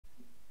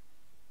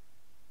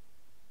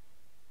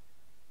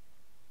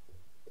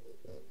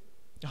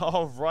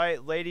All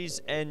right,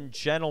 ladies and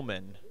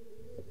gentlemen,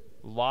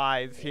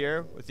 live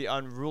here with the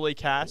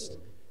Unrulycast,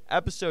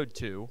 episode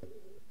 2,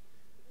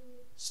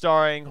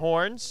 starring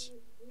Horrns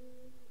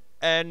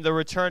and the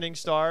returning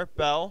star,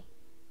 Belle.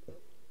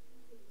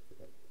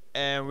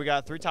 And we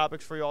got 3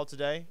 topics for you all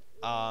today,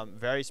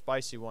 very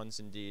spicy ones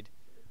indeed.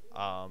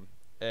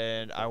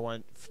 And I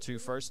want to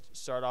first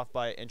start off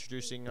by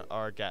introducing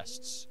our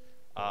guests.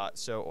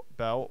 So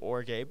Belle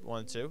or Gabe, 1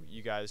 and 2,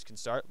 you guys can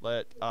start.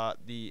 Let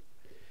the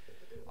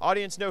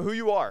audience know who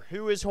you are.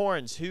 Who is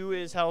Horrns? Who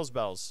is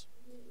Hellsabels?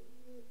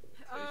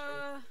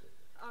 I'll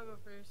go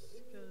first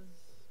because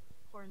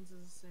Horns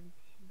is a simp.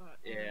 But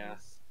Yeah.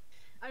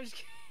 I'm just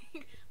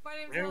kidding. My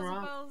name's You're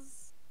wrong.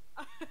 Hellsabels.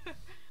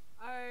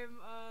 I'm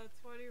a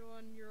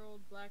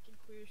 21-year-old black and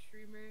queer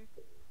streamer.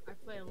 I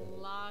play a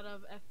lot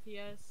of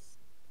FPS.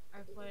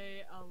 I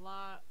play a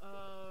lot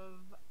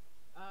of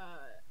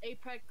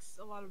Apex,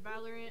 a lot of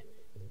Valorant,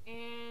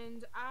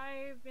 and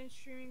I've been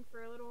streaming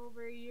for a little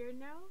over a year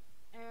now.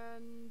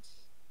 And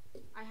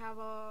I have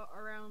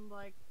around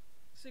like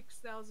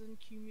 6,000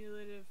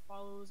 cumulative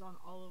follows on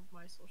all of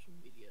my social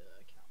media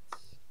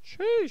accounts.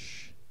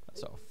 Sheesh.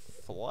 That's a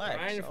flex.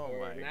 Grinding Oh for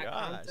my it, and that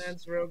gosh.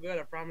 content's real good.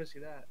 I promise you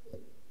that.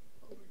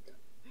 Oh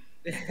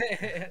my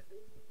god.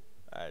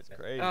 That's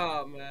crazy.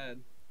 Oh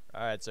man,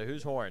 All right, so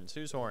who's Horrns?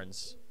 Who's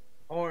Horrns?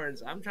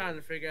 Horns. I'm trying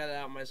to figure that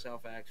out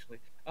myself actually.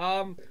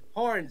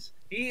 Horns.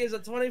 He is a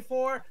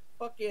 24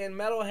 fucking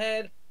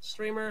metalhead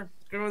streamer.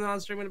 Going on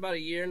streaming about a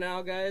year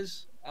now,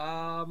 guys. We're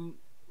on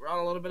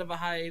a little bit of a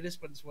hiatus,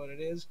 but it's what it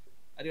is.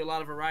 I do a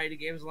lot of variety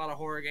games, a lot of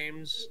horror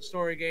games,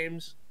 story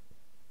games,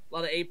 a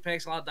lot of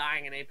Apex, a lot of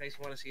dying in Apex.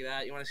 You want to see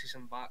that? You want to see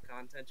some bot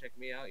content? Check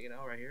me out.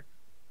 Right here.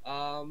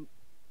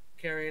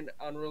 Carrying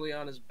Unruly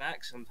on his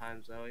back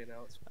sometimes, though.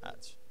 It's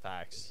That's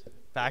facts.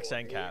 Facts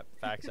and cap.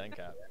 Facts and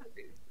cap.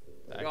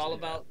 we're all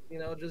about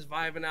just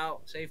vibing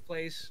out, safe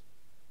place.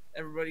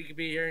 Everybody could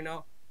be here,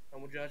 no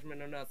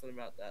judgment or nothing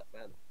about that,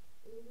 man.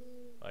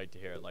 Like to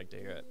hear it. Like to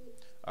hear it.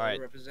 All right,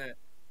 Represent.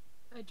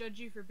 I judge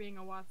you for being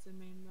a Watson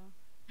main though.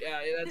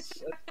 Yeah,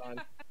 that's fine.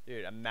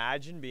 dude.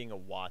 Imagine being a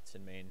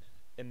Watson main.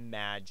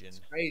 Imagine. It's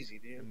crazy,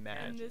 dude. In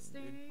Imagine. this day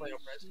dude. and Play age,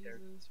 a press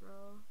character. Jesus, bro.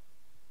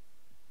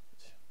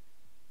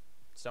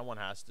 Someone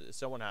has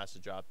to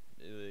drop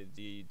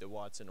the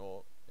Watson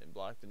ult and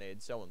block the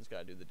nade. Someone's got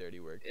to do the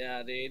dirty work.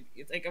 Yeah, dude.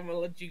 You think I'm gonna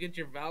let you get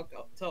your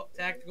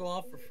tactical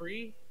off for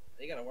free?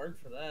 You gotta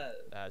work for that.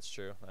 That's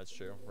true. That's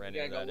true. Ran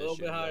You into gotta that go a little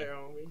issue bit today. higher,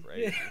 homie.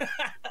 Crazy.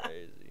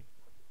 Crazy.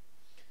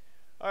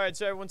 All right,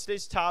 so everyone,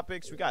 today's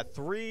topics. We got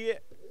 3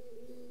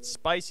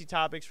 spicy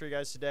topics for you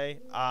guys today.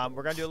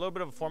 We're gonna do a little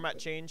bit of a format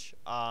change.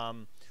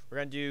 We're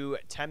gonna do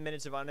 10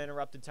 minutes of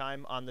uninterrupted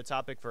time on the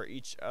topic for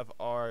each of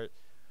our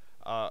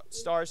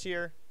stars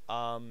here.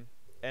 And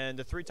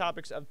the 3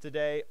 topics of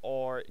today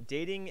are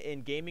dating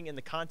and gaming in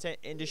the content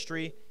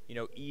industry.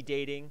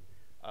 E-dating,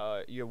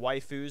 your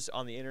waifus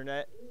on the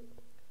internet.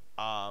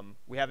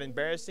 We have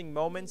embarrassing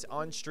moments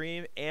on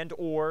stream and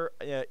or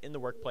in the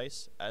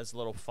workplace as a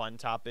little fun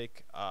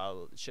topic,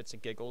 shits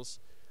and giggles.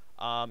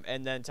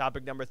 And then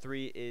topic number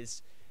 3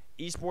 is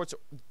esports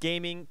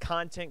gaming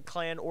content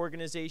clan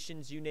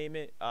organizations, you name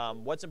it.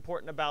 What's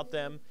important about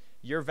them,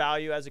 your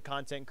value as a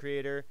content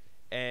creator,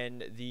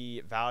 and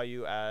the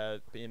value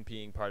in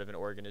being part of an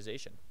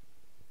organization.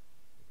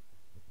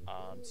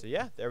 So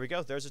yeah, there we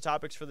go. There's the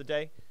topics for the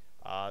day.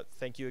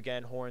 Thank you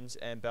again, Horrns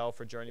and Belle,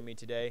 for joining me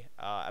today.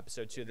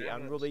 Episode 2 of the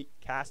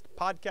Unrulycast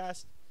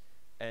podcast.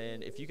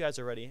 And if you guys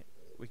are ready,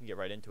 we can get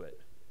right into it.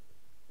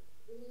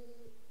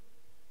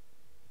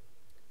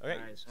 Okay.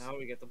 Nice. How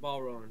we get the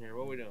ball rolling here?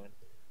 What are we doing?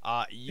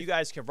 You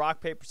guys can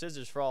rock, paper,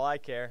 scissors for all I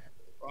care.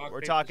 Rock,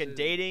 We're paper, talking scissors.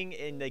 dating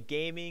in the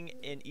gaming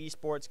and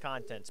esports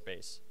content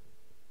space.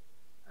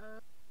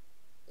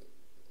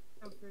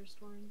 Go first,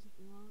 Horns, if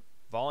you want.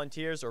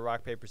 Volunteers or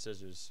rock, paper,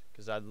 scissors?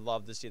 Because I'd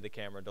love to see the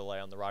camera delay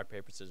on the rock,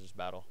 paper, scissors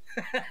battle.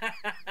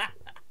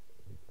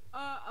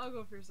 I'll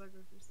go first. The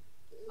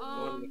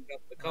All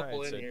couple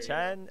right, in so here.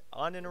 10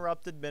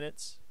 uninterrupted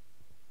minutes.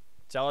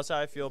 Tell us how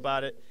I feel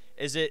about it.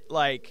 Is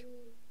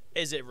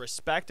it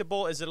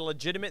respectable? Is it a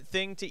legitimate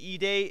thing to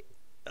e-date?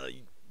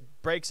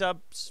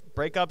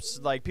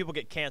 Breakups, like people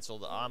get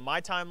canceled. On my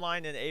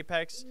timeline in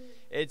Apex,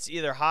 it's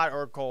either hot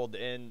or cold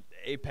in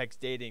Apex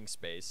dating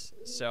space.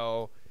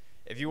 So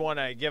if you want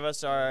to give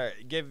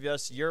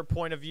us your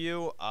point of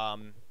view,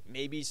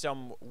 maybe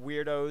some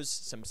weirdos,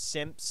 some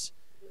simps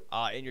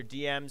in your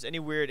DMs, any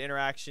weird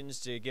interactions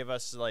to give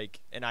us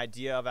like an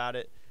idea about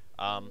it.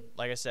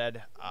 Like I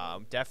said,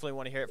 definitely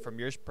want to hear it from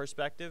your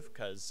perspective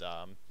because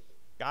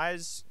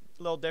guys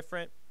a little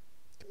different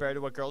compared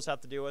to what girls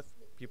have to deal with.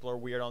 People are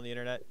weird on the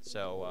internet.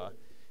 So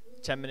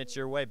 10 minutes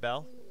your way,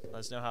 Belle. Let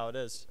us know how it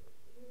is.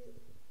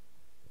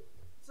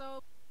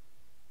 So,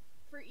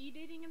 for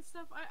e-dating and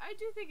stuff, I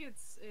do think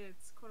it's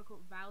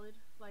quote-unquote valid.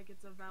 Like,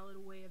 it's a valid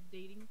way of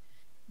dating.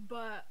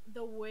 But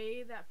the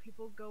way that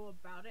people go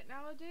about it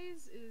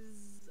nowadays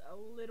is a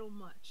little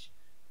much.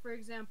 For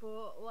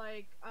example,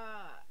 like,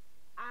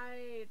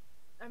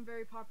 I'm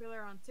very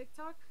popular on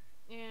TikTok,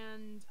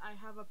 and I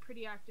have a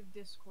pretty active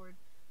Discord.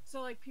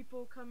 So like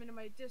people come into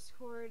my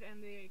Discord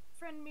and they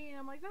friend me, and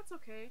I'm like, that's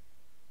okay.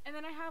 And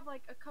then I have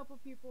like a couple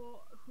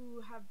people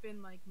who have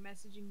been like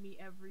messaging me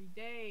every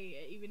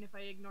day, even if I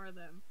ignore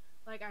them.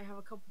 Like I have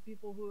a couple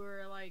people who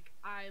are like,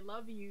 I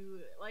love you,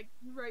 like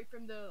right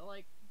from the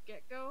like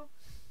get go,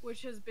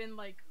 which has been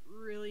like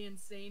really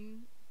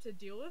insane to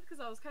deal with because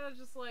I was kind of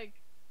just like,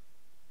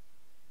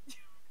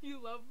 you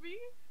love me?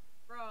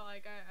 Bro,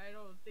 like I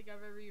don't think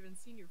I've ever even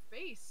seen your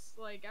face.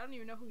 Like I don't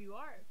even know who you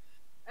are.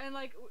 And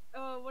like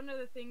one of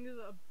the things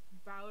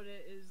about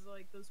it is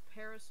like those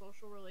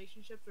parasocial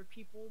relationships where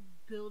people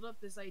build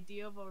up this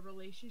idea of a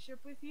relationship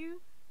with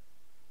you,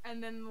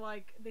 and then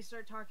like they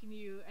start talking to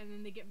you and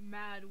then they get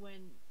mad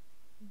when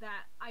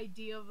that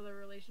idea of the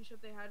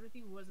relationship they had with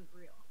you wasn't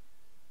real.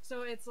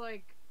 So it's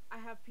like I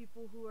have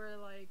people who are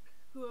like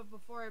who have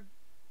before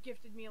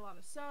gifted me a lot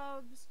of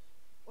subs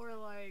or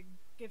like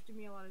gifted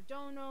me a lot of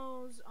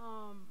donos,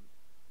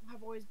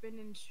 have always been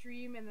in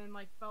stream and then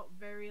like felt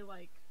very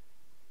like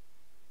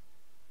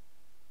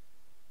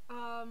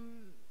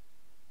um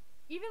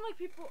even like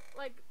people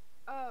like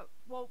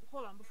well,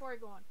 hold on before I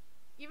go on.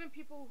 Even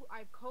people who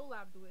I've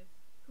collabed with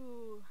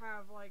who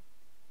have like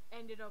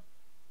ended up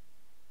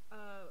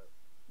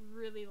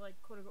really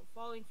like quote unquote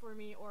falling for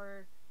me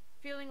or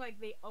feeling like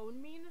they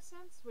own me in a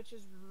sense, which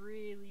is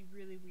really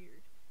really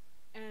weird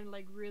and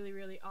like really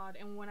really odd.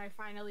 And when I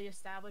finally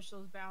establish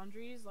those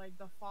boundaries, like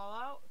the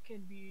fallout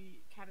can be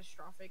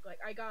catastrophic. Like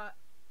I got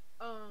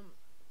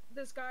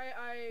this guy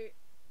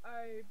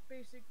I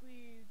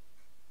basically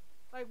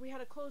like we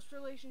had a close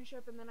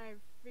relationship, and then I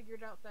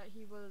figured out that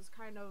he was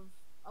kind of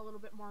a little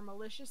bit more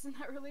malicious in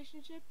that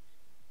relationship.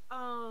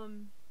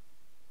 um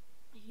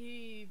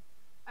he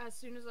As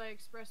soon as I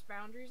expressed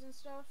boundaries and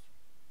stuff,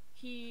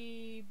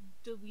 he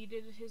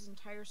deleted his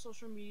entire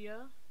social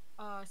media,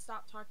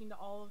 stopped talking to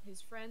all of his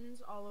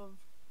friends, all of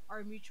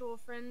our mutual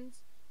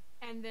friends,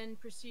 and then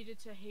proceeded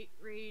to hate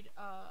raid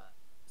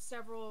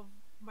several of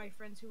my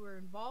friends who were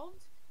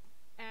involved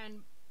and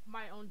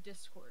my own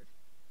Discord,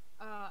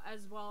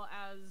 as well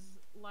as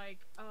like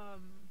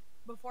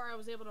before I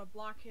was able to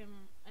block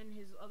him and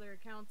his other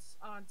accounts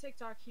on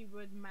TikTok, he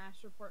would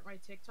mass report my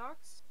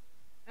TikToks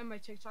and my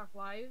TikTok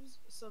lives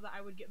so that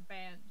I would get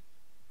banned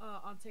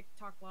on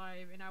TikTok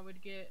live, and I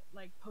would get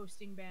like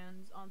posting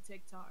bans on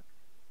TikTok.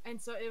 And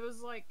so it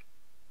was like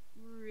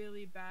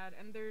really bad.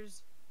 And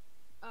there's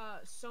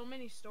so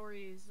many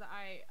stories that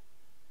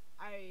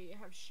I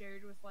have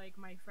shared with like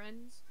my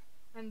friends,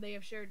 and they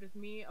have shared with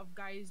me of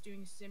guys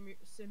doing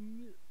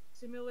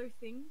similar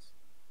things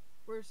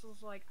where it's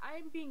just like,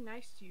 I'm being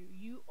nice to you,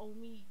 you owe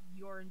me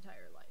your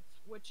entire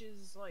life, which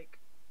is like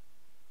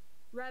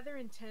rather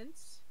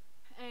intense.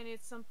 And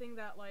it's something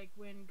that like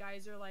when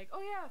guys are like,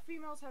 oh yeah,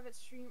 females have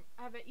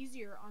it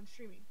easier on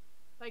streaming,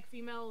 like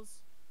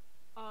females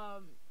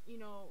you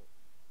know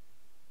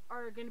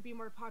are gonna be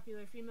more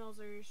popular, females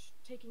are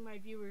taking my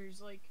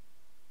viewers, like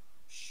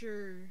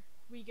sure,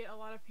 we get a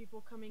lot of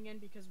people coming in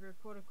because we're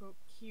quote unquote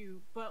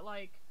cute, but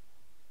like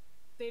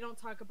they don't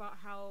talk about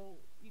how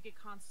you get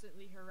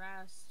constantly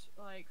harassed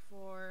like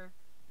for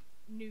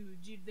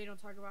nudes. They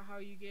don't talk about how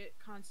you get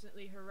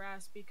constantly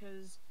harassed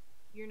because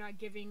you're not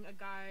giving a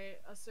guy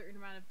a certain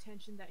amount of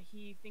attention that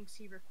he thinks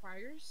he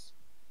requires,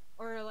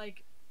 or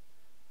like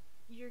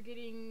you're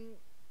getting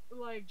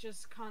like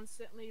just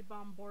constantly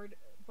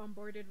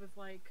bombarded with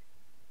like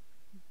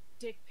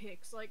dick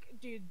pics. Like,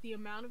 dude, the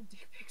amount of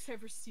dick pics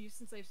I've received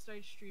since I've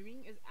started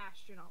streaming is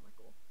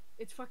astronomical.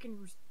 It's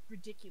fucking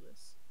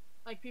ridiculous.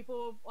 Like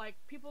people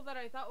that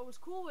I thought I was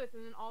cool with,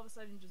 and then all of a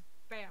sudden just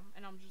bam,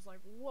 and I'm just like,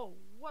 whoa,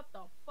 what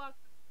the fuck?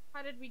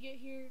 How did we get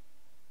here?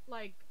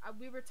 Like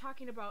we were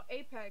talking about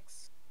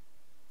Apex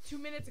 2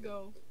 minutes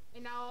ago,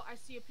 and now I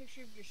see a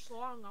picture of your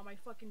schlong on my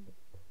fucking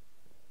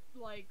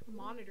like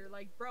monitor.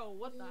 Like, bro,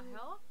 what the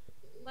hell?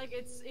 Like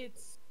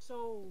it's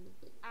so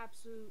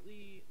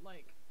absolutely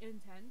like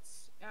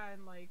intense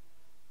and like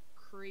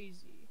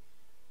crazy.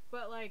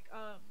 But like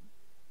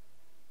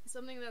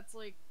something that's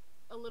like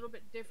a little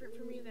bit different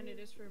for me than it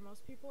is for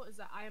most people is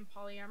that I am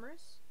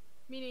polyamorous,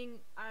 meaning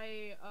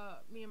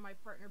me and my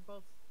partner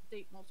both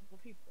date multiple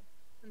people,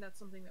 and that's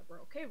something that we're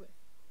okay with.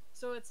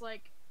 So it's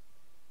like,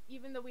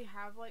 even though we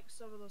have like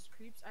some of those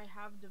creeps, I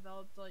have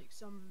developed like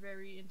some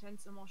very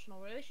intense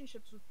emotional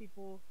relationships with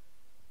people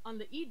on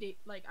the e-date,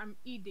 like I'm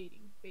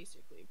e-dating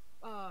basically,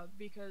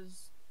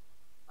 because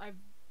I've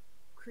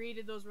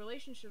created those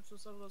relationships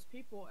with some of those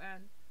people.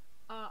 And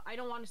I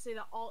don't want to say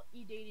that all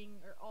e-dating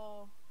or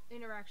all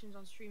interactions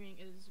on streaming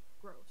is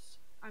gross.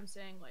 I'm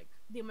saying like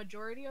the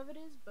majority of it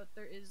is, but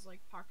there is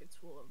like pockets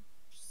full of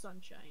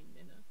sunshine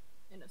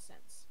in a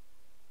sense.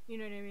 You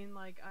know what I mean?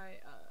 Like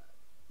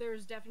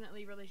there's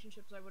definitely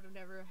relationships I would have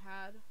never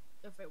had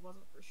if it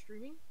wasn't for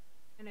streaming,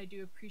 and I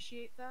do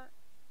appreciate that.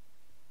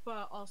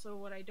 But also,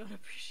 what I don't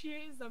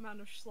appreciate is the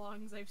amount of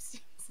schlongs I've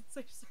seen since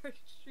I started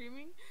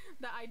streaming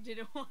that I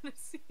didn't want to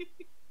see.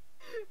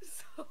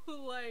 So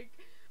like,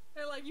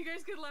 and like you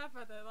guys could laugh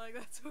at that, like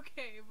that's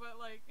okay. But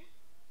like,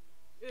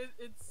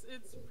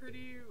 it's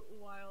pretty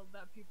wild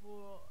that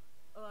people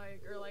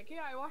like, or like,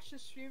 yeah, I watch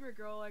this streamer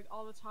girl like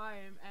all the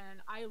time,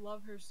 and I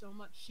love her so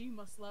much. She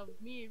must love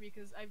me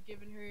because I've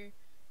given her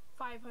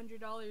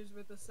 $500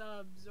 worth of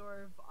subs,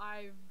 or if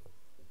I've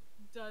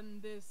done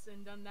this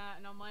and done that,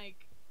 and I'm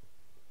like,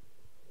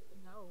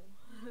 no,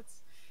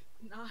 that's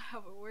not how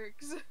it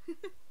works.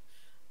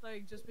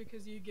 Like, just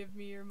because you give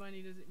me your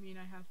money doesn't mean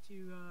I have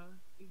to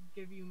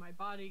give you my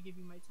body, give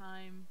you my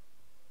time,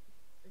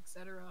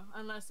 etc.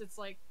 Unless it's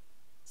like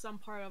some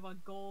part of a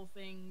goal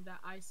thing that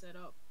I set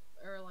up,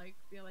 or like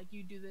feel like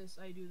you do this,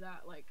 I do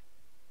that. Like,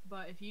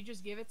 but if you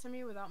just give it to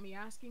me without me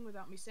asking,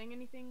 without me saying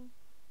anything,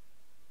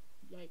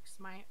 yikes!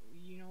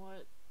 You know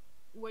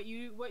what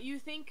you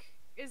think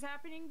is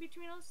happening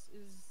between us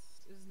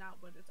is not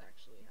what it's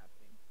actually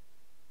happening.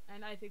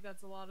 And I think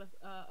that's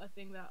a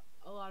thing that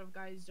a lot of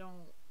guys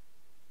don't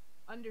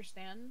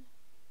understand,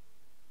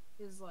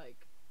 is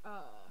like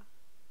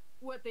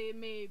what they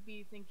may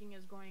be thinking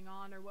is going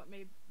on, or what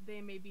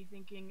they may be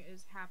thinking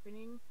is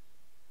happening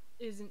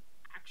isn't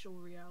actual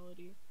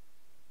reality,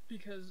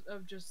 because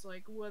of just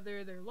like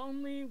whether they're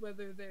lonely,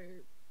 whether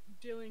they're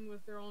dealing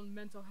with their own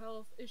mental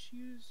health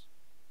issues.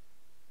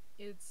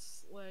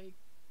 It's like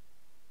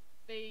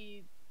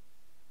they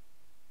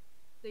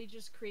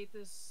just create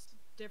this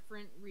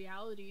different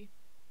reality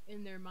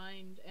in their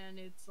mind, and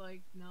it's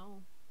like,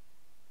 no,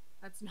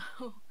 that's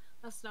no,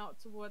 that's not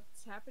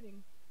what's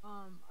happening.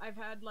 I've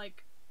had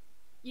like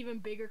even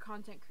bigger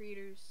content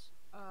creators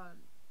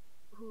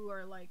who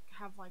are like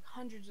have like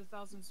hundreds of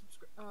thousands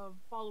of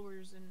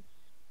followers,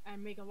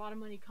 and make a lot of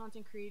money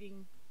content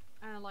creating,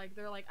 and like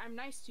they're like, I'm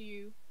nice to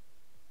you,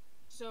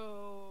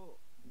 so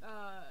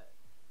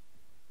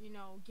you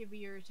know, give me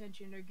your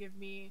attention, or give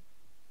me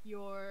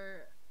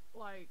your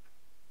like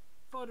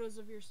photos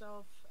of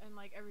yourself and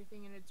like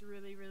everything, and it's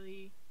really,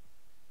 really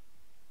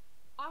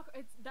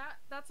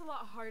that's a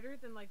lot harder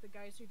than like the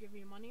guys who give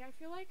me money, I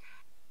feel like,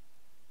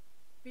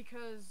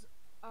 because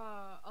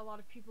a lot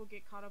of people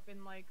get caught up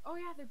in like, oh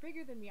yeah, they're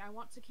bigger than me, I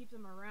want to keep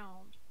them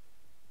around,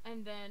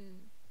 and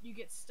then you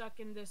get stuck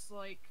in this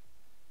like,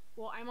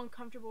 well, I'm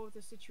uncomfortable with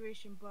the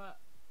situation, but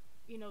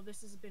you know,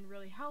 this has been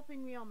really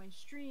helping me on my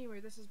stream, or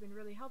this has been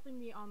really helping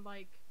me on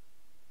like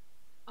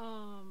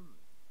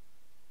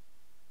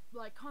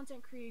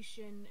content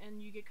creation,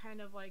 and you get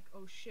kind of like,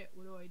 oh shit,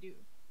 what do I do,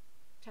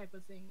 type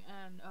of thing.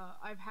 And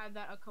I've had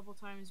that a couple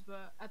times,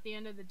 but at the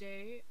end of the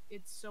day,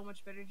 it's so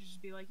much better to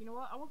just be like, you know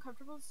what, I'm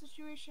uncomfortable with the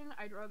situation,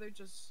 I'd rather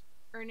just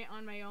earn it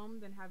on my own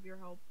than have your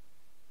help,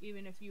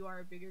 even if you are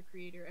a bigger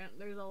creator. And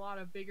there's a lot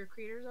of bigger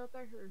creators out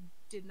there who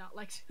did not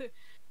like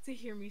to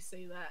hear me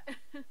say that.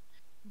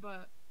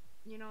 But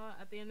you know,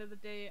 at the end of the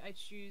day, I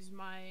choose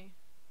my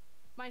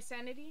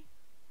sanity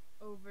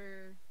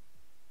over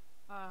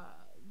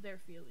their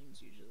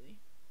feelings usually.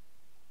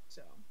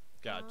 So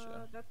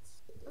Gotcha.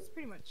 That's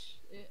pretty much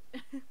it.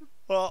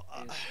 Well,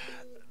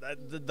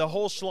 the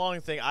whole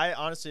schlong thing, I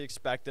honestly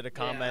expected a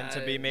comment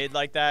to be made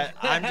like that.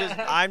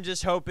 I'm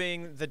just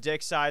hoping the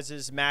dick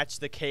sizes match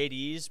the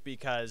KDs,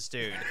 because,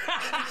 dude,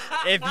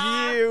 if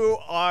you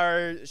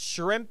are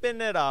shrimping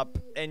it up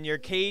and your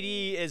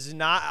KD is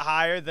not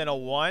higher than a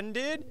 1,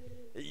 dude,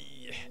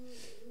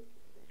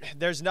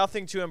 there's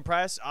nothing to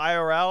impress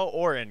IRL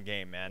or in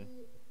game, man.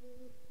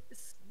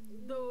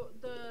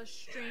 The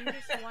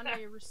strangest one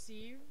I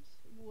received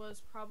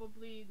was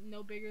probably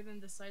no bigger than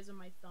the size of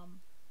my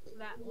thumb.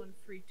 That one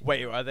freaked me.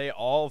 Wait, are they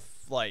all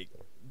like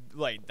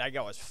that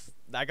guy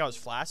was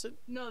flaccid?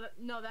 No,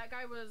 that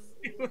guy was.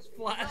 He was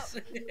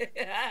flaccid. No,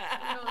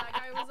 that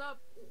guy was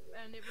up,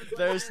 and it was. Like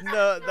There's this.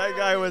 no, that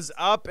guy was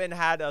up and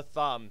had a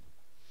thumb.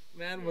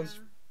 Man was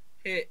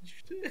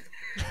pitched.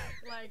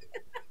 Like.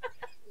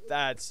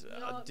 That's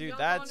dude.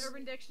 That's go on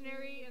Urban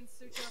Dictionary and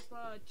search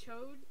up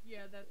chode.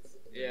 Yeah, that's.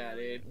 Yeah,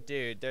 dude.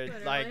 Dude, there's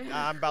Literally. like,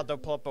 I'm about to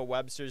pull up a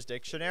Webster's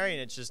dictionary,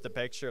 and it's just a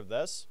picture of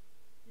this.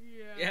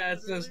 Yeah,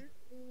 it's just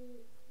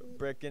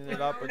Bricking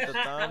it up with the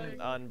thumb.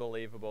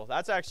 Unbelievable.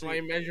 That's That's why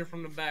actually. you measure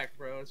from the back,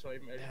 bro. That's why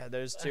you measure. Yeah,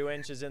 there's 2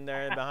 inches in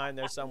there and behind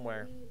there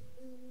somewhere.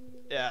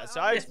 Yeah,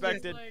 so I I was just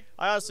expected. like-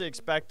 I honestly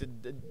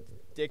expected the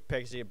dick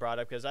pics to get brought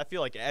up, because I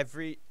feel like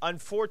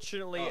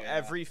unfortunately,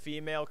 every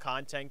female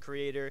content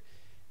creator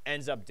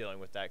ends up dealing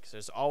with that, because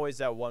there's always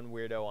that one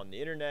weirdo on the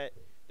internet.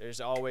 There's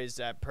always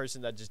that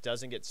person that just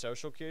doesn't get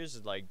social cues.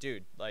 It's like,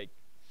 dude, like,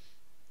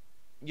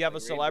 you have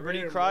a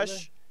celebrity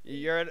crush.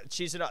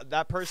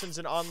 That person's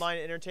an online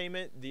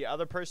entertainment. The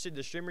other person,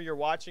 the streamer you're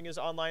watching, is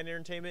online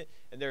entertainment,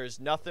 and there is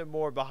nothing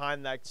more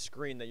behind that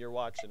screen that you're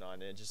watching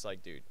on. And it's just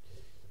like, dude,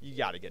 you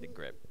got to get a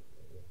grip.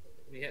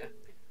 Yeah.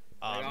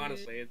 Like,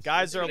 honestly,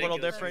 guys it's are a little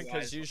ridiculous different,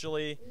 because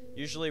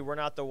usually we're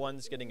not the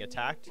ones getting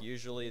attacked.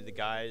 Usually the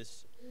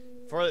guys,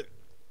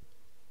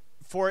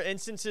 for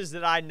instances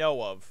that I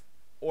know of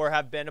or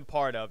have been a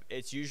part of,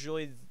 it's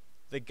usually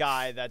the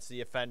guy that's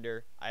the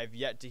offender. I have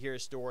yet to hear a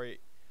story,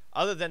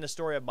 other than a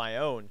story of my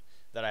own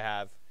that I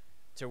have,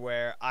 to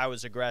where I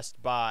was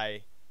aggressed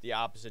by the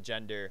opposite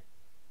gender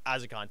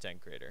as a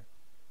content creator.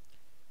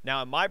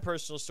 Now, in my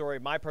personal story,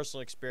 my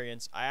personal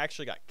experience, I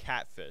actually got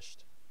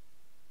catfished.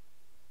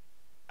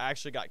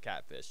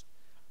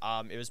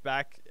 It was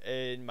back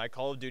in my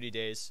Call of Duty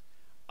days.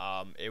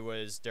 It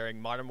was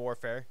during Modern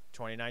Warfare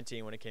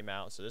 2019 when it came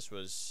out. So this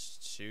was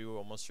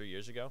almost 3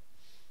 years ago.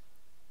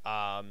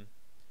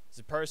 It's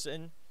a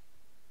person.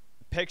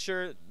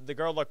 Picture, the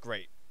girl looked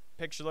great.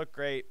 Picture looked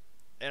great,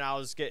 and I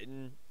was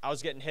getting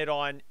hit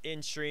on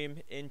in stream,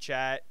 in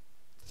chat,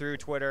 through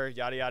Twitter,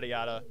 yada yada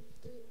yada.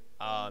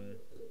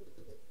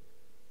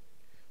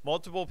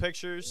 Multiple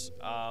pictures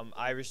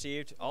I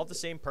received, all the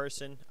same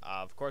person.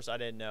 Of course, I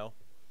didn't know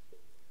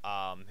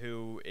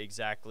who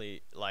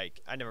exactly.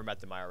 Like, I never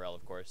met them IRL,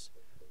 of course.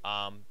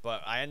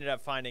 But I ended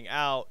up finding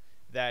out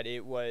that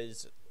it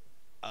was.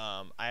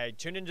 I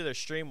tuned into their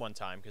stream one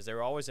time because they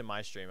were always in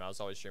my stream. I was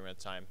always streaming at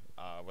the time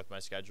with my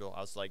schedule.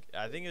 I was like,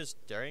 I think it was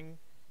during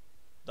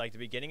like the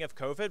beginning of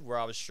COVID where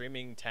I was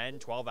streaming 10,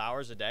 12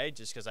 hours a day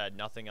just because I had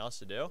nothing else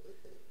to do.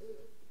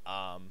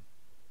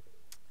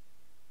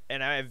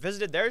 And I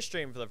visited their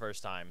stream for the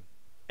first time,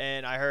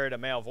 and I heard a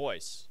male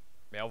voice,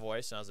 and I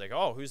was like,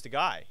 oh, who's the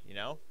guy? You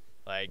know,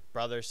 like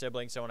brother,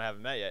 sibling, someone I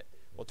haven't met yet.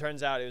 Well,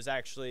 turns out it was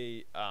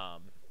actually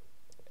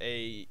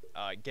a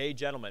gay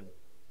gentleman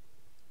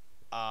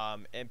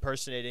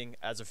impersonating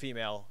as a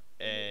female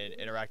and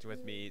interacting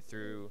with me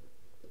through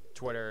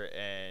Twitter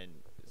and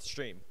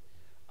stream.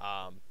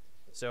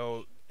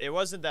 So it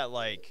wasn't that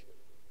like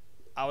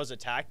I was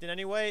attacked in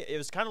any way. It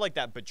was kind of like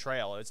that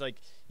betrayal. It's like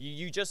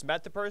you just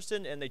met the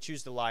person and they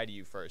choose to lie to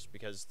you first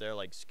because they're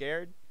like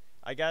scared.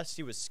 I guess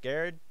he was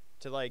scared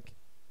to like,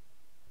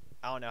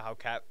 I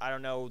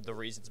don't know the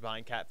reasons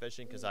behind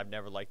catfishing because I've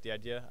never liked the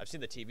idea. I've seen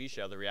the TV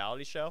show, the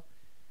reality show,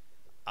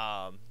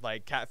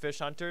 like Catfish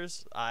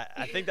Hunters.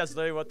 I think that's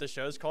literally what the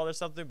show's called or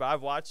something, but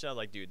I've watched it. I'm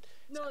like, dude.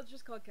 No, it's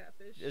just called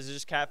Catfish. Is it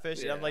just Catfish?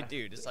 Yeah. And I'm like,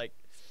 dude, it's like,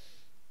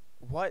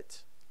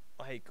 what?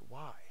 Like,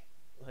 why?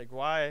 Like,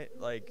 why?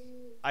 Like,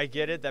 I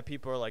get it that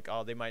people are like,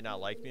 oh, they might not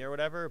like me or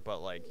whatever, but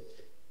like,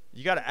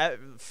 you gotta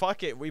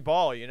fuck it. We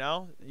ball, you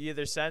know. You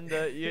either send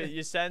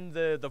you send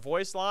the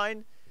voice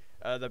line,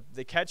 the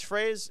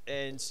catchphrase,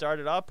 and start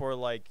it up, or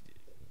like,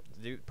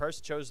 the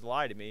person chose to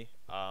lie to me.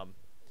 And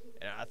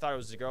I thought it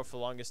was a girl for the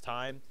longest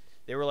time.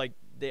 They were like,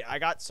 I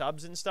got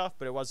subs and stuff,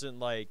 but it wasn't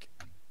like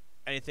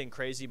anything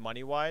crazy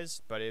money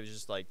wise. But it was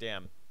just like,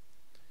 damn,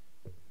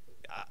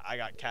 I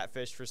got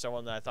catfished for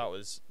someone that I thought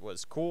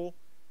was cool.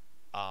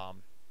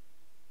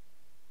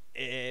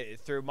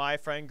 Through my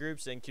friend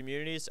groups and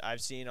communities,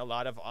 I've seen a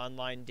lot of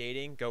online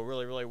dating go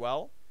really, really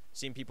well.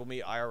 Seen people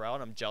meet IRL,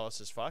 and I'm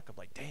jealous as fuck. I'm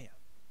like, damn,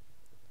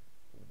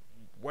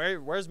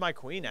 where's my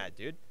queen at,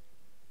 dude?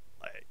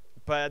 Like,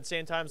 but at the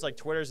same time, it's like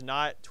Twitter's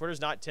not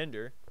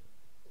Tinder,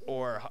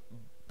 or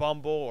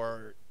Bumble,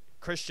 or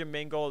Christian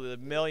Mingle, the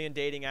million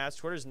dating apps.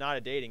 Twitter's not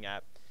a dating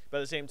app. But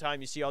at the same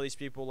time, you see all these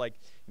people like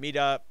meet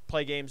up,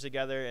 play games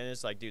together, and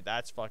it's like, dude,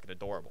 that's fucking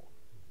adorable.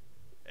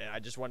 And I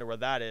just wonder where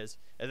that is.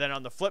 And then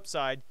on the flip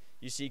side,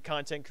 you see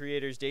content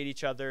creators date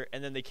each other,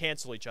 and then they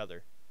cancel each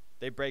other.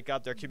 They break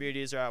up, their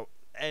communities are out,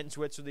 end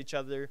twits with each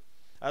other.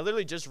 I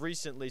literally just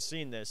recently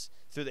seen this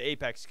through the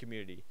Apex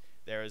community.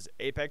 There was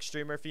Apex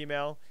streamer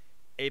female,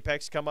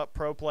 Apex come up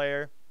pro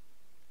player,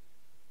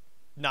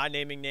 not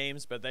naming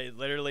names, but they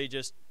literally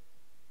just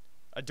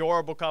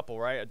adorable couple,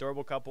 right?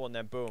 Adorable couple, and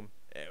then boom.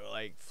 It,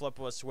 like, flip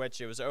of a switch,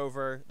 it was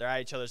over. They're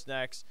at each other's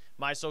necks.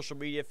 My social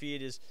media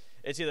feed is,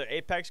 it's either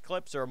Apex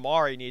clips or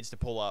Amari needs to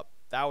pull up.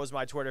 That was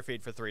my Twitter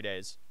feed for 3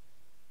 days.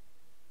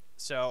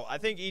 So I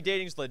think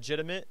e-dating's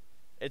legitimate.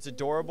 It's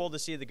adorable to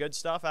see the good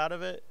stuff out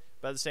of it.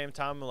 But at the same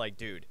time, I'm like,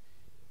 dude,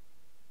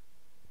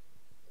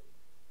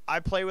 I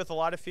play with a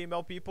lot of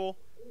female people,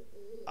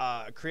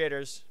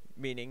 creators,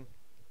 meaning,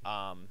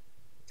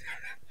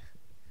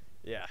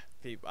 yeah,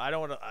 people. I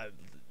don't want to,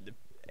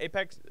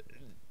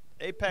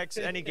 Apex,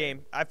 any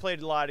game. I've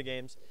played a lot of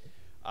games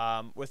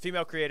with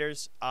female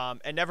creators,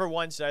 and never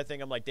once did I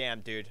think, I'm like,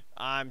 damn, dude,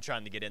 I'm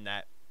trying to get in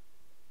that.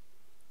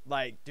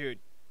 Like, dude,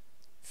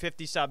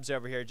 50 subs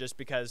over here just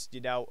because,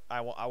 you know, I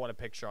want a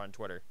picture on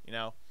Twitter, you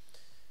know?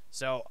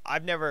 So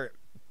I've never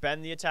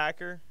been the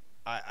attacker.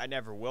 I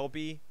never will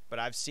be, but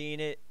I've seen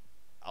it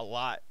a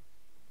lot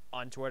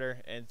on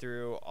Twitter and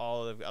through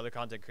all of the other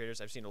content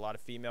creators. I've seen a lot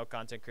of female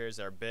content creators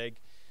that are big,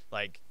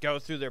 like, go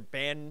through their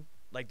ban,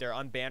 like, their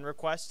unban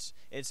requests,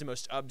 and it's the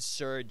most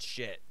absurd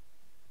shit.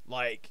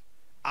 Like,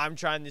 I'm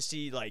trying to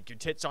see, like, your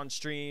tits on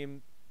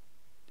stream,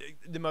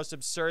 the most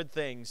absurd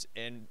things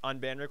in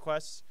unban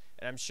requests,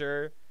 and I'm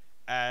sure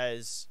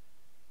as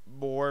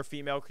more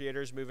female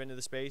creators move into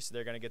the space,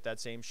 they're going to get that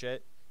same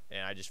shit,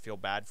 and I just feel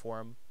bad for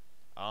them.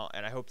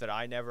 And I hope that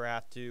I never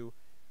have to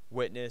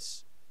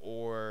witness,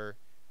 or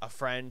a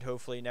friend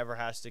hopefully never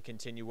has to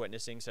continue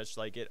witnessing such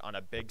like it on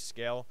a big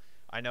scale.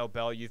 I know,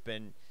 Bell, you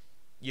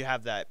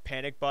have that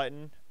panic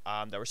button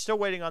that we're still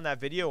waiting on that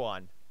video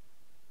on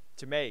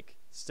to make.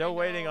 Still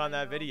waiting on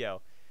that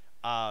video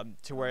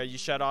to where you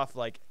shut off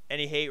like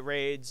any hate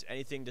raids,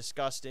 anything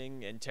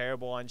disgusting and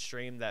terrible on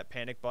stream, that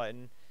panic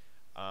button.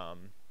 I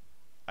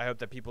hope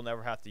that people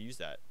never have to use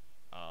that.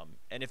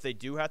 And if they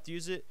do have to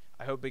use it,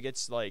 I hope it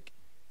gets like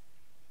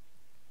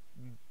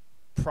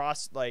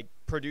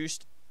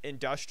produced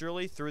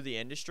industrially through the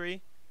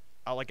industry,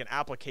 like an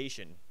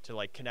application to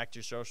like connect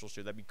your socials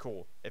to. That'd be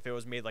cool if it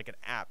was made like an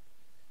app.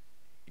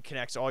 It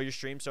connects all your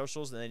stream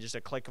socials, and then just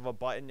a click of a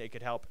button, it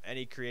could help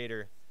any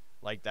creator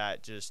like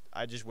that.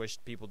 I just wish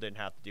people didn't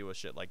have to deal with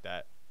shit like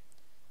that.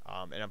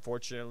 And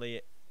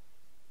unfortunately,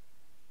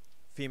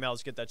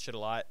 females get that shit a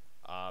lot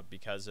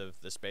because of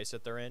the space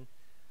that they're in.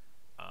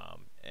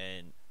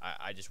 And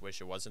I just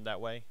wish it wasn't that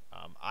way.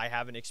 I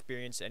haven't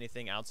experienced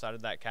anything outside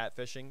of that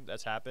catfishing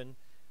that's happened,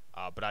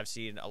 but I've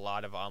seen a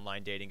lot of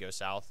online dating go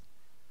south.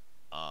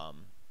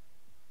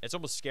 It's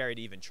almost scary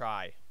to even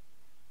try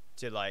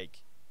to,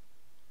 like,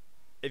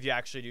 if you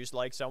actually do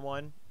like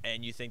someone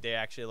and you think they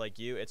actually like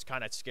you, it's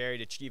kind of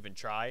scary to even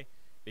try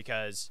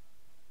because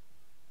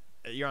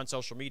you're on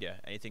social media.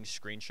 Anything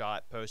screenshot,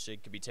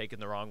 posted could be taken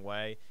the wrong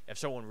way. If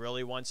someone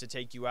really wants to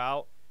take you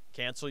out,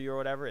 cancel you or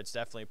whatever, it's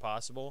definitely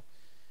possible.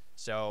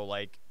 So,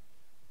 like,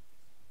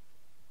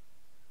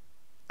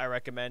 I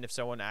recommend if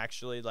someone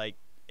actually, like,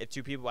 if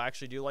two people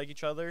actually do like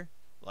each other,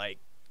 like,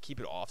 keep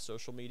it off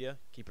social media,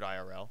 keep it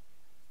IRL.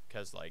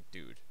 Because, like,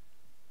 dude,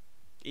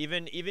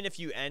 even if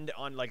you end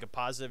on, like, a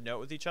positive note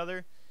with each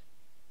other,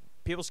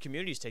 people's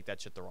communities take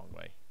that shit the wrong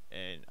way.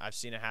 And I've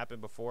seen it happen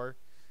before,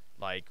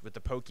 like, with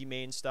the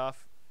Pokimane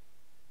stuff.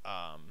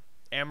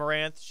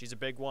 Amaranth, she's a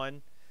big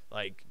one.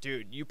 Like,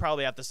 dude, you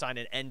probably have to sign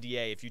an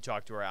NDA if you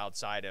talk to her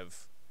outside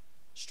of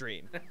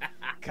stream.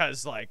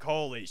 Because, like,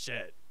 holy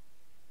shit.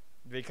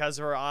 Because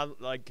of her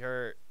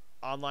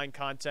online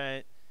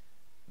content,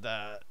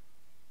 the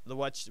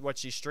what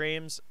she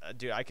streams,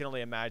 dude, I can only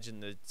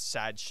imagine the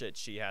sad shit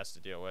she has to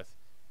deal with.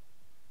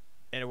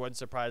 And it wouldn't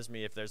surprise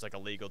me if there's like a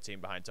legal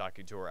team behind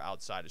talking to her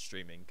outside of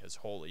streaming, because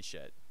holy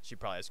shit, she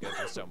probably has to go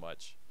through so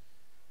much.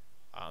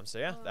 So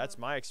yeah, that's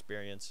my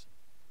experience.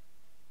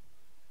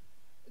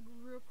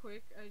 Real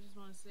quick, I just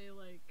want to say,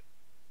 like,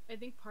 I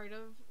think part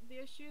of the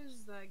issue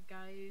is that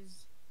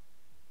guys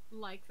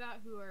like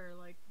that, who are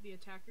like the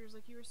attackers,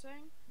 like you were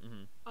saying,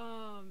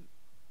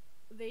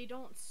 they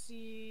don't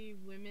see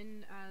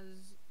women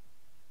as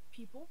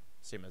people.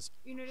 Same as,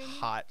 you know what I mean?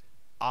 Hot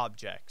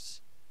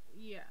objects.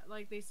 Yeah,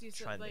 like they see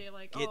somebody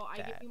like, oh, I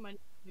give you money,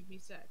 give me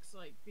sex,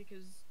 like,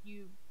 because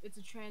it's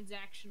a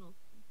transactional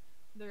thing.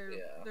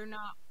 They're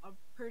not a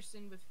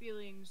person with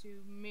feelings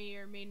who may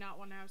or may not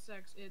want to have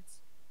sex. It's,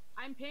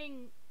 I'm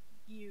paying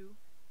you,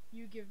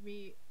 you give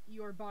me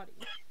your body,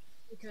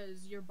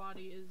 because your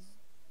body is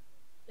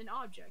an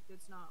object.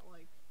 It's not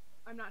like,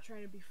 I'm not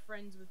trying to be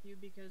friends with you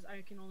because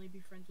I can only be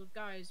friends with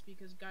guys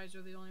because guys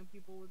are the only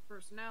people with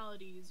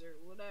personalities or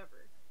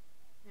whatever.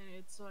 And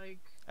it's like,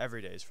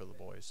 every day's for the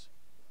boys.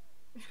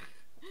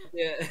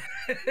 Yeah.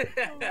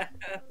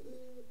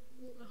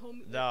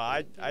 No,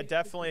 I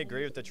definitely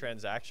agree with the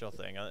transactional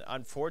thing.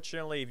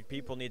 Unfortunately,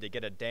 people need to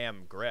get a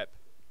damn grip.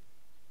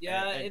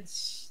 Yeah, I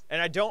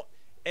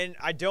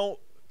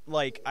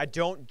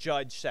don't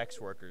judge sex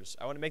workers.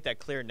 I want to make that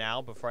clear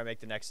now before I make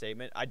the next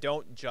statement. I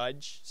don't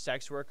judge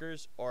sex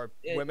workers or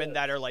women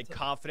that are, like,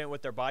 confident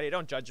with their body. I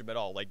don't judge them at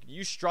all. Like,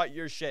 you strut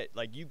your shit.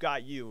 Like, you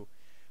got you.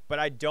 But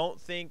I don't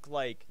think,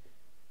 like,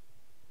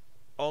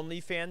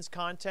 OnlyFans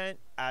content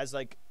as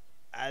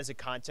a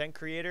content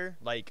creator,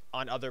 like,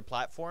 on other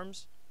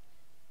platforms,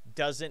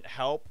 doesn't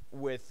help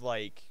with,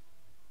 like,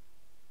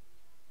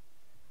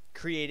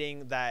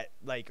 creating that,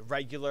 like,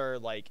 regular,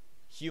 like,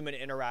 human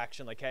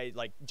interaction, like, hey,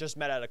 like, just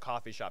met at a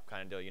coffee shop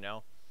kind of deal, you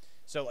know?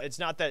 So it's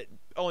not that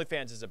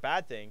OnlyFans is a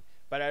bad thing,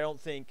 but I don't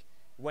think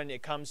when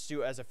it comes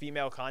to as a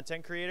female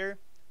content creator,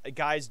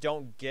 guys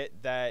don't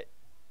get that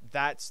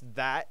that's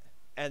that,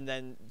 and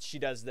then she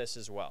does this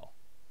as well.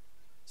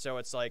 So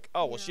it's like,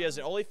 oh, well, she has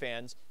an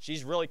OnlyFans,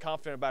 she's really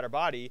confident about her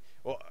body,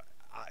 well,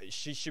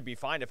 she should be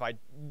fine if I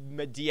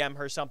DM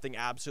her something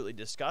absolutely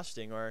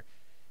disgusting, or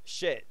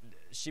shit,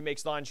 she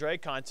makes lingerie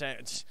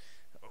content,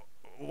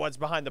 what's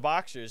behind the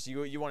boxers?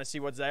 You want to see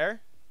what's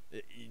there?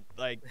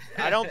 Like,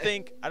 I don't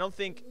think,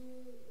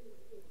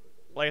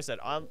 like I said,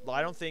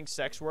 I don't think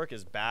sex work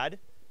is bad.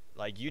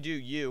 Like, you do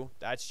you.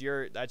 That's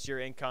your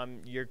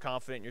income. You're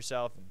confident in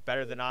yourself,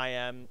 better than I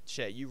am.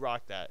 Shit, you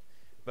rock that.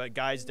 But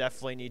guys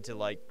definitely need to,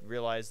 like,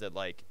 realize that,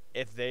 like,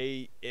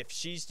 if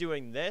she's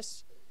doing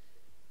this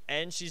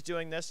and she's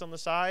doing this on the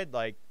side,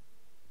 like,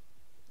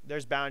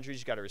 there's boundaries.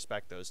 You got to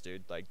respect those,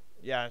 dude. Like,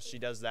 yeah, she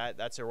does that.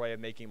 That's her way of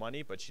making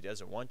money, but she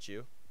doesn't want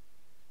you.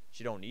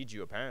 She don't need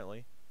you,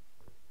 apparently.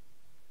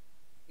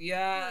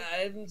 Yeah,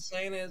 I'm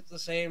saying it's the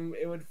same.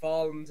 It would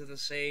fall into the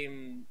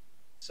same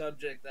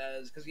subject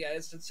as, because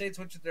say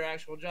Twitch is their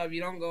actual job. You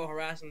don't go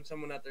harassing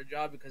someone at their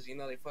job because you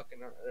know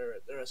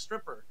they're a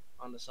stripper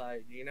on the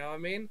side. You know what I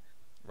mean?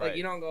 Right. Like,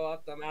 you don't go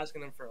up to them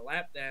asking them for a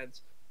lap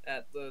dance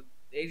at the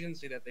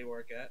agency that they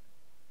work at.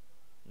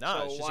 No,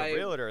 so it's just a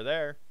realtor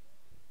there.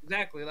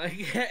 Exactly, like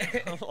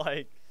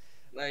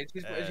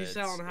she's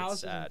selling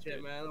houses sad, and shit,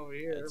 dude. man, over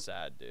here. It's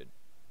sad, dude.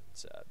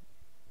 It's sad.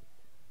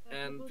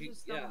 And people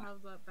just don't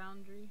have that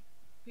boundary.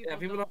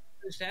 People don't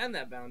understand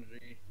that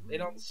boundary. They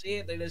don't see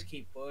it. They just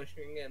keep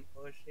pushing and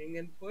pushing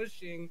and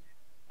pushing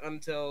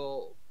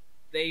until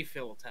they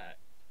feel attacked.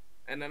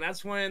 And then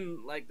that's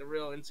when, like, the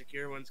real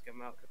insecure ones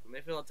come out. Because when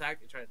they feel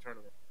attacked, they try to turn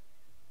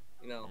it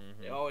You know,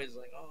 they Mhm. always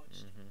like, oh,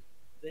 it's Mhm.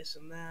 this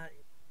and that.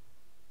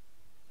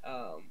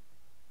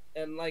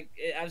 And like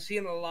I've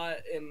seen a lot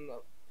in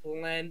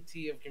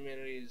plenty of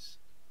communities,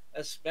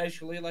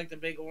 especially like the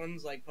big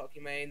ones like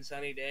Pokimane,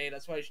 Sunny Day.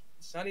 That's why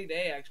Sunny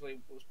Day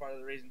actually was part of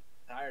the reason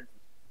she retired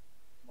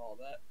from all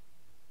that,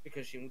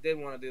 because she did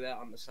want to do that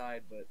on the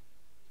side, but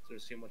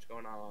there's too much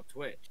going on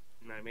Twitch.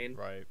 You know what I mean?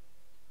 Right.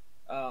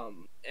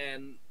 Um,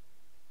 and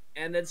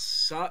and it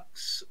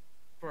sucks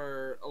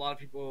for a lot of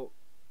people,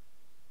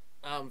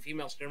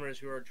 female streamers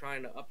who are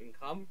trying to up and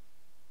come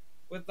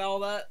with all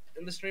that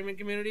in the streaming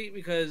community,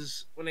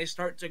 because when they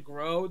start to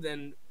grow,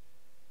 then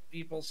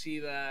people see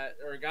that,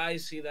 or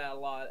guys see that a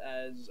lot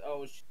as,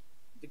 oh,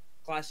 the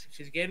classic,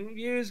 she's getting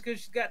views because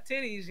she's got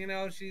titties, you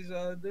know, she's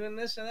doing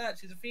this and that,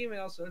 she's a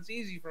female, so it's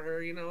easy for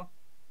her, you know,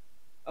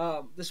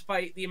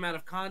 despite the amount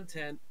of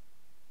content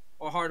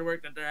or hard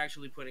work that they're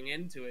actually putting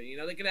into it. You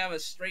know, they could have a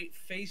straight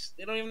face,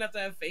 they don't even have to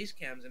have face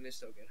cams and they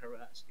still get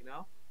harassed, you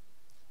know.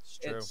 It's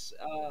true.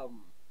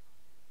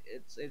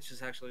 It's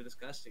just actually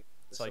disgusting.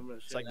 It's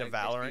like the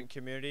Valorant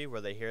community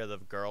where they hear the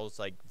girl's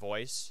like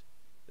voice,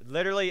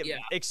 literally Yeah.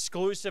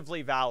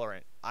 exclusively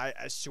Valorant.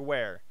 I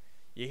swear,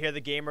 you hear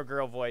the gamer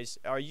girl voice,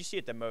 or you see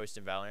it the most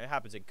in Valorant. It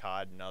happens in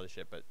COD and other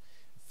shit, but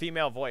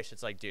female voice,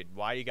 it's like, dude,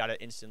 why you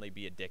gotta instantly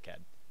be a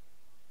dickhead?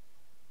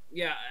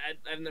 Yeah,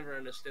 I've never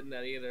understood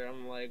that either.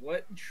 I'm like,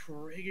 what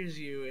triggers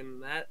you in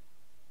that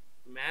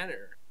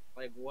manner?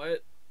 Like,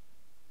 what?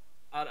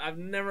 I've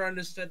never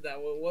understood that.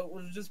 What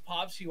just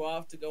pops you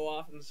off to go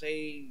off and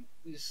say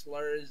these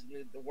slurs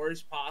and the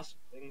worst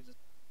possible things?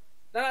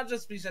 Not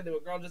just be said to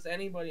a girl, just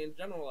anybody in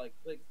general. Like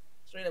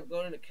straight up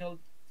going to kill,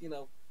 you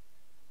know,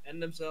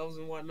 end themselves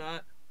and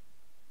whatnot.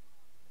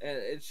 And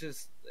it's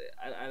just,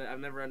 I've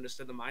never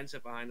understood the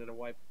mindset behind it, or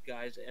why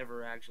guys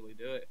ever actually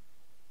do it.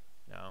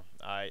 No,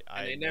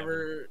 And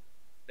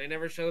they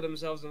never show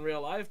themselves in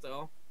real life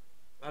though,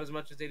 not as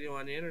much as they do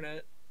on the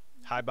internet.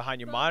 hide behind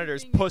your Well, the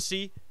monitors, thing-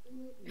 pussy.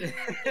 The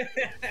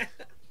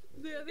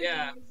other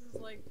Yeah. thing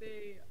is like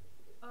they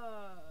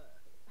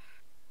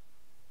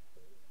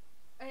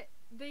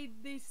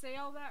say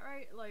all that,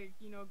 right? Like,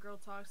 you know, girl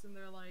talks and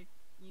they're like,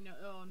 you know,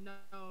 oh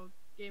no,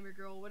 gamer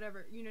girl,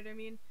 whatever. You know what I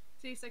mean?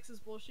 Say sex is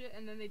bullshit,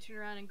 and then they turn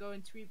around and go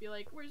and tweet, be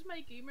like, "Where's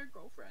my gamer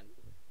girlfriend?"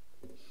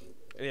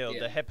 Ew, Yeah.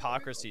 the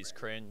hypocrisy's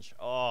cringe.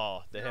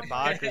 Oh, the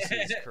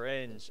hypocrisy's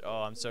cringe.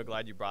 Oh, I'm so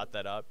glad you brought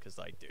that up, cause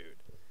like, dude.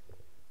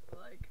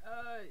 Like,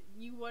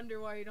 you wonder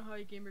why you don't have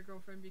a gamer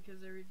girlfriend,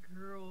 because every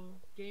girl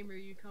gamer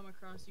you come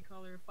across, you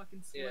call her a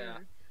fucking slur. Yeah.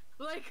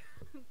 Like,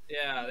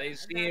 Yeah, they yeah,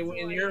 see that's it why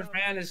in you your don't have a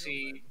gamer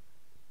fantasy.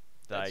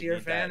 That's Like, your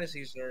that-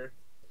 fantasy, sir.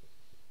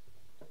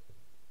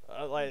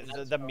 like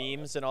That's the all.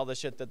 memes and all the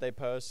shit that they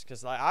post,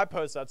 because like I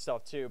post that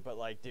stuff too, but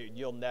like, dude,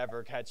 you'll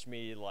never catch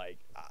me like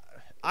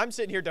I'm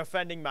sitting here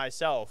defending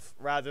myself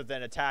rather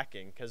than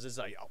attacking, because it's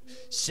like, oh,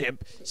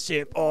 simp,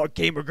 oh,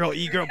 gamer girl,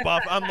 e-girl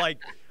buff. I'm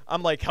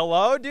like,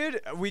 hello,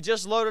 dude, we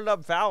just loaded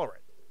up Valorant,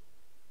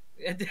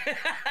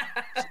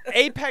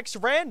 Apex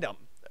random,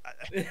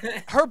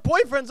 her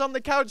boyfriend's on the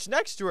couch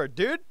next to her,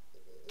 dude,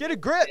 get a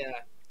grip, Yeah.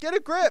 get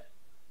a grip.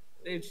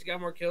 Dude, she's got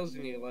more kills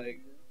than you.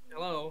 Like,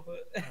 hello.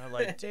 I'm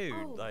like, dude,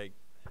 Oh. like,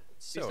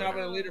 She's so top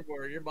of the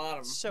leaderboard. You're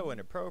bottom. so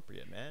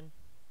inappropriate, man.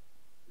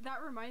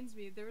 That reminds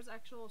me, there was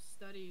actual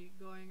study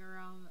going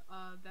around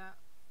that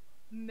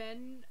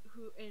men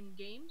who in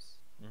games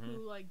Mhm.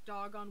 who like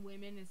dog on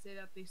women and say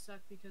that they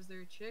suck because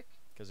they're a chick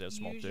Because they have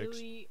small dicks.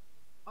 usually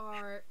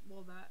are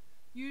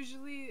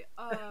usually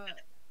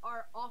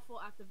are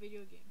awful at the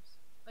video games.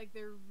 Like,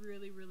 they're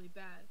really really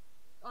bad.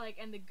 Like,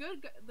 and the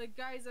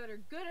guys that are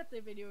good at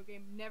the video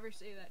game never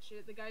say that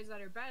shit. The guys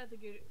that are bad at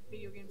the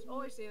video games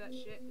always say that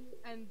shit.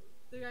 And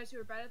the guys who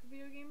are bad at the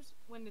video games,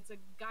 when it's a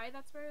guy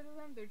that's better than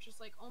them, they're just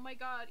like, "Oh my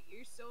god,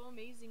 you're so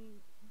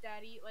amazing,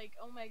 daddy!" Like,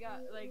 "Oh my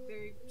god," like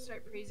they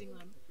start praising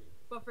them.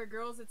 But for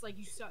girls, it's like,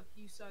 you suck,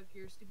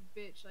 you're a stupid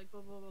bitch, like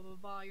blah blah blah blah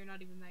blah. You're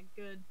not even that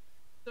good.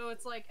 So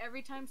it's like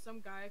every time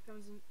some guy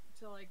comes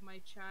into like my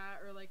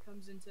chat or like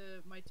comes into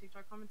my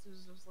TikTok comments and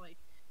is just like,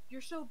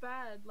 "You're so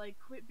bad, like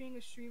quit being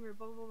a streamer,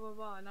 blah blah blah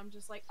blah," and I'm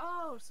just like,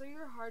 "Oh, so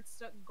your heart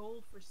stuck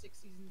gold for 6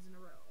 seasons in a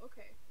row?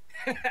 Okay,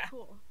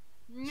 cool."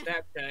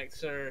 Stat check,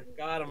 sir.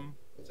 Got him.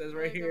 It says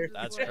right Like, I'm here. just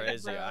That's like,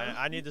 crazy. bro.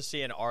 I need to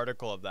see an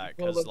article of that,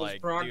 Pulled because up his like,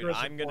 dude, progress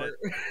I'm gonna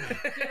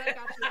report. Dude, I got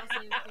you. I'll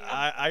send it to you.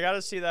 I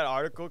gotta see that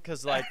article,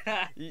 because like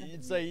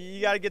it's like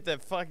you gotta get the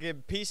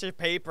fucking piece of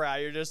paper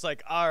out. You're just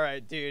like, all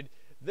right, dude,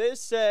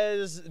 this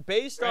says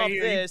based Right off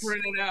here, this, you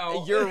print it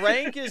out. your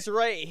rank is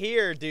right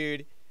here,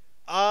 dude.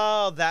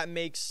 Oh, that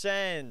makes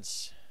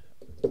sense.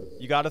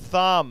 You got a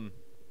thumb.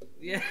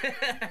 Yeah,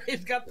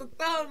 he's got the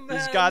thumb, man.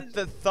 He's got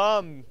the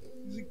thumb.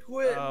 He's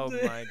equipped. Oh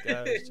my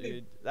gosh,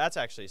 dude. That's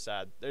actually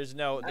sad. There's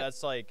no.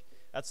 That's like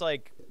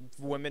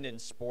women in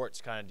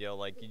sports kind of deal.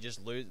 Like, you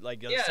just lose.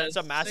 Like, your Yeah, sense it's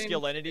of the same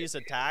masculinity is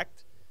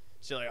attacked.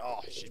 So you're like,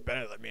 oh, she's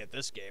better than me at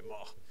this game.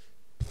 Oh.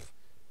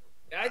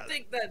 I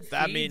think that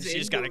That feeds means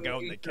she's into gotta go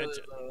in the each other,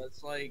 kitchen. though.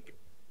 It's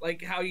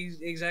like how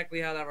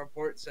exactly how that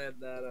report said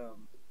that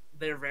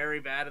they're very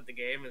bad at the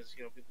game, is,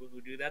 you know, people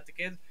who do that to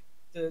kids.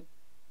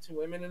 to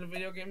women in the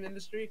video game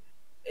industry,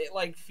 it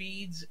like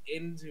feeds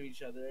into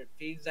each other. It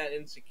feeds that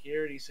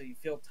insecurity, so you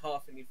feel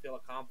tough and you feel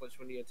accomplished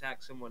when you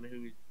attack someone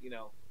who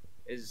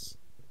is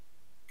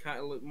kind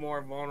of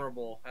more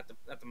vulnerable at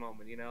the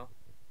moment.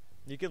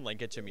 You can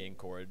link it to me in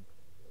Cord.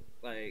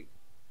 Like,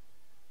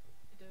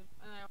 I did,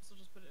 and I also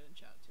just put it in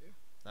chat too.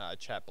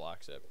 Chat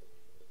blocks it.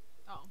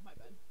 Oh, my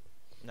bad.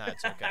 Nah,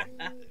 it's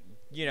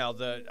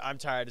okay. I'm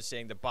tired of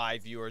seeing the buy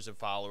viewers and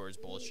followers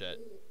bullshit.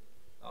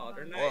 oh,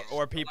 they're nice.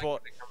 Or people.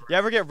 You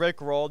ever get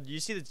Rick rolled? You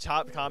see the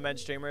top comment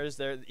streamers?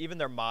 Even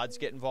their mods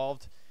get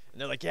involved, and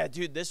they're like, "Yeah,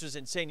 dude, this was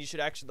insane. You should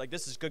actually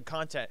this is good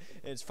content."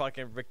 And it's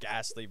fucking Rick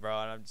Astley,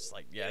 bro. And I'm just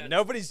like, yeah,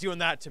 nobody's doing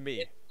that to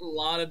me. A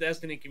lot of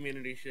Destiny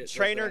community shit.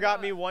 Trainer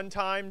got me one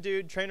time,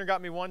 dude. Trainer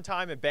got me one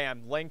time, and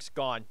bam, links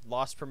gone.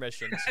 Lost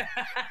permissions.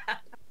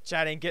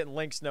 Chat ain't getting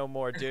links no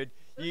more, dude.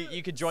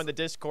 You could join the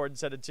Discord and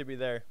send it to me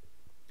there.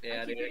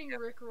 Yeah, I keep dude. getting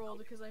rickrolled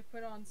because I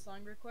put on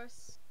song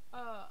requests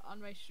on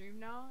my stream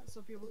now,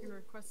 so people can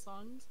request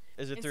songs.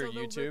 Is it And through so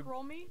they'll YouTube?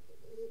 rickroll me.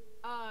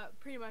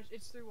 Pretty much,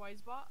 it's through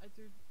Wisebot. I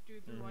do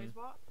it through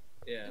Wisebot.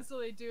 Yeah. And so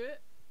they do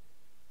it,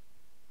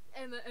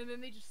 and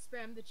then they just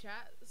spam the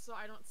chat, so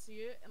I don't see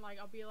it, and like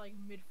I'll be like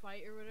mid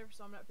fight or whatever,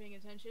 so I'm not paying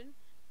attention.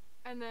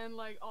 And then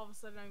like all of a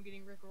sudden I'm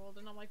getting rickrolled,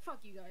 and I'm like, "Fuck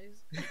you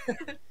guys."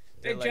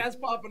 Hey, like- chat's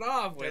popping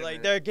off. They're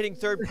like, they're getting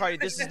third party.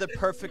 This is the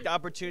perfect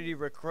opportunity to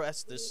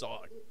request this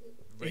song.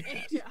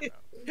 Yeah.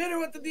 Hit her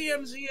with the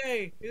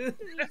DMCA.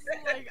 It's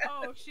like,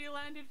 oh, she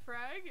landed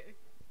frag.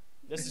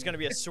 This is gonna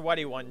be a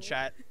sweaty one,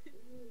 chat.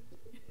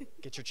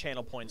 Get your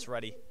channel points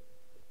ready.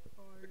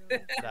 Oh my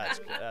God.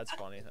 That's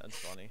funny. That's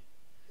funny.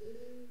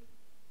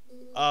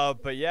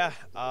 But yeah,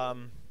 I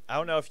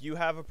don't know if you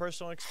have a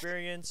personal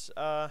experience,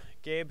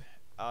 Gabe,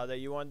 that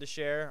you wanted to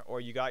share, or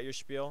you got your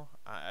spiel.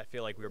 I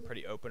feel like we were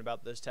pretty open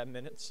about this 10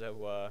 minutes,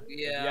 so if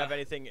you have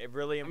anything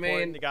really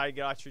important to get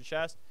off your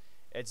chest,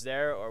 it's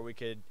there, or we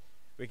could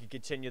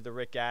continue the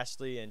Rick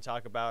Astley and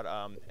talk about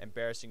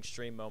embarrassing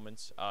stream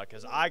moments,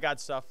 because I got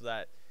stuff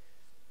that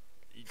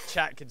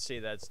chat can see.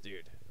 That's,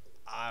 dude,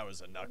 I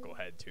was a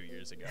knucklehead 2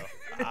 years ago.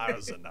 I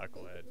was a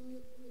knucklehead.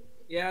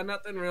 Yeah,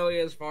 nothing really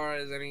as far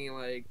as any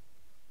like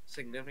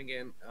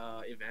significant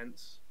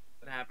events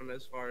that happened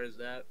as far as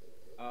that.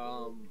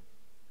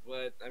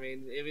 But I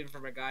mean, even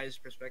from a guy's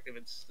perspective,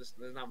 it's just,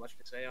 there's not much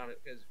to say on it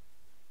because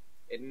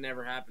it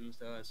never happens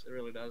to us. It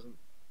really doesn't.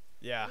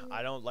 Yeah,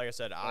 I don't. Like I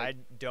said, I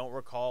don't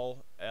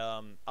recall,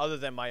 other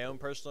than my own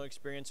personal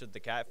experience with the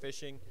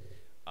catfishing,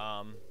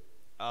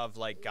 of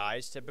like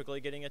guys typically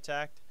getting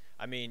attacked.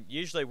 I mean,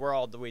 usually we're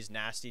all always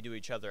nasty to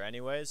each other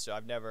anyways, so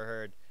I've never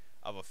heard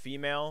of a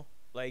female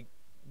like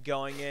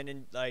going in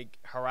and like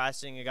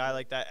harassing a guy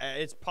like that.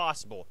 It's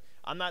possible.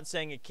 I'm not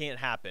saying it can't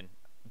happen,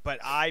 but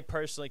I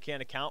personally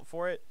can't account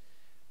for it.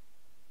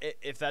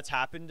 If that's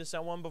happened to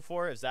someone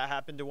before, if that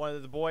happened to one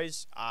of the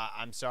boys,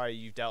 I'm sorry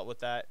you've dealt with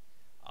that.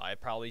 It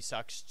probably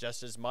sucks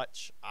just as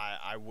much.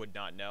 I would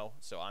not know,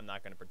 so I'm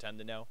not going to pretend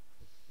to know.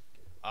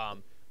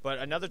 But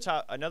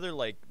another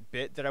like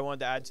bit that I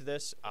wanted to add to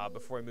this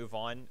before we move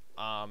on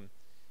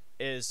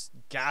is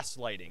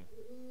gaslighting.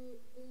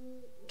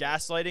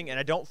 Gaslighting, and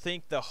I don't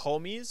think the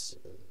homies,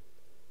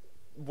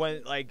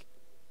 when like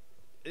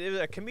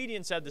a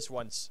comedian said this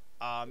once,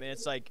 and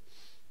it's like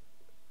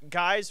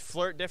guys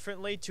flirt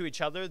differently to each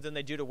other than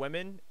they do to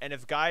women, and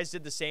if guys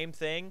did the same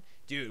thing,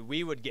 dude,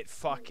 we would get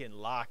fucking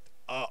locked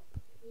up.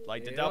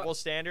 Like the double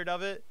standard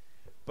of it.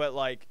 But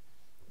like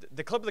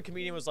the clip of the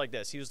comedian was like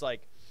this. He's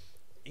like,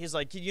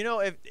 you know,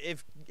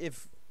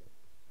 if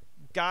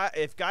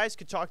guys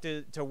could talk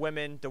to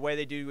women the way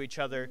they do to each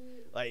other,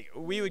 like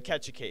we would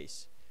catch a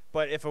case.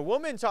 But if a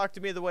woman talked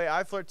to me the way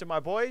I flirt to my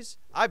boys,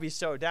 I'd be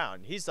so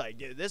down. He's like,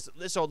 yeah,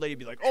 this old lady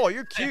be like, oh,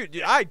 you're cute,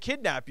 dude. I'd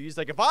kidnap you. He's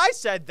like, if I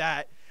said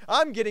that,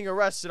 I'm getting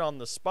arrested on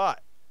the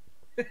spot.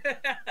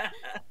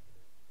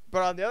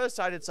 But on the other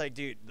side, it's like,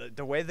 dude,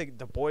 the way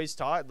the boys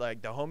talk,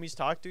 like the homies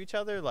talk to each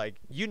other, like,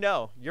 you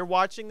know, you're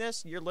watching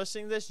this, you're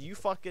listening to this, you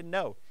fucking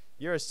know.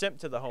 You're a simp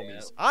to the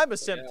homies. Yeah. I'm a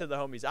simp to the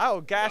homies. I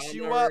will gas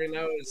you up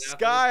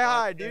sky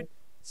high, dude.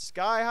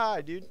 Sky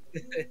high, dude.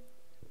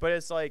 But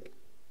it's like,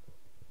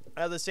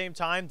 at the same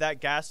time, that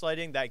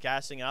gaslighting, that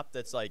gassing up,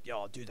 that's like,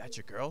 yo, dude, that's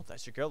your girl?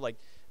 That's your girl? Like,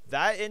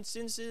 that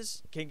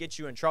instances can get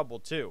you in trouble,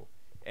 too.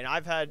 And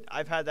I've had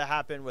that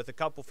happen with a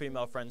couple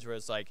female friends where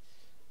it's like,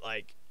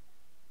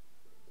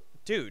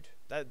 dude,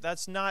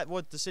 that's not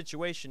what the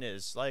situation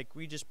is. Like,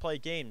 we just play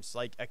games,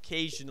 like,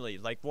 occasionally,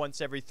 like,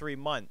 once every 3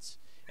 months.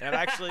 And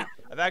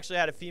I've actually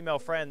had a female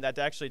friend that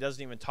actually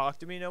doesn't even talk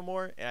to me no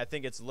more, and I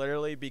think it's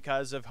literally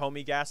because of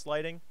homie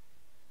gaslighting.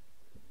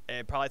 And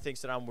it probably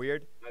thinks that I'm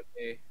weird.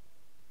 Okay.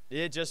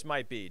 It just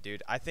might be,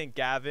 dude. I think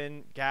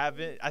Gavin,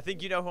 I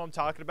think you know who I'm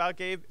talking about,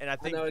 Gabe, and I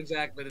think know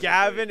exactly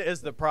Gavin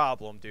is the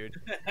problem,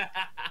 dude.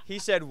 He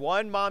said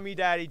one mommy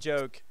daddy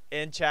joke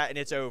in chat, and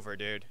it's over,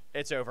 dude.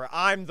 It's over.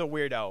 I'm the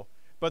weirdo.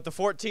 But the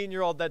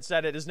 14-year-old that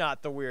said it is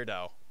not the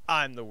weirdo.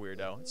 I'm the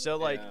weirdo. So,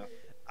 like,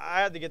 I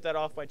had to get that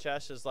off my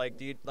chest. Is like,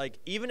 dude, like,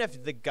 even if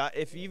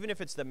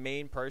it's the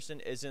main person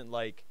isn't,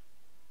 like,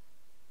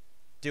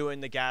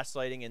 doing the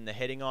gaslighting and the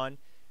hitting on,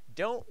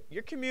 don't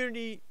your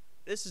community.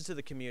 This is to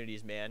the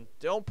communities, man.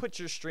 Don't put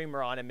your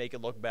streamer on and make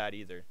it look bad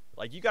either.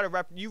 Like you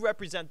gotta you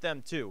represent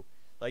them too.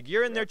 Like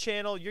you're in their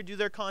channel, you do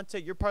their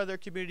content, you're part of their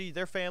community,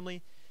 their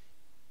family.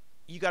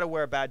 You gotta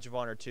wear a badge of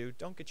honor too.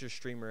 Don't get your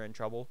streamer in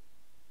trouble.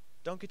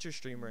 Don't get your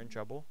streamer in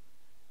trouble,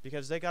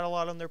 because they got a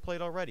lot on their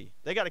plate already.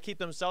 They gotta keep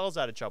themselves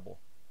out of trouble.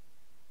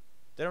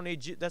 They don't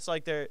need you. That's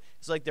like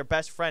it's like their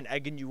best friend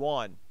egging you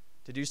on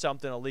to do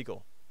something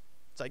illegal.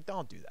 It's like,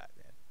 don't do that,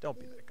 man. Don't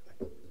be that guy.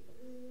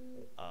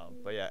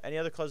 But yeah, any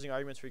other closing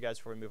arguments for you guys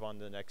before we move on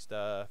to the next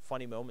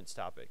funny moments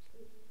topic?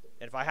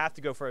 And if I have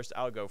to go first,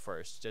 I'll go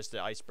first, just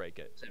to ice break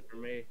it. That's it for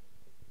me.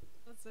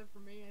 That's it for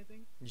me, I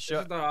think. You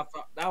sure? That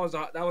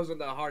wasn't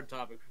the hard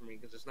topic for me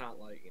because it's not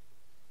like.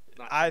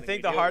 I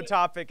think the hard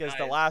topic is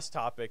the last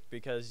topic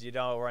because you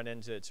don't run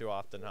into it too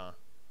often, huh?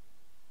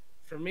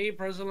 For me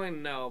personally,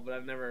 no, but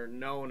I've never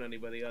known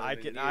anybody. I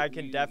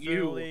can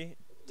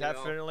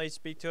definitely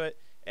speak to it.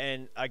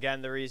 And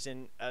again,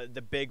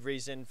 the big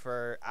reason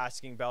for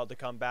asking Bell to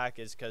come back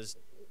is because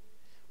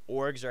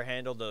orgs are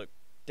handled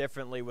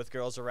differently with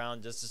girls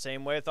around, just the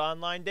same way with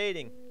online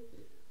dating.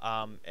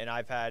 And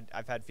I've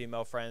had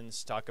female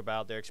friends talk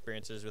about their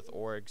experiences with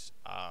orgs,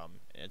 and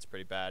it's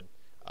pretty bad.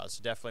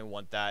 So definitely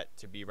want that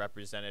to be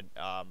represented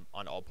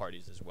on all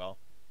parties as well.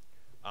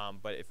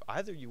 But if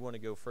either of you want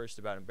to go first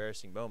about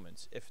embarrassing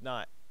moments, if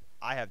not,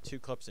 I have 2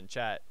 clips in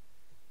chat.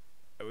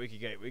 We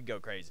could go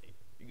crazy.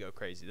 You go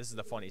crazy. This is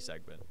the funny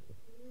segment.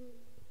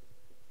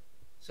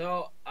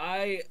 So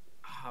I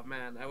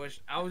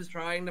was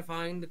trying to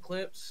find the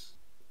clips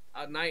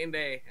night and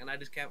day, and I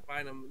just can't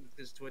find them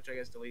because Twitch, I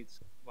guess, deletes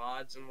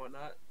VODs and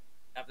whatnot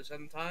after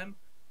some time.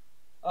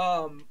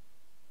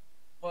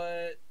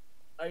 But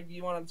do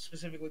you want to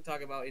specifically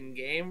talk about in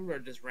game or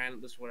just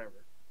random, just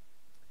whatever?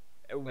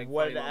 Like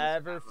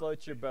whatever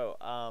floats your boat.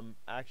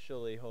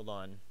 Actually, hold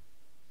on.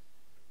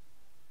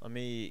 Let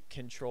me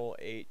Control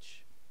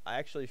H. I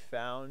actually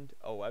found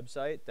a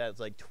website that's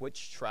like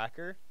Twitch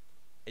tracker,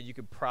 and you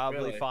could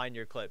probably find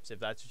your clips if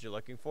that's what you're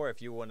looking for.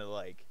 If you want to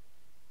like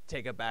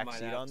take a back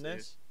seat on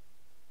this,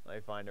 let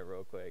me find it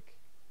real quick.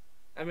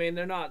 I mean,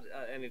 they're not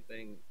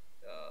anything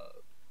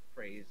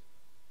crazy.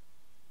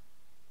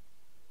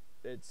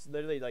 It's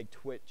literally like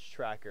Twitch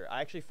tracker.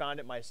 I actually found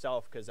it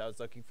myself because I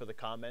was looking for the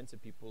comments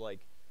and people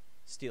like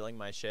stealing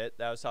my shit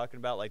that I was talking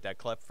about, like that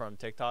clip from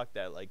TikTok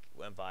that like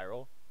went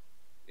viral.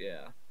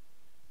 Yeah.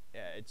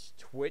 Yeah, it's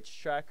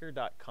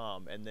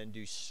twitchtracker.com, and then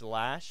do /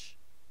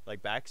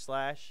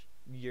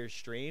 your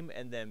stream,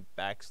 and then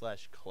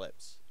 /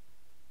 clips.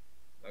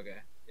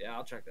 Okay. Yeah,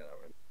 I'll check that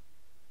out.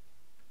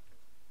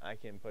 I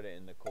can put it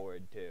in the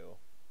cord too.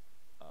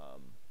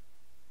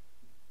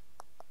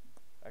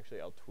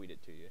 Actually, I'll tweet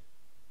it to you.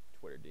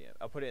 Twitter DM.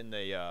 I'll put it in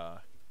the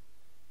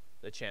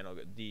channel,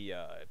 the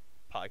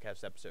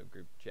podcast episode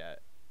group chat.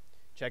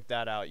 Check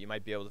that out. You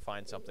might be able to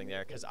find something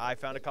there, because I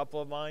found a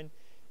couple of mine,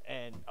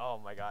 and oh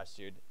my gosh,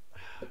 dude.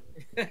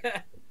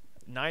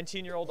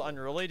 19-year-old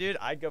Unruly, dude,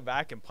 I'd go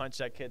back and punch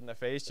that kid in the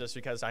face just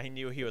because I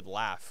knew he would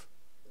laugh.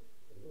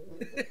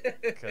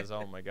 Because,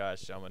 oh my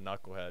gosh, I'm a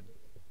knucklehead.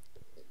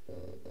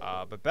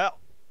 But Belle,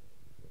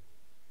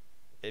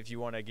 if you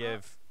want to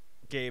give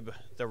Gabe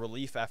the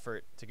relief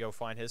effort to go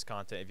find his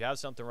content, if you have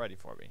something ready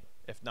for me.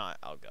 If not,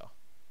 I'll go.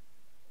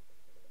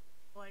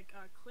 Like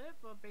a clip,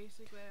 or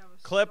basically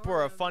clip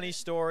or a funny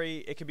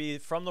story. It could be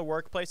from the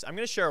workplace. I'm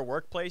going to share a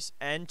workplace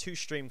and 2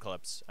 stream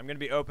clips. I'm going to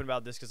be open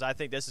about this because I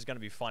think this is going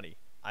to be funny.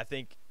 I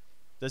think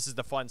this is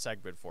the fun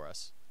segment for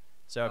us.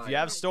 So if you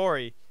have a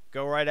story,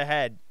 go right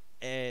ahead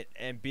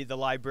and be the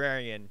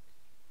librarian,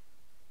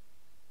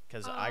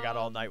 because I got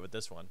all night with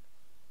this one.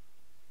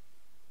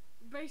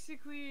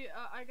 Basically,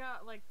 I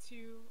got like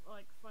 2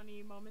 like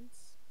funny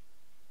moments.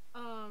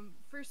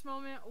 First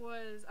moment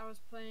was I was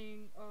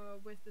playing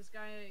with this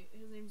guy.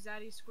 His name's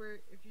Zaddy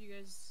Squirt. If you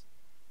guys,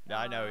 Yeah,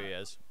 I know who he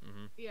is.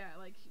 Yeah,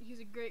 like he's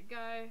a great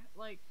guy,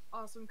 like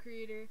awesome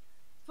creator.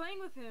 Playing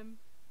with him,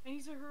 and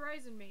he's a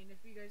Horizon main. If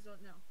you guys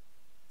don't know,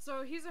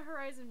 so he's a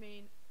Horizon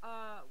main.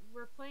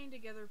 We're playing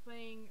together,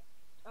 playing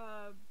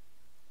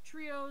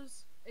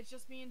trios. It's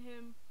just me and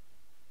him,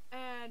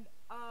 and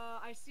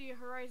I see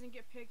Horizon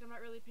get picked. I'm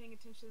not really paying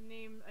attention to the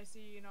name. I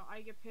see,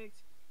 I get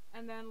picked,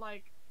 and then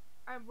like.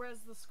 Whereas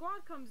the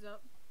squad comes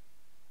up,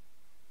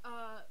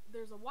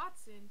 there's a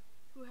Watson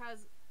who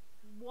has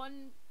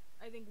one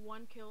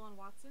kill on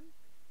Watson,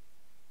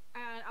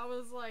 and I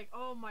was like,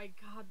 oh my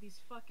god, these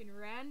fucking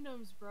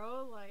randoms,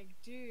 bro, like,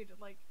 dude,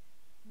 like,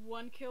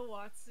 1 kill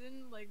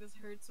Watson, like, this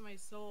hurts my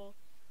soul.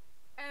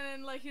 And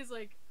then like he's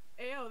like,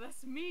 ayo,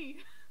 that's me.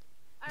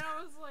 And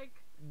I was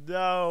like,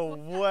 no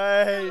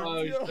way.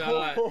 Oh, no.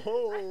 God. I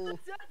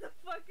looked at the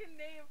fucking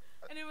name,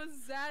 and it was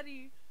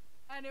Zaddy.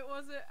 And it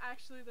wasn't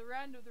actually the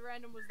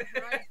random was the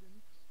Horizon.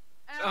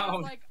 And I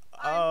was like,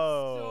 I'm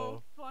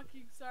so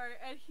fucking sorry.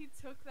 And he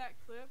took that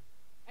clip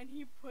and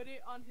he put it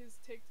on his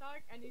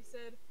TikTok, and he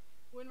said,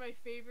 when my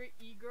favorite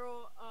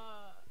e-girl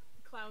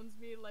clowns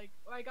me, like,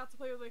 I got to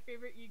play with my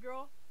favorite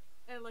e-girl,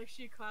 and like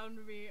she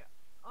clowned me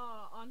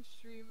on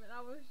stream, and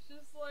I was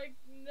just like,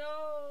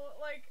 no,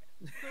 like,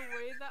 the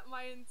way that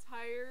my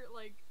entire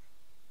like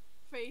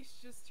face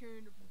just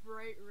turned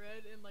bright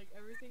red and like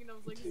everything, and I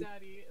was like,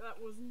 Zaddy,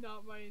 that was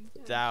not my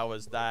intention.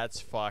 That's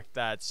fucked.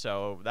 That's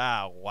so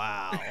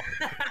wow.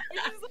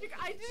 It's just like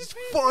I didn't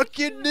pay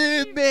Fucking attention to the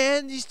noob, game.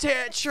 man. These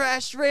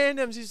trash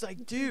randoms. He's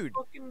like, dude,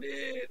 Fucking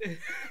did.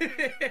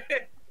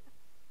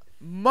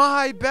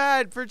 my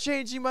bad for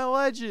changing my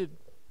legend.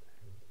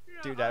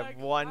 Yeah, Dude, I have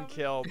one I was-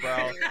 kill,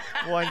 bro.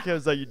 One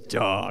kill's like, you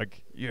dog,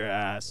 your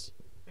ass.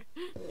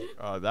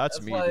 Oh,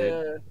 that's me, like,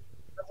 dude.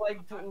 That's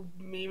like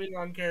memeing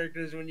on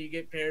characters when you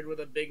get paired with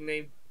a big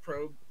name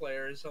pro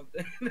player or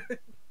something.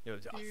 Yo,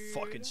 I Dude.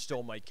 fucking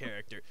stole my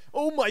character.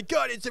 Oh my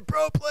god, it's a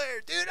pro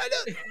player, dude. I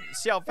know.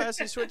 See how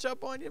fast he switch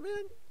up on you,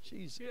 man?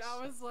 Jesus. Dude,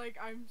 I was like,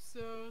 I'm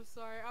so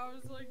sorry. I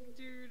was like,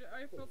 dude,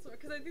 I felt so,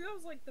 because I think that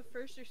was like the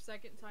first or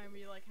second time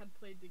we like had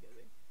played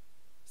together.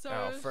 So it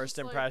Oh, was first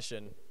just, like-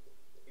 impression.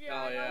 yeah.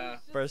 Oh, and I yeah. was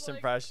just First like,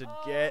 impression.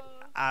 Get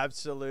 "Oh."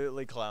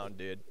 absolutely clowned,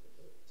 dude.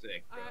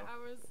 Sick, bro.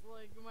 I was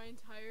like, my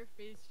entire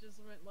face just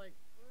went like,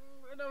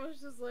 and I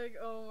was just like,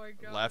 oh my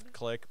god. Left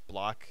click,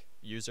 block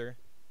user.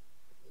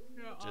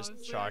 Yeah, just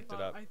honestly, chalked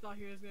it up. I thought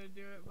he was gonna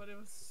do it, but it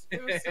was so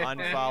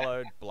funny.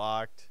 Unfollowed,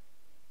 blocked.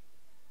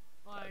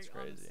 Like, That's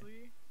crazy.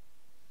 honestly.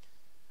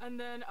 And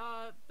then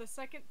the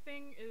second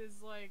thing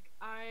is like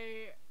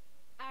I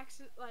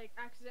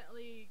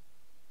accidentally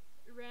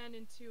ran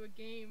into a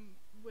game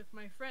with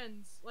my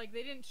friends. Like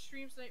they didn't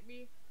stream snipe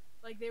me.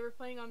 Like they were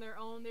playing on their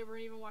own. They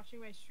weren't even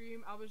watching my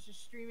stream. I was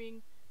just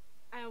streaming,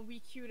 and we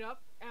queued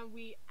up and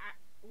we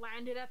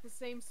landed at the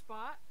same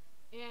spot.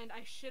 And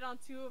I shit on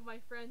two of my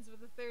friends,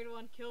 but the third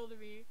one killed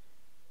me.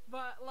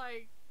 But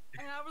like,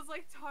 and I was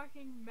like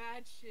talking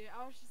mad shit.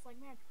 I was just like,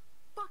 man,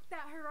 fuck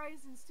that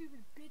Horizon,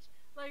 stupid bitch.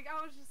 Like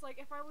I was just like,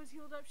 if I was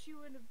healed up, she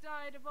wouldn't have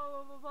died. Blah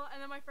blah blah blah.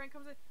 And then my friend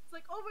comes in. It's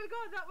like, oh my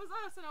god, that was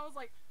us. And I was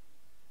like,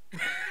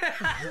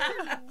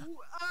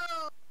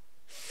 oh.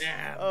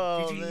 Damn.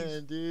 Oh GGs.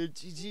 man, dude,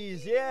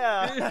 GG's,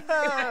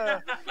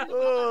 yeah.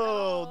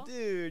 Oh,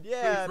 dude,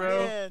 yeah,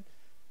 Bro. man.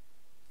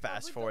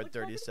 Fast Like, forward let's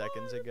 30 fucking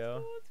seconds go, let's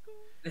ago. go,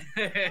 let's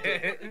go.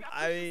 Yeah. Like,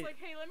 I was I- just like,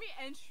 hey, let me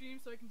end stream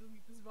so I can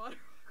delete this VOD real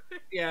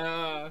quick.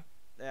 Yeah,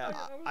 I was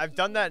I've just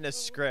done that in a like, oh,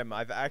 scrim.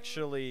 I've God.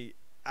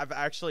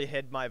 actually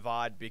hid my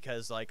VOD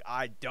because like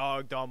I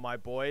dogged on my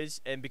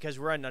boys, and because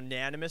we're in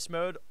unanimous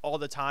mode all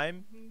the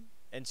time Mhm.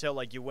 until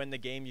like you win the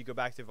game, you go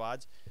back to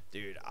VODs.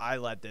 Dude, I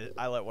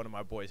let one of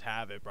my boys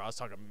have it, bro. I was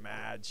talking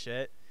mad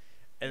shit,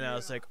 and then I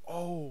was Yeah. like,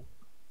 oh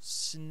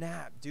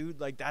snap, dude,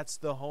 like that's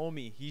the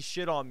homie. He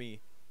shit on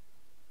me.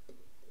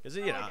 Cause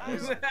you know, Like, I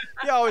it's- don't-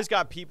 you always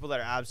got people that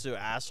are absolute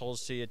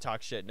assholes to you,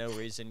 talk shit, no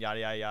reason,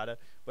 yada yada yada.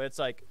 But it's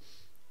like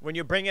when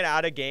you bring it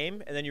out of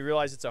game and then you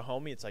realize it's a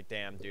homie, it's like,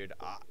 damn, dude,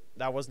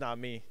 that was not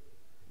me,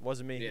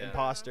 wasn't me, Yeah.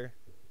 imposter.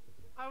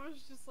 I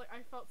was just like,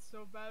 I felt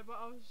so bad, but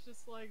I was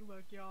just like,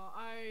 look, y'all,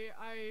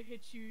 I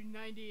hit you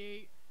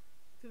 98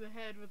 to the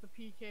head with a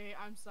PK.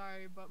 I'm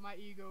sorry, but my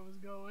ego was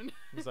going.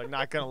 He's like,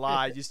 not gonna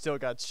lie, you still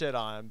got shit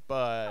on,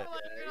 but I'm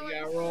like, You like,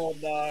 got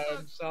rolled, dog. sucks, might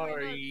not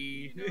Sorry.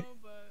 be, you know,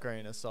 but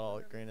grain of salt,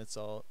 whatever. grain of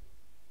salt.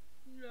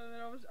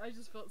 Yeah, and I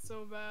just felt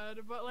so bad,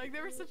 but like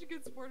they were such a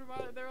good sport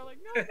about it. They were like,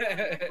 no,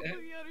 I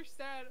completely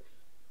understand.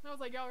 And I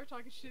was like, y'all were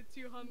talking shit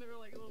too, huh? And they were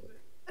like a little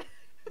bit.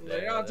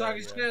 Like, y'all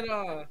talking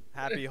Yeah. shit,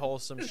 Happy,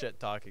 wholesome shit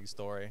talking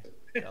story.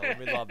 Yeah,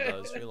 we love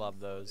those. We love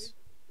those.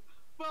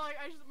 But like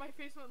my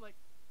face went like,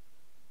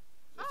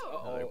 oh,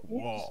 Uh-oh. Like,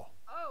 whoa.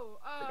 oh,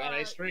 Forgot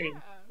I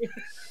streamed. yeah.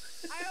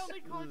 I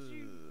only called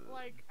you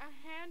like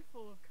a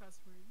handful of cuss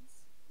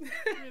words.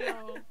 You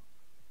know.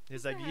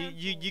 He's Just a like,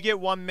 you handful. get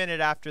 1 minute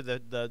after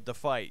the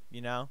fight,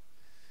 you know?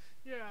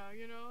 Yeah,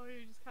 you know,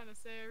 you just kind of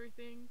say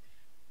everything.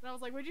 And I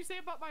was like, what'd you say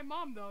about my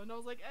mom though? And I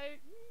was like, hey,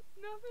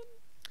 nothing.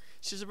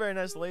 She's a very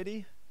nice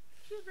lady.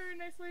 She's a very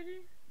nice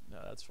lady. No,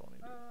 that's funny,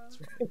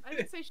 dude. I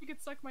didn't say she could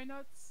suck my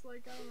nuts.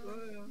 Like I don't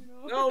know.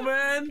 You know. No,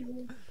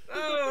 man.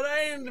 No, that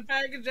ain't the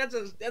package.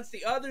 That's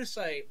the other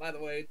site, by the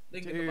way.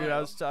 Link in the Dude, bio. I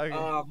was talking.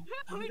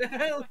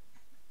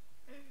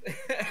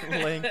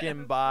 Link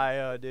in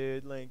bio,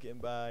 dude. Link in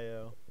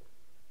bio.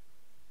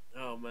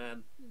 Oh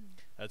man.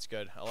 That's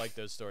good. I like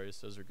those stories.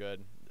 Those are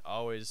good.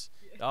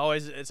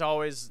 It's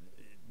always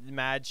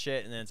mad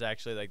shit, and then it's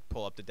actually like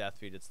pull up the death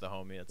feed. It's the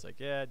homie. It's like,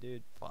 yeah,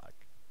 dude, fuck.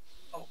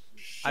 Oh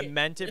shit. I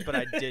meant it, but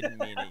I didn't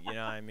mean it. You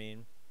know what I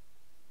mean?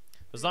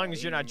 As long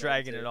as you're not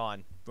dragging it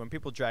on. When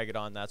people drag it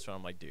on, that's when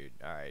I'm like, dude,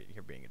 all right,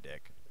 you're being a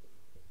dick.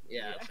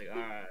 Yeah, it's like,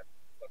 alright,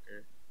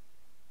 fucker.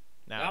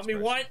 Now Got it's me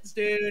personal. once,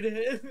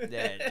 dude.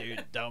 Yeah,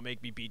 dude, don't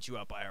make me beat you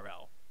up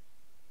IRL.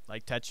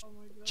 Like, Oh my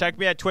God. check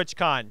me at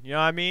TwitchCon. You know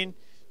what I mean?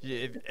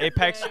 If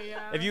Apex,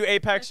 Yeah, if you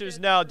Apexers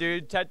know,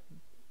 dude,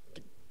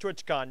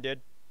 TwitchCon,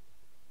 dude.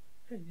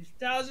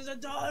 Thousands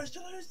of dollars to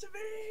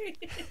me.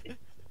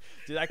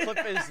 Dude, that clip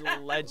is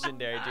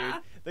legendary, dude.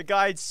 The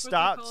guy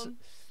stopped. called?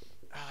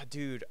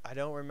 Dude, I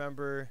don't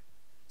remember.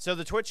 So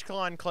the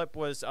TwitchCon clip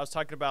was, I was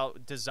talking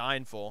about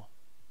Designful,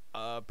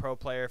 pro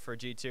player for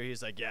G2.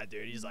 He's like, yeah,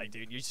 dude. He's like,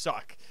 dude, you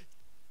suck.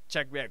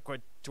 Check me at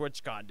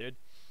TwitchCon, dude.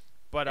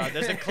 But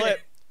there's a clip.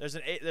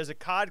 There's a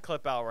COD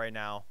clip out right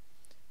now.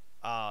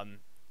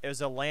 It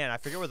was a LAN. I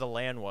forget where the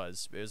LAN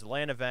was. It was a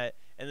LAN event,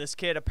 and this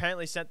kid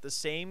apparently sent the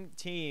same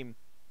team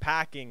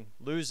packing,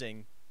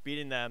 losing,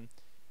 beating them,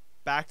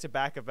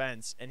 back-to-back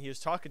events, and he was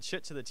talking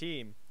shit to the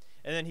team.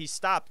 And then he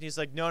stopped, and he's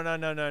like, no, no,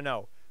 no, no,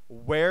 no.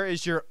 Where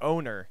is your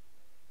owner?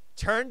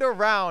 Turned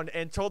around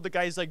and told the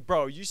guy, he's like,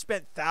 bro, you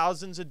spent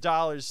thousands of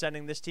dollars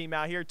sending this team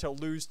out here to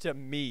lose to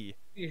me.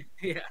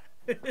 Yeah.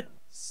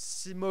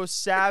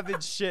 Most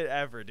savage shit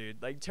ever,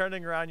 dude. Like,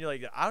 turning around, you're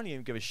like, I don't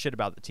even give a shit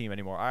about the team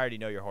anymore. I already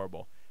know you're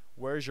horrible.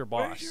 Where's your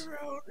boss?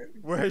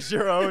 Where's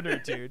your owner,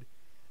 dude?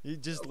 You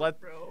just let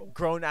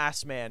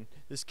grown-ass man.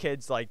 This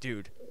kid's like,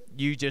 dude,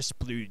 you just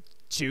blew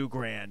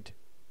 $2,000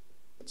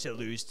 to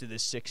lose to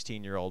this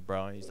 16-year-old,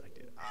 bro. And he's like,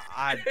 dude,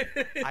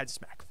 I'd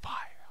smack fire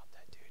on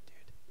that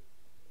dude.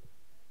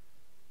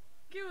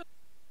 Give it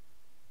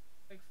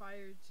like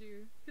fire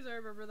too, because I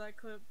remember that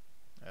clip.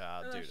 Dude,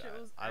 I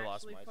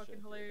lost my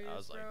shit. I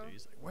was like, bro. dude,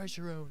 he's like, where's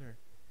your owner?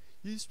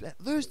 You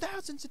lose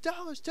thousands of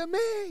dollars to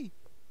me.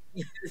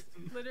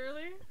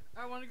 Literally,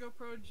 I want to go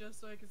pro just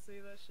so I can say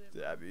that shit.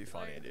 That'd be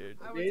funny, dude.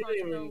 I would You talk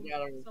didn't to even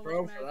got a so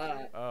pro much for mad that.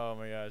 shit. Oh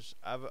my gosh,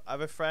 I have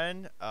a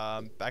friend.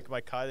 Back in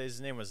my college, his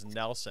name was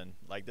Nelson.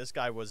 Like, this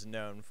guy was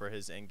known for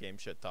his in-game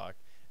shit talk.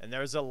 And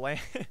there's a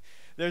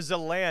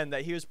LAN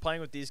that he was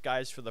playing with these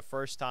guys for the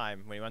first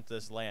time when he went to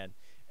this LAN.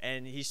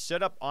 And he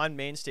stood up on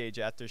main stage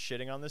after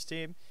shitting on this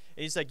team.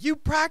 And he's like, you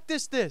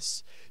practice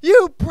this.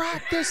 You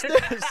practice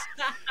this.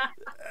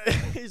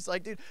 He's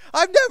like, dude,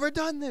 I've never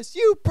done this.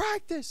 You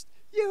practiced.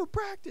 You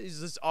practice. He's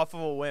just off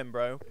of a whim,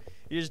 bro.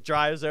 He just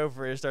drives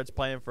over and starts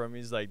playing for him.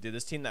 He's like, dude,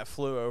 this team that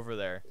flew over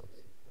there.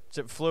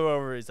 So it flew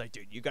over. He's like,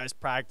 dude, you guys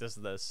practice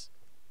this.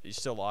 You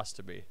still lost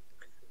to me.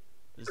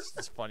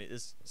 It's funny.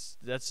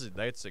 That's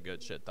a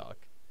good shit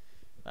talk.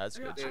 That's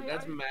good Dude, shit.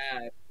 that's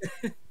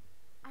mad.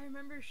 I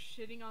remember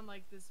shitting on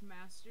like this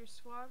master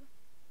squad.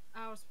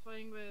 I was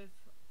playing with,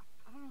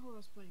 I don't know who I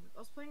was playing with. I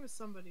was playing with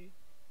somebody.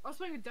 I was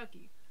playing with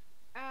Ducky,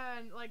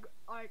 and like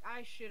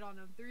I shit on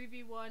them.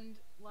 3v1,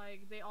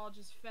 like they all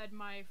just fed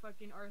my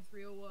fucking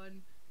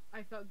R301.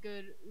 I felt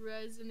good.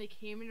 Rez, and they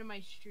came into my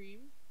stream,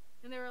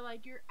 and they were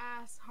like, "Your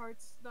ass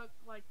heart stuck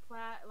like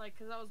plat," like,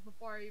 cause that was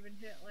before I even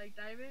hit like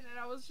diamond, and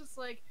I was just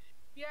like,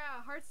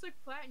 "Yeah, heart stuck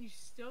plat, and you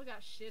still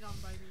got shit on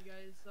by me,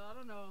 guys." So I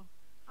don't know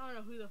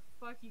who the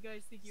fuck you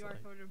guys think you are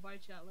coming to my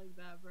chat like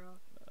that, bro.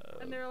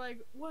 And they're like,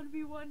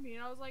 1v1 me,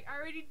 and I was like, I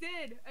already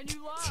did, and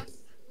you lost.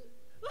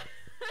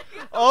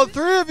 All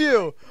three of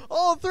you.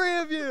 All three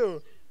of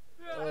you.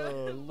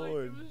 Oh, like,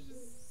 Lord. It was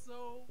just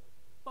so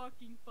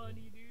fucking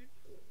funny, dude.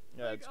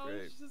 Yeah, Like, that's I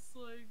great. was just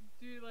like,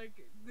 dude, like,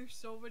 there's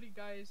so many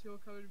guys who will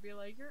come and be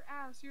like, your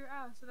ass,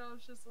 and I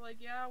was just like,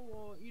 yeah,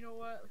 well, you know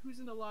what? Who's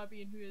in the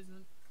lobby and who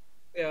isn't?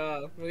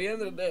 Yeah, at the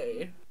end of the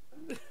day.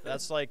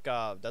 That's like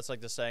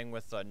the saying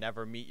with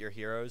never meet your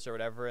heroes or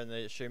whatever in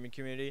the streaming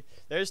community.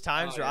 There's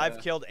times where I've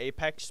killed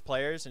Apex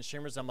players and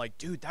streamers. I'm like,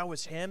 dude, that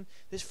was him.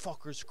 This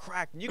fucker's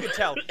cracked. And you can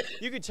tell.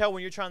 You can tell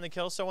when you're trying to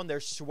kill someone. They're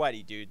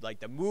sweaty, dude. Like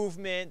the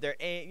movement,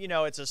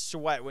 it's a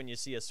sweat when you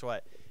see a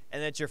sweat.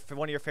 And it's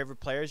one of your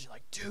favorite players. You're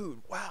like, dude,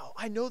 wow,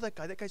 I know that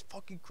guy. That guy's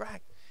fucking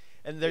cracked.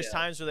 And there's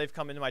times where they've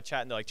come into my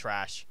chat and they're like,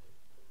 trash.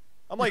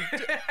 I'm like,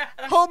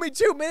 homie,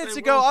 2 minutes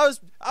ago I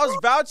was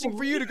vouching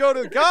for you to go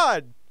to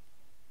God.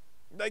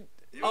 Like,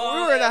 we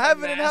were in a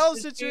heaven and hell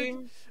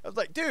situation. I was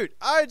like, dude,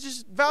 I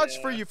just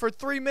vouched for you for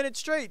 3 minutes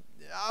straight.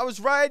 I was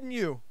riding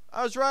you.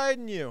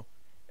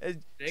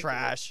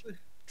 Trash.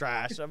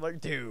 I'm like,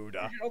 dude.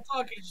 You're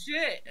talking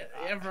shit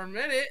for a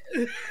minute.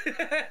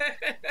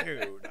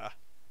 Dude.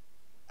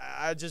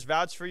 I just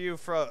vouched for you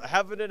for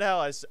heaven and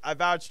hell. I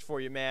vouched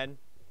for you, man.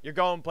 You're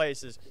going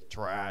places.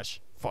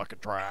 Trash. Fucking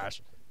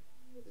trash.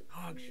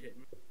 Dog shit.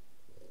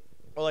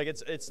 Or like,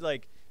 it's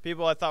like,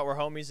 people I thought were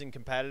homies and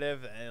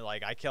competitive, and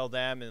like I killed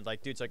them, and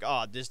like dude's like,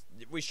 oh,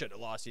 we should have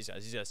lost these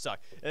guys. These guys suck.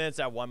 And then it's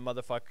that one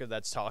motherfucker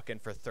that's talking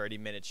for 30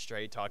 minutes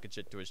straight, talking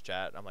shit to his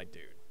chat. I'm like,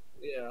 dude.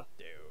 Yeah.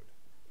 Dude.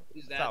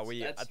 I thought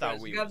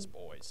we was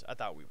boys.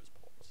 You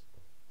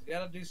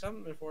gotta do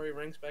something before he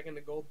ranks back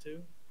into gold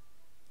too.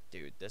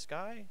 Dude, this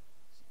guy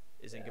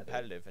isn't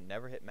competitive and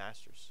never hit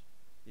masters.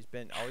 He's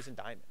been always in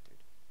diamond, dude.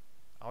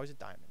 Always a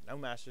diamond. No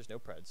masters, no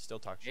preds. Still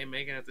talk shit. Ain't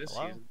making it this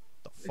season.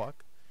 The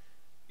fuck?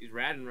 He's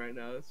ratting right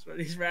now. That's what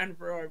he's ratting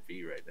for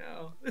RP right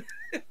now.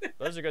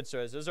 Those are good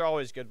stories. Those are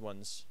always good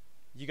ones.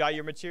 You got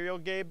your material,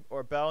 Gabe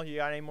or Bell? You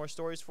got any more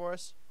stories for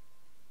us?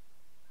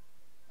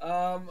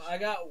 I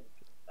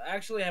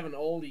actually have an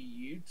old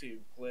YouTube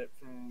clip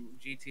from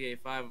GTA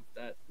 5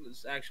 that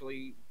was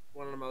actually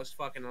one of the most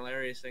fucking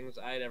hilarious things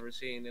I'd ever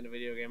seen in a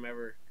video game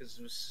ever, because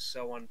it was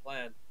so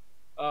unplanned.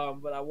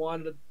 But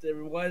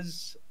there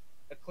was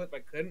a clip I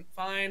couldn't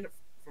find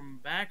from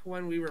back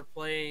when we were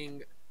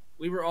playing.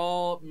 We were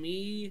all,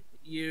 me,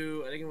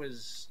 you, I think it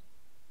was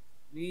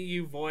me,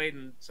 you, Void,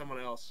 and someone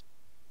else.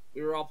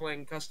 We were all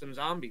playing custom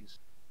zombies.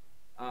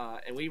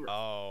 And we were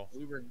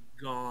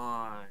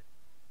gone.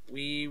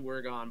 We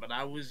were gone, but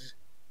I was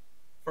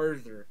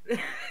further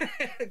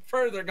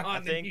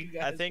gone than you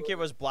guys. I think it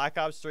was Black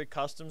Ops 3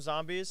 Custom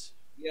Zombies.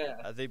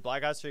 Yeah. I think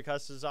Black Ops 3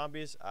 Custom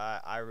Zombies.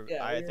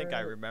 I think I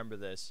remember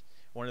this.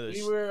 One of We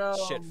those were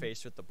shit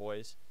faced with the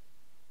boys.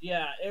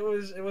 Yeah, it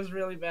was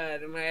really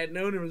bad, and I had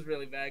known it was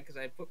really bad because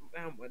I put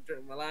down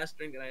my last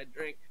drink that I had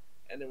drank,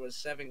 and there was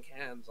 7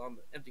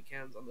 empty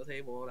cans on the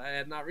table, and I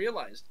had not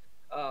realized.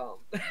 Modelo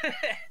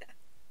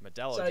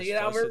So, just you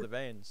know, flows through the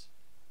veins.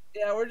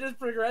 Yeah, we're just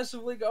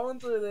progressively going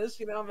through this,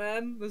 you know,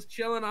 man. Just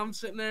chilling. I'm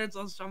sitting there. It's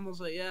almost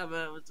like, yeah,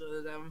 man, we're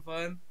having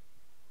fun.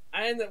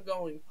 I end up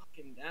going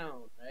fucking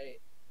down,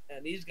 right?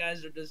 And these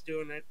guys are just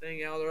doing their thing.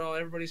 You know,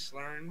 everybody's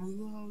slurring.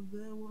 Oh,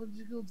 man, what did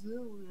you go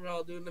do? We're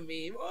all doing the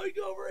meme. Oh, you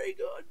go very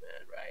good,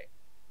 man, right?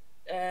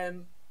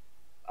 And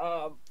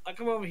I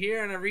come over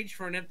here and I reach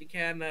for an empty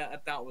can that I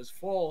thought was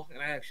full, and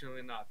I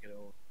accidentally knock it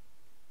over.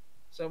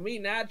 So me,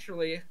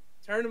 naturally,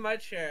 turn to my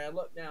chair. I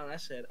look down. And I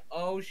said,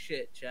 oh,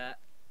 shit, chat.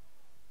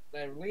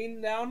 I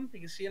lean down,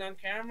 you can see it on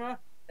camera,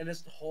 and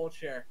it's the whole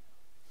chair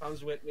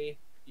comes with me.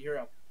 You hear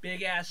a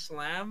big ass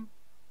slam,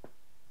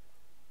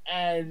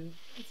 and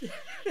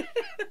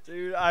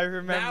dude, I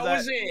remember that. That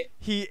was it.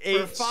 He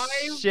ate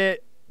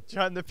shit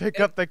trying to pick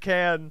up the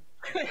can.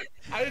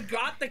 I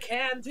got the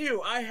can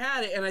too. I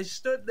had it, and I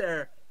stood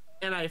there,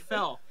 and I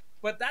fell.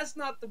 But that's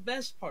not the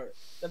best part.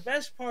 The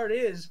best part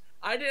is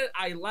I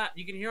laughed.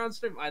 You can hear on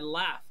stream. I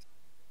laughed,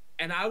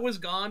 and I was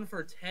gone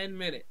for 10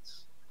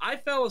 minutes. I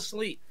fell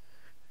asleep.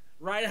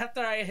 Right after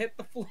I hit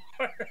the floor,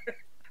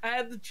 I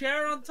had the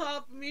chair on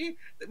top of me.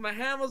 My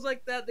hand was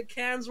like that. The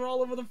cans were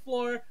all over the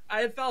floor.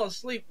 I had fell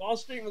asleep. Wall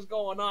Street was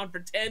going on for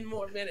 10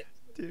 more minutes.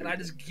 Dude. And I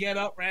just get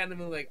up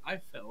randomly like, I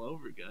fell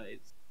over,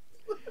 guys.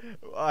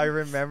 I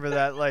remember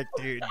that. Like,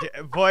 dude,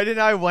 Boyd and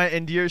I went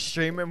into your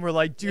stream and we're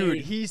like,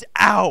 dude, he's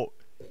out.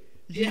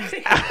 He's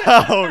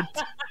out.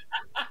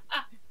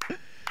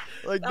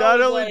 Like,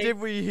 not only did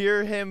we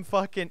hear him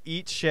fucking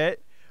eat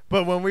shit,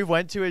 but when we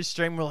went to his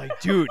stream, we're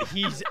like, dude,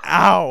 he's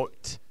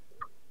out.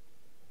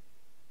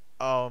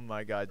 Oh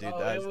my god, dude,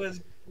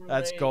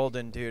 that's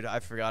golden, dude. I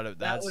forgot it.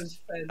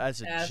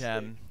 That's a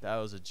gem. That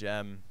was a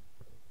gem.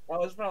 That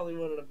was probably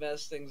one of the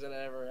best things that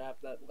ever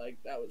happened.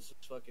 That was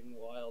just fucking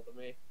wild to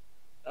me.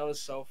 That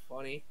was so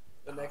funny.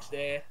 The next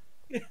day.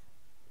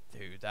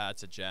 Dude,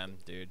 that's a gem,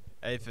 dude.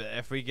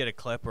 If we get a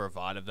clip or a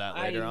VOD of that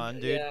later on,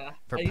 dude,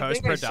 for I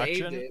post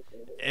production,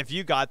 if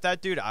you got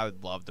that, dude, I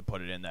would love to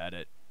put it in the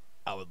edit.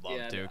 I would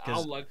love to,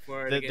 I'll look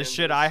for it. The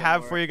shit I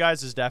have for you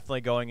guys is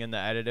definitely going in the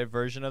edited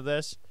version of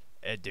this.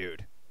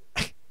 Dude,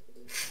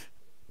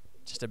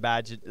 just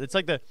imagine it's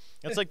like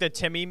the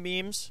Timmy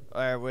memes,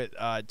 or with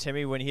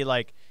Timmy when he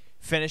like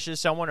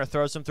finishes someone or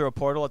throws them through a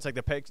portal. It's like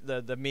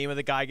the meme of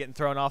the guy getting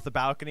thrown off the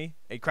balcony.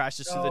 He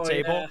crashes through the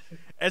table. Yeah.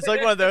 It's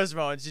like one of those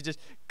moments. He just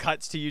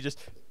cuts to you, just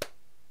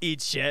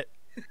eat shit.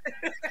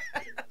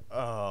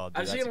 Oh, dude,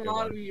 I've seen a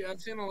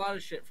lot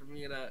of shit from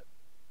you that.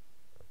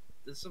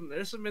 There's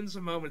been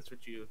some moments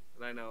with you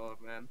that I know of,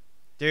 man.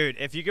 Dude,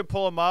 if you could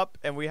pull them up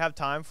and we have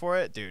time for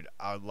it, dude,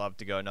 I would love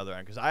to go another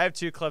round because I have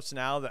 2 clips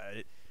now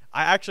that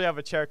I actually have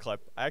a chair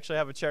clip.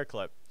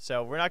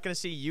 So we're not gonna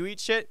see you eat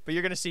shit, but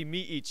you're gonna see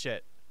me eat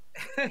shit.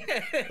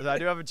 Because I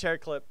do have a chair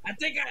clip. I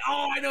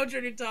know what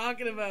you're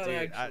talking about.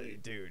 Dude, actually,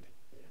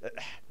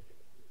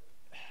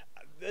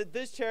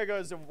 this chair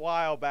goes a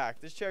while back.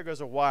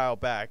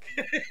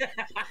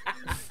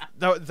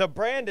 The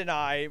brand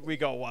and we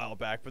go a while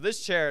back, but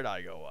this chair and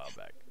I go a while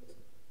back.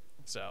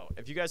 So,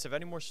 if you guys have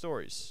any more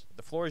stories,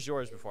 the floor is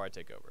yours before I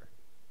take over.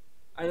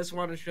 I just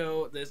want to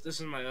show this. This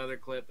is my other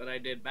clip that I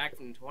did back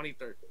from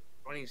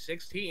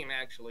 2016,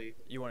 actually.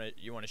 You want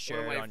to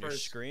share it on your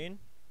screen?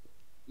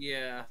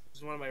 Yeah, this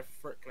is one of my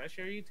first. Can I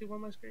share YouTube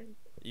on my screen?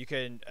 You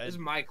can. This is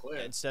my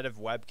clip. Instead of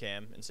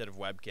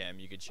webcam,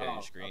 you could share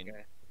your screen.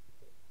 Okay.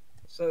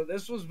 So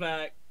this was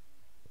back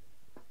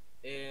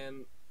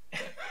in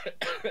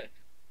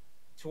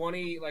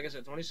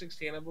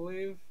 2016, I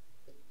believe.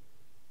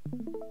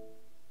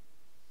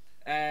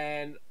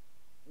 And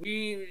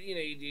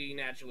you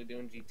naturally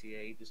doing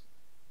GTA, you just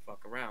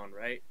fuck around,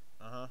 right?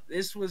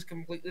 This is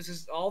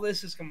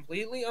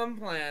completely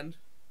unplanned.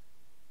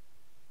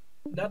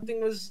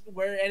 Nothing was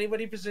where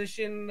anybody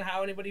positioned,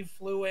 how anybody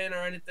flew in,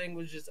 or anything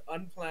was just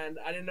unplanned.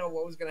 I didn't know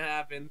what was gonna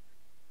happen.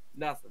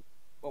 Nothing.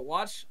 But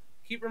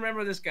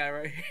remember this guy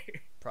right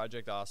here.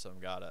 Project Awesome,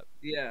 got it.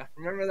 Yeah,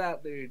 remember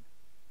that dude.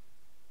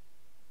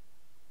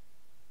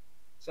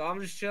 So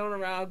I'm just chilling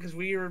around because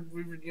we're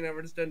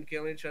just done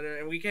killing each other,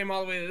 and we came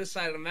all the way to this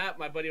side of the map.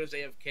 My buddy was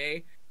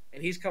AFK,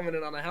 and he's coming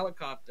in on a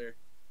helicopter.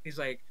 He's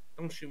like,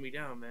 "Don't shoot me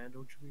down, man!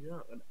 Don't shoot me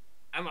down." And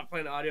I'm not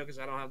playing the audio because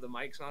I don't have the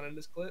mics on in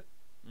this clip.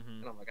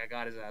 And I'm like, "I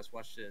got his ass.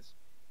 Watch this."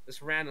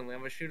 Just randomly,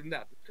 I'm gonna shoot him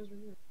down because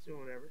we're doing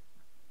whatever.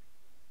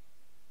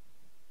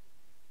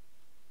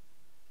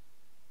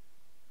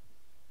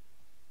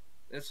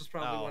 This was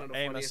probably one of the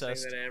funniest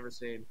things that I ever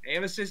seen.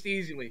 Aim assist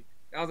easily.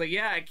 I was like,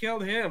 "Yeah, I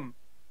killed him.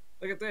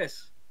 Look at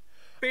this."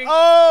 Bing.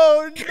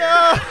 Oh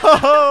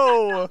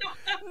no!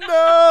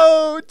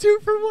 No,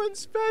 2-for-1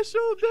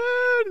 special,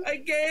 dude. I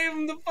gave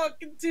him the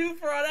fucking 2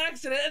 for an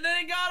accident, and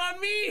then it got on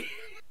me.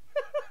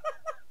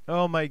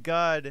 Oh my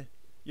god,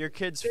 your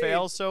kids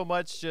fail so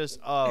much.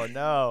 Oh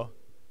no.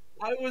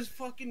 I was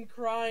fucking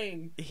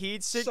crying.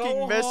 Heat-seeking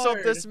So missile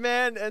hard. this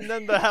man, and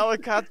then the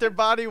helicopter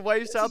body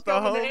wipes out the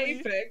Coming to homie.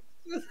 Apex.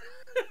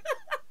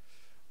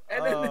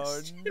 And then Oh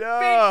this stupid-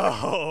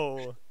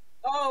 no!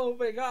 Oh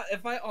my god!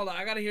 Hold on,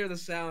 I gotta hear the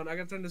sound. I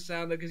gotta turn the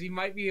sound up because you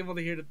might be able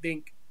to hear the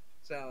dink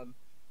sound.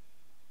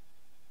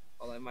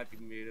 Oh, that might be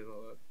muted.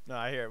 Hold on. No,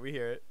 I hear it. We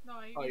hear it. No,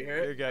 Oh, you hear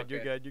it? You're good. You're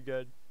Okay. good. You're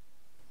good.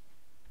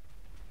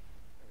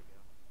 There we go.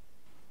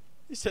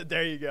 He said,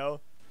 "There you go."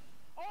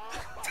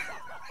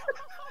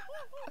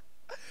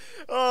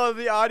 Oh,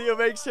 the audio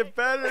makes it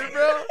better,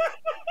 bro.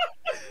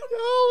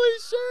 Holy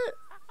shit!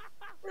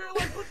 We're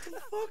like, what the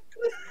fuck?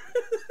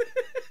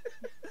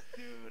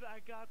 Dude, I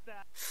got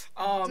that.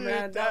 Oh Dude,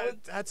 man,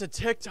 that's a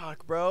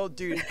TikTok, bro.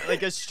 Dude,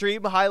 like a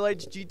stream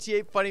highlights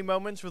GTA funny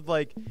moments with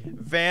like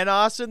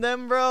Vanoss in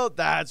them, bro.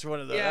 That's one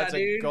of those. Yeah, that's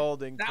dude. a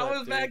golden That clip, was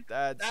dude. back-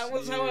 That's that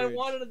was how I huge.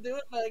 wanted to do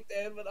it back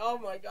then. But oh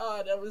my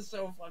god, that was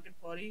so fucking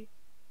funny.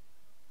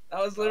 That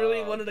was literally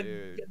Oh, one of the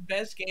dude.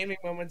 best gaming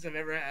moments I've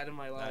ever had in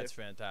my life. That's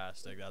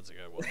fantastic. That's a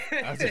good one.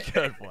 That's a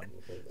good one.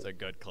 It's a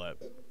good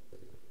clip.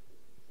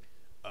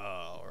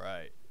 All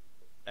right.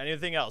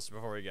 Anything else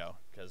before we go?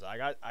 Because I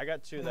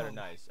got two that are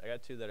nice. I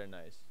got two that are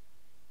nice.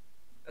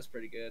 That's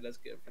pretty good. That's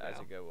good for That's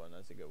now. a good one.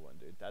 That's a good one,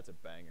 dude. That's a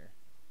banger.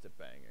 It's a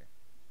banger.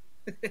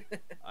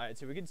 All right,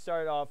 so we can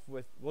start off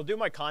with. We'll do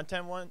my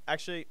content one.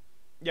 Actually,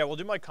 yeah, we'll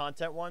do my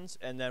content ones,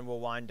 and then we'll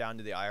wind down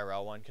to the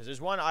IRL one. Because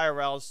there's one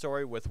IRL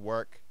story with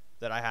work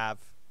that I have.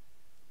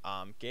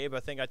 Gabe, I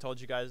think I told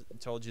you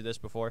this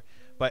before.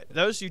 But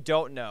those who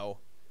don't know,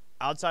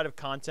 outside of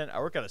content, I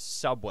work at a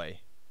Subway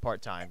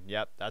part-time.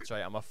 Yep, that's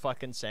right. I'm a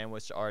fucking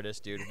sandwich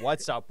artist, dude.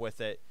 What's up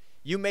with it?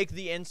 You make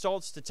the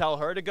insults to tell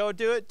her to go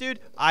do it, dude.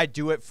 I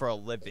do it for a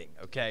living,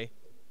 okay?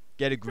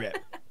 Get a grip.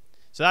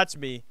 So that's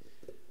me.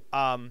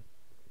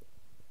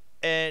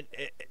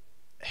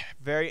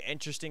 Very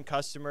interesting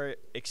customer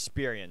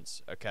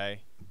experience,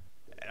 okay?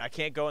 And I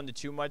can't go into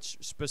too much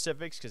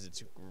specifics because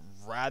it's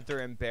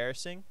rather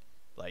embarrassing.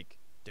 Like,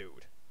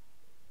 dude,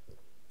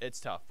 it's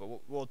tough,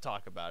 but we'll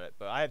talk about it.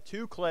 But I have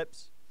two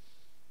clips.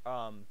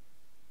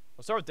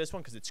 We'll start with this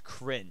one because it's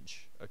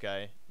cringe,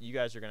 okay? You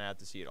guys are going to have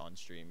to see it on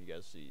stream. You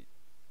guys see.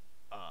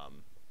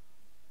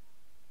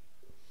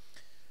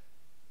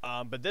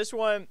 But this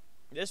one,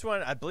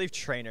 I believe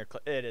trainer.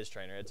 It is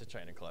trainer. It's a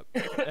trainer clip.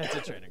 It's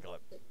a trainer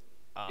clip.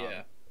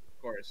 Yeah,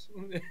 of course.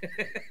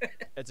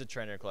 It's a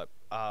trainer clip.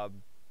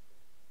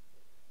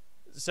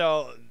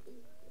 So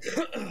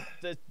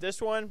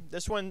this one,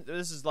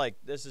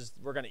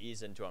 we're gonna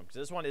ease into them because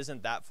this one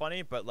isn't that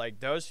funny. But like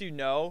those who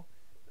know,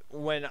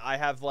 when I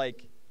have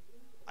like,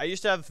 I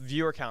used to have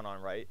viewer count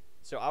on, right?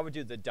 So I would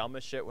do the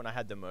dumbest shit when I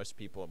had the most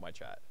people in my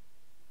chat.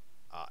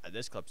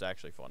 This clip's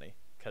actually funny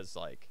because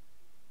like,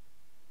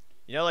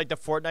 you know, like the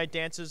Fortnite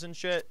dances and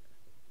shit.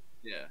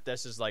 Yeah.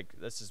 This is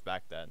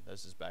back then.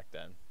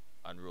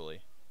 Unruly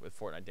with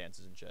Fortnite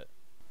dances and shit.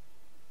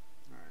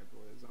 Alright,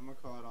 boys, I'm gonna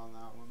call it on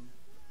that one.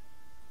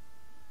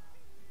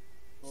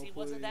 See,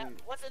 wasn't that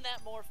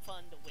more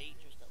fun to wait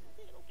just a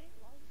little bit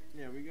longer?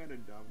 Yeah, we got a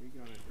dub.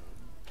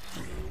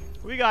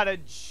 We got a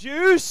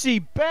juicy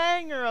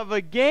banger of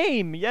a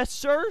game. Yes,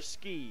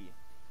 sirski.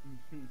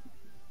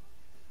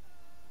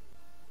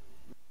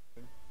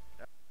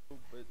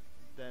 But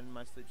then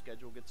my sleep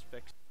schedule gets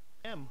fixed.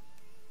 Damn.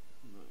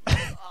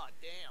 Oh,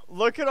 damn.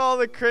 Look at all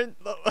the cringe.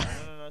 No.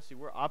 See,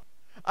 we're up.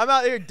 I'm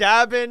out here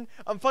dabbing.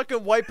 I'm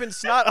fucking wiping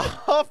snot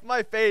off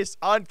my face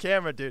on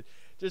camera, dude.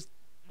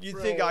 You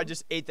think Bro. I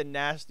just ate the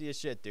nastiest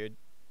shit, dude.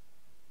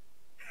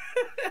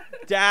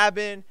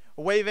 Dabbing,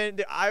 waving.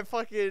 Dude, I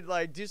fucking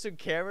like do some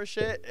camera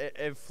shit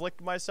and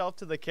flick myself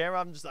to the camera.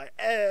 I'm just like,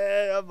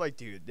 I'm like,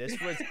 dude, this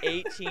was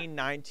 18,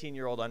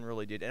 19-year-old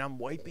Unruly, dude. And I'm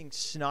wiping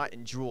snot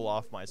and drool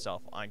off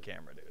myself on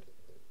camera, dude.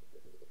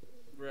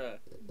 Bruh.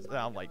 And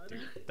I'm like, dude,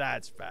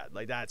 that's bad.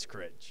 Like, that's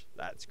cringe.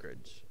 That's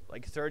cringe.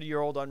 Like,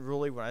 30-year-old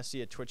Unruly, when I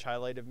see a Twitch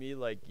highlight of me,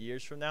 like,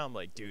 years from now, I'm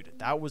like, dude,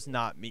 that was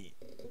not me.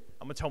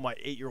 I'm going to tell my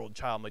 8-year-old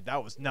child, I'm like,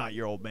 that was not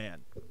your old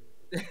man.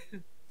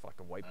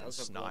 Fucking wiping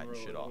snot and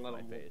shit off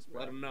my face, bro.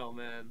 Let him know,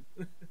 man.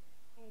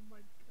 Oh my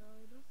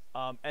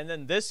god. And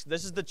then this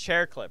is the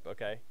chair clip,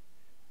 okay?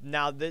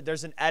 Now,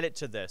 there's an edit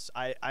to this.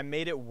 I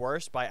made it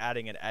worse by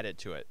adding an edit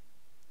to it.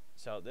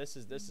 So this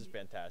is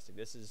fantastic.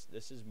 This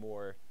is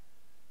more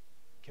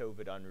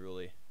COVID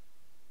Unruly.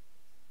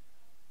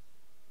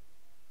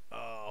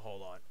 Oh,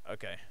 hold on.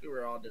 Okay. We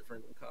were all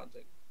different in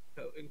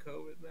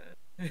COVID,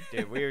 man.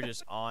 Dude, we were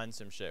just on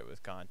some shit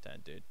with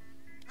content, dude.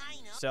 I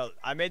know. So,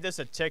 I made this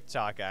a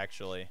TikTok,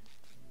 actually.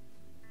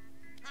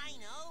 I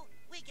know.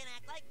 We can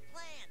act like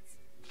plants.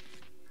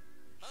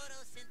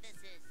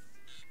 Photosynthesis.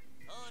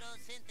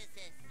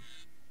 Photosynthesis.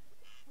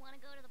 Want to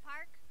go to the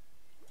park?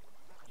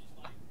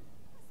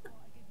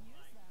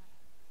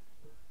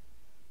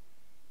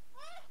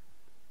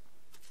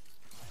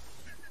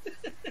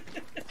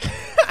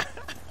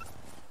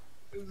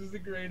 This is the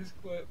greatest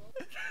clip.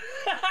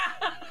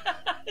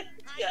 I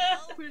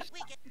know. We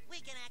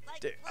can act like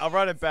Dude, plants. I'll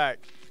run it back.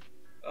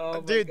 Oh my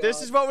Dude, this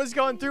God. is what was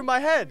going through my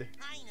head.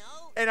 I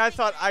know. And I We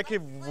thought can I act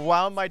could like plants.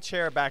 wound my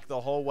chair back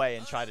the whole way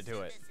and try to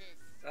do it.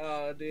 Photosynthesis.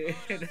 Oh, dude.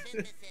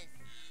 Photosynthesis.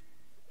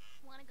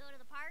 Wanna go to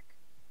the park?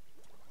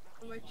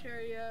 On my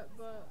chair yet,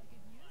 but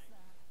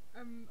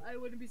I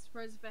wouldn't be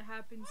surprised if it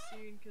happens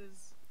soon,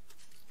 because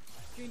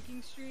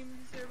drinking streams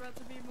are about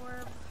to be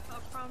more of a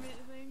prominent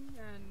thing,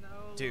 and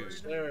oh Dude. lord.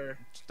 Sure.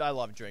 I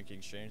love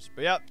drinking streams.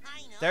 But yep,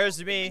 I know.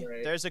 there's me.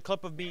 Right. There's a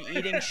clip of me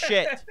eating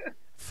shit,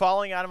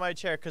 falling out of my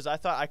chair because I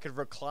thought I could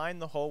recline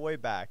the whole way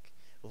back,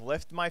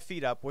 lift my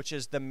feet up, which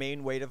is the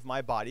main weight of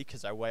my body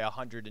because I weigh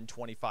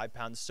 125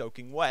 pounds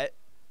soaking wet.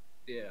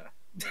 Yeah.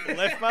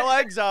 Lift my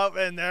legs up,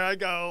 and there I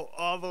go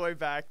all the way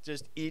back.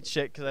 Just eat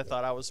shit because I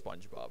thought I was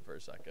SpongeBob for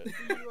a second.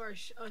 You are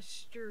a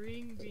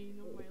string bean,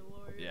 oh my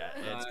lord. Yeah,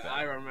 it's bad.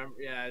 I remember.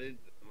 Yeah,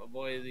 my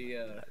boy, the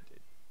Yeah, dude.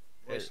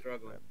 boy's It-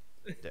 struggling.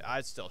 Dude,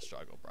 I still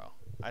struggle, bro.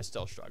 I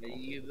still struggle.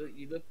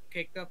 You look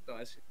caked up though.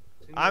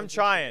 I'm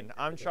trying.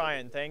 I'm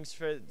trying. Thanks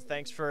for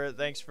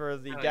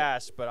the yeah.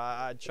 gas, but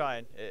I'm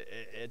trying.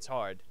 It's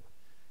hard.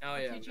 Oh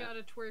I'll yeah. teach you how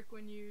to twerk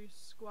when you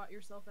squat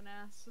yourself an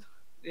ass.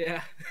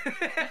 Yeah.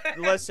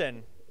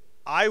 Listen,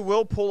 I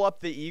will pull up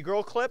the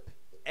e-girl clip,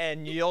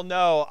 and you'll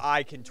know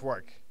I can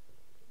twerk.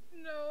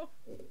 No.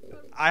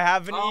 I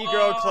have an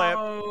e-girl clip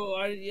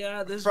Oh,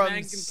 yeah. This from man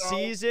can throw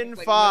season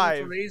like 5,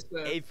 Mother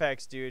Teresa.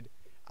 Apex, dude.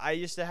 I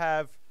used to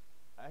have,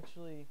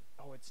 actually,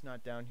 oh, it's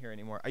not down here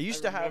anymore. I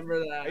used to have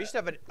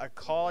a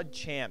COD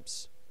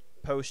Champs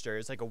poster.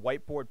 It's like a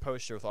whiteboard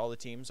poster with all the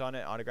teams on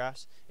it,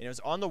 autographs, and it was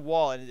on the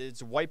wall, and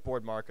it's a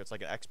whiteboard marker. It's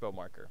like an expo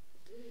marker,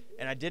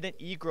 and I did an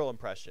e-girl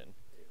impression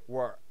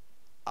where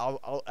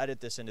I'll edit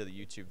this into the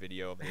YouTube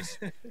video of this,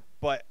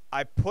 but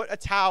I put a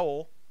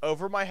towel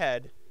over my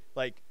head,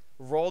 like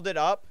rolled it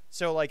up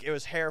so like it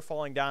was hair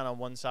falling down on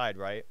one side,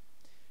 right?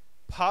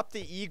 Popped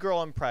the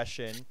e-girl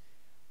impression,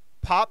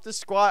 popped the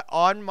squat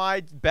on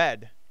my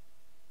bed,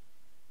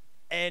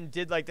 and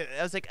did like that.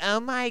 I was like, oh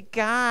my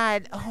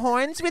god,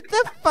 Horns with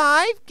the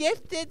 5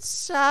 gifted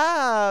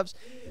subs.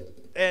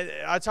 And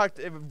I talked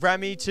to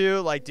Remy too,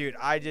 like, dude,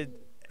 I did.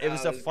 It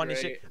was the That was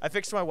funniest great. shit. I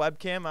fixed my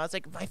webcam. I was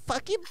like, my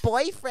fucking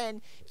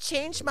boyfriend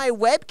changed my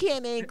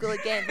webcam angle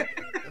again.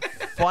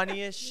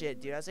 Funniest shit,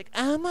 dude. I was like,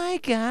 oh my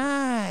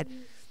god.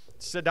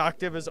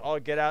 Seductive as all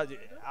get out. Dude,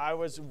 I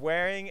was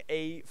wearing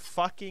a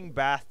fucking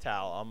bath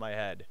towel on my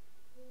head.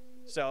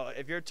 So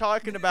if you're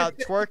talking about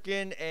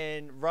twerking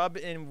and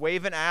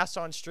waving ass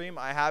on stream,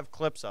 I have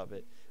clips of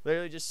it.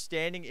 Literally just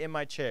standing in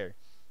my chair,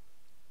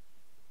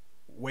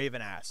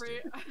 waving ass,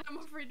 dude. I'm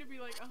afraid to be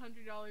like $100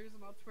 and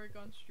I'll twerk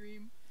on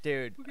stream.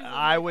 Dude, Because I'm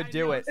I like, would I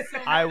do know it. so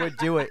I much. would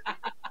do it.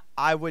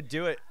 I would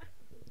do it.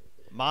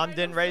 Mom I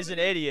didn't know raise an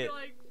somebody idiot.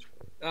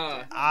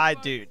 feel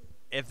like, Dude,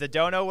 if the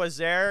dono was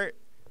there,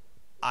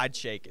 I'd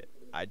shake it.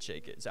 I'd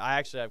shake it. So I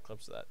actually have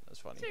clips of that. That's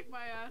funny. take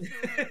my ass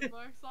for $100,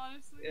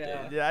 honestly.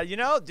 Yeah. Yeah, you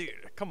know, dude,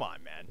 come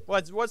on, man.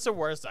 What's the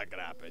worst that could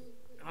happen?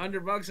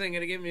 $100 ain't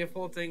gonna give me a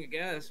full tank of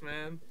gas,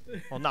 man.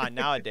 Well, not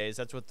nowadays.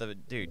 That's what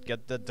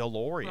get the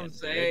DeLorean. I'm Dude.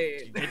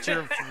 saying. Get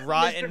your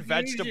rotten Mr.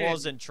 vegetables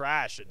Fusion. and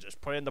trash and just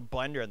put it in the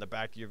blender in the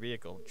back of your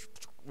vehicle.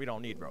 We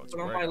don't need roads.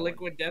 Put on We're my going.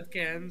 liquid death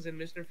cans and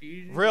Mr.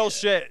 Fusion. Real Yeah.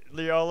 shit.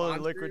 Leola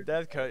Monster. Liquid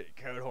Death code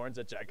Horns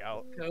at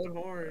checkout. Code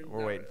Horn.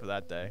 We're waiting for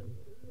that day.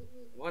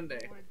 One day.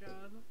 Oh my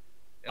god.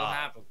 It'll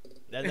happen.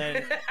 And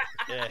then,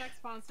 yeah. Check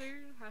sponsor.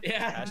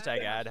 Yeah.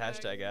 Hashtag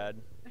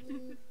ad.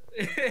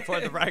 For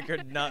the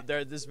record,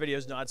 this video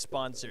is not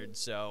sponsored,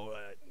 so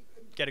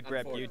get a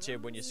grip, Unfortunately.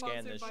 YouTube, when you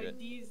scan this shit.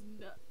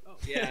 Oh.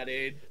 Yeah,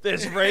 dude.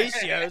 This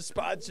ratio is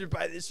sponsored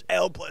by this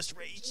L plus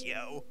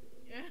ratio.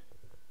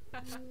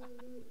 Yeah.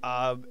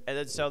 And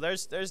then so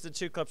there's the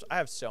 2 clips. I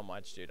have so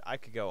much, dude. I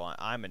could go on.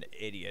 I'm an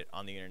idiot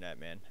on the internet,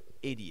 man.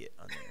 Idiot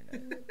on the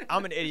internet.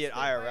 I'm an idiot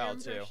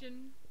IRL too.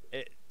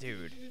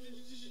 Dude.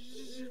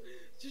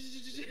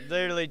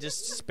 Literally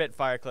just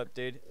spitfire clip,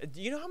 dude.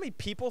 Do you know how many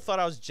people thought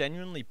I was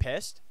genuinely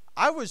pissed?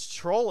 I was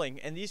trolling,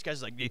 and these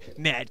guys are like,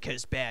 mad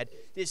cause bad.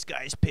 This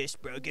guy's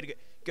pissed, bro.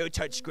 Go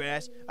touch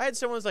grass. I had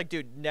someone who's like,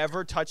 dude,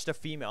 never touched a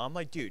female. I'm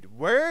like, dude,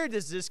 where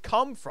does this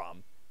come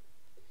from?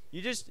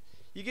 You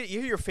hear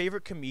your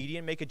favorite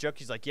comedian make a joke.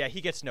 He's like, yeah, he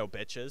gets no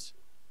bitches.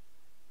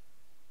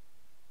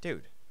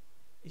 Dude,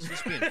 he's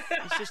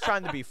just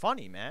trying to be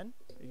funny, man.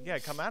 You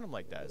gotta come at him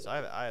like that.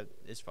 So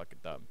it's fucking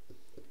dumb.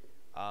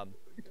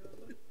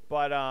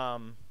 But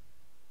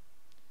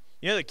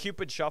you know the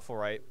Cupid Shuffle,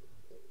 right?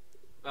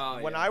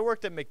 Oh, When yeah. I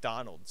worked at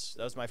McDonald's,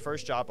 that was my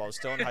first job. I was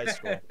still in high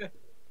school,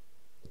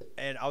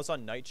 and I was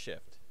on night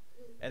shift.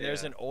 And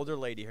there's Yeah. an older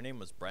lady. Her name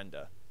was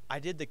Brenda. I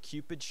did the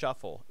Cupid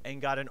Shuffle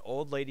and got an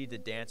old lady to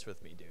dance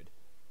with me, dude.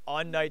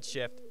 On night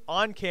shift,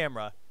 on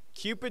camera,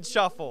 Cupid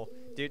Shuffle,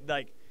 dude.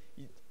 Like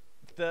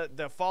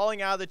the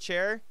falling out of the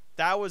chair,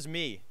 that was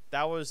me.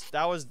 That was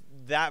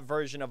that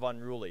version of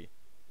Unruly.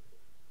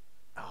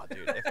 Oh,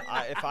 dude,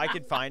 if I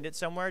could find it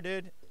somewhere,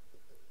 dude.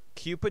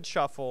 Cupid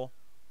Shuffle,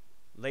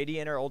 lady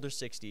in her older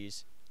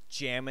 60s,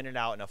 jamming it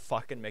out in a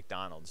fucking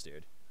McDonald's,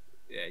 dude.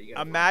 Yeah, you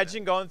gotta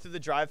Imagine going through the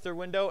drive-thru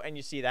window and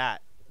you see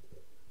that.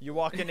 You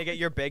walk in to get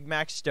your Big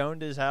Mac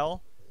stoned as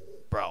hell,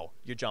 bro.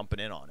 You're jumping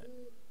in on it.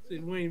 Say,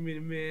 wait a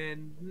minute,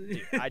 man.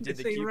 Dude, I did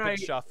the This ain't Cupid right.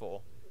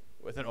 Shuffle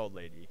with an old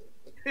lady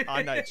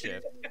on night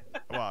shift.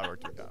 Well, I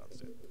worked at McDonald's,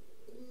 dude.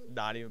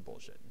 Not even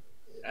bullshitting.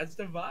 That's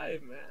the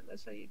vibe, man.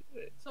 That's how you do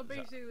it. So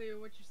basically,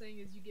 what you're saying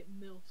is you get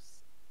milfs.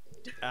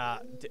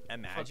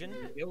 Imagine.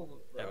 Fucking guilt,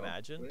 bro.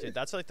 Imagine, dude.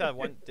 That's like that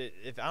one.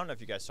 If I don't know if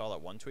you guys saw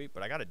that one tweet,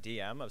 but I got a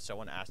DM of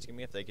someone asking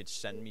me if they could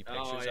send me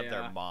pictures of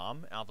their mom,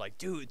 and I'm like,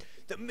 dude,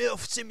 the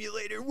MILF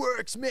simulator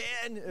works, man.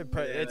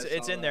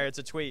 It's in there. It's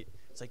a tweet.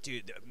 It's like,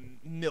 dude,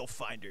 MILF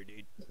finder,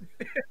 dude.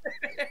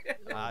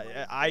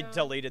 I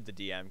deleted the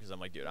DM because I'm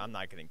like, dude, I'm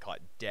not getting caught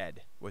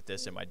dead with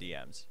this in my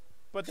DMs.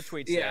 But the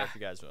tweet's there if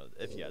you guys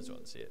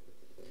want to see it.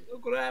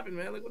 Look what happened,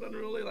 man. Look what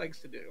Unruly likes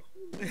to do.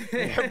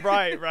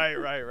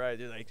 Right.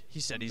 Dude, like, he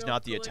said he's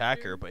not the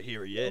attacker, but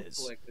here he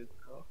is.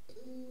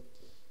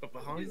 But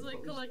behind He's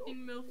like collecting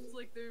milfs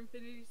like they're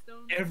Infinity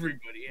Stones.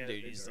 everybody has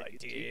Dude, been he's like,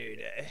 drinking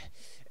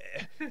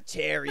dude,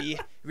 Terry,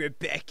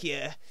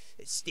 Rebecca,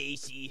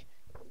 Stacy.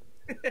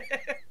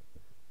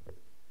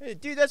 Hey,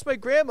 dude, that's my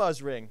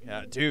grandma's ring.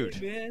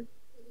 Dude. Man,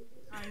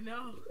 I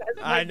know.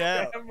 I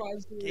know.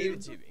 grandma's Gave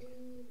it to me.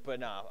 But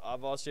nah,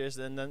 I'm all serious.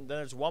 Then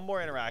there's one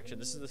more interaction.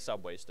 This is the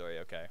subway story,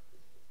 okay?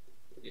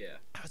 Yeah.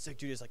 I was like,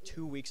 dude, it's like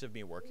 2 weeks of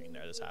me working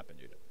there. This happened,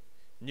 dude.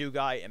 New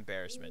guy,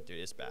 embarrassment, dude.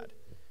 It's bad.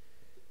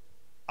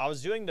 I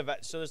was doing the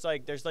vet. So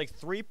there's like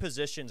 3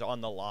 positions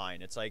on the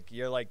line. It's like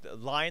you're like the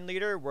line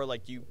leader, where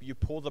like you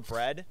pull the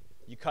bread,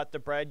 you cut the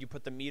bread, you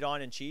put the meat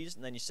on and cheese,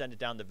 and then you send it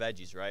down to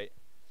veggies, right?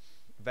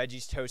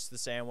 Veggies toast the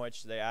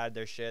sandwich. They add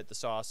their shit, the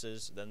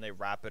sauces, then they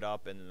wrap it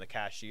up, and then the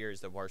cashier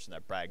is the person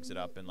that brags it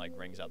up and like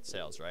rings out the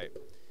sales, right?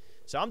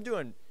 So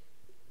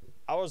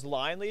I was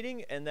line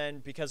leading, and then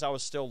because I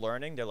was still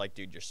learning, they're like,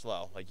 dude, you're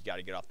slow. Like, you got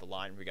to get off the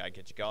line. We got to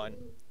get you going.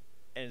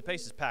 And the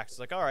place is packed. It's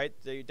like, all right,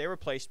 they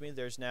replaced me.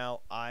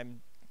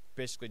 I'm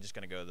basically just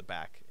going to go to the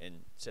back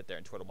and sit there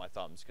and twiddle my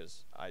thumbs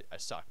because I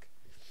suck.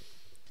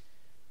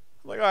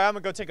 I'm like, all right, I'm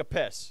going to go take a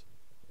piss.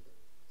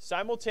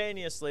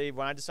 Simultaneously,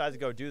 when I decided to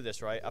go do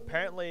this, right,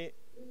 apparently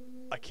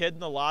a kid in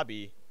the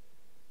lobby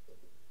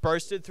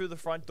bursted through the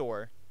front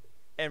door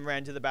and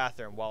ran to the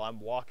bathroom while I'm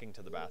walking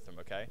to the bathroom,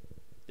 okay?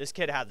 This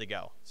kid had to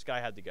go. This guy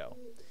had to go.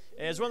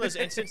 And it's one of those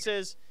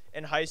instances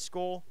in high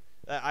school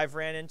that I've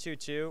ran into,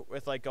 too,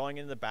 with, like, going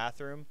into the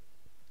bathroom.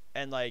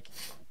 And, like,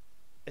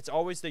 it's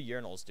always the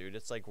urinals, dude.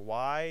 It's like,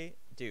 why?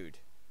 Dude,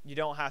 you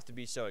don't have to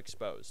be so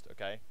exposed,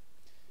 okay?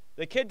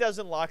 The kid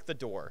doesn't lock the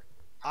door.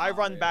 I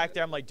run back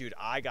there. I'm like, dude,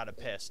 I got to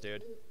piss,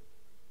 dude.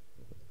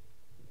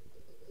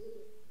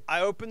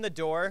 I open the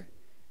door,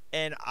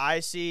 and I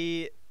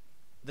see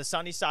the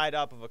sunny side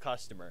up of a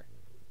customer.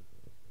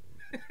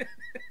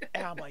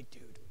 And I'm like,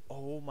 dude,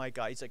 oh my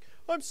God. He's like,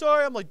 I'm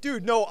sorry. I'm like,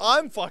 dude, no,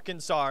 I'm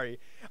fucking sorry.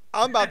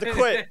 I'm about to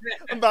quit.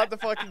 I'm about to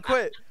fucking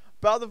quit.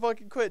 About to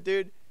fucking quit,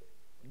 dude.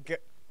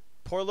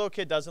 Poor little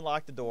kid doesn't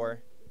lock the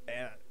door.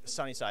 And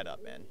sunny side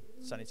up, man.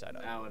 Sunny side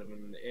up. That would have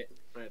been it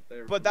right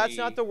there. But that's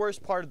not the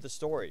worst part of the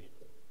story.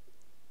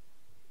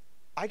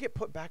 I get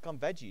put back on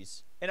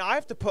veggies, and I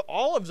have to put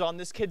olives on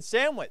this kid's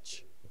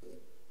sandwich.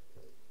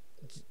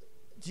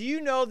 Do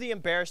you know the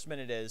embarrassment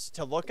it is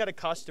to look at a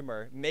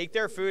customer, make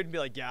their food, and be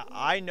like, yeah,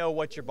 I know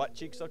what your butt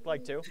cheeks look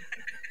like, too?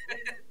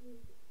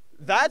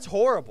 That's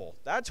horrible.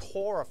 That's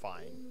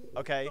horrifying,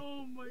 okay?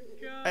 Oh, my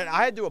God. And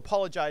I had to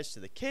apologize to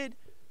the kid,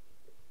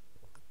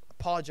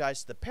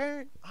 apologize to the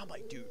parent. I'm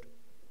like, dude,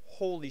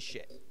 holy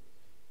shit.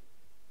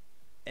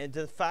 And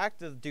the fact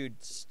that, dude,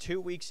 it's 2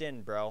 weeks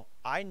in, bro,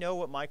 I know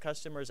what my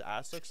customer's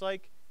ass looks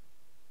like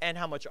and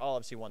how much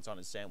olives he wants on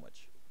his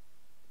sandwich.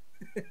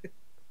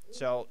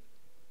 So,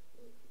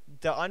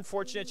 the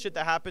unfortunate shit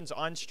that happens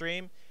on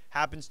stream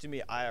happens to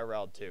me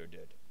IRL too,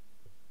 dude.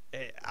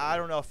 I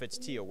don't know if it's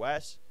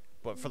TOS,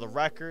 but for the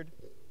record,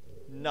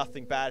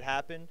 nothing bad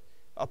happened.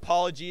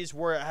 Apologies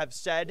have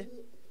said.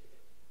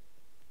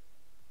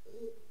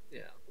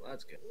 Yeah, well,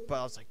 that's good. But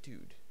I was like,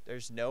 dude,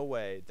 there's no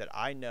way that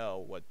I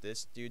know what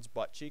this dude's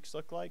butt cheeks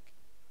look like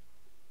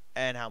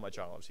and how much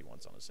olives he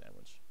wants on his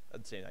sandwich.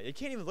 At the same time, you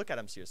can't even look at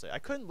him seriously. I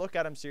couldn't look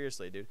at him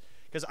seriously, dude,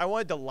 because I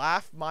wanted to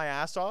laugh my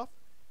ass off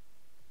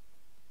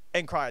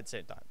and cry at the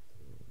same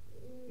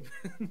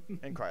time.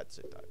 And cry at the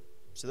same time.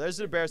 So there's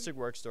an embarrassing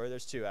work story.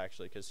 There's 2,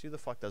 actually, because who the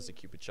fuck does the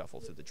Cupid shuffle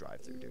through the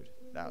drive-thru, dude?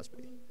 That was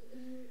me.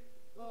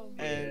 Oh,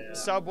 And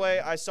Subway,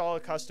 I saw a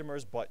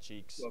customer's butt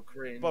cheeks Well,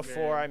 cringe,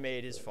 before man. I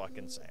made his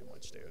fucking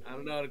sandwich, dude. I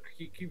don't know.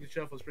 Cupid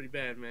Shuffle's pretty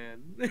bad,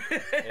 man.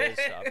 It is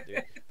tough,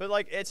 dude. But,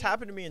 like, it's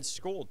happened to me in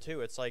school,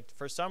 too. It's like,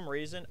 for some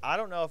reason, I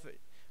don't know if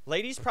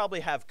ladies probably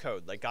have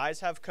code. Like,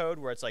 guys have code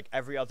where it's like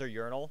every other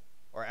urinal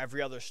or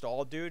every other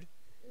stall, dude.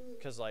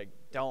 Because, like,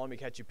 don't let me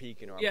catch you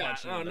peeking or I'm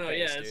punching you in the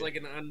face, it's dude. like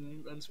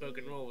an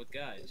unspoken rule with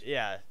guys.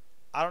 Yeah.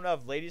 I don't know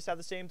if ladies have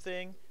the same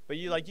thing, but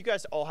you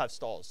guys all have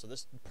stalls, so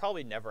this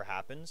probably never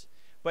happens.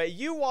 But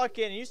you walk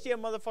in and you see a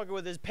motherfucker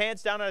with his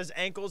pants down at his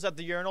ankles at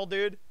the urinal,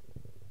 dude.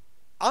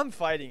 I'm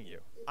fighting you.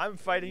 I'm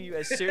fighting you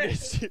as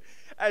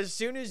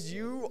soon as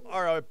you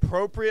are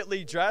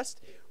appropriately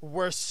dressed.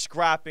 We're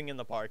scrapping in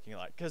the parking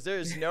lot because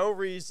there's no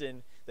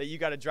reason that you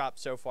got to drop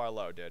so far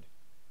low, dude.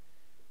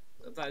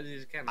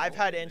 I've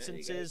had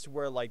instances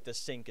where like the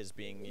sink is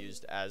being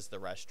used as the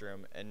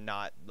restroom and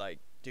not like,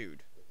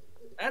 dude.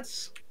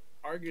 That's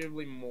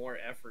arguably more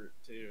effort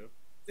too.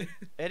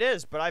 It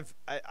is, but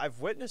I've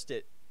witnessed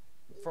it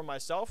for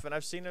myself, and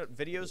I've seen it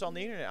videos on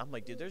the internet. I'm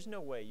like, dude, there's no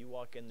way you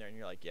walk in there and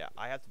you're like, yeah,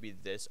 I have to be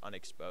this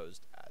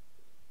unexposed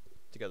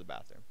to go to the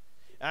bathroom.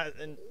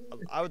 And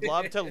I would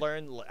love to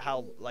learn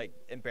how like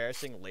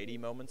embarrassing lady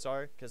moments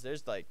are, because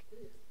there's like,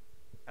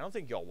 I don't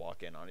think y'all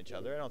walk in on each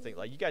other. I don't think,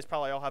 like, you guys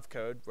probably all have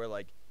code where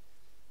like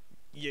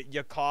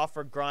you cough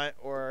or grunt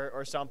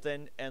or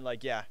something, and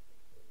like, yeah,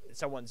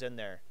 someone's in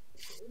there,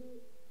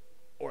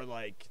 or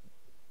like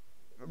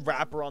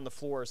rapper on the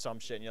floor or some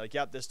shit, and you're like,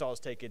 yep, this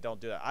stall's taken, don't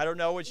do that. I don't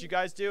know what you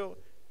guys do,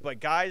 but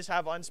guys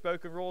have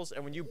unspoken rules,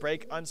 and when you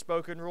break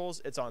unspoken rules,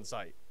 it's on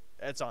site.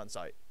 It's on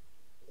site.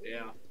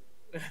 Yeah.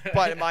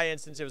 But in my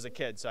instance, it was a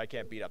kid, so I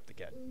can't beat up the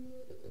kid.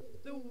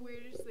 The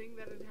weirdest thing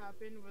that had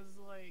happened was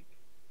like,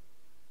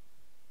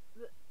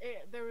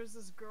 there was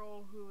this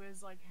girl who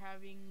was like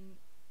having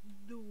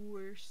the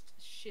worst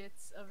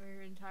shits of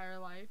her entire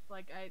life.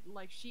 Like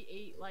she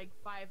ate like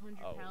 500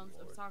 pounds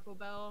Lord. of Taco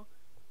Bell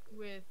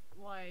with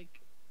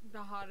like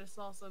the hottest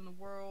salsa in the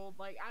world.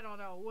 Like, I don't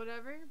know,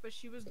 whatever. But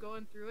she was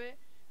going through it,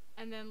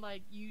 and then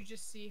like you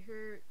just see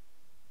her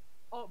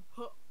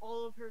put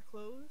all of her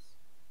clothes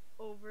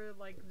over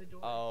like the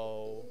door.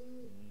 Oh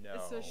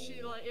no. So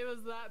she like, it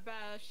was that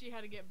bad. She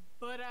had to get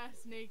butt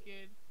ass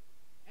naked,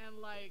 and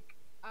like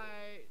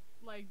I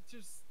like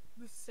just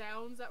the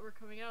sounds that were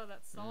coming out of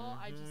that stall.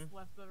 I just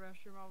left the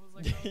restroom. I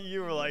was like, oh,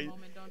 You were like,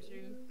 moment, don't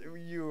you?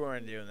 You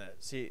weren't doing that.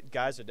 See,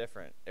 guys are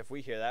different. If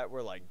we hear that,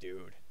 we're like,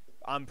 dude,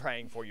 I'm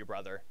praying for you,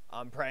 brother.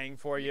 I'm praying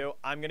for you.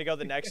 I'm gonna go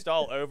the next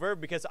stall over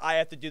because I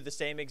have to do the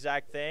same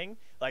exact thing.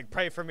 Like,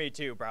 pray for me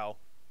too, bro.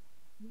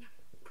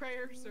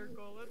 Prayer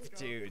circle. Let's go.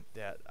 Dude,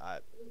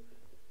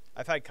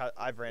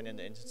 I've ran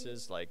into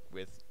instances like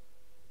with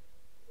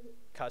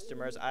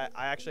customers. I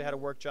actually had a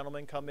work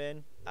gentleman come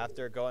in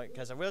after going,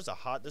 because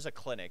there's a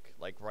clinic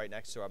like right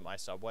next to my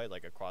Subway,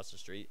 like across the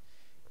street,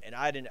 and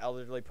I had an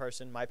elderly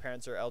person. My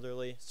parents are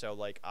elderly, so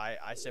like I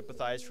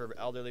sympathize for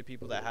elderly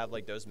people that have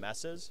like those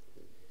messes.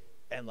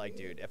 And like,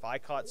 dude, if I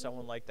caught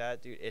someone like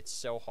that, dude, it's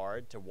so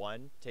hard to,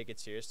 one, take it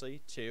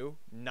seriously, two,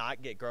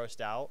 not get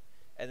grossed out,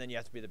 and then you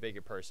have to be the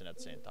bigger person at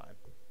the same time.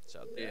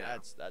 So Yeah.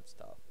 that's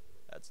tough.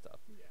 That's tough.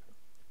 Yeah.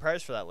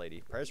 Prayers for that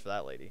lady. Prayers for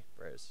that lady.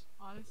 Prayers.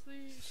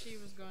 Honestly, she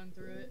was going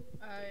through it.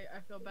 I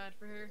feel bad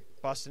for her.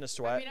 Busting a I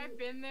sweat. mean, I've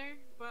been there,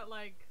 but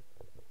like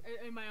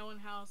in my own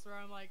house where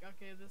I'm like,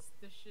 okay,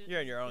 this shit. You're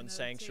in is your own gonna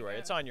sanctuary.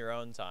 take It's on your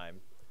own time.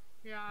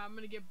 Yeah, I'm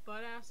gonna get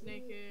butt ass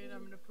naked.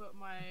 I'm gonna put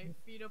my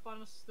feet up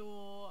on a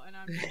stool, and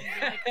I'm just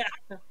gonna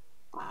be like,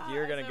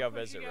 You're as gonna I'm go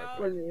pushing visit real out.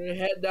 quick. Put your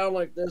head down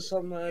like this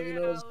sometimes, you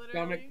know, Yeah, those literally.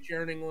 stomach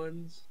churning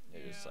ones.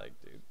 You're just Yeah. like,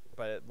 dude.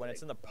 But when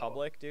it's in the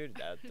public,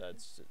 dude,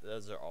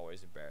 those are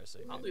always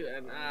embarrassing. I'll do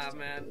that. Nah,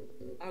 man.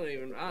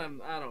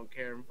 I don't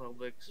care in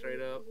public,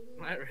 straight up.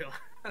 I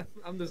realize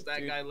I'm just that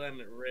Dude. guy letting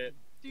it rip.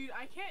 Dude,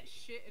 I can't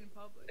shit in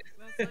public.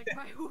 That's like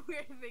my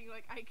weird thing.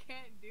 Like, I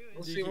can't do it.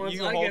 Well, You, see, once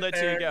you I hold get it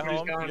till you there, get everybody's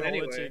home. You gone hold it till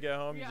anyway. you get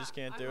home. You Yeah, just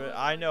can't I do hold it. it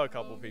I till know I a get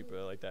couple home.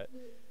 people like that.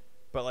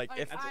 But like,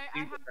 if That's a I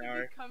have to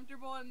superpower. be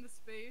comfortable in the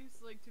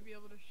space, like, to be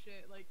able to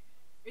shit. Like,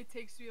 it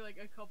takes me like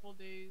a couple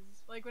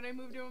days. Like, when I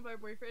moved in with my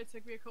boyfriend, it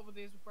took me a couple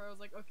days before I was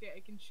like, okay, I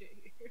can shit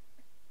here.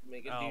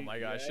 Make it oh do my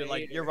shit gosh, right you're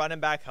like, here. you're running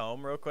back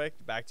home real quick,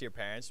 back to your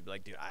parents. You'd be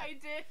like, dude, I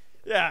did.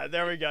 yeah,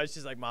 there we go.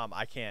 She's like, Mom,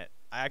 I can't.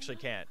 I actually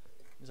can't.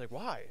 He's like,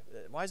 why?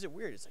 Why is it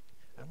weird? It's like,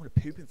 I don't want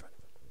to poop in front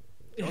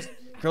of him.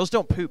 Girls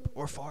don't poop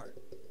or fart.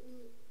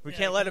 We Yeah,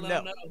 can't let him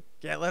let know. 'em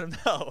Can't let him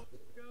know.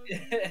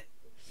 know.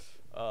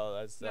 Oh,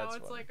 that's Now it's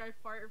funny. like I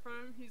fart in front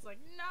of him. He's like,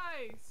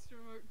 nice, from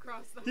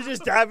across the You're house.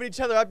 just dabbing each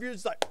other up. You're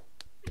just like,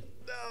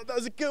 no, that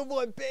was a good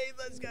one, babe.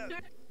 Let's go.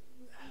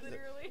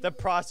 Literally. The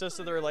process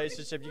of the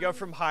relationship. You go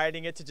from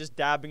hiding it to just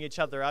dabbing each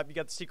other up. You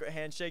got the secret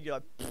handshake. You're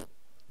like,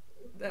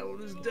 That one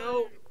was Literally,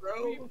 dope,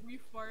 bro. We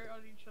fart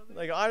on each other.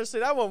 like honestly,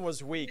 that one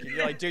was weak. And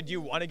you're like, dude, do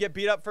you want to get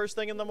beat up first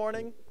thing in the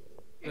morning?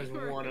 There's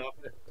one up.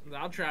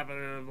 I'll trap it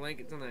in a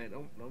blanket tonight.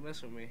 Don't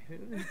mess with me.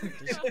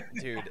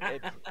 Dude,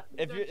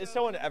 if you is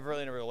someone ever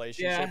in a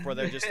relationship Yeah. where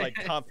they're just like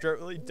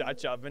comfortably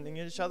Dutch ovening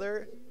each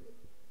other,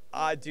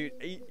 dude,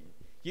 you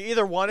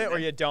either want it or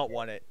you don't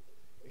want it.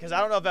 Because I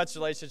don't know if that's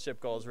relationship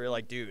goals where you're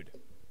like, dude,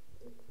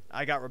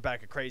 I got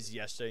Rebecca crazy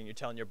yesterday, and you're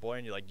telling your boy,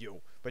 and you're like,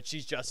 yo, but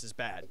she's just as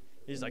bad.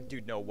 He's like,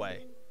 dude, no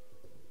way.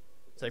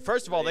 It's like,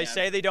 first of all, they Yeah.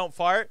 say they don't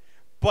fart,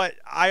 but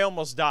I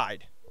almost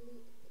died.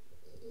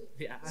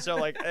 Yeah. So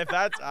like, if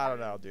that's, I don't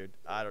know, dude,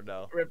 I don't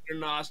know. Ripped their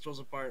nostrils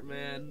apart,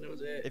 man. That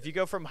was it. If you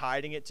go from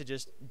hiding it to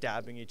just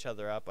dabbing each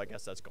other up, I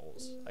guess that's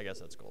goals. I guess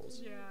that's goals.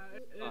 Yeah,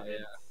 Oh, yeah.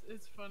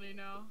 it's funny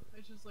now.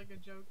 It's just like a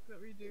joke that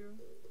we do.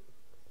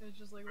 It's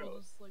just like we'll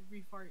just like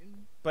be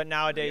farting. But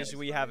nowadays Yeah.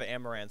 we have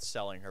Amaranth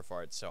selling her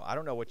farts, so I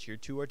don't know what you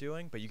two are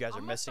doing, but you guys are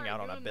I'm gonna missing start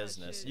out on a doing that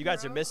business. shit, You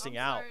guys are bro. missing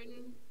I'm out.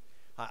 starting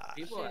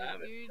People shit,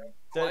 have it. dude.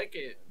 I like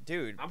it.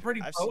 Dude, I'm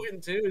pretty I've seen-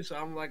 potent too, so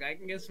I'm like, I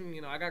can get some.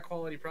 I got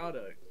quality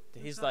product.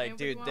 he's So like,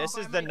 anybody dude, wanna this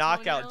buy is my the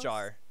knockout toenails?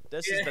 jar.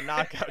 This is the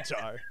knockout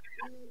jar.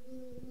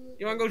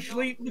 You wanna go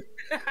sleep?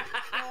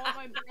 Oh,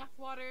 my bath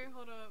water.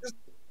 Hold up.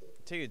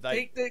 dude,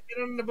 like, get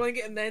under the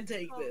blanket and then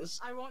take Oh, this.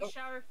 I won't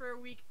shower for a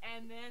week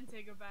and then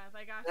take a bath.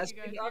 I got That's you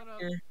guys.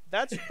 conductor.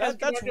 that's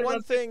That's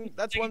one thing.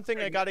 That's thing one thing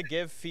I for gotta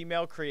give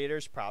female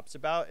creators props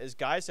about is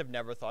guys have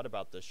never thought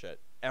about this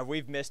shit, and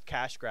we've missed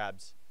cash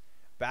grabs,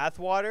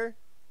 bathwater,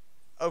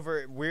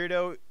 over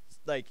weirdo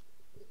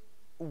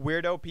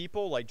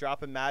people like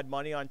dropping mad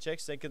money on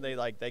chicks thinking they're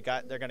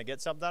gonna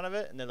get something out of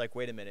it, and they're like,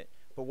 wait a minute,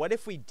 but what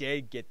if we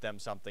did get them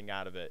something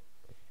out of it?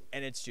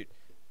 And it's, dude,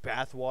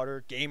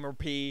 bathwater, gamer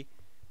pee,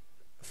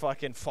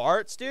 fucking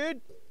farts,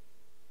 dude.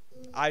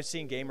 I've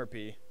seen gamer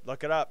pee.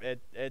 Look it up.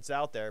 It's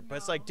out there. But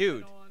it's like,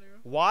 dude,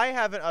 why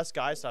haven't us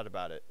guys thought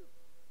about it?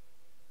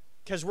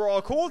 Because we're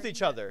all cool with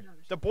each other.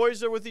 The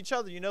boys are with each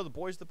other. You know, the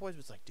boys. But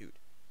it's like, dude,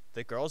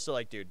 the girls are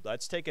like, dude,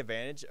 let's take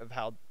advantage of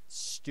how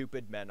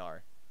stupid men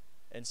are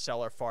and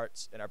sell our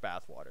farts in our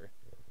bathwater.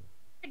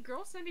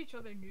 Girls send each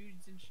other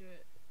nudes and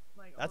shit.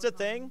 Like, That's all a the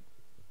thing. time.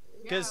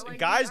 Because Yeah, like,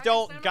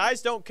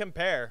 guys dude, don't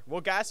compare.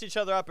 We'll gas each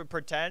other up and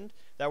pretend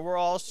that we're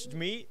all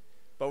meat,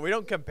 but we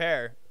don't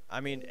compare. I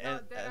mean,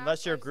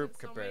 unless your group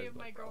compares. So many of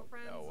my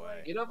girlfriends, no way.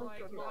 like, You don't-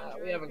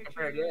 lingerie we haven't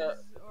compared pictures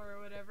yet. or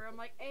whatever. I'm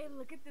like, hey,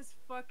 look at this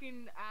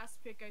fucking ass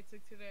pic I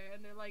took today,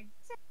 and they're like,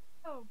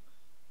 damn.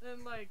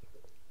 And like,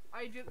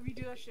 we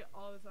do that shit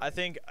all the time. I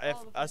think if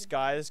All the us fucking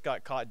guys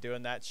got caught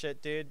doing that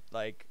shit, dude,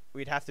 like,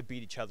 we'd have to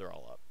beat each other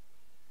all up.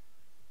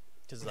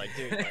 Cause like,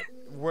 dude, like,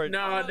 we're.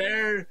 No,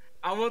 there.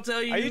 I will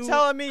tell you. Are you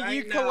telling me right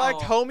you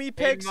collect now, homie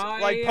pics my-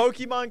 like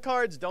Pokemon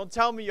cards? Don't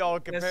tell me y'all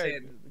compare.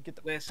 Listen, Get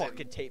the listen,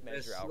 fucking tape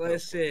measure out. bro.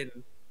 Listen,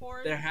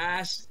 porn. there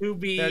has to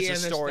be There's a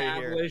an story here.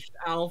 established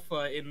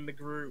alpha in the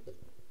group,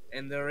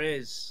 and there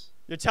is.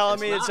 You're telling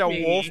It's me it's a not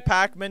me. wolf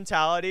pack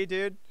mentality,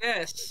 dude?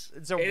 Yes.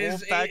 It's a It is-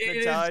 wolf pack it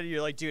is mentality.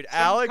 You're like, dude,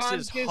 Alex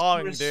is subconscious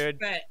hung, respect.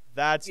 dude.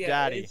 That's Yeah,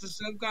 daddy. it's a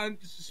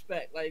subconscious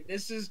respect. Like,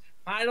 this is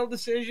final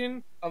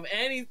decision of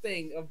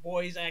anything of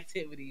boys'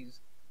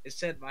 activities is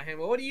said by him.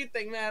 Well, what do you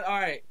think, man? All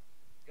right,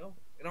 go.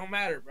 It don't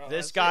matter, bro.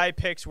 This That's guy it.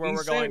 picks where He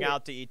we're said going it.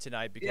 out to eat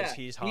tonight because Yeah,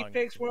 he's hung. He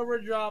picks where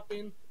we're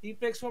dropping. He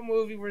picks what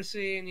movie we're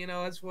seeing. You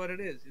know, that's what it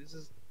is. This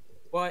is,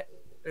 but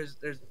there's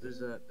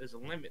a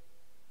limit.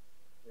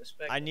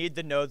 Respect. I need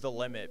to know the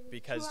limit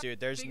because, dude,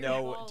 there's Bigger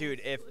no, balls. dude.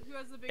 Who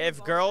has the bigger If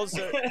balls? girls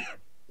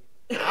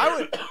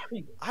are,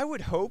 I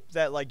would hope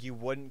that like you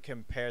wouldn't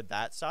compare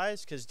that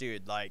size, cause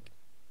dude, like,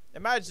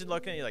 imagine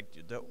looking at you like,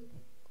 dude, the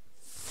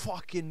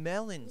fucking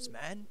melons,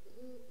 man.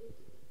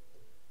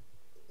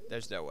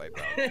 There's no way,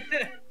 bro.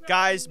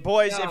 Guys,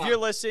 boys, if No. you're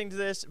listening to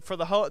this, for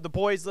the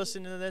boys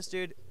listening to this,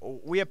 dude,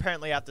 we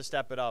apparently have to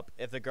step it up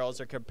if the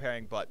girls are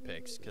comparing butt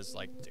pics, cause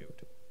like, dude,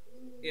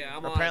 Yeah,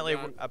 I'm apparently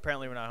on, John.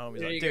 apparently we're not homies.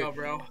 There Like, you dude, go,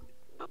 bro.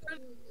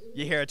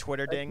 you hear a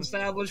Twitter ding,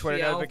 Established Twitter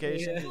the alpha,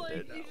 notification. yeah. Like,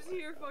 Dude, you no just way.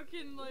 hear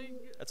fucking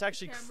like. That's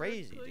actually camera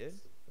crazy, clicks.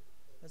 dude.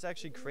 That's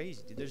actually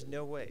crazy, dude. There's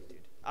no way,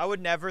 dude. I would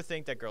never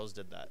think that girls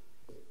did that.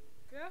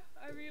 Yeah,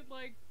 I mean,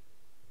 like,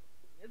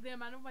 the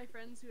amount of my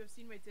friends who have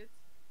seen my tits,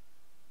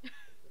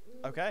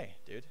 Okay,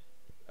 dude.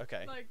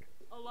 Okay. like,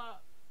 a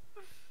lot.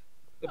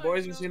 The I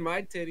boys know. have seen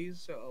my titties,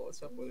 so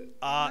what's up with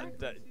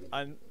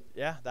it?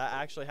 Yeah, that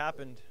actually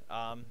happened.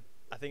 I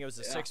think it was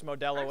the Yeah. 6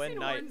 Modelo I've in seen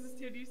night.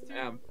 Horrns' titties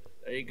too.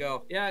 There you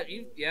go. Yeah,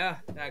 yeah,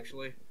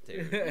 actually.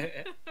 Dude.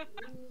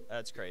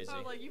 That's crazy.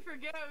 Oh, like, you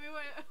forget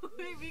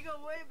we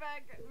go way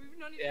back. We've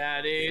known each Yeah,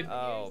 other for dude. 7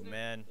 Oh years now.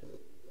 man.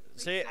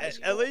 See, high at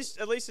school.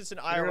 least it's an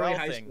Literally IRL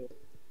high thing. school.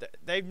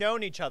 They've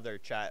known each other,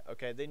 chat.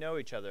 Okay, they know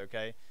each other.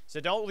 Okay, so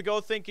don't go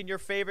thinking your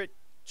favorite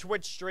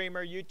Twitch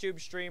streamer, YouTube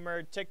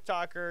streamer,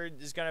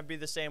 TikToker is gonna be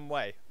the same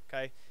way.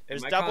 Okay,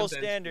 there's my double content's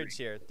standards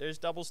free. here. There's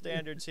double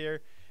standards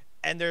here,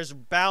 and there's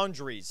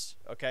boundaries.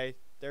 Okay,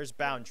 there's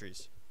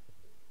boundaries.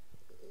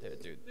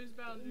 Dude, There's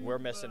boundaries, we're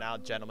missing but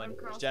out, gentlemen.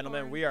 across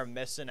Gentlemen, we Horrns. are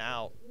missing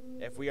out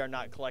if we are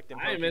not collecting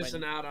Pokemon. I ain't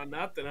missing out on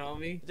nothing,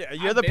 homie.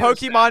 You're I've the been Pokemon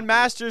established.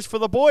 masters for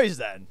the boys,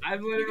 then. I've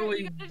You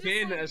literally gotta just,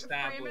 been like,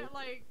 established. Frame it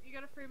like, you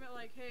gotta frame it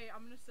like, hey,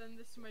 I'm gonna send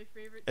this to my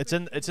favorite. It's Twitch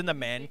in the streamer.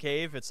 man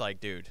cave. It's like,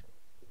 dude,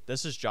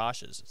 this is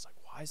Josh's. It's like,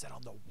 why is that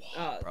on the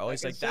wall, bro? like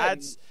He's I like,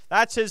 said-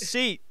 that's his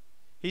seat.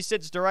 He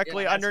sits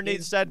directly that's underneath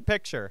his- said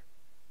picture.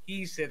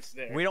 He sits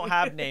there. We don't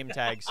have name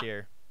tags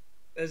here.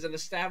 There's an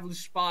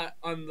established spot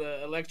on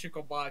the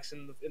electrical box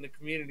in the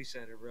community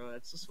center, bro.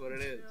 That's just what it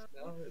is.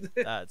 No?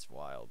 That's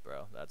wild,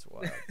 bro. That's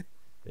wild.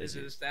 There's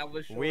an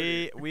established.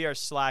 We are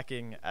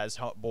slacking as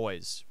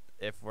boys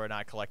if we're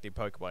not collecting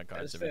Pokemon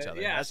cards That's of each fair.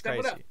 other. Yeah, That's step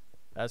it up. crazy.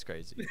 That's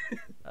crazy.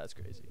 That's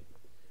crazy,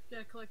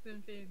 Yeah, collect the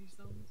Infinity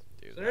Stones.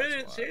 dude. There That's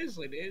is, wild.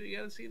 seriously, dude. You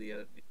gotta see the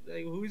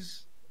like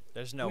who's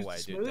There's no who's way,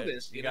 the dude.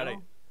 smoothest, you gotta.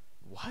 know?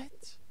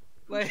 What?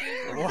 like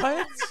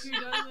What? Who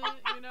doesn't,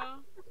 you know?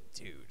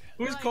 Dude.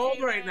 who's Like, cold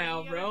hey, right man, now,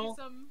 you gotta bro?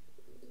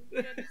 do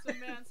you gotta do some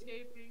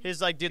manscaping.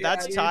 He's like, dude, Yeah,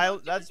 that's dude. Tyler.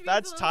 Just That's be a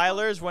little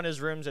Tyler's when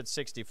his room's at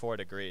 64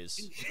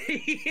 degrees.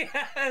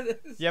 yeah,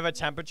 You have a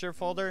temperature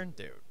folder,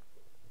 dude.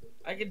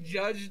 I can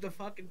judge the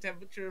fucking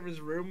temperature of his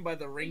room by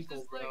the wrinkle,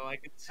 just bro. like-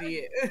 I can see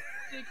it.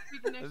 Stick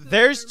next to the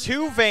There's thermostat, 2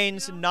 you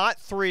veins, know? not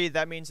 3.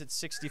 That means it's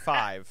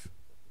 65.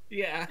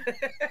 yeah.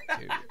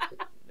 Dude,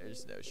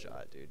 There's no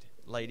shot, dude.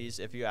 Ladies,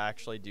 if you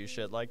actually do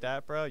shit like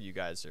that, bro, you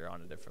guys are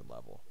on a different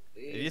level.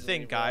 If you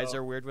think guys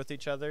are weird with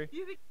each other,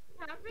 You think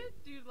it happened?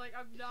 Dude, like,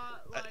 I'm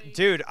not, like...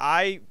 dude,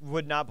 I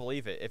would not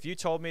believe it. If you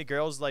told me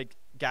girls, like,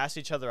 gas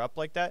each other up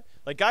like that.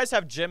 Like, guys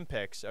have gym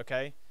pics,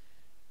 okay?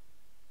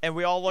 And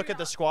we all look Dude, at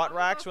the squat I'm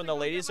racks about when to the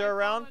go ladies get my are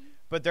around. phone.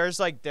 But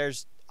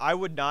I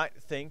would not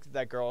think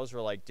that girls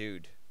were like,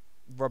 dude,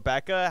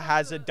 Rebecca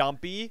has a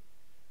dumpy,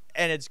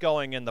 and it's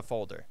going in the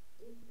folder.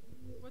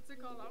 What's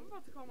it called? I'm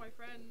about to call my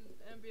friend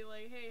and be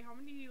like, hey, how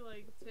many,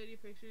 like, titty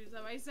pictures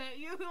have I sent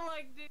you?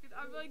 Like, dude,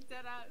 I'm, like,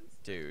 dead ass.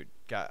 Dude,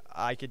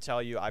 I could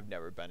tell you I've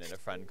never been in a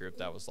friend group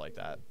that was like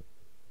that.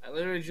 I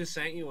literally just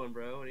sent you one,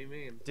 bro. What do you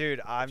mean?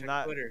 Dude, I'm Check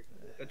not. Twitter.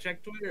 Go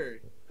check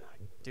Twitter.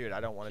 Dude, I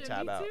don't want to Shit,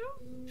 tab me out.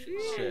 too?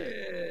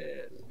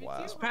 Shit. Me Wow.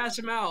 too? Just pass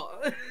him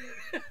out.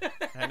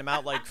 Hand them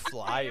out like I know,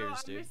 flyers,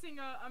 I'm dude.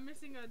 I'm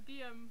missing a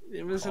DM.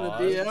 You're missing a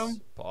Pause,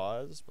 DM?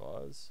 Pause.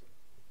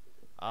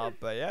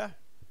 But yeah.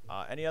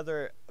 Any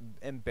other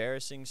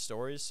embarrassing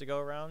stories to go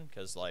around?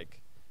 Because,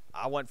 like,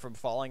 I went from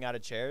falling out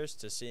of chairs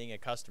to seeing a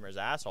customer's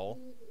asshole.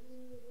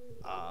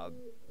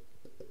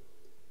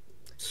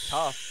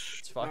 Tough.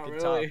 It's fucking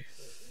Not really. tough.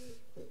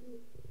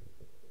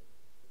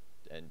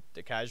 And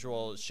the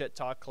casual shit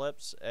talk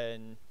clips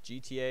and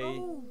GTA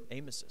Oh.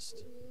 aim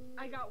assist.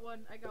 I got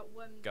one.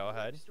 Go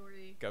ahead.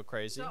 Story. Go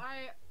crazy. So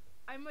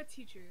I'm a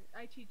teacher.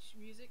 I teach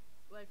music,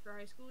 like, for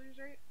high schoolers,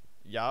 right?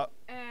 Yup.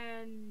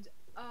 And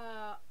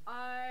at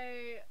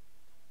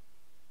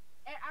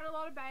a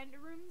lot of band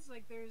rooms,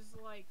 like, there's,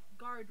 like,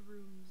 guard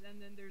rooms,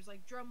 and then there's,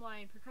 like,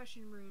 drumline,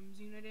 percussion rooms,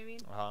 you know what I mean?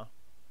 Uh-huh.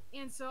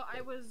 And so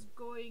I was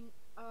going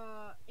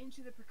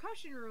into the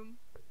percussion room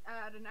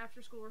at an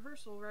after-school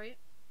rehearsal, right?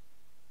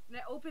 And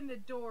I opened the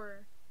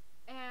door,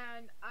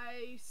 and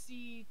I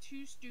see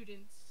two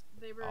students.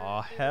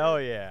 Oh,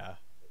 hell yeah.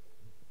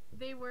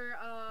 They were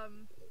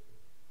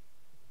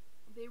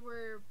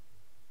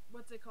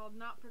what's it called?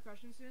 Not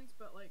percussion students,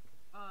 but like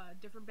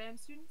different band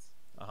students.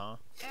 Uh-huh.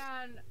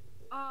 And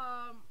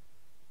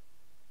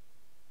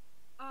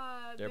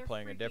They're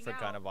playing a freaking different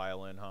kind of out.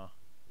 violin, huh?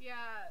 Yeah,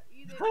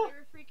 they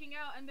were freaking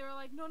out, and they were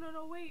like, no,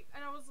 wait.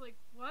 And I was like,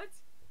 what?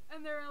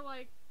 And they were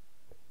like,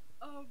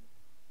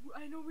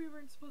 I know we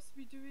weren't supposed to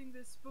be doing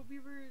this, but we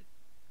were,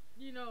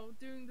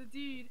 doing the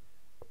deed.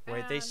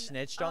 Wait, they And,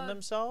 snitched on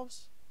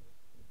themselves?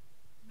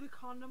 The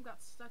condom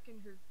got stuck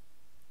in her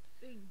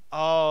thing.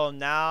 Oh,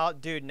 now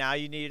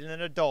you need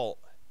an adult.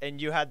 And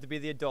you had to be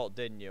the adult,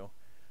 didn't you?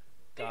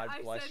 God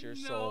I bless said your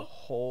no. soul.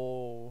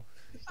 Oh.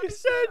 I You said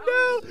said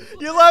I no. was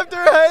just You like- left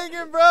her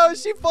hanging, bro.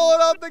 She falling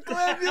off the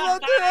cliff. You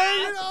left her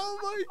hanging. Oh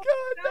my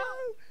God, no.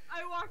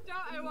 I walked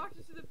out. I walked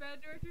into the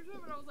band director's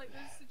room, and I was like,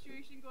 "There's a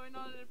situation going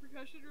on in a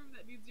percussion room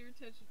that needs your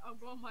attention. I'll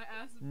go on my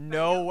ass." And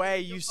No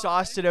way. You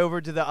sauced it over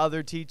to the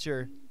other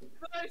teacher.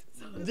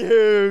 Dude,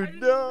 Dude, I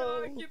did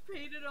no. not get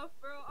paid enough,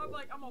 bro. I'm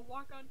like, I'm a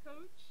walk-on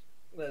coach.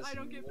 I Listen,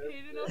 don't get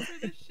paid enough for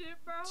this shit,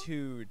 bro.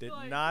 Dude,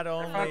 Like, not they're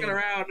only. fucking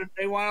around.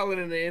 They wilding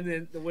in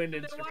the wind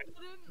And and then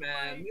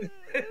man.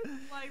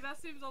 like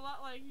that seems a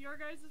lot like your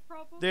guys'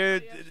 problem.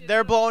 Dude, but yeah, shit,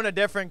 they're no. blowing a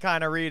different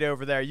kind of reed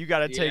over there. You got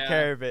to take Yeah.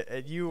 care of it.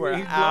 And you were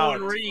He's out.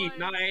 blowing reed,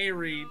 not a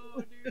reed.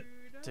 No, dude.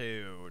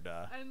 Dude.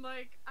 And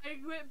like I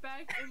went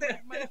back and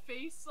like my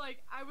face,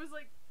 like I was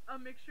like a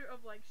mixture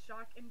of like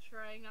shock and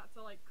trying not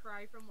to like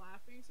cry from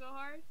laughing so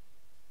hard.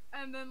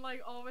 And then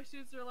like all my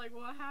students are like,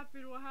 "What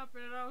happened? What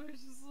happened?" And I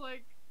was just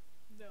like,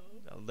 "No."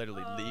 I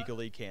literally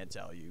legally can't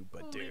tell you,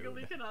 but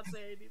Legally dude. cannot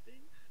say anything.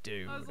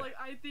 Dude. I was like,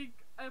 I think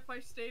if I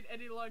stayed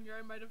any longer,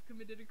 I might have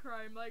committed a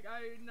crime. Like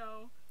I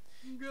know.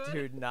 I'm good.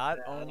 Dude, not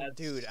Yeah, only, that's-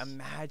 dude,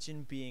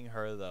 imagine being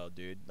her though,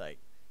 dude. Like,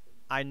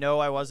 I know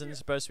I wasn't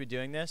supposed to be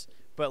doing this,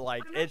 but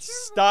like, I'm not it's sure,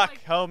 stuck,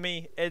 like-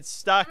 homie. It's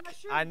stuck. I'm not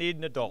sure I need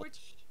an adult.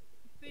 Which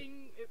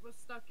thing it was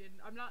stuck in?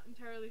 I'm not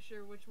entirely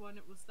sure which one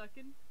it was stuck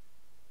in.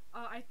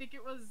 I think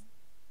it was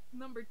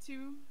number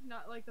 2,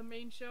 not like the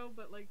main show,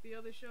 but like the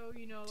other show,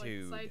 like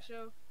Dude. the side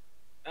show.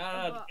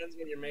 Depends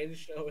what your main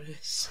show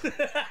is.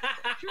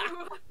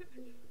 True.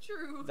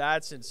 True.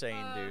 That's insane,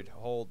 Uh, dude.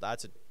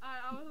 That's a.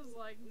 I was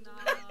like,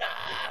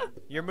 nah.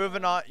 You're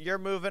moving on. You're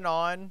moving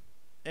on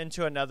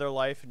into another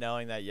life,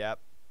 knowing that, yep,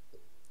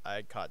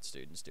 I caught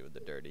students doing the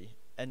dirty,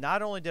 and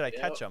not only did I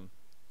catch them,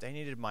 they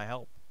needed my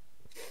help.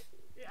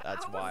 Yeah,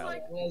 That's I was wild.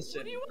 Like, Listen,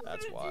 what do you want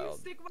that's me to wild.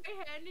 do? Stick my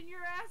hand in your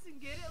ass and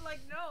get it? Like,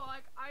 no.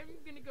 Like, I'm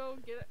gonna go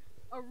get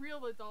a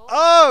real adult.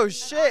 Oh and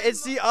shit! I'm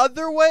It's the like-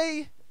 other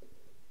way.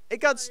 It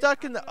got Like,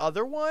 stuck in the I'm-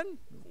 other one.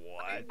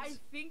 What? I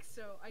think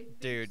so. I think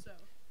Dude. so.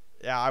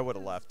 Yeah, I would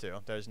have left too.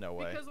 There's no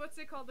way. Because what's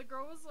it called? The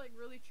girl was like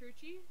really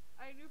churchy.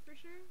 I knew for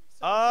sure. So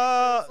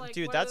Oh, it was, like,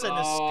 dude, one that's of an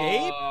those-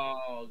 escape?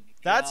 Oh,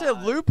 That's a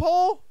God.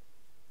 loophole.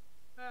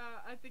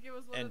 I think it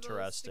was one Interesting.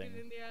 of those stick it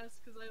in the ass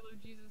because I love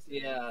Jesus.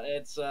 Yeah,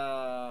 it's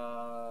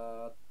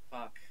fuck.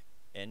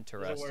 There's a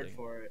word Interesting.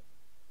 for it.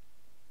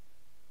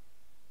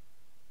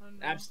 I don't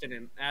know.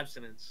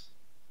 Abstinence.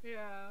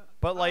 Yeah.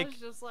 But I like, was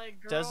just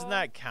like, doesn't girl.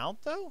 that count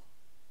though?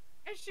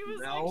 And she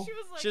was No. like, she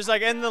was like, She's I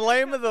like, in can't- the I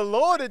name can't of the tell my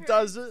Lord, it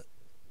parents." doesn't.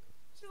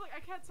 She's like, I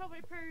can't tell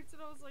my parents,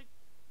 and I was like,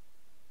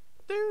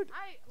 dude.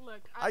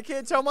 Look. I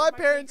can't tell my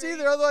parents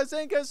either, otherwise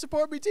they ain't gonna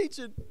support me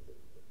teaching.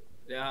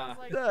 Yeah.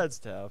 That's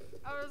tough.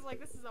 I was like,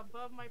 this is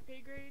above my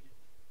pay grade.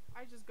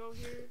 I just go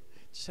here.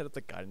 Just hit up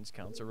the guidance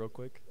counselor real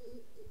quick.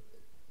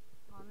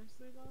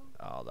 Honestly,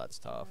 though. Oh, that's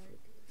tough. Like,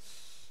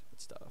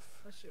 That's tough.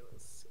 that shit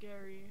was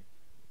scary.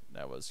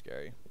 That was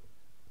scary.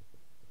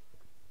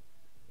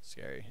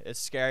 Scary. It's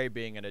scary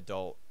being an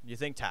adult. You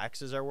think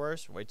taxes are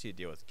worse? Wait till you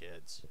deal with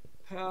kids.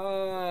 I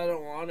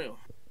don't want to.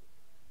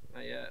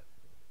 Not yet.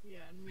 Yeah,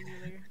 me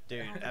neither.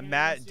 Dude, I don't and think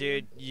Matt,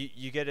 anyone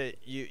dude,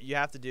 you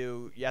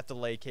have to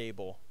lay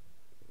cable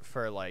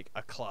for like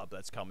a club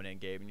that's coming in,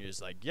 Gabe, and you're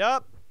just like,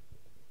 yup,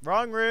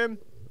 wrong room.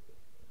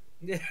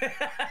 Yeah.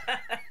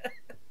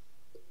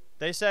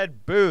 They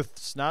said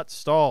booths, not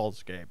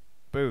stalls, Gabe.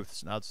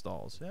 Booths, not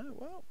stalls. Yeah,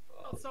 well,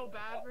 felt so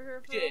bad for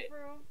her, Shit.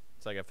 bro.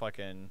 it's like a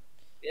fucking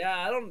Yeah,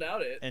 I don't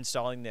doubt it.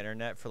 installing the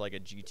internet for like a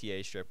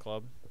GTA strip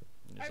club.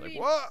 And it's I like,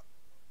 mean- what?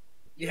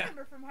 You Yeah.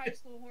 remember from high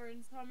school,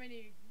 Horrns, how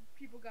many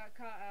people got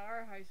caught at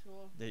our high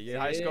school? Yeah,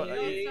 high school. Yeah.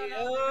 You don't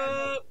sound out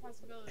like a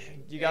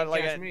possibility. You got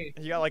like catch me.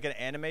 you got like an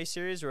anime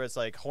series where it's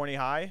like horny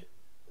high.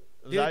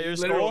 Was Dude, that your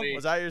school? literally.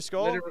 Was that your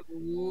school?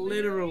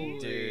 Literally.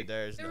 Dude,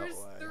 there's There no was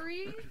way.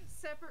 3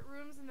 separate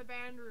rooms in the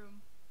band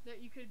room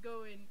that you could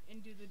go in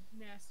and do the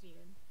nasty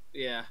in.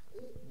 Yeah.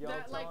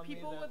 That like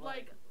people would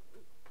like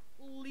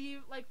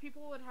leave, like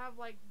people would have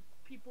like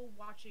people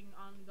watching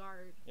on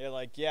guard. You're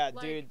like, yeah,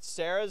 Like- dude.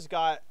 Sarah's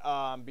got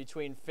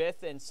between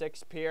 5th and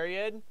 6th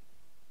period.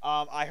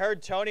 I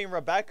heard Tony and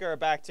Rebecca are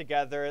back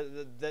together.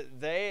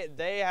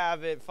 They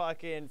have it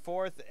fucking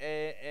 4th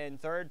and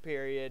 3rd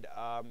period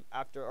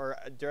after or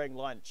during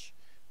lunch.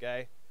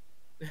 Okay,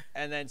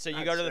 and then so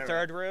you go to the That's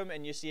 3rd room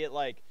and you see it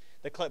like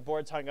the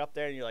clipboard's hung up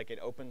there and you're like an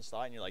open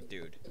slot and you're like,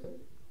 dude.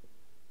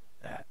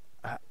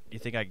 You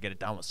think I could get it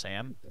done with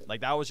Sam?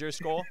 Like that was your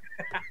school?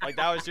 Like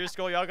that was your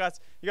school? You got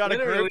a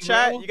Literally, group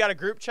chat? bro. You got a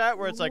group chat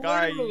where it's like, all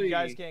right, you Literally.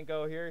 guys can't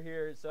go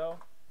here, so.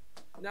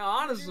 No,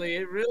 honestly,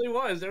 it really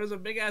was. There was a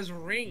big ass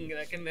ring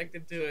that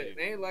connected to it.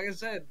 Hey, like I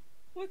said,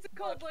 What's it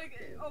called? Like,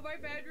 oh, my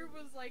bedroom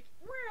was like,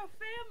 we're a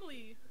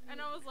family,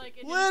 and I was like,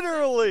 it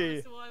Literally.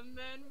 This one,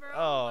 then, bro.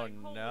 Oh,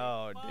 Like, holy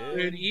no, fuck. dude.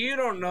 dude, you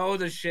don't know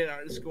the shit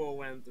our school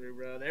went through,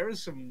 bro. There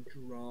was some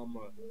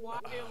drama.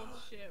 Wild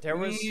shit. There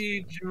bro. was-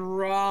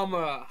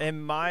 Drama. In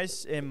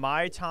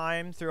my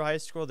time through high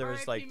school, there was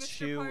RIP, like Mr.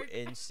 2 Park.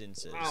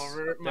 instances. Oh,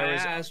 rip my There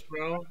was- ass,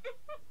 bro. Like,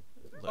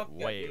 fuck that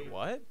wait, dude.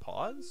 what?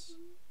 Pause?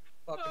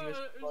 Fucking Oh, Mr. it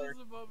was Clark.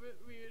 just a moment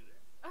weird.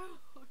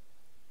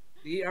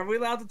 Oh, Are we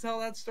allowed to tell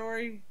that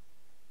story?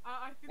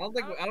 I I don't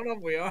think. I don't know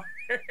if we are.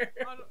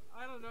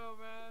 I don't know,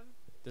 man.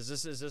 Is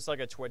this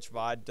like a Twitch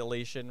VOD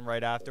deletion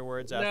right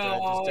afterwards? After I No,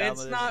 just downloaded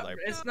it's this? not. Like,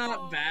 It's No.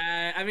 not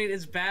bad. I mean,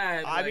 it's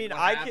bad. I like, mean, what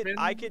I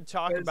happened, could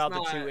talk but it's about the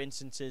not- 2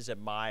 instances at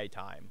my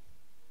time.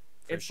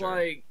 For It's sure.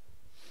 like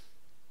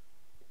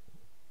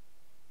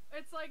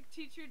It's like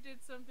teacher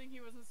did something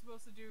he wasn't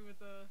supposed to do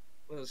with a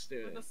with a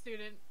student.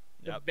 student.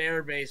 The Yep.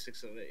 bare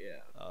basics of it.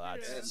 Yeah. Oh,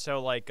 that's Yeah.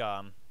 so like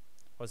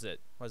was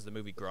the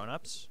movie Grown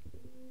Ups?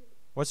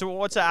 What's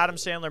the Adam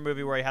Sandler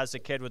movie where he has the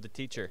kid with the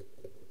teacher?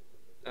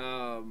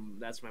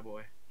 That's my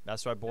boy.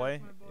 That's my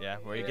boy. That's My Boy, Yeah,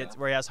 where he yeah. gets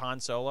where he has Han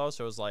Solo.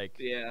 So it was like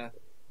Yeah.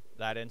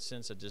 that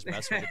instance of just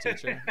messing with the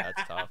teacher.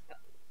 That's tough.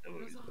 It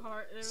was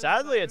hard. It was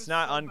Sadly, it it's was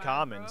not so bad,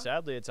 uncommon. bro.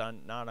 Sadly, it's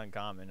not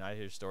uncommon. I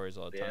hear stories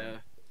all the time. Yeah.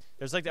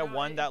 There's like that No,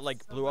 one that it's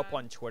like so blew up bad.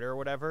 on Twitter or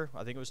whatever.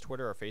 I think it was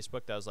Twitter or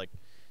Facebook. That was like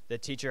the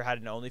teacher had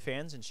an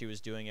OnlyFans and she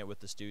was doing it with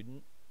the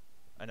student,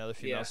 another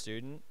female Yeah.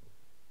 student.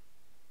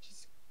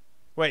 Just-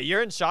 Wait,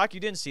 you're in shock? You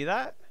didn't see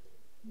that?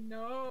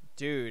 No.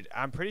 Dude,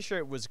 I'm pretty sure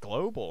it was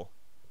global.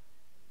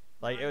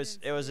 Like I it was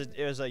didn't it was see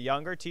a, it was a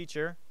younger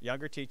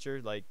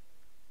teacher like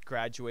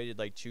graduated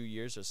like 2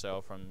 years or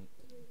so from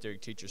their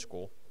teacher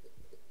school.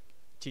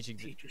 Teaching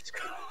Teachers.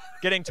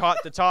 getting taught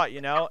the taught,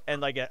 you know,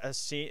 and like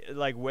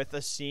like with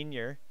a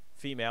senior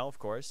female, of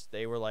course,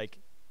 they were like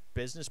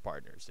business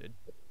partners, dude.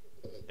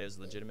 It was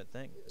a legitimate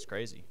thing. It's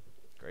crazy.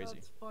 Crazy.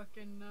 That's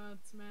fucking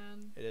nuts,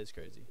 man. It is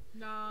crazy.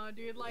 Nah,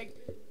 dude, like,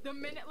 the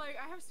minute, like,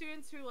 I have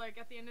students who, like,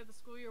 at the end of the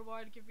school year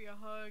wanted to give me a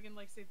hug and,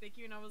 like, say thank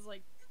you, and I was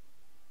like,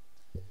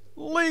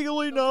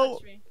 Legally don't no.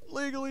 touch me.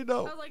 Legally I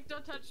no. was like,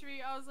 don't touch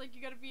me. I was like,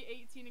 you gotta be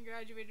 18 and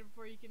graduated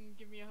before you can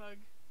give me a hug.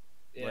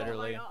 Yeah.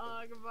 Literally.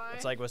 Like, goodbye.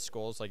 It's like with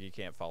schools, like you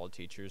can't follow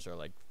teachers or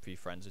like be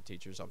friends with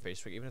teachers on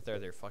Facebook, even if they're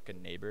their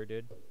fucking neighbor,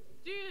 dude.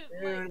 dude,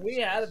 Dude, like, we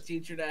had a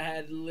teacher that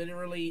had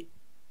literally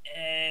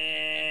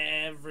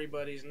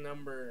everybody's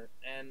number,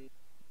 and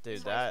Dude,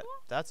 Is high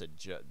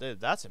dude,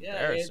 that's yeah,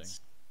 embarrassing.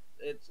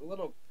 it's a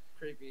little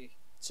creepy.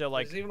 So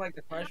Like, like even like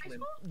the in high freshmen.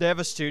 school? they have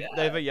a student,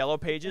 they have Yeah. a yellow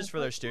pages for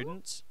their High school?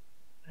 students.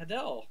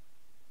 Adele.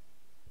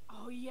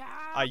 Oh, yeah.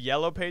 A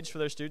yellow page for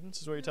their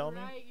students is what you're telling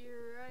me? Right,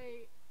 you're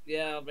right.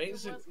 Yeah, was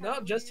basically, kinda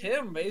not just weird.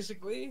 him.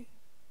 Basically,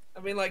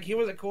 I mean, like he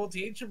was a cool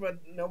teacher, but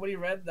nobody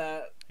read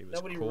that. He was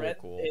Nobody cool, read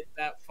cool. it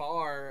that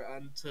far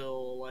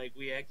until like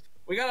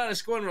we got out of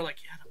school and we're like,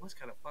 yeah, that was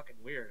kind of fucking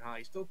weird, huh?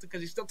 He still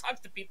because he still talks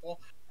to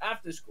people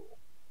after school,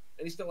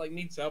 and he still like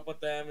meets up with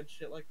them and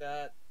shit like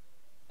that,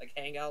 like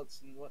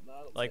hangouts and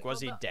whatnot. It's Like, was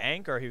he Well,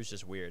 dank or he was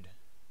just weird?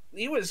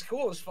 he was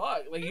cool as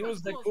fuck. Like he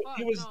was cool as fuck,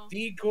 he was no.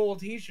 the cool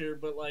teacher,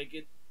 but like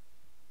it.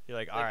 You're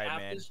like, all Like, right,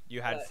 after man, this-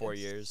 you had 4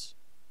 it's- years.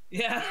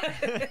 Yeah.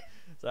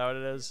 Is that what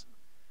it is?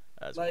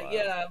 That's Like wild.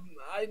 yeah,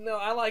 I know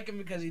I like him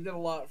because he did a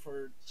lot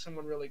for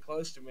someone really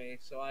close to me.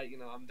 So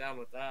I'm down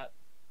with that.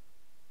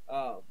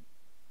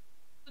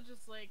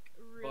 Just like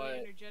really But-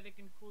 energetic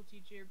and cool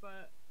teacher,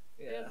 but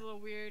it Yeah. is a little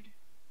weird.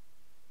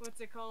 What's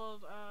it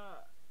called?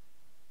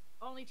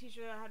 Only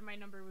teacher that had my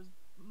number was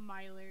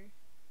Myler.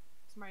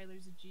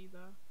 Myler's a G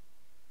though.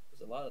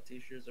 There's a lot of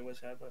teachers that always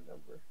had my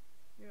number.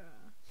 Yeah.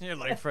 You're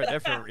like for a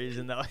different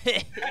reason though.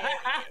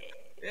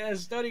 Yeah,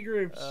 study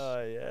groups.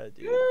 Oh yeah,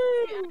 dude.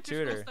 After school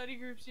Tutor. study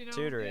groups, you know.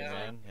 Tutoring, Yeah.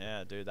 man.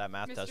 Yeah, dude, that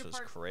math Mr. test was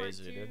Park Part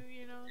crazy, 2, dude.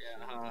 You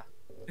know.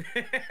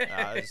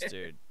 Yeah. This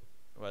dude,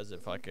 was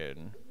it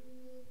fucking?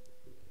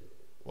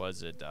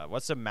 Was it?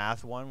 What's the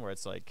math one where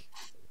it's like,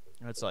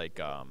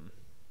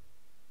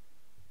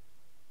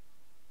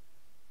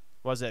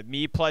 was it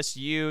me plus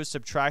you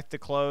subtract the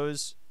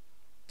clothes,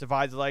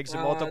 divide the legs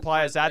and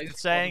multiply? Is that the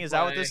legs, saying? Is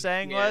that what the multiply.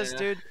 saying was, Yeah.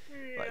 dude?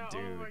 Yeah, Like, oh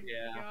dude. my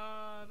Yeah.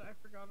 god, I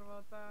forgot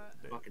about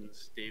that. Fucking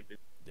stupid.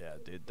 Yeah,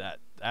 dude, that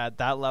at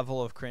that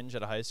level of cringe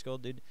at a high school,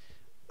 dude.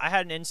 I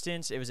had an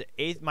instance. It was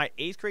my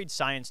eighth grade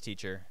science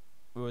teacher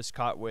who was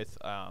caught with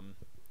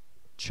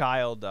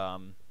child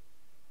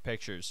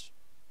pictures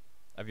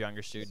of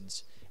younger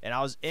students, and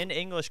I was in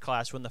English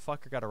class when the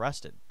fucker got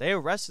arrested. They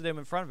arrested him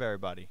in front of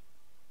everybody.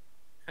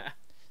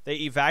 They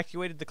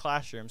evacuated the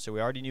classroom, so we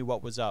already knew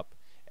what was up.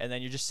 And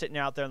then you're just sitting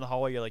out there in the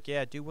hallway. You're like,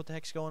 yeah, dude, what the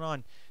heck's going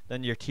on?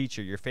 Then your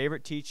teacher, your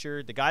favorite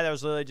teacher, the guy that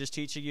was literally just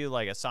teaching you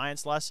like a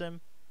science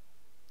lesson,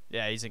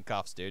 yeah, he's in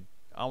cuffs, dude.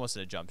 Almost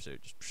in a jumpsuit,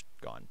 just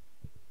gone.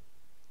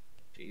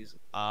 Jeez.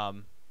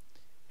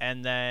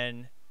 And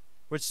then,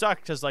 which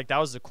sucked because like that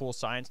was the cool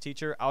science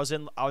teacher. I was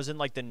in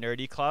like the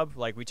nerdy club.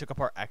 Like we took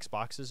apart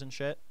Xboxes and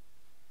shit.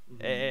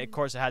 Of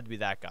course, it had to be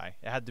that guy.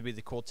 It had to be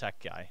the cool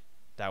tech guy.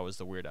 That was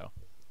the weirdo.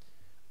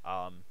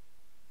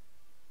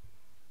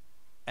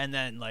 And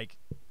then like,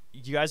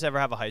 you guys ever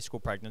have a high school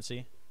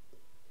pregnancy?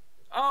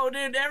 Oh,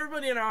 dude,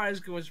 everybody in our high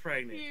school was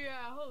pregnant. Yeah,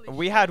 holy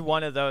We shit. had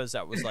one of those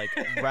that was like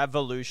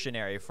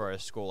revolutionary for a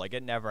school. Like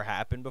it never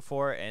happened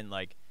before. And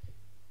like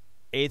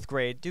 8th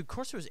grade, dude. Of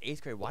course it was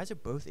 8th grade. Why is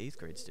it both 8th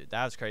grades, dude?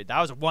 That was crazy.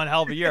 That was one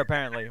hell of a year,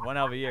 apparently. One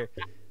hell of a year.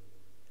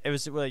 It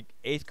was like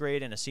 8th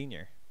grade and a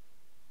senior.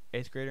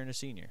 8th grader and a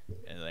senior.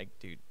 And like,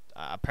 dude,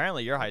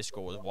 apparently your high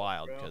school was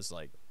wild because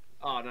like.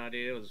 Oh no,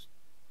 dude,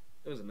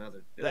 it was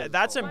another.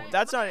 That's horrible.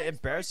 that's My not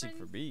embarrassing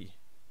for ex-boyfriend's- me.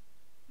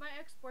 My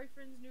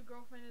ex-boyfriend's new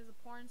girlfriend is a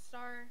porn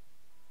star.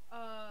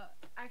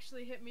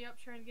 Actually hit me up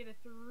trying to get a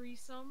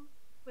threesome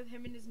with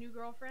him and his new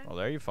girlfriend. Well,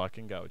 there you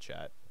fucking go,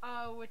 chat.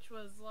 Which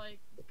was like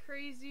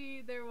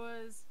crazy. There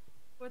was,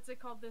 what's it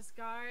called? This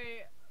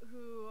guy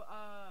who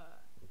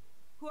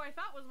I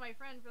thought was my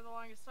friend for the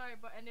longest time,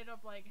 but ended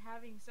up like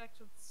having sex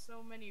with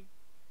so many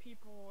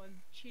people and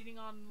cheating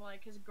on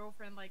like his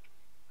girlfriend like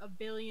a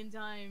billion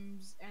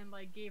times and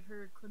like gave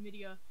her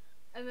chlamydia,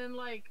 and then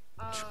like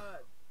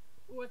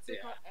what's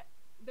it called?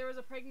 There was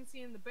a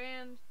pregnancy in the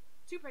band,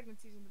 2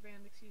 pregnancies in the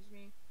band, excuse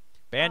me.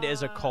 Band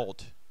is a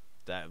cult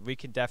that we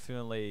can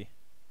definitely,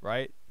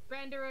 right?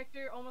 Band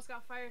director almost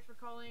got fired for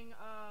calling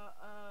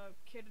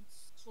kid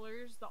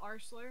slurs, the R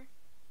slur.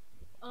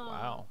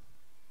 Wow.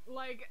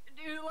 Like,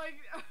 dude, like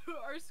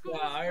our school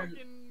Yeah, was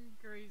fucking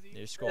crazy.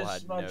 Your school had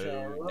This bunch of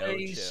no chill.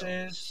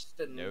 racist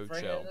and No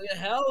pregnant. chill.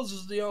 Hells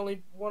is the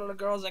only one of the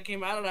girls that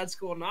came out of that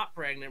school not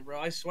pregnant, bro.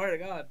 I swear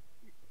to God.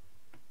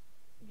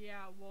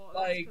 Yeah, well,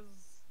 Like-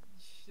 that's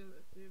 'cause shit,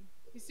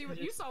 dude.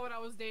 You saw what I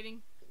was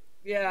dating.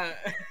 Yeah,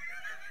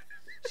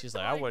 She's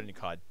like, I wouldn't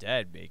call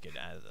dead making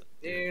out of it.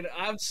 dude,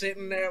 I'm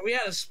sitting there. We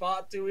had a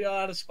spot too. We all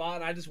had a spot,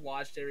 and I just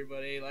watched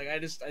everybody. Like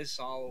I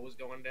saw what was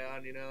going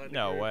down, you know. and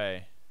No they were-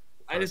 way.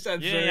 I just You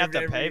didn't have to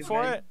observed pay for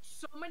everything. it?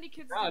 So many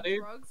kids Nah, do dude.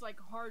 drugs, like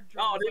hard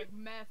Oh, drugs, dude. like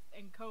meth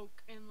and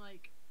coke and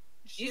like.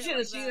 You shit should have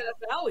like seen that.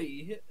 that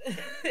valley.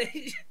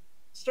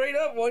 Straight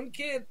up, one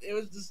kid. It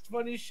was the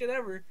funniest shit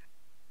ever.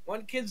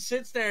 One kid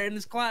sits there in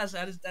his class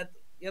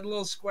he had a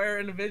little square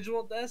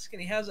individual desk,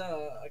 and he has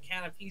a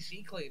can of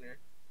PC cleaner.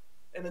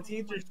 And the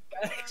Oh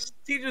my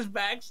teacher's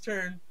back's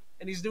turned,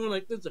 and he's doing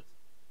like this,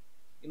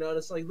 you know,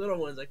 it's like little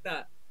ones like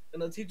that.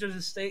 And the teacher's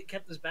estate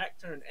kept his back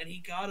turned, and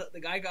the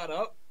guy got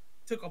up,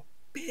 took a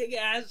big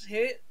ass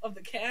hit of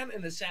the can,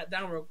 and then sat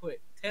down real quick.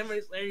 10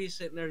 minutes later, he's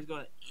sitting there, he's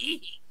going,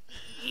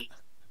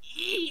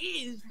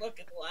 he's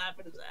fucking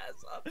laughing his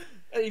ass off,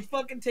 and he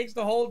fucking takes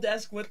the whole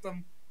desk with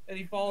him, and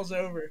he falls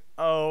over.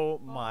 Oh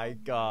my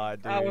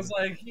god, dude. I was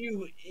like,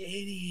 you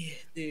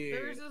idiot,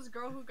 There was dude. this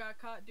girl who got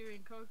caught doing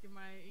coke in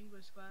my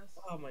English class.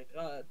 Oh my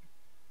god.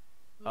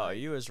 Oh, Like,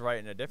 you was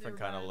writing a different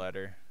They were kind of bad.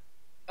 letter.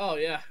 Oh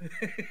yeah.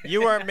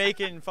 You weren't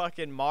making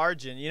fucking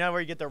margin. You know where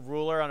you get the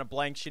ruler on a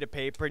blank sheet of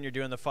paper and you're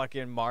doing the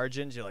fucking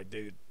margins? You're like,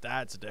 dude,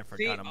 that's a different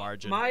See, kind of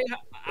margin.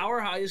 our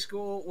high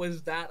school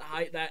was that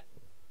high that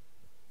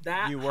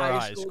You were high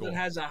high school, school. that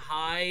has a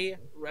high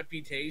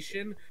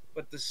reputation,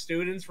 but the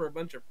students were a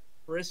bunch of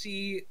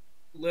prissy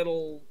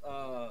little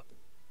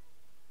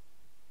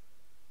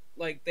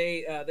like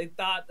they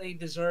thought they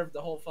deserved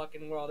the whole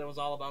fucking world. It was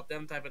all about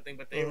them type of thing.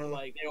 But they were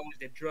like, they always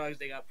did drugs.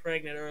 They got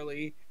pregnant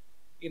early.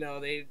 You know,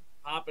 they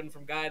hopping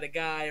from guy to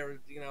guy or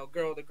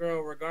girl to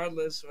girl,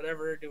 regardless,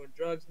 whatever, doing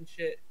drugs and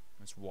shit.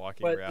 It's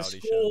walking But the reality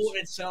school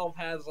shows. itself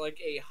has like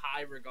a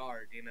high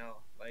regard.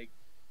 Like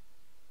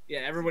yeah,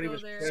 everybody go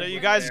was. there. So privileged you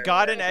guys there.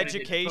 got an Everybody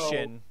did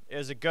education. It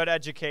was a good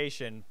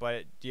education,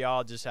 but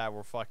y'all just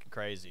were fucking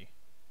crazy.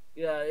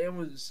 Yeah, it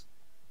was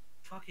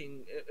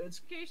fucking. It's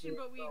Education,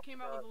 but we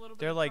came out with a little bit.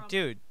 They're of like,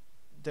 trauma.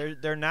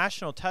 dude, their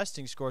national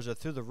testing scores are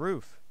through the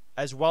roof,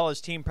 as well as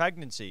teen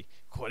pregnancy.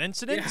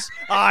 Coincidence?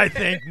 I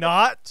think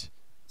not.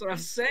 That's what I'm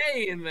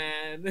saying,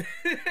 man.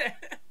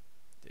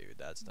 Dude,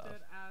 that's tough. Dead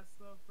ass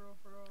though, for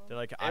real. They're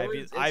like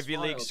It's Ivy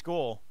League wild.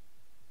 school.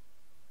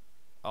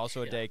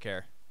 Also a Yeah.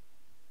 daycare.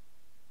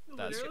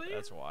 Literally?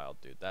 That's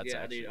wild, dude. That's yeah,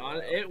 actually dude.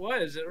 wild.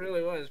 It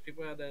really was.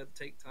 People had to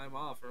take time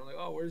off. And we're like,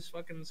 oh, where's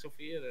fucking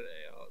Sophia today?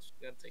 Oh, she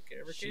got to take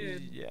care of her She's,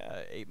 kid.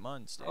 yeah, 8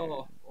 months, dude.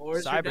 Oh,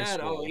 where's your Cyber dad?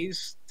 school. Oh,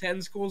 he's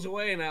 10 schools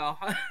away now.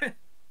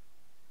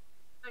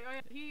 Like, oh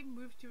yeah, he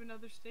moved to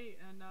another state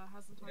and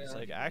hasn't talked It's to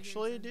like, anybody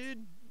actually, since.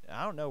 dude,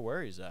 I don't know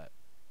where he's at.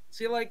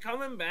 See, like,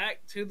 coming back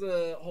to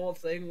the whole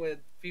thing with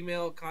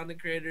female content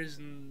creators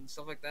and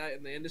stuff like that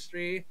in the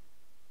industry,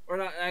 or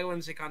not, I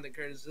wouldn't say content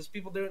creators, just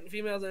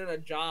females doing a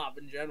job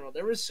in general.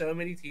 There were so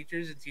many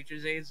teachers and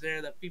teachers' aides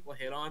there that people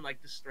hit on,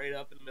 like, just straight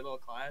up in the middle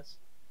of class.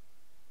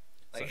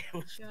 Like, it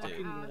was Yeah,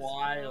 fucking ass,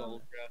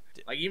 wild,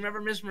 bro. Like, you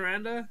remember Miss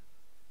Miranda?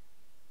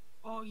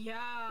 Oh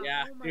yeah.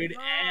 Yeah, Oh my dude.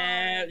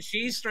 God.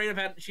 She straight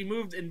up she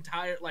moved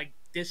entire, like,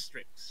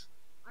 districts.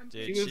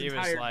 Dude, She she moved was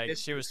entire like, she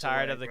was districts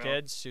tired away, of the bro.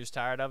 kids. She was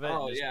tired of it.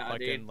 Oh, and just yeah,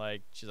 fucking dude.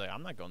 like, she's like,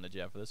 I'm not going to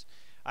jail for this.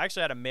 I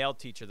actually had a male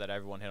teacher that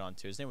everyone hit on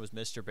too. His name was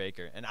Mr.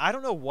 Baker, and I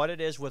don't know what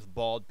it is with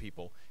bald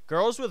people.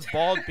 Girls with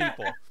bald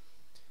people.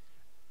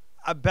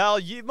 Belle,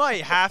 you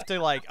might have to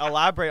like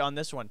elaborate on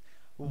this one.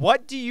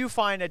 What do you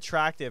find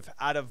attractive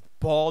out of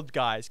bald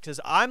guys? Because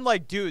I'm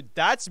like, dude,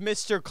 that's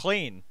Mr.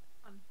 Clean.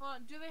 Hold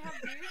on, do they have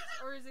beards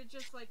or is it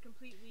just like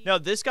completely? No,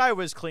 this guy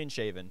was clean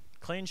shaven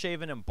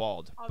and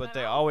bald, Oh, but then they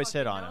I don't always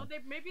hit fucking on know.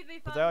 him. Maybe they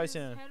But thought they always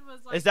his hit on him. head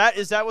was like.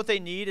 Is that what they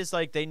need? Is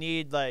like they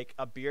need like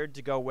a beard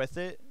to go with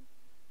it?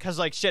 Cause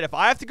like shit, if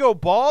I have to go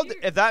bald, Dude.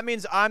 if that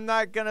means I'm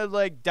not gonna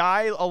like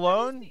die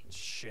alone, seen-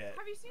 shit,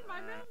 Have you seen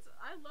my man's?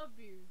 I love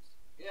beards.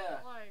 Yeah.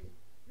 Like.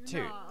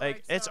 dude, nah,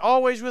 like it's so-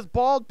 always with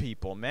bald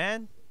people,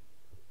 man.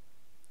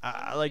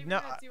 I'm Like shaving no,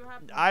 it, see what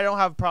happens. I don't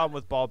have a problem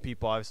with bald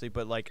people, obviously,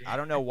 but like I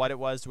don't know what it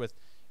was with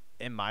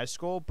in my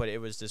school, but it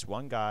was this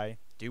one guy.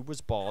 Dude was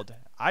bald.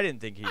 I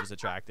didn't think he was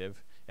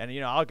attractive, and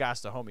I'll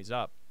gas the homies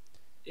up.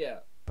 Yeah.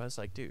 But it's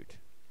like, dude,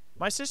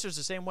 my sister's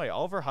the same way.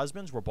 All of her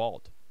husbands were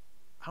bald.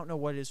 I don't know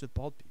what it is with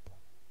bald people.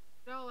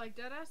 No, like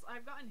deadass.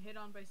 I've gotten hit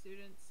on by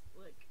students,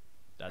 like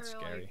That's or,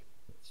 scary. like,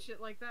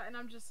 shit like that, and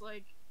I'm just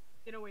like,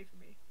 get away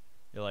from me.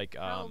 You're like,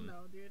 Hell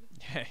no, dude.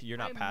 you're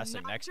not I'm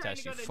passing not next trying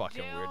test, to you go to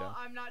fucking jail. weirdo.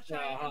 I'm not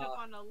trying to end up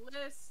Uh-huh. on a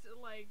list.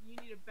 Like, you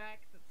need to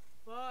back the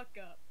fuck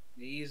up.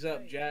 Ease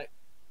up, Like, Jack.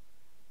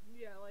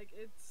 Yeah, like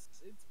it's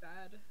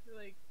bad.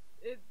 Like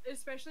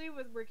especially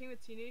with working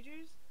with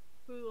teenagers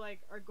who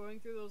like are going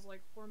through those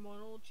like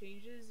hormonal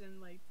changes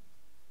and like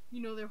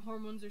their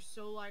hormones are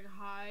so like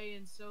high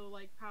and so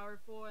like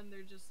powerful and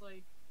they're just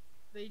like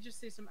they just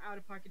say some out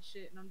of pocket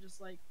shit and I'm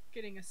just like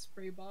getting a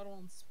spray bottle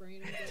and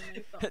spraying them.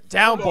 Going, like, the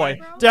Down, fuck, boy.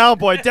 bro? Down,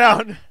 boy.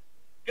 Down.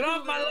 Get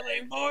off my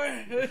leg,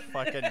 boy!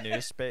 Fucking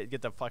newspaper.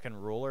 Get the fucking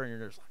ruler, and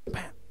you're just like,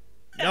 bam.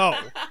 No.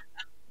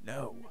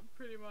 No.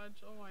 Pretty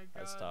much. Oh my god.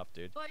 That's tough,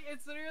 dude. Like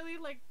it's literally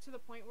like to the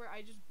point where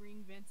I just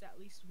bring Vince at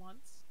least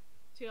once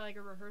to like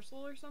a rehearsal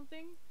or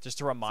something. Just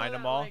to remind so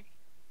them that, all. Like,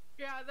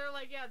 yeah, they're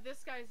like, yeah,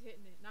 this guy's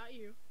hitting it, not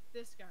you.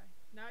 This guy,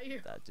 not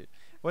you. That dude.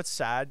 What's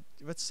sad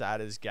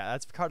is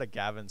that's part of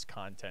Gavin's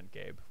content,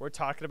 Gabe. We're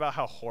talking about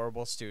how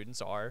horrible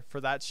students are for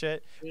that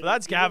shit, but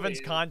that's Gavin's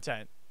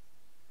content.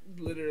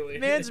 Literally.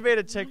 Man's made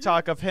a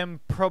TikTok of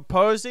him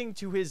proposing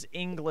to his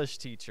English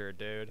teacher,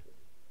 dude.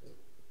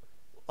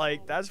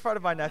 Like, that's part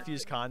of my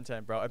nephew's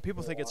content, bro. And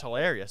people think it's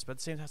hilarious, but at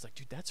the same time, it's like,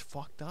 dude, that's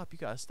fucked up. You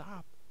gotta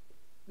stop.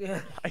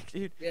 Yeah. Like,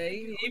 dude, Yeah,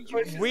 he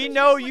pushes we it.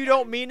 know you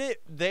don't mean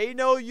it. They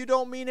know you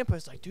don't mean it, but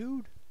it's like,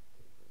 dude.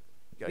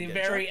 You gotta The get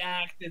in very check.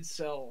 act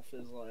itself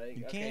is like,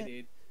 You okay, can't.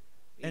 dude.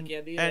 You And,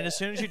 can't do and that. as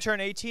soon as you turn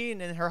 18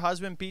 and her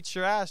husband beats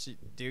your ass,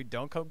 dude,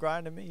 don't come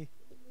grind to me.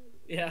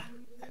 Yeah.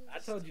 I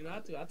told you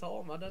not to. I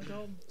told him. I done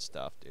told him.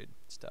 Stuff, dude.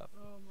 Stuff.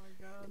 Oh my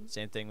god.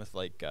 Same thing with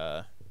like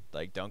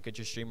don't get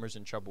your streamers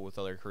in trouble with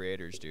other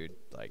creators, dude.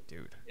 Like,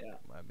 dude. Yeah.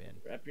 My man.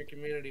 Rep your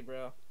community,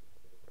 bro.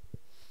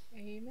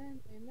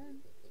 Amen. Amen.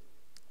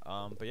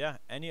 But yeah,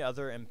 any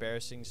other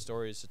embarrassing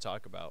stories to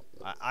talk about?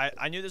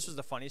 I knew this was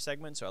the funny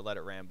segment, so I let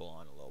it ramble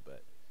on a little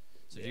bit.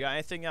 So if you got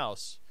anything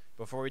else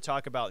before we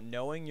talk about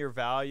knowing your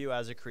value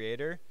as a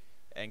creator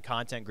and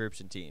content groups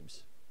and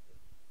teams,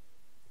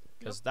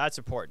 because that's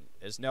important,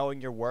 is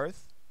knowing your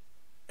worth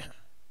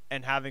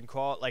and having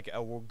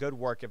a good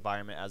work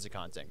environment as a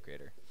content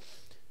creator.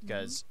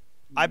 Because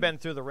I've been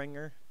through the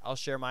ringer. I'll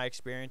share my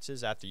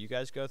experiences after you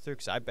guys go through,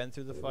 because I've been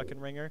through the fucking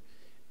ringer.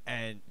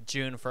 And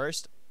June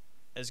 1st,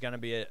 is going to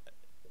be a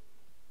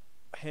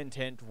hint,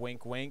 hint,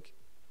 wink, wink,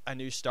 a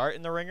new start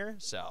in the ringer.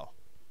 So,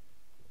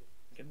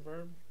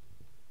 Confirmed.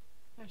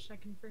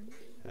 Hashtag confirmed.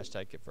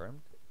 hashtag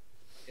confirmed.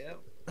 Yeah.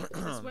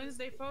 This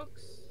Wednesday,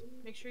 folks.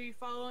 Make sure you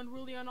follow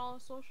Unruly on all the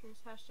socials.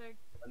 Hashtag.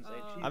 Wednesday,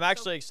 Chief. I'm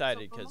actually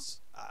excited self-promo.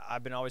 because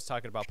I've been always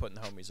talking about putting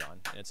the homies on,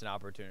 and it's an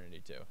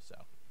opportunity too.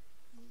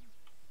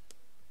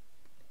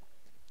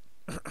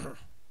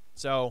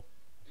 So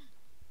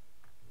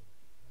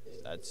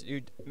that's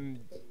you.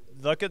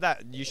 Look at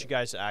that. You should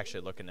guys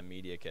actually look into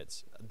media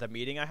kits. The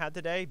meeting I had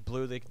today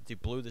blew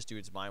this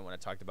dude's mind when I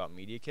talked about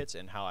media kits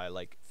and how I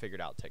like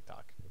figured out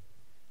TikTok.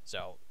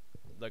 So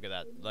look at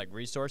that, like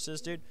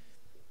resources, dude.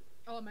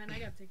 Oh man, I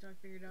got TikTok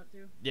figured out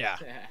too. Yeah,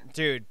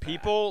 dude.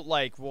 People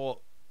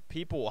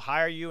will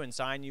hire you and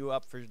sign you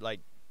up for like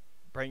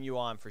bring you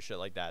on for shit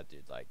like that,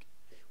 dude. Like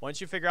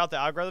once you figure out the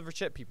algorithm for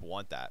shit, people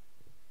want that.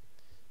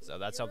 So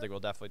that's something we'll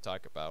definitely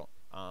talk about.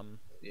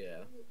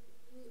 Yeah.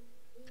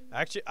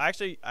 I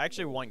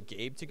actually want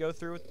Gabe to go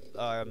through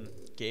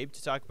Gabe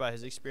to talk about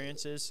his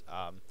experiences.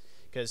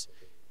 Because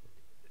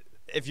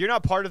if you're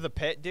not part of the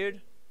pit,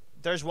 dude,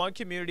 there's one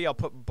community I'll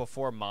put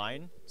before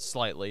mine,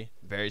 slightly,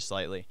 very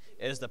slightly,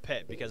 is the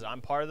pit, because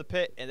I'm part of the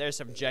pit and there's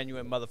some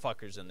genuine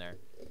motherfuckers in there.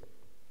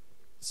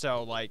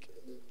 So like,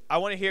 I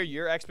want to hear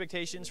your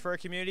expectations for a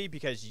community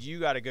because you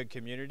got a good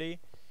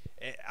community.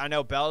 I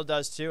know Bella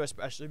does too,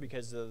 especially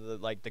because of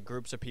the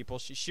groups of people.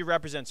 She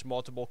represents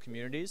multiple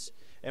communities,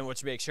 and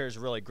what makes her is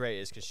really great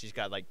is because she's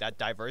got like that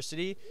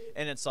diversity.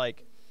 And it's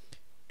like,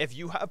 if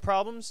you have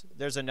problems,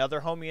 there's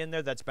another homie in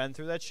there that's been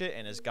through that shit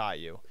and has got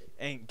you.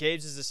 And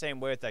Gabe's is the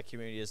same way with that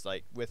community. Is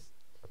like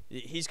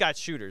he's got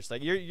shooters.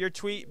 Like your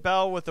tweet,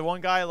 Bell, with the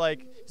one guy,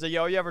 like he's like,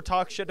 yo, you ever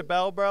talk shit to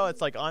Bell, bro? It's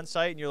like on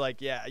site, and you're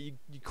like, yeah, you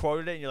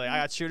quoted it, and you're like, I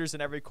got shooters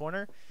in every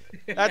corner.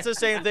 That's the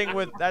same thing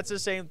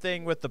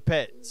with the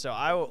pit. So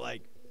I will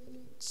like,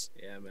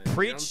 Yeah, man. Preach-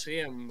 You don't see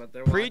 'em, but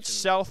they're preach watching.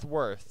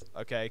 self-worth,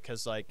 okay?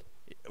 Because like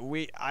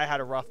I had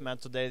a rough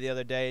mental day the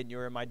other day, and you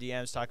were in my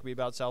DMs talking to me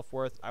about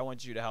self-worth. I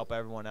want you to help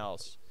everyone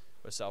else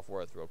with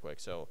self-worth real quick.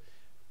 So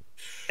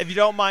if you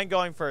don't mind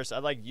going first,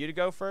 I'd like you to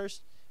go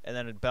first, and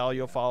then Bell,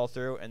 you'll follow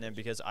through, and then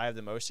because I have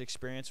the most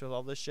experience with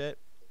all this shit,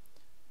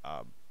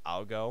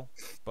 I'll go.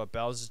 But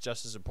Bell's is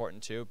just as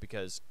important too,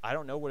 because I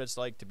don't know what it's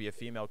like to be a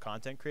female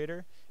content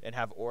creator and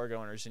have org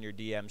owners in your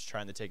DMs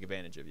trying to take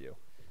advantage of you.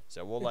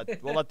 So we'll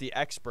let the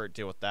expert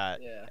deal with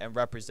that and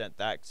represent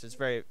that, because it's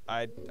very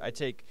I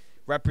take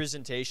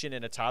representation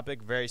in a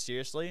topic very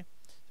seriously,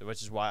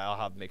 which is why I'll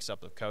have mix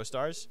up of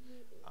co-stars.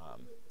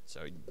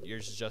 So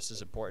yours is just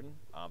as important.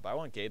 But I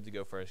want Gabe to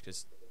go first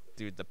because,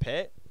 dude, the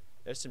pit,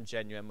 there's some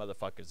genuine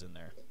motherfuckers in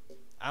there.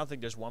 I don't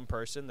think there's one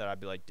person that I'd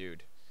be like,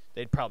 dude,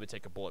 they'd probably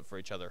take a bullet for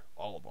each other,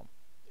 all of them,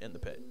 in the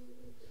pit.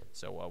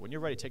 So when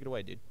you're ready, take it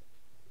away, dude.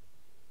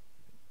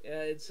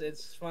 Yeah,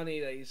 it's funny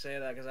that you say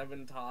that because I've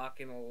been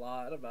talking a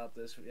lot about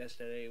this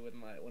yesterday with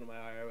one of my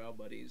IRL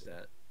buddies.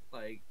 That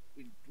like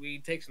we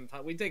take some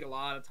time, we take a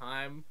lot of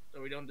time,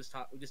 so we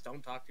just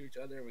don't talk to each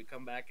other. We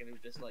come back and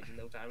it's just like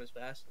no time has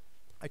passed.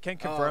 I can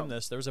confirm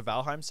this. There was a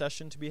Valheim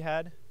session to be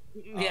had.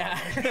 Yeah.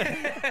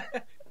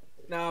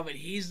 No, but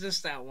he's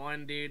just that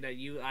one dude that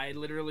I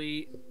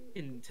literally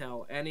can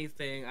tell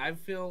anything. I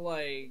feel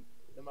like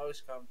the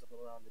most comfortable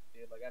around this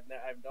dude. Like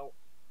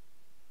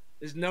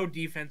there's no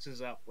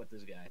defenses up with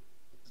this guy.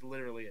 It's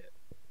literally it.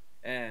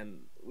 And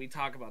we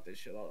talk about this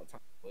shit all the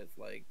time with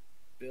like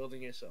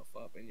building yourself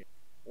up and your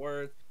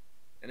worth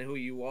and who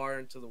you are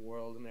into the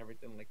world and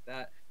everything like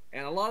that.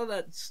 And a lot of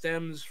that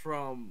stems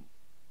from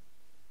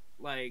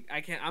like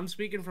I'm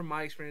speaking from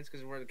my experience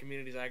because we're the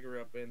communities I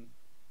grew up in.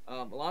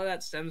 A lot of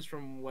that stems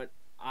from what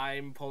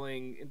I'm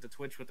pulling into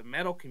Twitch with the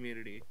metal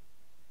community.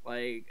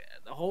 Like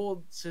the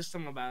whole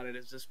system about it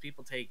is just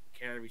people take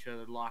care of each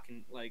other,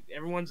 locking like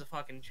everyone's a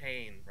fucking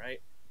chain,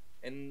 right?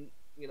 And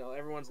you know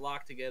everyone's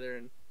locked together,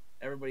 and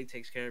everybody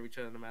takes care of each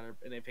other no matter,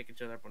 and they pick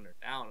each other up when they're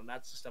down. And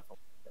that's the stuff I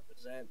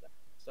represent,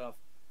 stuff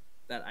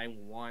that I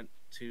want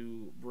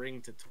to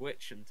bring to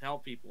Twitch and tell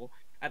people.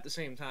 At the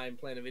same time,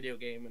 playing a video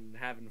game and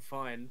having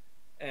fun,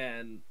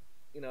 and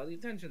you know the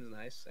attention's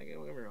nice. Don't get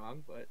me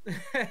wrong, but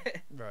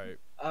Right.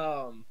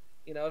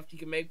 You know, if you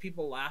can make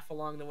people laugh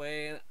along the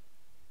way,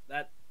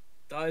 that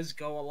does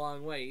go a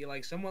long way.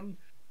 Like someone,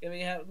 I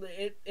mean,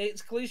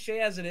 it's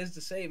cliche as it is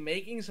to say,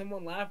 making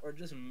someone laugh or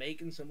just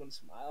making someone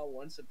smile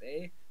once a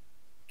day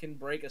can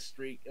break a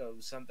streak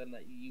of something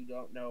that you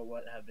don't know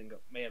what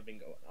may have been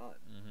going on.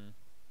 Mm-hmm.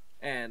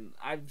 And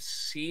I've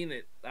seen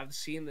it. I've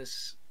seen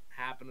this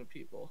happen to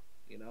people.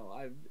 You know,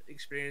 I've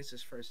experienced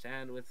this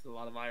firsthand with a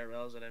lot of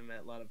IRLs that I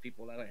met, a lot of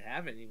people that I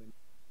haven't even,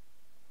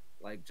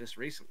 like, just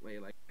recently.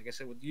 Like I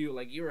said with you,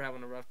 like, you were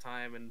having a rough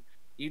time, and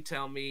you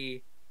tell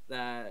me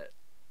that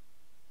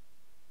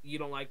you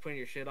don't like putting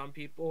your shit on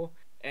people,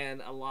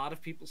 and a lot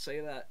of people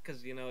say that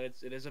because, you know, it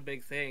is a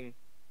big thing,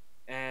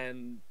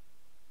 and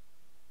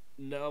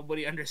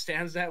nobody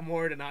understands that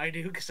more than I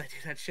do because I do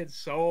that shit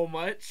so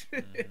much.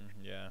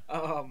 Yeah.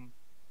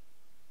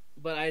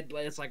 But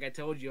it's like I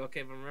told you,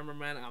 okay, but remember,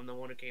 man, I'm the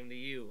one who came to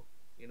you,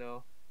 you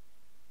know?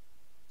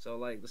 So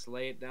like, just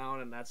lay it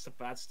down, and that's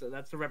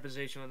the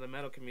representation of the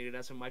metal community.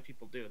 That's what my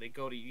people do. They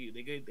go to you.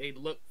 They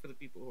look for the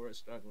people who are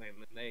struggling,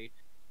 and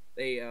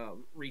they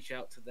reach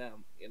out to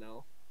them. You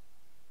know,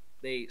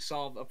 they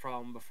solve a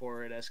problem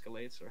before it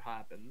escalates or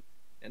happens,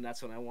 and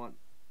that's what I want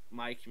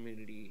my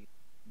community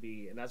to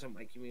be, and that's what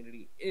my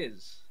community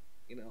is.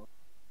 You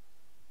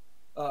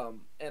know,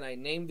 and I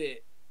named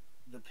it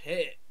the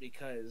pit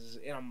because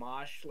in a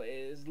mosh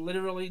is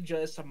literally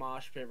just a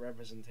mosh pit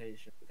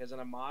representation. Because in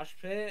a mosh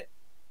pit,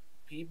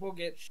 people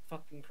get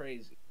fucking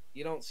crazy.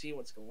 You don't see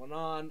what's going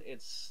on.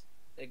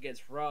 It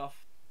gets rough,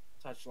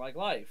 such like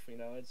life. You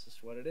know, it's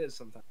just what it is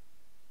sometimes.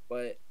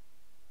 But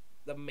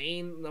the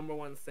main number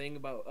one thing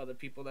about other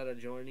people that are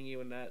joining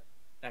you in that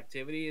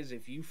activity is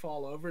if you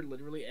fall over,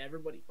 literally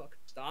everybody fucking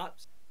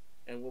stops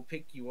and will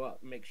pick you up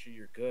and make sure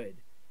you're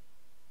good.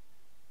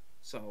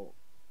 So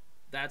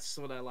that's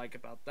what I like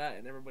about that,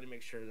 and everybody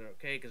makes sure they're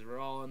okay because we're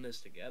all in this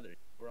together.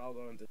 We're all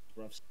going through this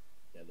rough stuff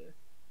together,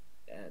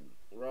 and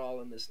we're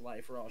all in this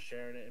life. We're all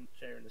sharing it and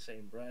sharing the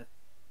same breath.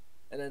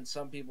 And then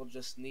some people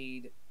just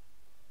need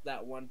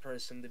that one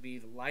person to be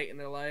the light in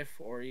their life,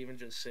 or even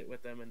just sit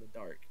with them in the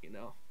dark, you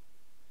know.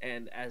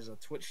 And as a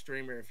Twitch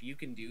streamer, if you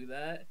can do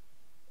that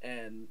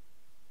and,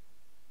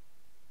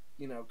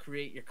 you know,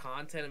 create your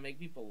content and make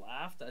people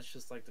laugh, that's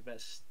just like the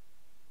best.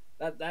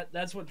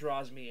 That's what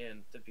draws me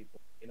in to people,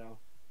 you know.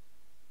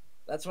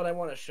 That's what I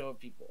want to show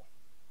people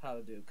how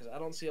to do, because I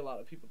don't see a lot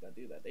of people that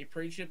do that. They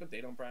preach it, but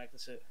they don't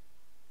practice it.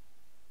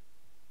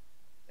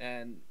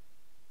 And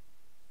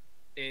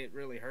it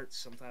really hurts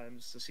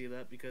sometimes to see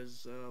that,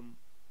 because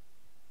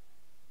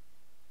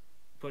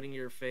putting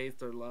your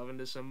faith or love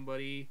into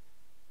somebody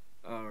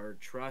or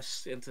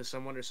trust into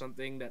someone or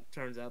something that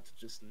turns out to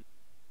just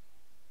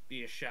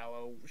be a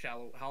shallow,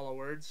 hollow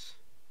words,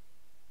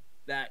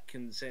 that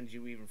can send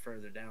you even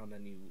further down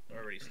than you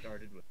already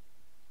started with.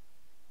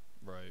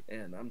 Right.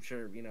 And I'm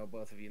sure, you know,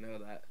 both of you know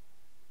that.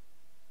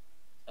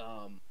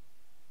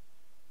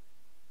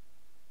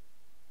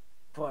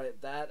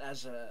 But that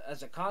as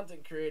a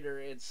content creator,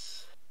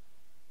 it's,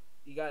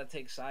 you gotta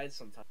take sides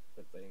sometimes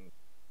with things.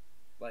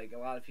 Like, a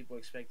lot of people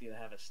expect you to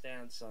have a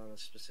stance on a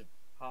specific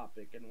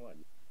topic and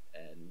whatnot,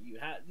 and you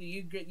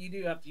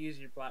do have to use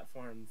your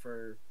platform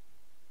for,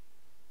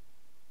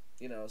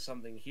 you know,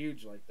 something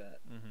huge like that.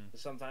 Mm-hmm.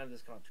 Sometimes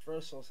it's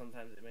controversial,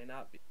 sometimes it may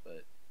not be,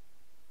 but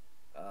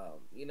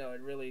you know,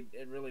 it really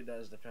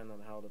does depend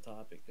on how the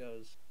topic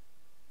goes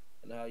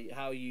and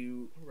how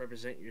you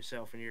represent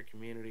yourself in your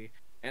community.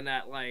 And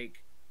that,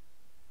 like,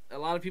 a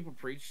lot of people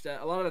preach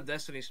that. A lot of the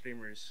Destiny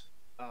streamers,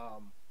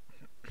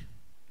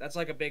 that's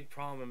like a big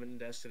problem in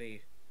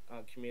Destiny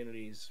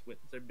communities with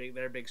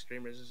their big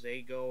streamers, is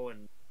they go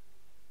and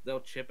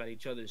they'll chip at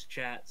each other's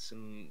chats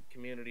and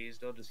communities.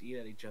 They'll just eat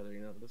at each other,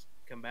 you know, just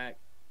come back.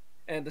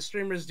 And the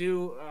streamers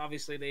do,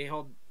 obviously, they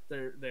hold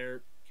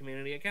their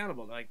community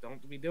accountable. Like,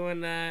 don't be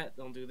doing that.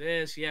 Don't do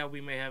this. Yeah,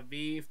 we may have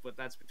beef, but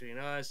that's between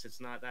us. It's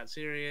not that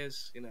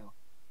serious, you know.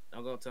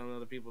 Don't go telling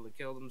other people to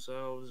kill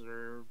themselves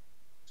or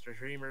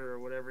streamer or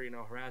whatever, you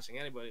know, harassing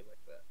anybody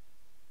like that.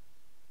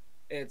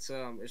 It's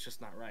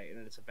just not right,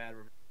 and it's a bad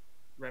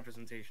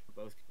representation of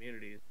both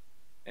communities.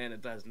 And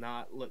it does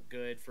not look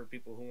good for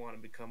people who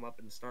want to come up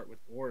and start with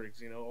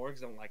orgs. You know,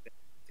 orgs don't like that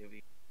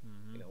activity.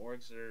 Mm-hmm. You know,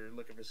 orgs are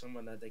looking for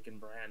someone that they can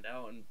brand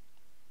out and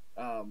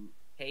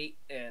hate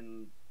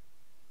and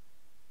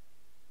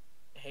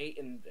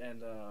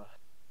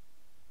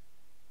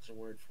what's the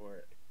word for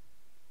it?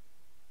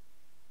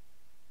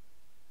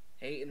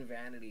 Hate and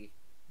vanity.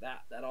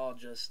 That all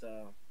just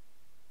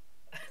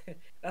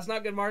that's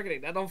not good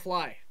marketing. That don't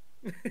fly.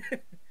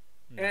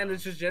 And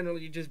it's just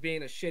generally just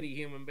being a shitty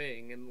human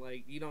being, and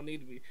like, you don't need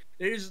to be.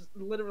 There's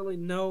literally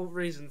no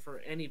reason for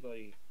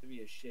anybody to be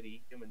a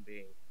shitty human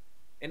being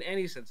in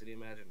any sense of the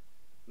imagination.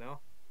 No,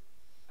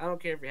 I don't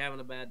care if you're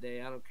having a bad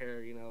day. I don't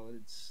care. You know,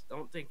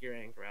 don't think you're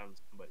angry around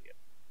somebody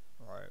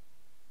else. Right.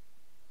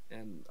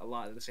 And a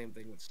lot of the same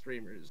thing with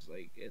streamers.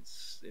 Like,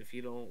 it's, if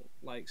you don't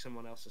like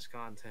someone else's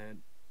content,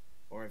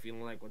 or if you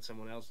don't like what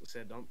someone else has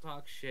said, don't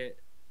talk shit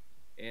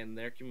in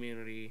their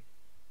community.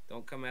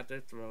 Don't come at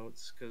their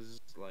throats, because,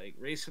 like,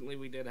 recently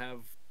we did have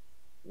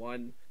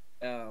one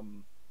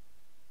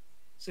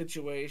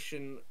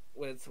situation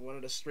with one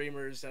of the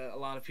streamers that a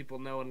lot of people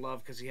know and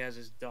love because he has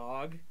his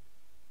dog.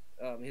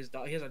 He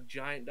has a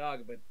giant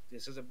dog, but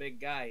this is a big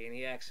guy, and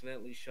he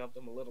accidentally shoved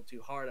him a little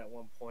too hard at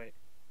one point,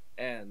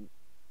 and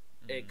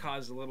it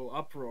caused a little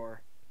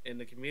uproar in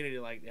the community.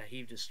 Like,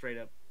 he just straight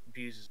up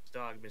abuses his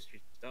dog,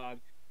 mistreats his dog,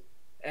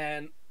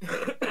 and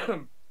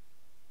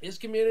his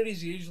community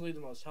is usually the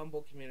most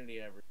humble community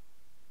ever.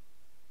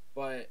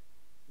 But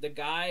the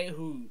guy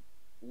who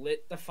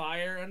lit the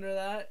fire under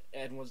that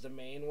and was the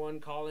main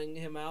one calling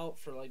him out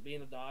for, like,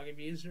 being a dog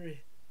abuser,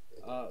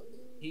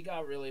 he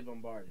got really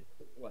bombarded,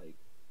 like,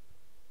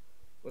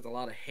 with a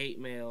lot of hate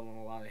mail and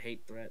a lot of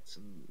hate threats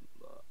and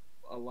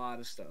a lot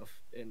of stuff.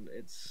 And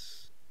it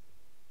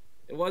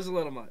was a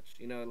little much,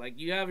 you know. Like,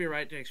 you have your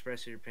right to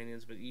express your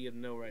opinions, but you have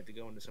no right to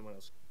go into someone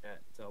else's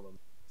chat and tell them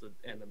to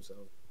end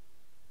themselves,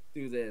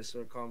 do this,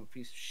 or call them a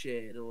piece of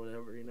shit or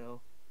whatever, you know.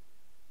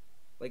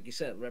 like you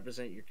said,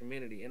 represent your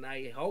community. And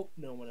I hope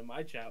no one in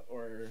my chat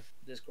or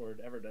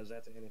Discord ever does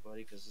that to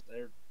anybody, because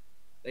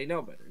they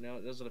know better.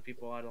 No, those are the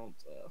people I don't.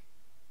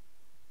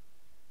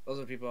 Those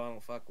are the people I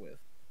don't fuck with.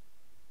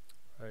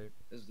 Right.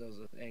 Those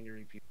are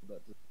angry people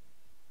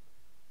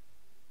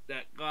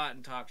that go out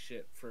and talk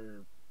shit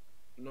for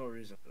no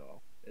reason at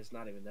all. It's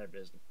not even their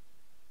business.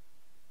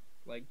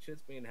 Like,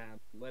 shit's being handled.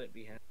 Let it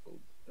be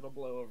handled. It'll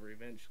blow over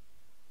eventually.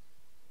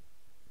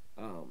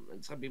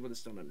 And some people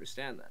just don't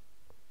understand that.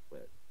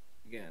 But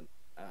again,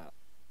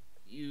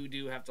 you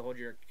do have to hold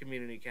your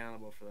community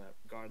accountable for that,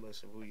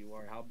 regardless of who you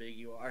are, how big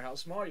you are, how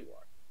small you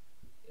are.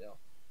 You know,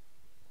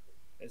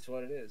 it's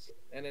what it is,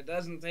 and it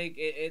doesn't take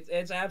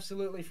it's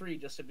absolutely free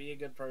just to be a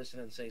good person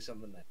and say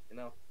something nice. You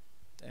know,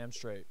 Damn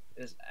straight.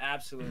 it's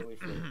absolutely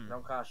free.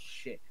 Don't cost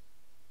shit.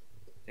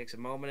 Takes a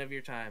moment of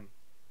your time.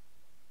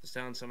 Just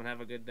telling someone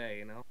have a good day.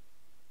 You know,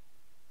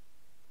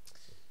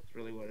 it's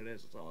really what it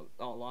is. It's all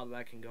a lot of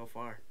that can go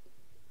far.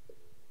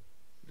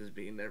 Just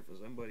being there for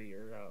somebody,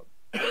 or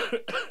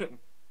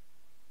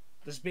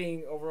just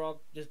being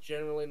overall, just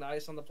generally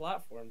nice on the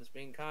platform, just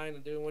being kind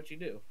and doing what you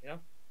do, you know.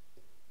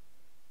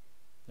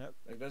 Yep.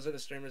 Like, those are the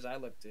streamers I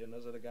look to, and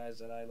those are the guys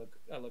that I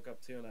look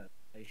up to, and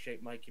I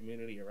shape my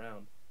community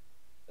around,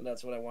 and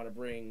that's what I want to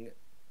bring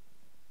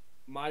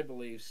my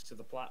beliefs to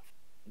the platform.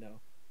 You know,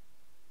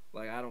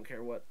 like, I don't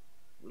care what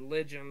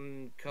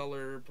religion,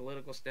 color,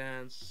 political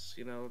stance,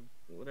 you know,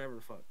 whatever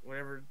the fuck,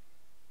 whatever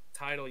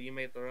title you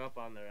may throw up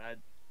on there,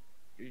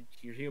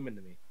 you're human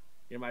to me.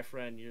 You're my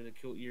friend.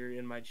 You're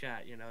in my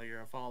chat. You know,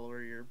 you're a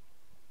follower.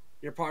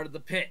 You're part of the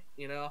pit.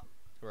 You know,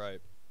 Right.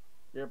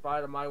 you're a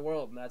part of my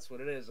world, and that's what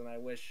it is. And I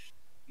wish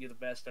you the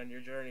best on your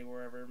journey,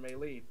 wherever it may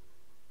lead.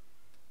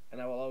 And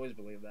I will always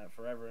believe that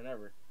forever and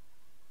ever.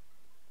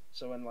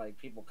 So when, like,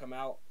 people come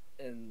out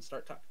and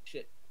start talking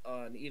shit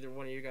on either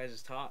one of you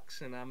guys' talks,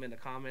 and I'm in the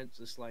comments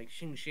just like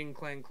shing shing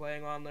clang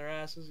clang on their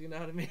asses, you know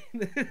what I mean?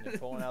 You're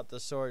pulling out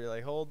the sword. You're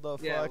like, hold the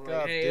Yeah, fuck like,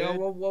 up, hey, dude.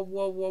 oh,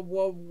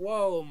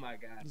 whoa, my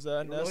God. Is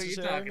that You know who you're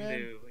necessary, talking man?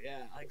 to.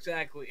 Yeah,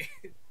 exactly.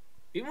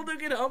 People do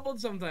get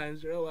humbled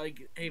sometimes. They're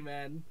like, hey,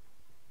 man.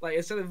 Like,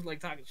 instead of,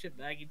 like, talking shit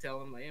back, you tell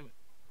them, like, hey, man,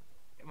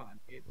 come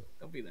on, dude.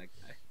 Don't be that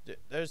guy.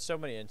 There's so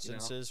many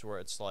instances where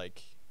it's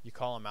like you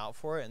call them out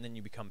for it, and then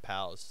you become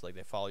pals. Like,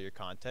 they follow your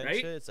content and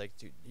Right? shit. It's like,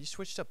 dude, you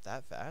switched up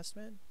that fast,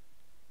 man?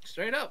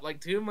 Straight up.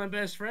 Like, two of my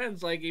best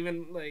friends, like,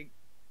 even, like,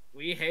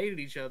 we hated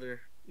each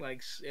other.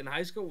 Like, in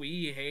high school,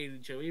 we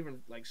hated each other. We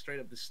even, like, straight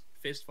up just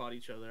fist fought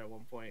each other at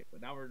one point.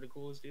 But now we're the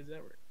coolest dudes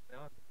ever. You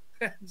know?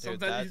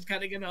 Sometimes you just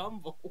kind of get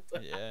humbled.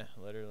 Yeah,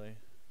 literally.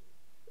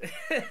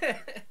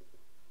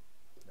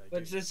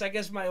 But just, I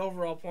guess my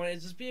overall point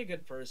is just be a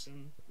good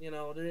person. You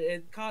know,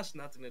 it costs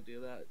nothing to do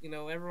that. You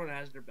know, everyone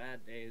has their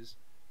bad days,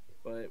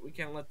 but we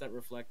can't let that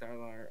reflect on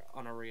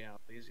our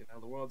realities. You know,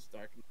 the world's a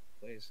dark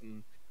place,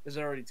 and there's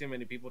already too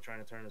many people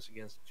trying to turn us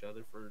against each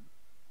other for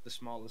the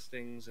smallest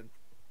things and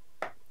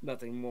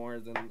nothing more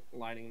than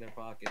lining their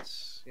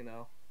pockets. You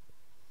know.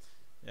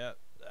 Yeah,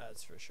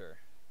 that's for sure.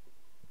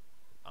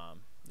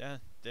 Yeah,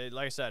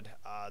 like I said,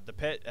 the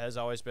pit has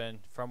always been,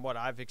 from what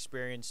I've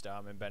experienced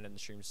and been in the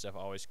stream stuff,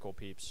 always cool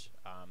peeps.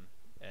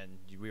 And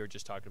we were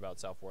just talking about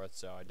self-worth,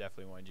 so I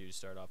definitely wanted you to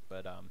start off.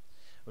 But I'll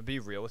be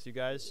real with you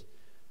guys.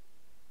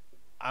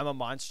 I'm a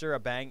monster, a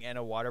bang, and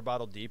a water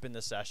bottle deep in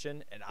the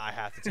session, and I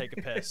have to take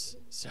a piss.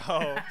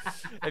 So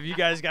if you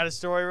guys got a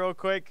story real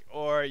quick,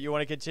 or you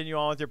want to continue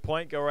on with your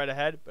point, go right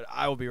ahead. But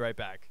I will be right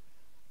back.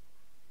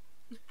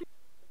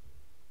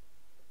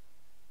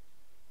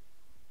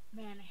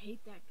 Man, I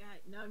hate that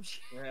guy. No, I'm just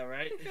Yeah.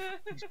 Right.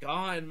 He's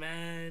gone,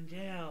 man.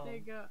 Damn. There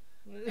you go.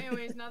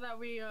 Anyways, now that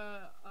we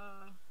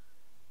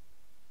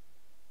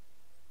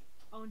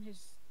own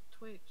his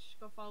Twitch,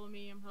 go follow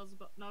me. I'm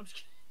Hellsabels. No, I'm just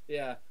kidding.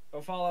 Yeah,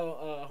 go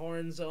follow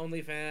Horrns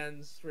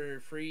OnlyFans for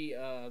free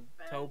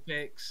toe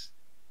pics.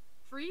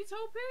 Free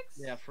toe pics?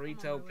 Yeah, free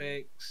Come toe on,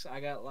 really? pics.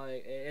 I got,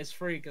 like, it's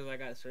free because I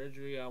got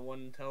surgery on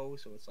one toe,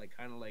 so it's like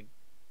kind of like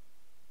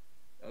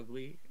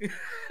ugly.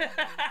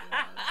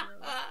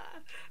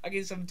 I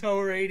get some toe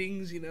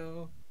ratings, you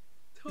know.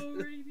 Toe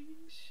rating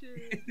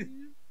shit.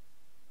 Dude.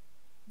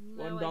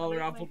 $1 Now I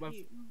lick I'll my put my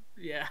feet.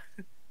 yeah.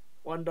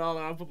 $1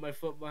 I'll put my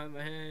foot behind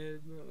my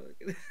head.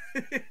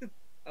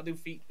 I'll do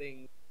feet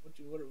things.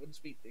 What's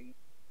feet thing?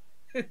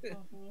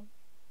 Uh-huh.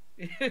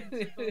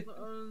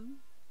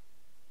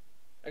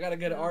 I got a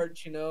good Yeah.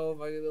 arch, you know. If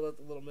I let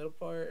the little middle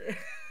part,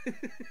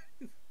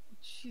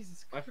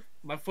 Jesus Christ.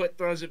 my foot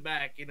throws it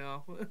back, you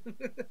know.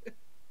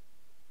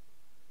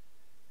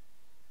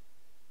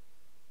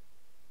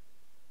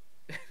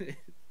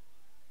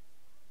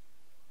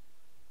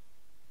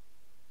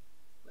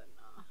 But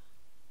nah.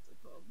 What's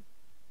it called?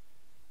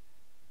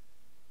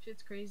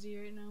 Shit's crazy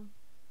right now.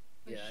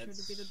 I Yeah,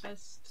 just try to be the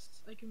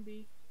best I can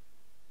be.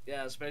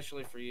 Yeah,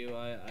 especially for you.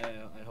 I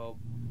hope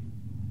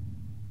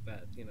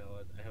that, you know,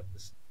 I hope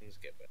this things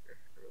get better,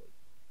 really.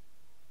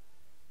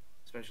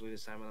 Especially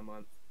this time of the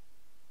month.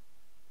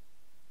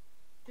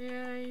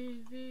 Yeah,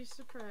 you'd be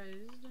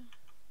surprised.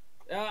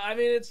 I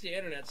mean, it's the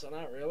internet, so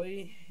not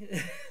really.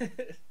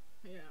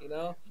 Yeah. You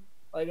know,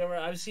 Like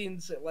I've seen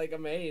like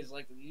Amaze,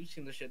 like you've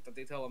seen the shit that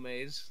they tell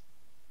Amaze.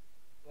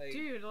 Like,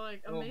 Dude,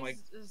 like, oh my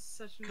Amaze is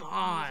such an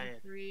God. amazing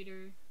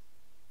creator.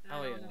 And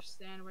Hell I don't yeah.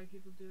 understand why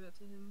people do that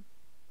to him.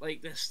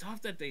 like the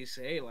stuff that they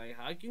say, like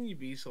how can you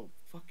be so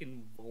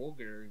fucking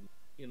vulgar,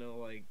 you know,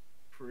 like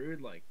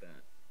crude like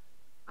that?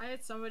 I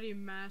had somebody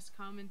mass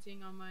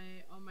commenting on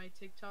my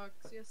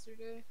TikToks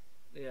yesterday.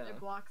 Yeah. I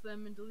blocked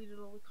them and deleted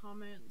all the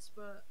comments,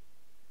 but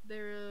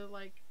they're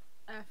like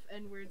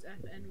N words,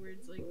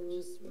 like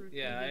just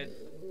repeated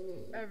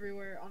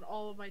everywhere on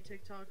all of my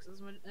TikToks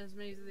as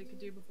many as they could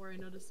do before I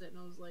noticed it, and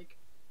I was like,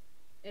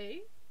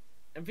 "A."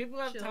 And people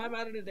have Chill. time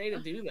out of the day to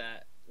do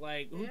that.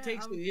 Like, who Yeah,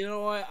 takes? You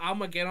know what? I'm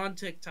gonna get on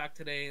TikTok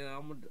today and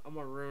I'm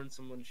gonna ruin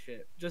someone's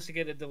shit just to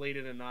get it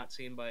deleted and not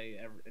seen by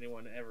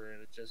anyone ever.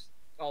 And it's just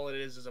all it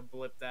is a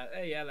blip that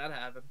hey, yeah, that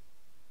happened.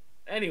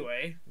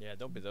 Anyway. Yeah,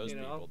 don't be those You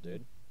know? people,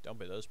 dude. Don't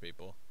be those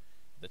people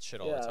that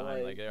shit all Yeah, the time.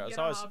 like- Like, Get it's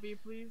a always hobby,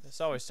 please.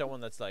 it's always someone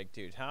that's like,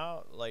 dude,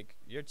 how like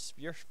your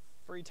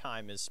free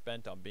time is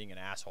spent on being an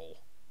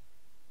asshole.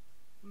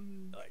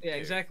 Mhm. Like, Yeah, dude,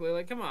 exactly.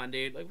 Like, come on,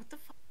 dude. Like, what the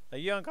fuck?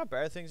 Like, you don't got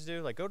better things to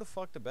do. Like, go to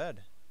fuck to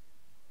bed.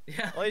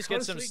 Yeah. At least go get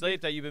to some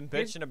sleep that you've been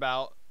bitching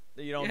about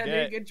that you don't yeah,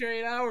 get. dude, get your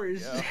 8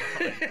 hours. Yeah,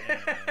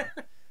 man.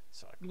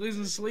 It's fucking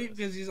Losing sleep ridiculous.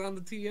 because he's on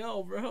the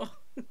TL, bro.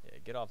 Yeah,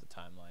 get off the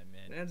timeline,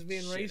 man. Man's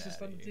being Shit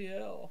racist on outta the here.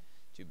 TL.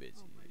 Too busy.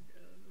 Oh my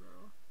god,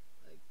 bro.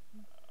 Like,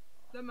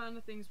 the amount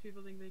of things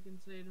people think they can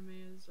say to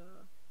me is,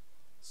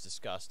 It's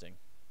disgusting.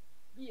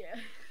 yeah.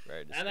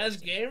 Very And as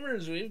disgusting.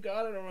 gamers, we've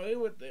gotten away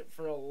with it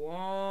for a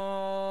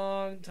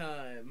long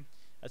time.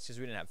 That's because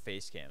we didn't have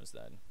face cams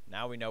then.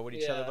 Now we know what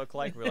each other Yeah. look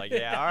like. We're like,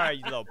 yeah, all right,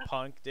 you little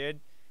punk, dude.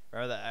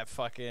 Remember that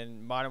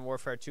fucking Modern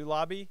Warfare 2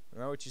 lobby?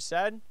 Remember what you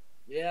said?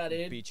 Yeah,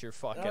 dude. Beat your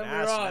fucking Don't get me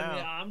ass wrong, now.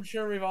 yeah, I'm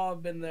sure we've all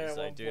been there It's at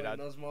like, one dude, point I'd in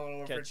those Modern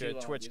Warfare catch you 2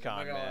 at lobbies, I'm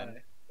not TwitchCon, gonna man.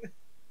 lie.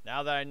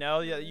 Now that I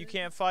know that you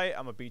can't fight,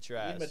 I'm gonna beat your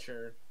ass.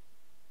 Immature.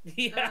 And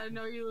Yeah. I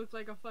know you look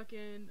like a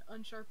fucking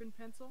unsharpened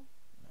pencil.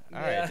 All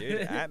right, Yeah.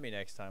 dude, at me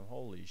next time.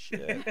 Holy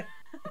shit.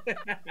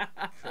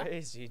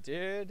 Crazy,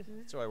 dude.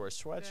 That's why I wear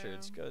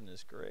sweatshirts. Damn.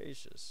 Goodness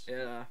gracious.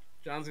 Yeah.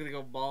 John's gonna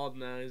go bald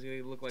now. He's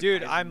gonna look like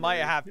Dude, I might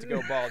Heisenberg. have to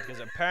go bald because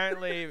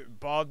apparently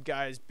bald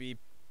guys be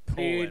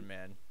pulling, Dude.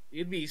 man.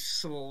 You'd be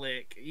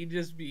slick. You'd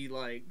just be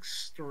like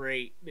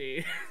straight,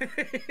 dude.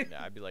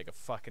 Yeah, I'd be like a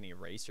fucking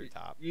eraser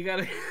top. You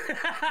gotta,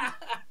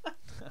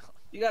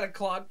 you gotta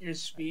clock your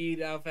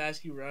speed, how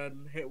fast you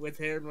run, with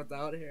hair and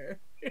without hair.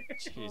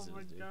 Jesus, oh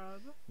my dude.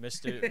 god.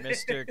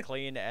 Mr.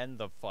 Clean and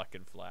the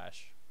fucking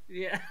Flash.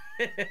 Yeah,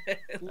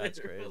 That's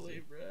literally,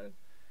 crazy. bro.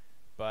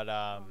 But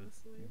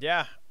Honestly.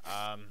 yeah.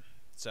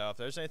 So if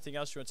there's anything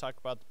else you want to talk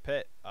about the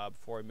pit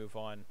before we move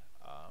on,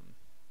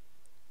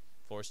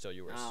 floor's still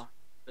yours.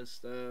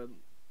 Just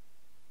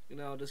you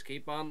know, just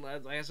keep on.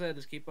 Like I said,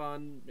 just keep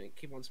on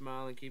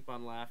smiling, keep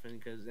on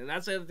laughing. And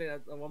that's the other thing.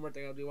 One more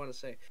thing I do want to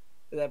say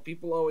is that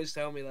people always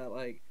tell me that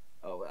like,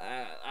 oh,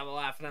 I'm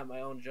laughing at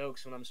my own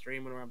jokes when I'm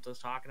streaming, or I'm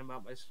just talking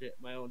about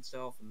my own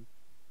self, and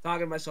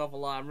talking to myself a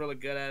lot. I'm really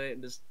good at it,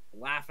 and just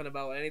laughing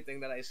about anything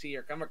that I see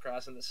or come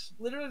across, and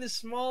literally the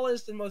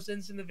smallest and most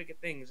insignificant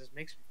things just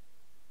makes me.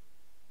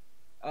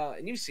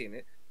 And you've seen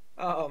it.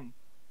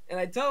 And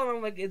I tell them,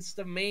 I'm like, it's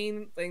the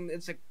main thing.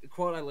 It's a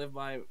quote I live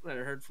by that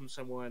I heard from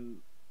someone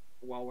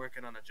while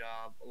working on a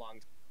job a long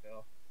time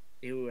ago,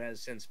 who has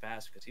since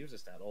passed because he was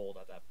just that old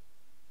at that.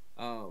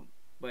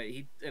 But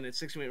and it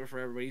sticks with me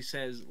forever. But he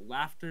says,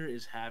 "Laughter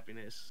is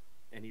happiness,"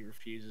 and he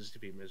refuses to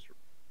be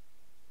miserable.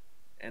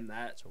 And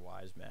that That's a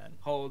wise man.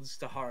 holds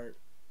to heart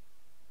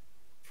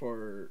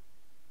for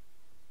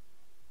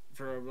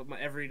my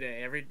every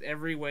day,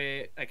 every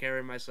way I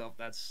carry myself.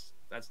 That's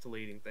the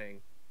leading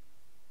thing.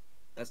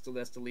 That's the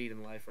lead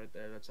in life right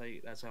there.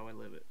 That's how I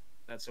live it.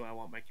 That's how I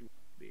want my community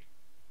to be.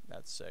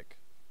 That's sick.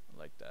 I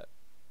like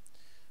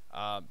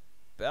that.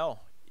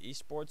 Bell,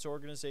 Esports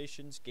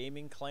Organizations,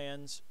 gaming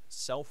clans,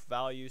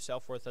 self-value,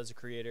 self-worth as a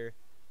creator.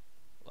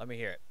 Let me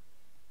hear it.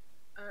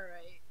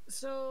 Alright.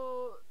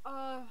 So,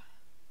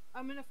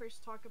 I'm gonna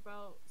first talk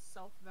about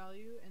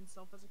self-value and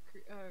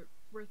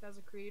worth as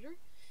a creator.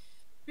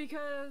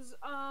 Because,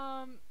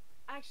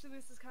 actually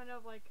this is kind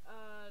of like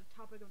a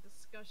topic of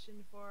discussion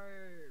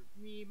for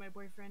me, my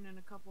boyfriend, and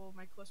a couple of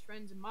my close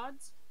friends and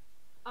mods.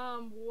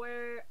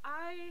 Where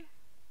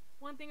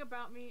one thing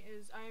about me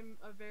is I'm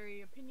a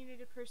very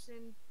opinionated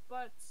person,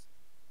 but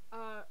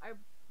I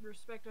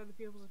respect other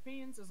people's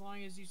opinions as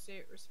long as you say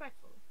it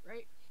respectfully,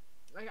 right?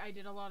 Like, I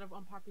did a lot of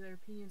unpopular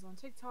opinions on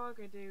TikTok.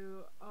 I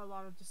do a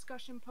lot of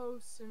discussion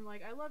posts, and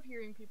like, I love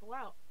hearing people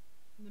out.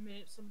 And the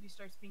minute somebody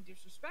starts being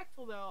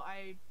disrespectful, though,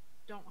 I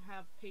don't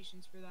have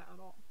patience for that at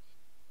all.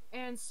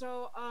 And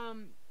so,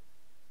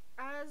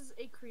 as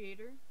a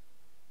creator,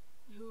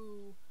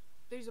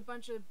 there's a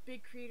bunch of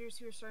big creators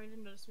who are starting to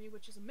notice me,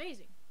 which is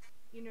amazing.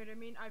 You know what I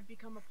mean? I've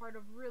become a part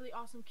of really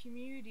awesome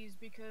communities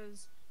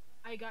because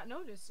I got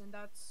noticed, and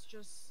that's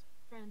just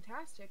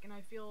fantastic, and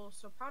I feel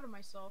so proud of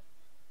myself.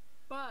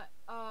 But,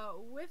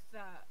 with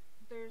that,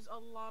 there's a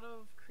lot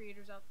of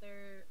creators out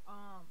there,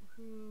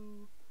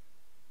 who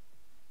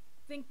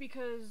think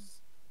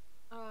because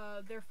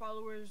their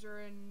followers are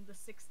in the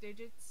 6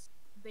 digits,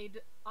 they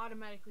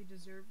automatically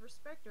deserve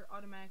respect or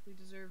automatically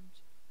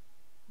deserved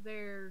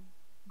their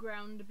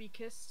ground to be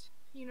kissed.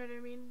 You know what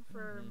I mean?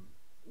 For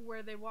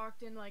where they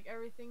walked in, like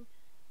everything.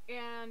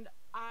 And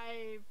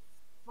I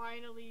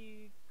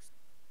finally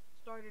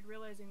started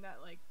realizing that,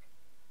 like,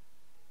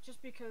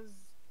 just because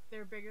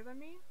they're bigger than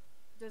me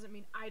doesn't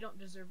mean I don't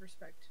deserve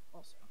respect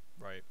also.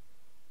 Right.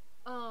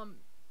 Um,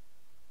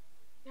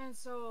 and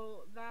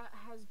so that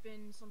has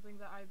been something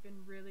that I've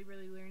been really,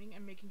 really learning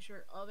and making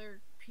sure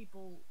other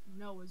people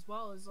know as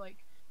well, is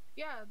like,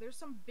 yeah, there's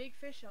some big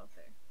fish out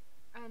there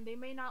and they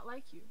may not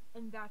like you,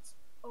 and that's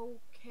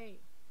okay.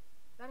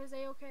 That is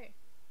a-okay.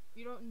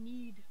 You don't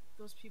need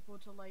those people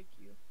to like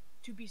you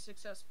to be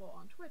successful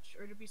on Twitch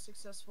or to be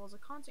successful as a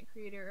content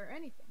creator or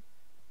anything.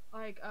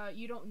 Like,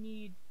 you don't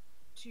need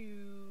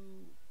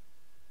to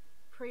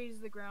praise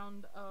the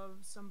ground of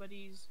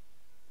somebody's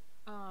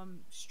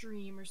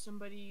stream or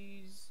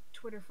somebody's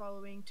Twitter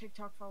following,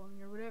 TikTok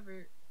following, or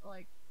whatever.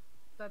 Like,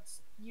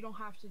 that's, you don't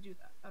have to do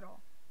that at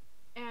all.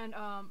 And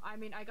I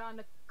mean, I got in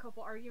a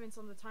couple arguments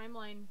on the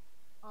timeline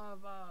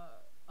of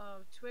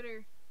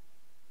Twitter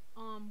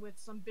with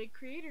some big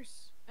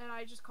creators, and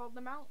I just called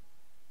them out.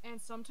 And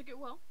some took it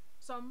well.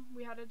 Some,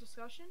 we had a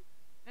discussion,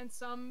 and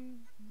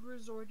some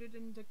resorted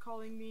into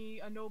calling me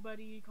a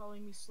nobody,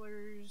 calling me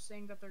slurs,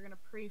 saying that they're gonna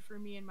pray for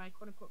me in my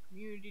quote-unquote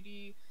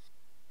community,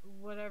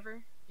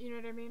 whatever. You know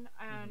what I mean?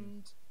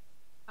 And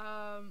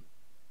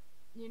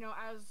you know,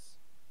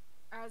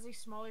 as a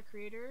smaller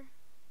creator,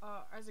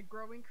 as a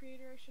growing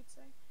creator, I should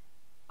say,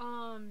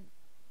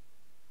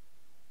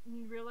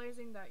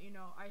 realizing that, you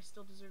know, I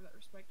still deserve that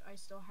respect, I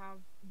still have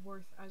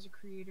worth as a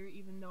creator,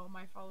 even though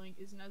my following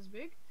isn't as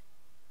big,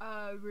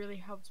 really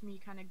helped me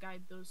kind of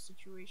guide those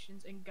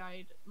situations and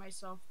guide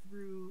myself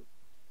through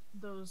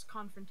those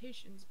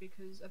confrontations,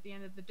 because at the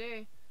end of the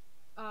day,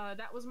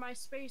 that was my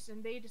space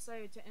and they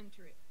decided to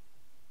enter it.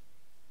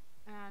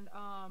 And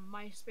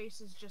my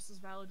space is just as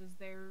valid as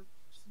theirs.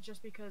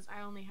 Just because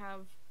I only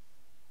have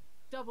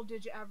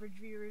double-digit average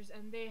viewers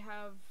and they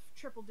have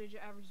triple-digit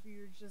average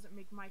viewers doesn't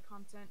make my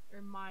content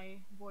or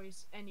my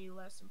voice any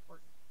less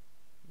important.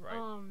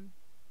 Right.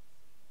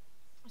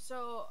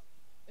 So,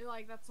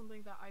 like, that's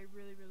something that I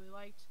really, really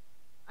liked.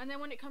 And then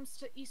when it comes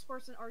to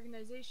esports and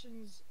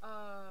organizations,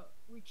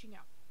 reaching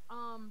out,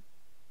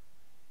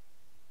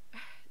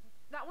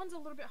 that one's a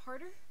little bit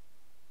harder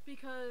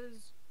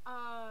because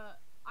I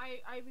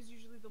was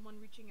usually the one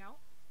reaching out,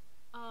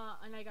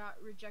 and I got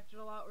rejected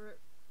a lot, or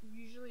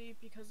usually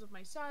because of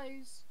my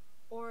size,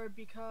 or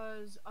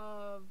because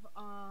of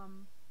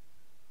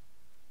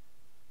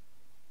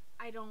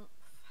I don't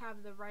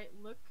have the right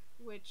look,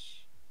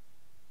 which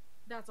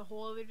that's a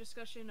whole other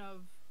discussion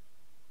of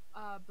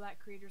black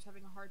creators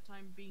having a hard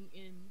time being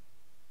in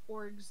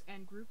orgs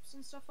and groups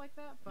and stuff like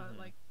that, but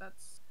like,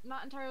 that's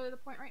not entirely the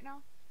point right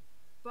now.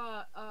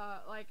 But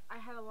like, I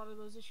had a lot of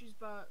those issues,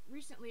 but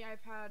recently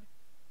I've had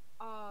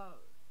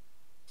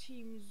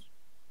teams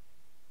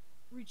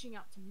reaching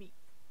out to me,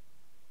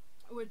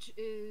 which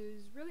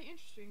is really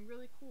interesting,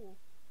 really cool.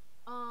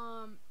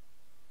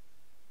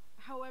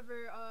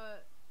 However,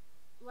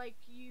 like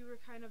you were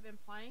kind of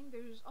implying,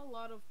 there's a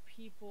lot of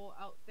people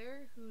out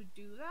there who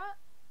do that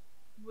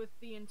with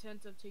the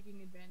intent of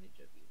taking advantage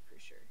of you, for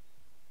sure.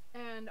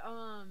 And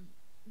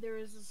there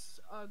is this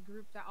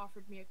group that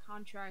offered me a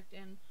contract,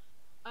 and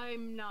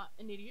I'm not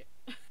an idiot,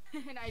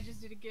 and I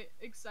just didn't get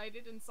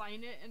excited and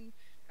sign it and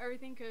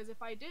everything, because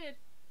if I did,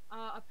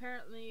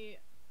 apparently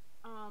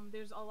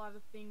there's a lot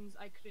of things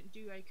I couldn't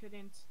do. I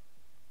couldn't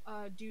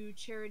do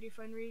charity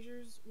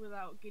fundraisers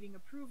without getting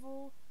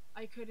approval.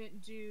 I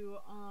couldn't do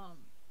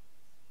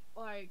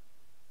like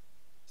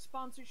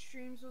sponsored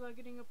streams without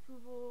getting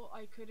approval.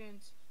 I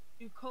couldn't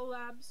do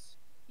collabs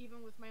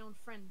even with my own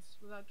friends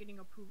without getting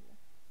approval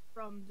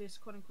from this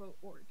quote-unquote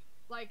org.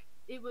 Like,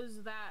 it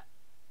was that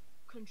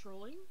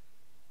controlling,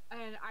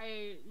 and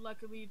I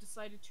luckily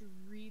decided to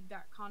read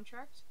that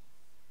contract,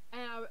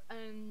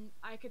 and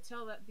I could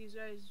tell that these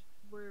guys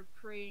were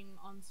preying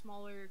on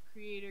smaller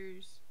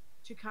creators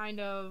to kind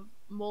of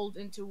mold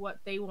into what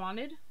they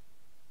wanted,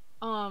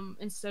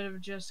 instead of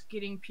just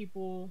getting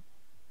people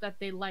that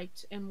they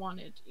liked and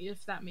wanted,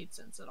 if that made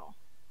sense at all.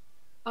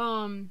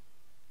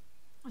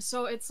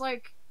 So it's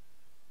like,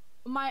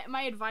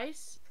 my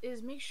advice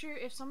is, make sure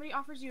if somebody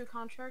offers you a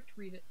contract,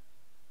 read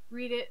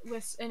it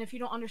with, and if you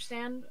don't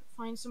understand,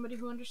 find somebody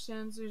who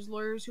understands. There's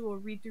lawyers who will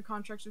read through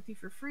contracts with you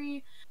for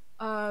free.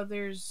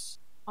 There's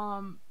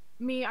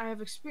me, I have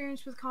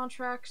experience with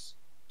contracts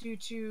due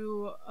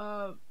to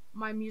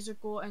my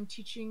musical and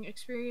teaching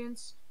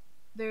experience.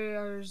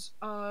 There's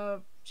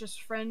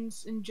just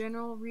friends in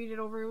general, read it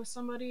over with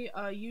somebody.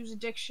 Use a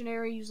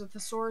dictionary, use a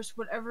thesaurus,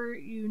 whatever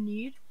you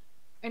need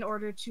in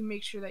order to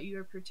make sure that you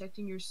are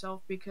protecting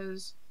yourself,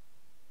 because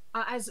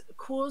as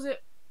cool as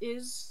it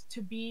is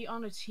to be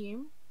on a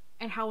team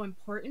and how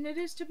important it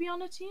is to be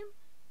on a team,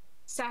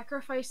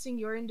 sacrificing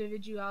your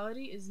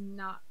individuality is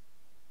not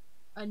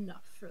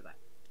enough for that.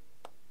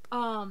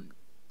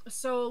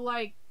 So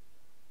like,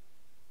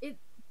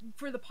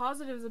 for the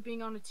positives of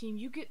being on a team,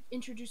 you get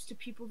introduced to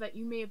people that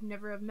you may have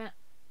never have met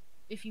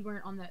if you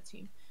weren't on that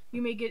team.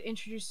 You may get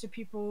introduced to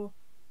people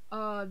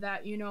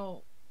that, you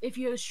know, if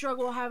you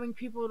struggle having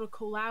people to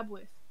collab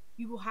with,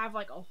 you will have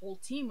like a whole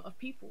team of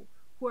people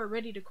who are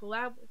ready to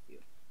collab with you.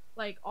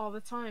 Like all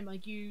the time.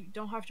 Like you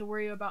don't have to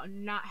worry about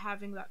not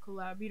having that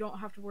collab. You don't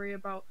have to worry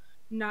about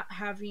not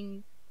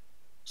having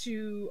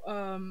to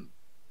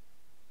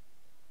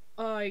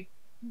like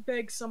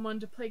beg someone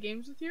to play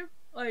games with you,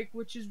 like,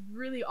 which is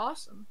really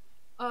awesome.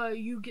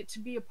 You get to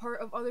be a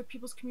part of other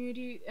people's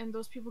community, and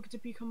those people get to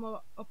become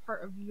a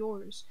part of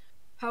yours.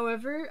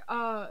 However,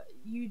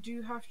 you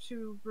do have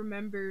to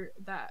remember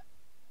that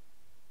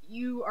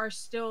you are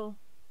still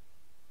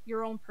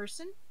your own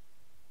person.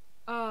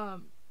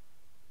 Um,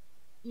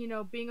 you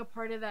know, being a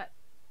part of that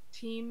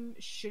team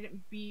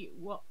shouldn't be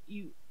what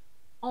you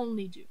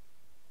only do.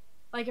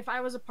 Like if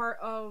I was a part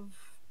of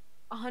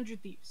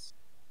 100 Thieves,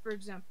 for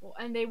example,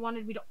 and they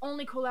wanted me to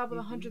only collab with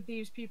 100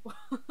 Thieves people,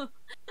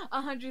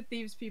 100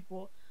 Thieves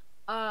people,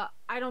 I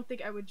don't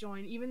think I would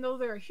join, even though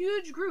they're a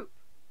huge group.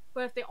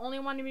 But if they only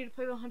wanted me to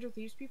play with 100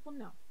 Thieves people,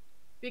 no.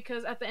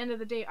 Because at the end of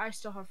the day, I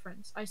still have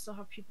friends. I still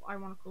have people I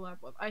want to collab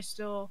with. I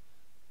still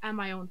am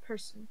my own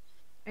person.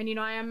 And, you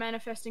know, I am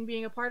manifesting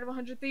being a part of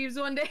 100 Thieves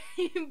one day,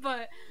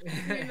 but,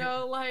 you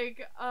know,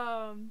 like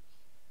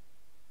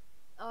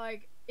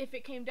if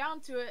it came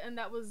down to it and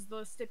that was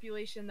the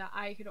stipulation that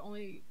I could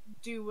only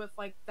do with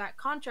like that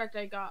contract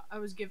I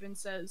was given,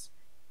 says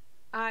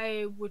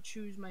I would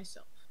choose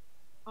myself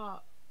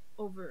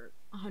over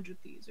 100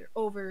 Thieves or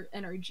over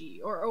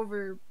NRG or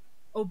over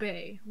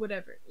Obey,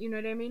 whatever, you know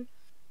what I mean?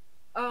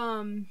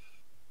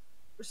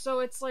 So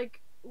it's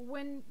like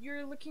when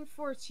you're looking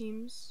for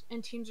teams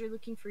and teams are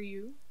looking for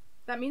you,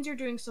 that means you're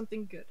doing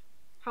something good.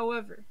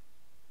 However,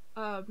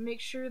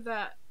 make sure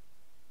that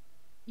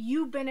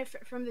you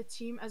benefit from the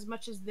team as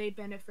much as they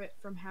benefit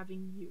from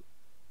having you.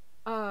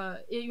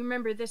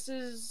 Remember, this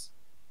is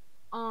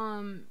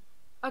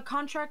a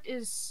contract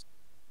is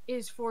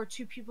for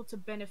two people to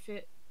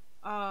benefit,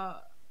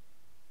 to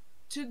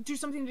do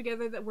something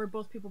together that where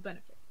both people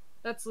benefit.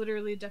 That's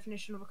literally a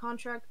definition of a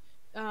contract.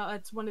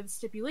 It's one of the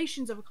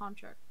stipulations of a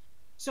contract.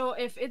 So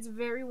if it's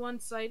very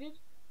one-sided,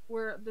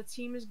 where the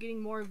team is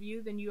getting more of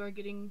you than you are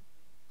getting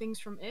things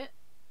from it,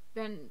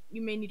 then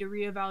you may need to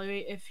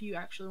reevaluate if you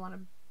actually want to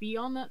be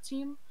on that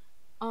team.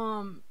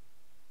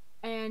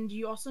 And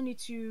you also need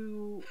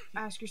to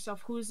ask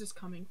yourself, who is this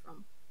coming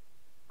from?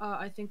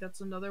 I think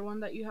that's another one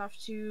that you have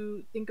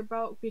to think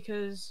about,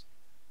 because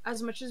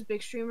as much as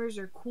big streamers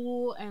are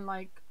cool and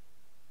like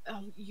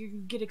you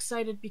get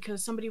excited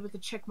because somebody with a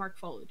check mark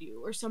followed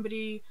you, or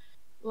somebody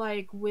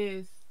like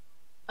with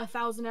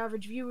 1,000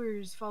 average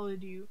viewers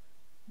followed you,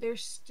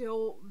 there's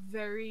still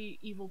very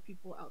evil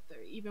people out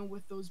there, even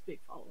with those big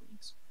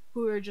followings,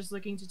 who are just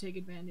looking to take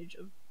advantage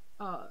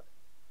of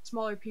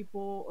smaller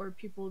people or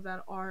people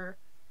that are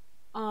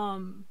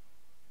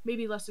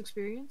maybe less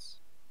experienced.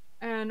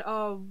 And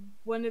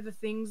one of the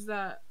things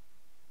that,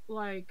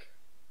 like,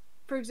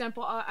 for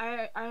example,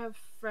 I'm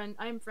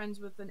friends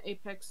with an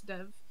Apex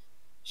dev.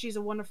 She's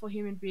a wonderful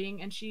human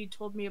being, and she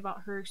told me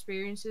about her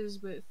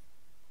experiences with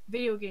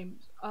video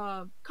games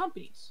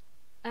companies.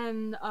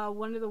 And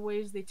one of the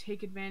ways they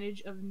take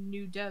advantage of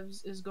new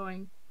devs is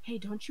going, hey,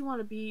 don't you want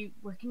to be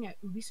working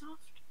at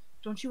Ubisoft?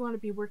 Don't you want to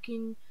be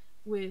working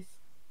with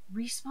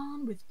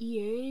Respawn, with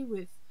EA,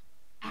 with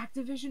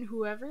Activision,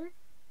 whoever?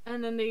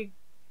 And then they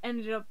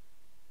ended up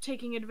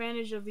taking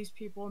advantage of these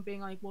people and being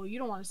like, well, you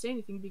don't want to say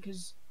anything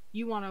because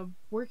you want to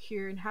work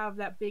here and have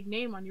that big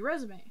name on your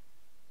resume.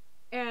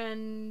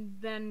 And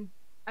then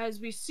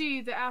as we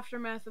see the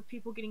aftermath of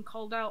people getting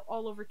called out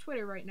all over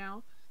Twitter right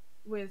now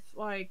with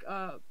like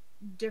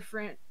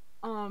different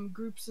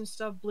groups and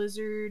stuff,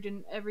 Blizzard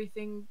and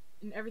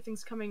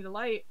everything's coming to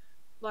light,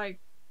 like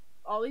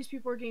all these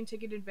people are getting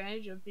taken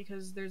advantage of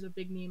because there's a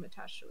big name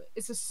attached to it.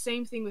 It's the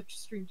same thing with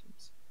stream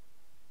teams.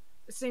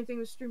 The same thing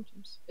with stream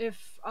teams.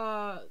 If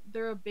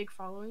they're a big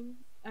following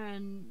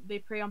and they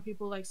prey on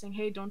people like saying,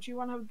 hey, don't you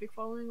want to have a big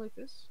following like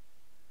this?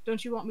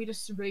 Don't you want me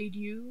to raid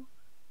you?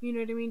 You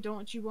know what I mean?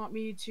 Don't you want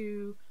me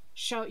to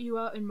shout you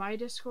out in my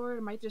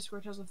Discord? My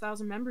Discord has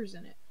 1,000 members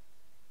in it.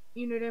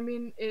 You know what I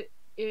mean?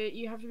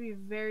 You have to be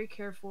very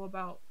careful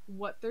about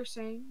what they're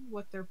saying,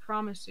 what they're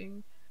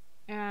promising,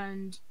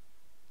 and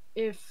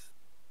if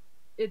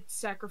it's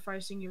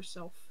sacrificing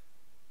yourself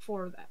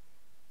for that.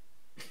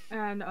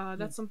 And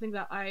that's something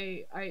that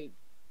I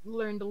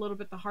learned a little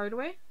bit the hard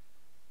way.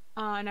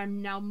 And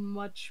I'm now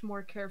much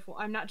more careful.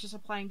 I'm not just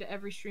applying to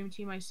every stream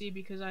team I see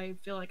because I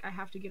feel like I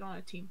have to get on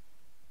a team.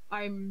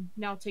 I'm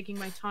now taking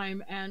my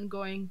time and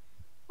going,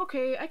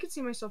 okay, I could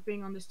see myself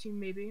being on this team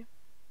maybe.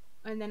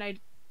 And then I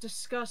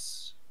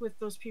discuss with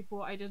those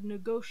people, I did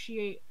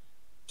negotiate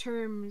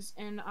terms,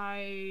 and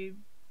I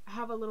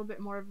have a little bit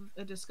more of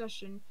a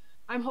discussion.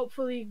 I'm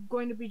hopefully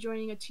going to be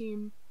joining a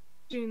team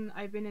soon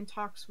I've been in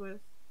talks with,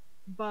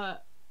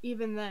 but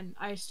even then,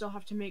 I still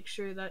have to make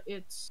sure that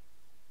it's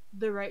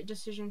the right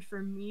decision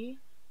for me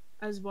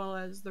as well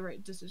as the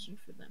right decision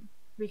for them.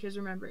 Because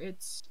remember,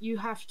 you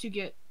have to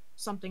get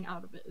something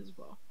out of it as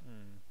well.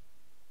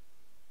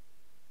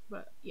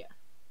 But yeah,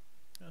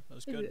 Yeah, that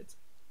was it good. is.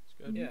 It's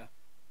good. Yeah.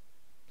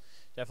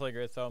 Definitely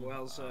agree with them.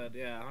 Well said.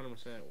 Yeah,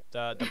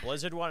 100%. The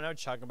Blizzard one, I know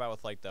what you're talking about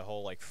with like the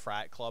whole like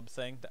frat club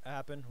thing that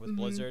happened with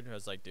Blizzard. I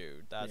was like,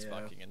 dude, that's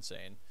fucking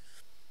insane.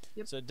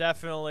 Yep. So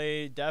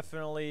definitely,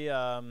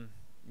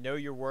 know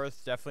your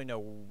worth. Definitely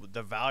know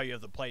the value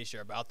of the place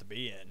you're about to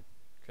be in.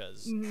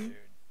 Because, dude,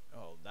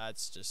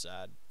 that's just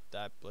sad.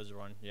 That Blizzard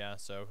one, yeah.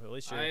 So at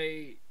least you're.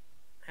 I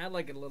had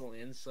like a little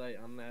insight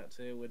on that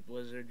too with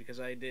Blizzard because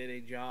I did a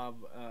job,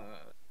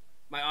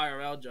 my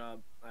IRL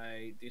job.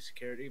 I do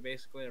security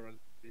basically. I run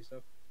security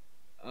stuff.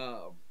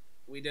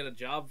 We did a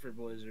job for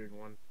Blizzard,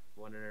 one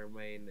of their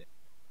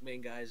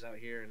main guys out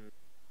here in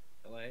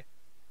LA.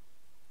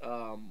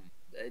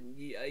 And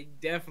I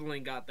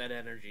definitely got that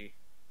energy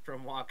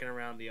from walking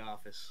around the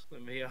office. To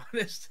be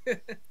honest,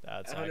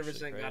 That's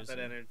 100% got that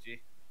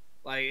energy.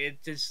 Like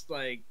it just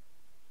like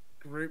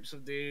groups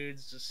of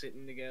dudes just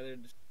sitting together,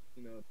 just,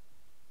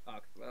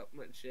 talking about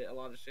shit, a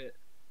lot of shit.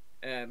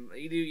 And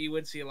you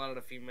would see a lot of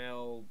the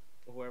female,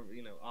 whoever,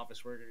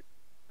 office workers.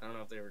 I don't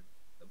know if they were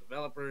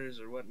developers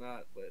or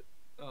whatnot, but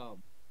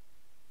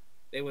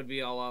they would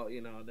be all out.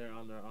 They're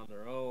on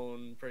their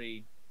own,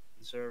 pretty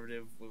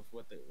conservative with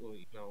what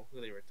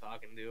who they were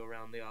talking to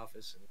around the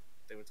office and what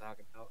they were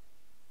talking about.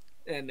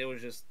 And there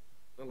was just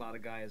a lot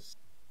of guys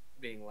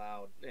being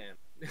loud and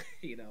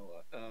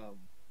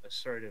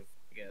assertive,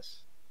 I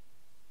guess.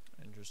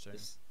 Interesting.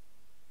 This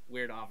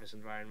weird office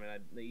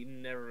environment that you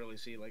never really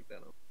see like that.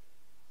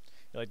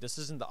 You're like, this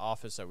isn't the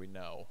office that we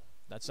know.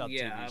 That's not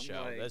TV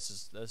show. Like,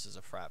 this is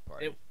a frat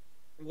party. It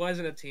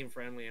wasn't a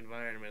team-friendly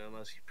environment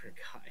unless you're a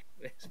guy.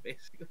 That's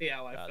basically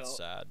how I felt. That's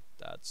sad.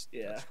 That's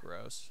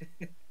gross.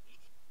 Yeah,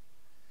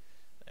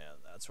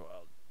 that's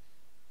wild.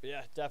 But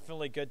yeah,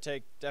 definitely good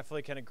take.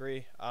 Definitely can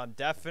agree.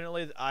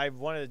 Definitely, I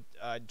want to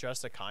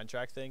address the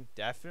contract thing.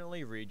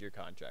 Definitely read your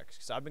contracts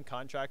because I've been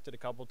contracted a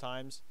couple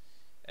times,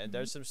 and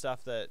there's some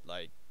stuff that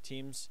like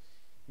teams.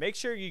 Make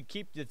sure you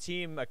keep the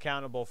team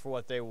accountable for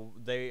what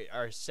they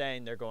are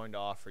saying they're going to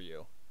offer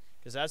you,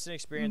 because that's an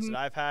experience that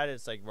I've had.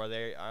 It's like where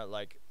they are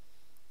like,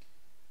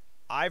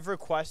 I've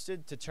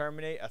requested to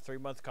terminate a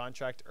 3-month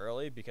contract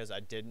early because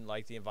I didn't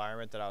like the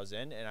environment that I was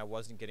in and I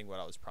wasn't getting what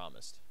I was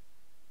promised.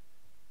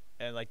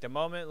 And like the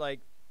moment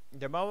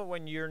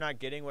when you're not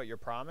getting what you're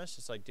promised,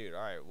 it's like, dude,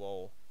 all right,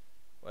 well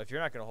if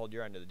you're not going to hold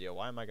your end of the deal,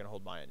 why am I going to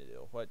hold my end of the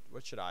deal? What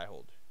should I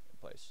hold in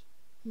place?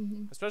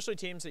 Especially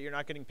teams that you're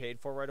not getting paid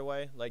for right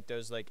away, like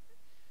those like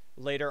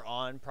later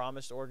on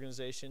promised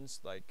organizations.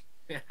 Like,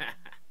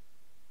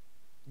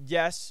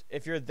 yes,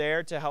 if you're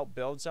there to help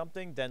build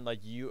something, then like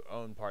you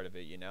own part of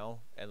it,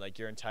 and like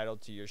you're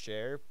entitled to your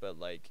share. But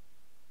like,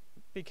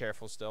 be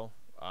careful still.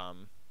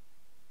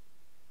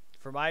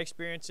 For my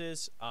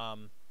experiences,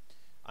 I'm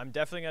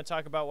definitely gonna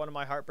talk about one of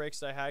my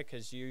heartbreaks that I had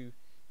because you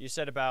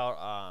said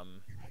about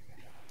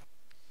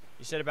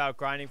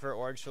grinding for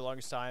orgs for the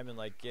longest time and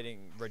like getting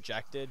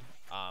rejected.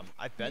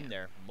 I've been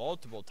there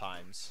multiple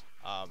times,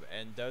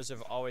 and those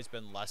have always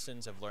been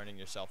lessons of learning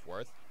your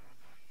self-worth.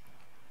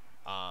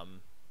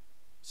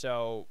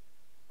 So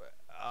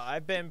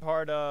I've been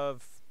part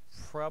of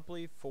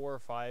probably 4 or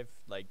 5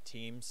 like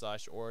teams /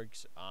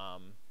 orgs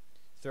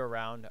through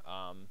around.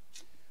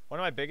 One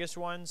of my biggest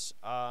ones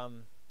I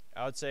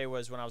would say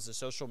was when I was a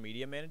social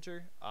media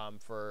manager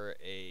for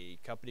a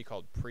company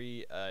called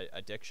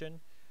Pre-Addiction.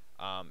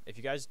 If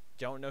you guys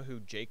don't know who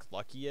Jake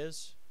Lucky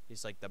is,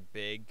 he's like the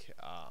big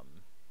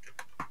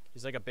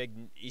he's like a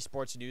big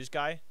esports news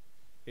guy.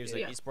 He was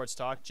like Esports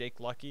Talk, Jake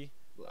Lucky.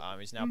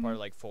 He's now part of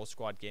like Full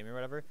Squad Gaming or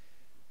whatever.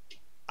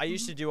 I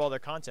used to do all their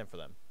content for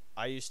them.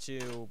 I used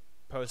to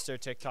post their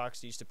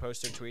TikToks, I used to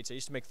post their tweets, I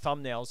used to make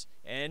thumbnails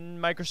in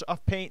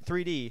Microsoft Paint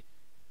 3D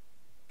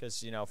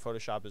because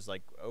Photoshop is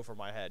like over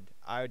my head.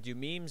 I would do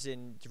memes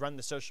and run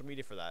the social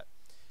media for that.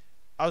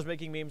 I was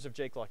making memes of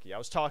Jake Lucky. I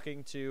was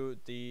talking to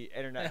the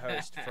internet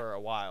host for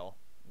a while.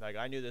 Like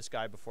I knew this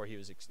guy before he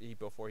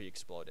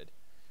exploded.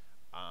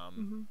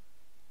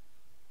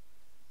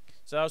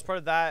 So I was part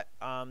of that.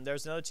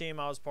 There's another team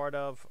I was part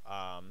of.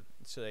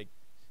 So like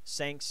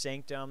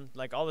Sanctum,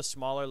 like all the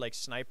smaller like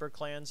sniper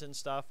clans and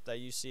stuff that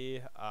you see,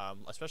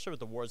 especially with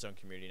the Warzone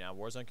community now.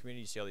 Warzone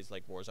community, you see all these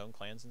like Warzone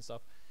clans and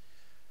stuff.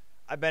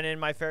 I've been in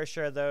my fair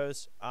share of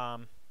those.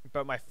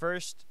 But my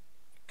first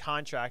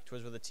contract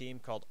was with a team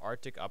called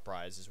Arctic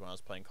Uprise is when I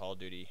was playing Call of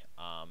Duty.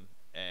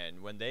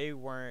 And when they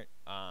weren't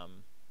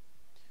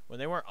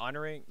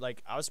honoring,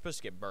 like I was supposed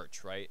to get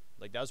merch, right?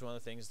 Like that was one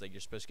of the things, like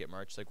you're supposed to get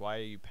merch. Like why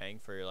are you paying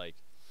for your like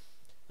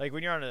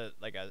when you're on a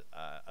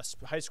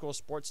high school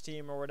sports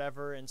team or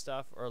whatever and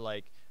stuff, or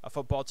like a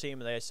football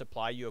team and they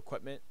supply you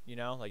equipment,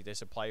 like they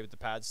supply you with the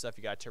pads and stuff,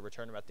 you got to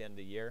return them at the end of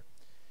the year.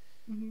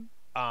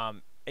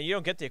 And you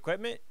don't get the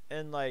equipment,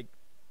 and like,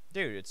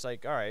 dude, it's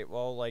like, all right,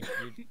 well, like,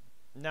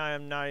 now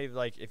I'm not even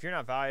like, if you're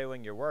not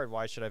valuing your word,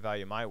 why should I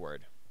value my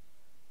word?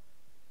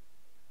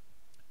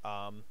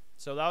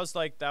 So that was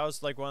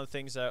like one of the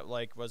things that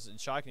like was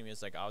shocking to me.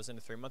 Is like I was in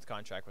a 3-month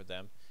contract with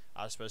them.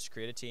 I was supposed to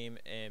create a team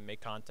and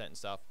make content and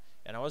stuff,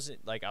 And I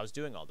wasn't like, I was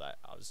doing all that.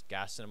 I was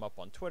gassing them up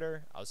on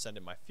Twitter. I was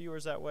sending my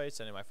viewers that way,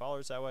 sending my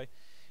followers that way.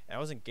 And I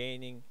wasn't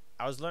gaining,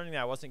 I was learning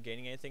that I wasn't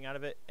gaining anything out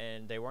of it,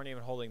 and they weren't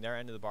even holding their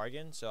end of the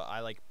bargain. So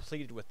I like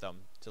pleaded with them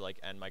to like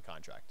end my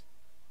contract.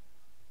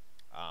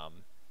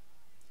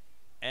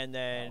 And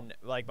then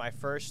like my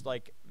first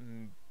like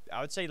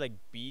I would say like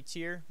B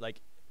tier,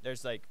 like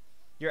there's like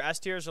your S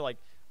tiers are like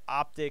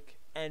Optic,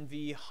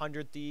 Envy,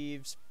 100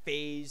 Thieves,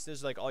 FaZe.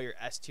 There's like all your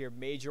S tier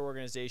major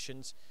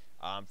organizations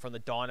from the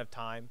dawn of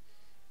time.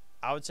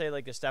 I would say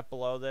like a step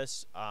below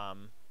this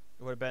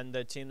would have been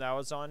the team that I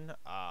was on.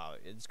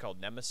 It's called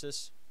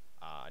Nemesis,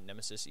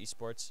 Nemesis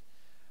Esports.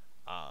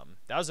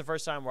 That was the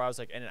first time where I was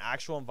like in an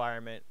actual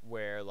environment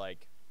where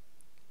like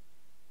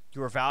you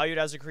were valued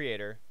as a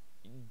creator.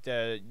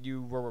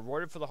 You were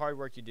rewarded for the hard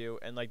work you do,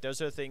 and like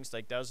those are the things,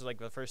 like those are like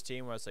the first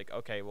team where it's like,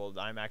 okay, well,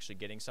 I'm actually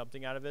getting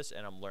something out of this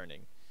and I'm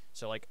learning.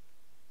 So like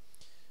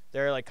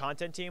their like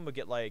content team would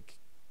get like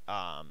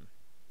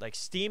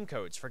Steam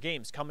codes for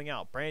games coming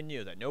out brand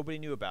new that nobody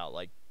knew about,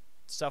 like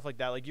stuff like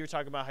that. Like you were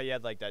talking about how you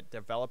had like that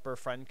developer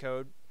friend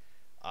code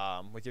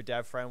with your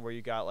dev friend where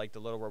you got like the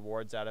little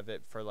rewards out of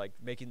it for like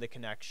making the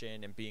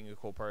connection and being a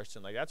cool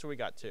person. Like that's what we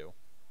got too.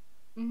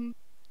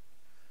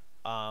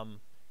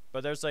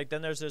 But there's like,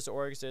 then there's this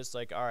org that's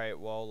like, all right,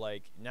 well,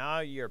 like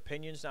now your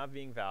opinion's not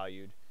being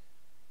valued.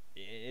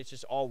 It's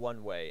just all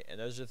one way. And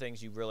those are the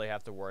things you really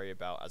have to worry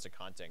about as a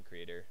content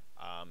creator,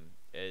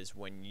 is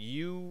when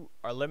you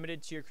are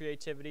limited to your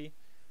creativity.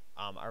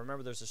 I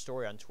remember there's a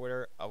story on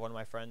Twitter of one of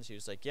my friends. He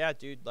was like, yeah,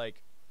 dude,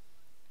 like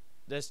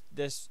this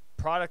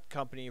product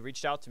company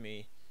reached out to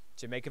me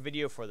to make a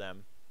video for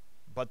them,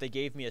 but they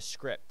gave me a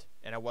script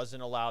and I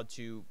wasn't allowed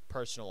to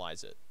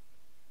personalize it.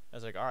 I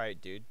was like, all right,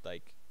 dude,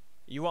 like,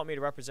 you want me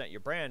to represent your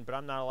brand, but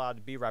I'm not allowed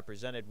to be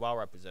represented while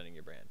representing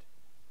your brand.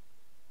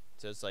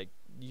 So it's like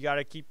you got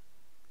to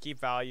keep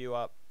value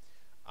up.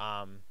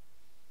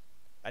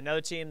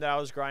 Another team that I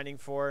was grinding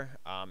for,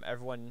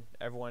 everyone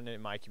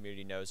in my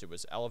community knows it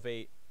was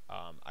Elevate.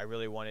 I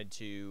really wanted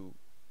to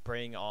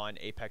bring on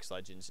Apex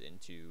Legends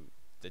into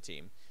the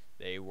team.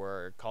 They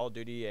were Call of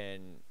Duty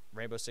and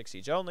Rainbow Six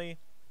Siege only.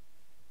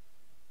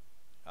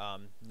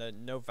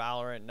 No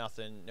Valorant,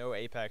 nothing. No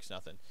Apex,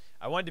 nothing.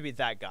 I wanted to be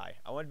that guy.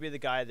 I wanted to be the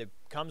guy that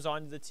comes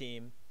onto the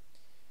team,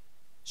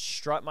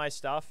 strut my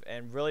stuff,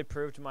 and really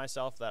prove to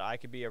myself that I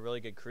could be a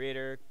really good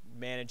creator,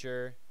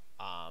 manager,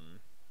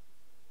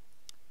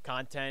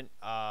 content,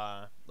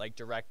 like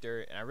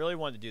director, and I really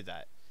wanted to do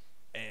that.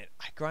 And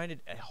I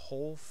grinded a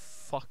whole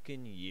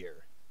fucking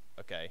year.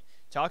 Okay,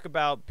 talk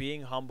about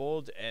being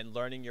humbled and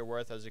learning your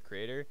worth as a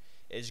creator.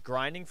 Is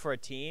grinding for a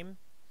team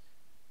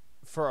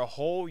for a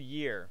whole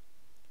year.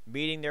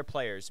 Meeting their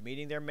players,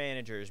 meeting their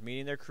managers,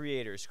 meeting their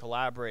creators,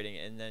 collaborating,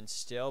 and then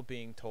still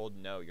being told,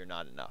 no, you're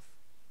not enough.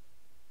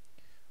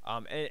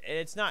 And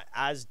it's not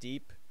as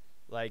deep.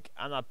 Like,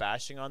 I'm not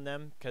bashing on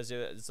them because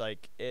it's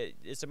like,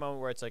 it's a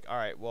moment where it's like, all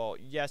right, well,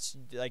 yes,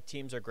 like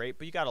teams are great,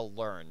 but you got to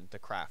learn the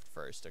craft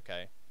first,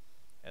 okay?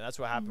 And that's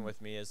what happened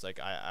with me is like,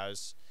 I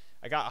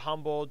got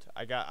humbled.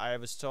 I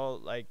was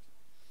told, like,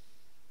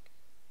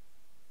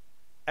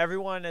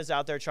 everyone is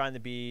out there trying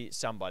to be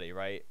somebody,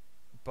 right?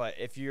 But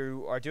if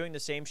you are doing the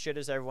same shit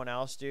as everyone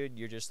else, dude,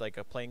 you're just like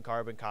a plain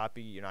carbon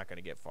copy. You're not going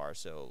to get far.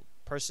 So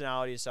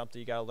personality is something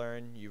you got to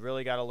learn. You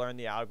really got to learn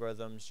the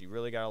algorithms. You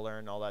really got to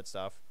learn all that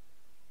stuff.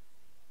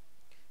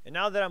 And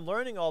now that I'm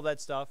learning all that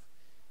stuff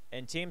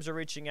and teams are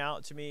reaching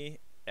out to me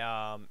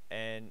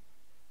and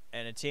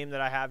a team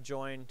that I have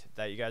joined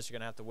that you guys are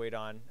going to have to wait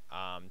on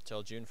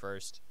till June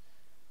 1st,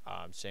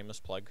 shameless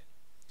plug.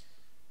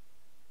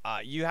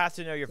 You have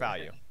to know your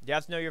value. You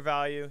have to know your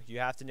value. You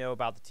have to know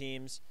about the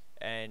teams.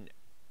 And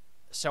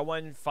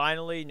someone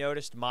finally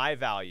noticed my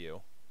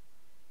value,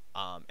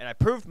 and I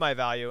proved my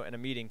value in a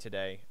meeting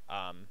today,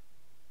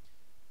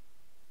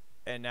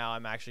 and now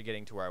I'm actually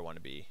getting to where I want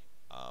to be.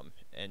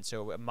 And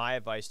so my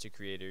advice to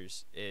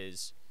creators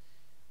is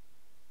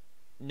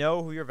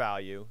know who your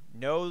value,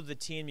 know the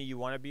team you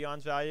want to be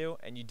on's value,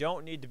 and you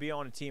don't need to be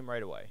on a team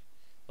right away.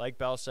 Like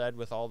Bell said,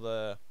 with all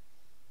the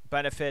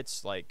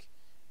benefits, like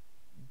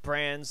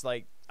brands,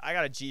 like I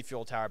got a G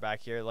Fuel tower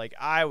back here. Like,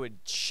 I would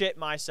shit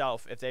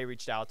myself if they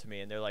reached out to me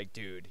and they're like,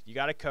 dude, you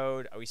got a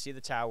code. We see the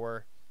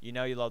tower. You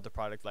know you love the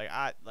product.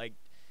 Like,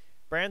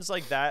 brands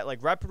like that,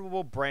 like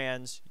reputable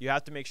brands, you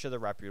have to make sure they're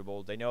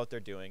reputable. They know what they're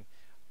doing.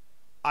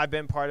 I've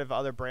been part of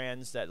other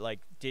brands that,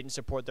 like, didn't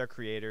support their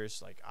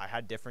creators. Like, I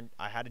had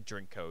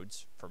drink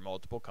codes for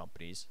multiple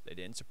companies. They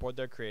didn't support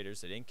their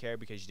creators. They didn't care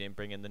because you didn't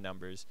bring in the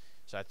numbers.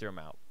 So I threw them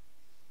out.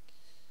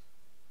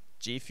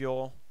 G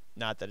Fuel.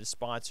 Not that it's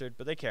sponsored,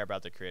 but they care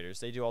about their creators.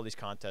 They do all these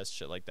contests,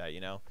 shit like that,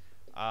 you know?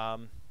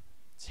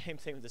 Same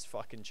thing with this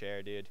fucking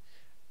chair, dude.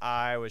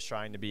 I was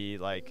trying to be,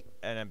 like,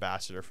 an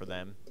ambassador for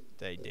them.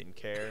 They didn't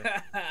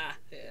care.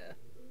 Yeah.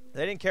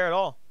 They didn't care at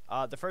all.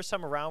 The first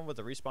time around with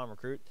the Respawn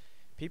Recruit,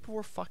 people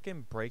were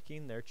fucking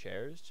breaking their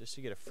chairs just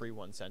to get a free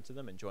one sent to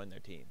them and join their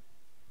team.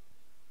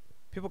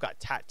 People got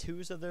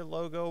tattoos of their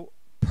logo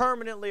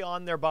permanently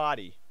on their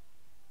body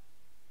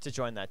to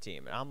join that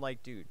team. And I'm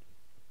like, dude,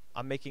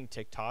 I'm making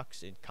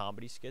TikToks and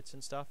comedy skits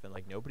and stuff, and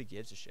like nobody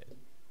gives a shit.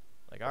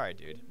 Like, all right,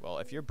 dude. Well,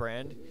 if your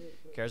brand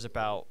cares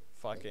about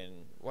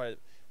fucking what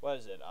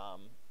is it?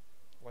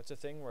 What's the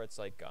thing where it's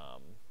like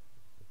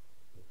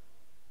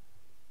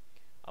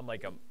I'm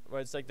like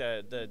well, it's like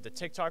the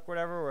TikTok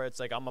whatever where it's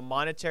like I'm a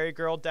monetary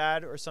girl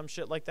dad or some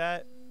shit like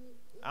that.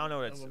 I don't know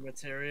what it's. I'm a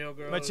material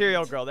girl.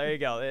 Material girl. There you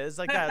go. It's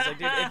like that. It's like,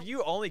 dude, if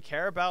you only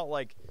care about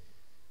like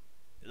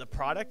the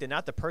product and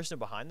not the person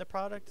behind the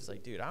product, it's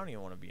like, dude, I don't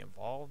even want to be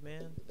involved,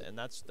 man. And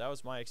that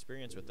was my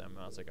experience with them.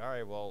 And I was like, all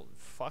right, well,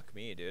 fuck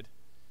me, dude.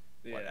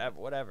 Yeah.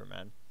 Whatever,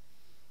 man.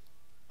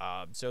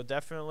 So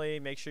definitely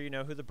make sure you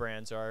know who the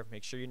brands are.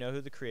 Make sure you know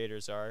who the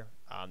creators are.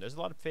 There's a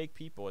lot of fake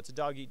people. It's a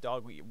dog eat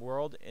dog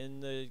world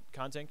in the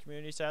content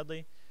community,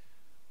 sadly.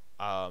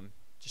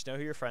 Just know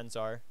who your friends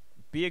are.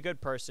 Be a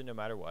good person no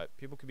matter what.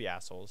 People can be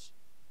assholes.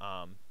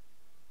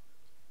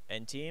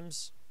 And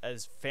teams,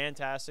 as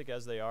fantastic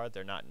as they are,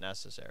 they're not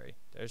necessary.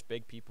 There's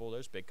big people,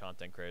 there's big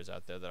content creators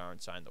out there that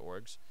aren't signed to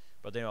orgs,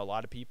 but they know a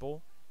lot of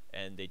people,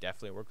 and they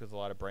definitely work with a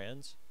lot of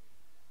brands,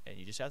 and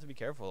you just have to be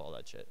careful with all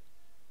that shit.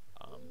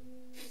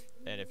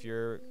 And if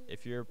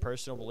your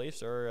personal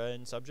beliefs are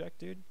in subject,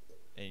 dude,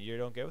 and you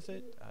don't get with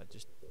it,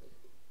 just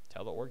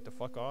tell the org to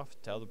fuck off,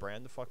 tell the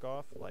brand to fuck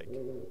off, like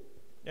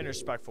in a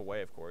respectful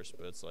way, of course,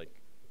 but it's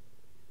like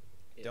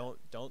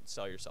don't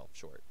sell yourself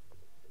short,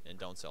 and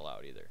don't sell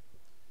out either.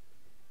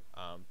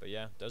 But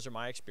yeah, those are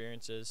my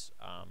experiences.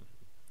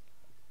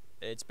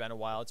 It's been a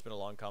while. It's been a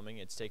long coming.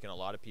 It's taken a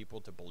lot of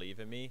people to believe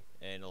in me,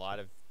 and a lot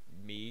of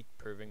me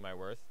proving my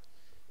worth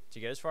to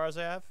get as far as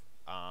I have.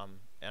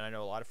 And I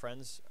know a lot of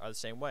friends are the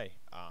same way.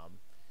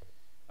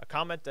 A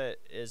comment that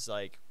is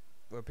like,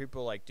 where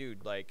people are like,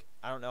 dude, like,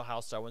 I don't know how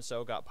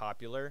so-and-so got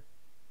popular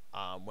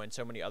when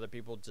so many other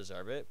people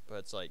deserve it. But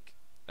it's like,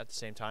 at the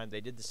same time,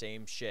 they did the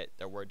same shit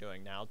that we're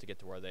doing now to get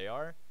to where they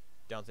are.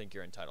 Don't think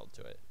you're entitled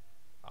to it.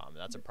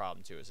 That's a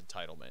problem, too, is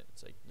entitlement.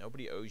 It's like,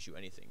 nobody owes you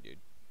anything, dude.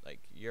 Like,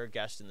 you're a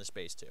guest in the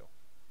space, too.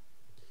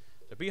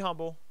 So be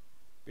humble.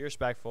 Be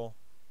respectful.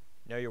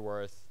 Know your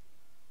worth.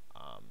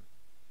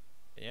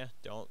 Yeah,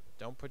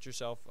 don't put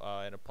yourself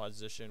in a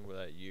position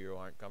that you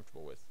aren't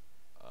comfortable with.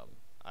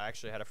 I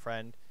actually had a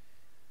friend.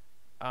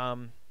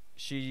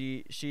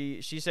 She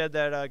said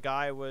that a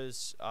guy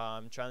was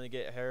trying to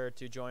get her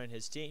to join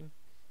his team,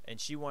 and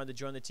she wanted to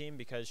join the team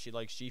because she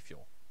likes G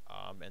Fuel,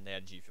 and they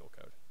had G Fuel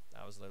code.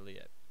 That was literally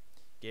it.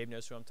 Gabe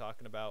knows who I'm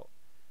talking about.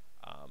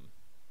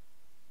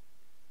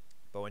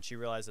 But when she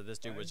realized that this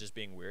dude was just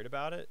being weird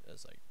about it, I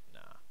was like, nah.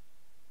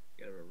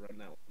 You gotta run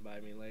that one by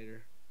me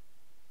later.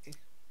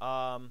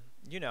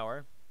 You know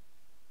her.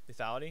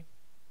 Lethality.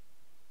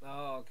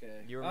 Oh,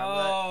 okay. You remember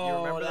that? You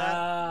remember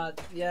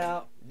that?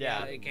 Yeah.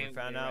 Yeah, it came we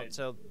found to me, out. right.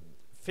 So,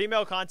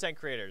 female content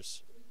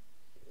creators.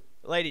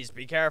 Ladies,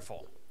 be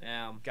careful.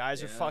 Yeah.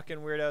 Guys are fucking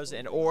weirdos,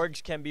 and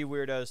orgs can be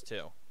weirdos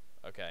too.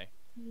 Okay?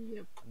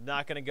 Yep. I'm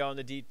not going to go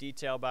into deep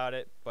detail about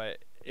it,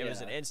 but it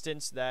was an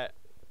instance that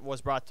was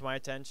brought to my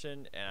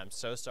attention, and I'm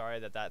so sorry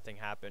that that thing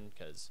happened,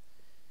 because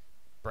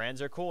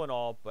brands are cool and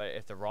all, but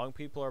if the wrong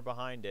people are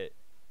behind it,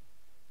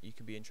 you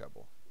could be in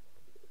trouble.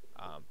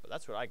 But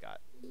that's what I got.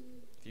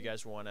 If you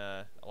guys want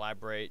to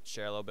elaborate,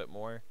 share a little bit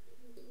more,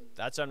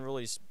 that's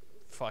Unruly's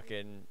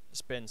fucking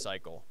spin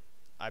cycle.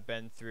 I've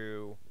been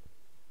through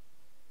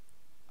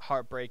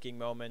heartbreaking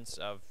moments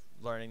of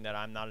learning that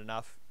I'm not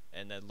enough,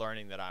 and then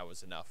learning that I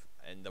was enough,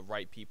 and the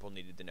right people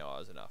needed to know I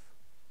was enough.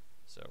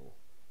 So,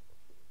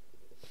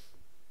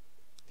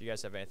 if you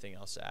guys have anything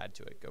else to add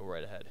to it, go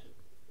right ahead.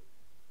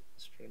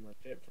 That's pretty much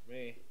it for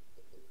me.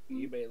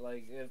 eBay,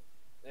 like,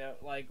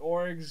 like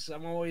orgs,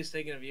 I'm always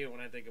thinking of you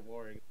when I think of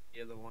orgs.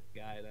 You're the one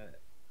guy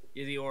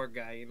you're the org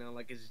guy, you know,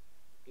 like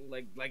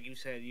like you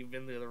said, you've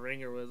been through the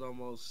ringer with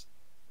almost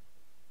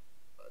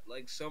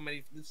like so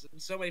many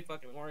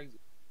fucking orgs.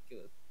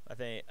 I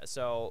think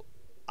so.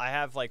 I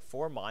have like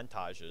 4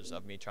 montages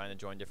of me trying to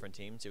join different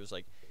teams. It was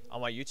like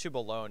on my YouTube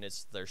alone,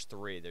 there's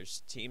 3.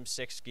 There's Team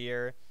 6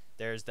 Gear,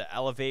 there's the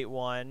Elevate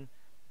one,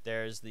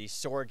 there's the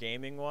Soar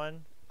Gaming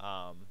one.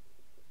 I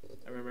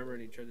remember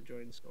when you tried to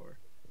join the store.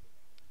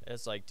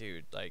 It's like,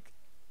 dude, like,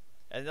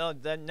 and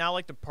then now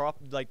like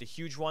the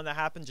huge one that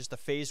happened, just the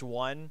phase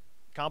 1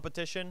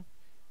 competition,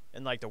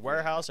 and like the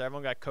warehouse,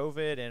 everyone got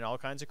COVID and all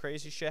kinds of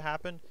crazy shit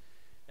happened.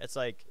 It's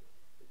like,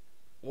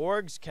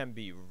 orgs can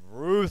be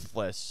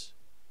ruthless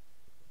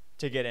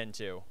to get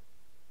into,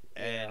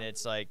 and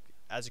it's like,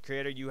 as a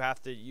creator, you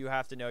have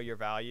to know your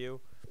value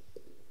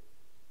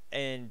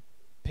and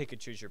pick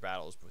and choose your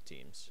battles with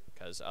teams,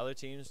 because other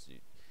teams,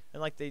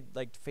 and like they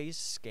like phase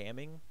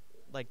scamming,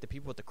 like the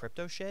people with the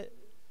crypto shit.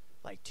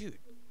 Like, dude,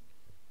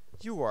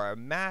 you are a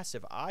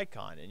massive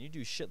icon and you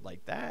do shit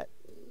like that.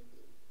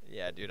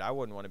 Yeah, dude, I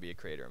wouldn't want to be a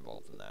creator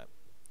involved in that.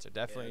 So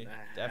definitely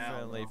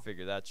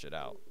figure that shit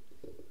out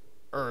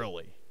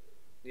early.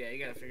 Yeah, you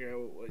gotta figure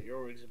out what your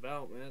org's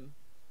about, man.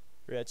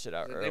 that shit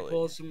out If early.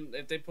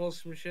 they pull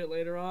some shit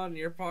later on, and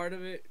you're part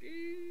of it.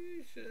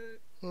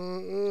 Shit.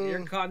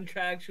 You're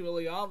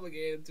contractually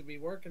obligated to be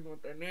working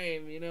with their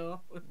name, you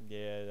know.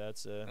 Yeah,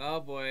 that's a Oh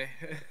boy.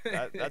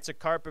 that's a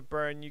carpet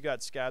burn. You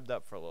got scabbed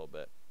up for a little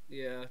bit.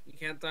 Yeah, you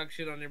can't talk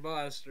shit on your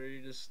boss, or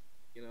you just,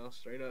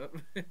 straight up.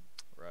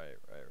 Right.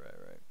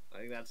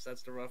 Like that's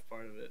the rough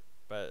part of it.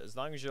 But as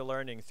long as you're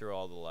learning through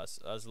all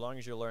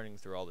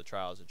the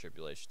trials and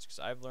tribulations, because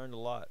I've learned a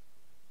lot.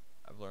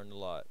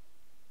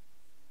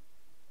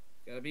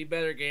 Gotta be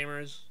better,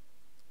 gamers.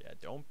 Yeah,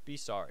 don't be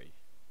sorry.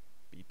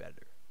 Be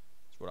better.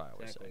 That's what I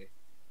always say.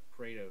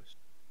 Kratos.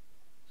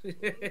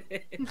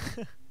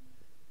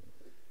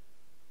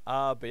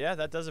 But yeah,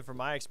 that does it for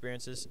my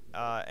experiences.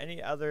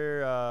 Any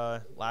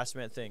other last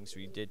minute things?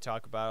 We did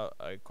talk about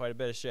quite a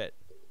bit of shit.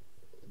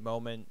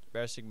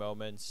 Embarrassing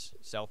moments,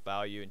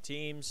 self-value in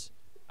teams,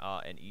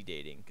 and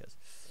e-dating.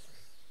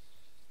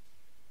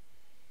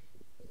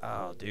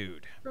 Oh,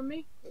 dude. From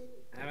me?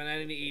 I haven't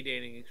had any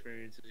e-dating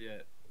experiences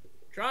yet.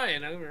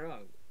 Trying, don't get me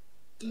wrong.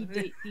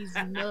 E-date these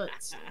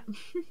nuts.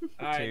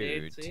 Alright,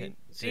 Dude, dude.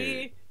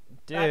 See?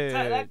 Dude,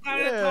 That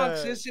kind of yeah.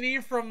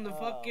 toxicity from the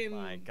fucking Oh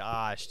my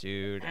gosh,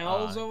 dude.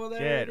 Hells over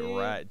there, Get dude.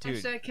 right,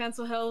 dude. Hashtag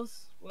cancel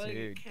Hells.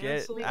 Dude,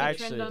 cancel get the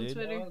actually, trend on dude.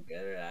 Twitter. Oh,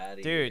 get her out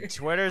of here. Dude,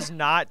 Twitter's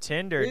not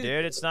Tinder, Dude,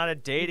 dude. It's not a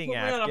dating You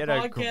put me app. on Get a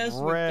podcast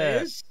with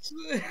grip. this?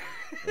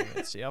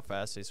 Yeah, see how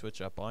fast they switch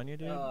up on you,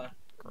 dude?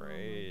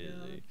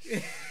 Crazy.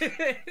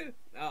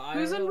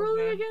 Who's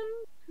Unruly again?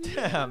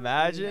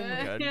 Imagine.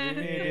 Yeah. Couldn't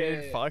be me,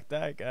 dude. Fuck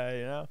that guy,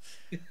 you know?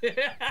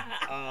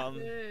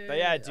 But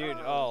yeah, dude.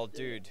 Oh,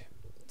 dude.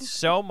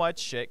 So much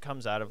shit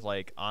comes out of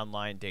like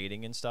online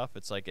dating and stuff.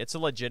 It's like it's a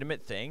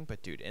legitimate thing,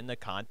 but dude, in the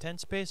content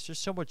space, there's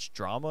so much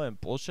drama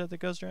and bullshit that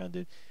goes around,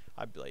 dude.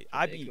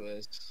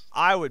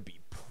 I would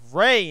be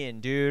praying,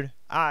 dude.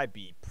 I'd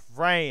be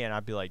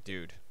like,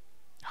 dude,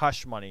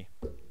 hush money.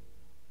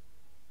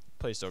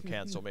 Please don't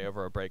cancel me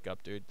over a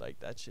breakup, dude. Like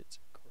that shit's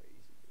crazy,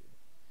 dude.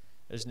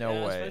 There's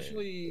no way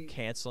especially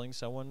canceling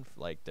someone for,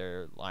 like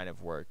their line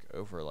of work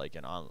over like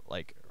an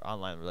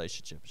online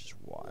relationship is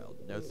just wild.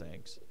 No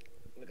thanks.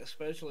 like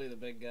especially the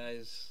big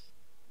guys,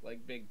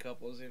 like big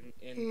couples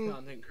in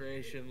content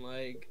creation,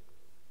 like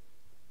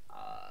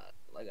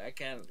I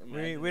can't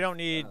imagine. We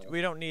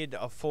don't need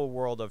a full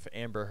world of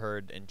Amber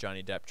Heard and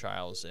Johnny Depp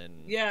trials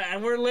and Yeah,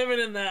 and we're living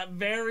in that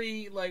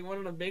very one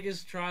of the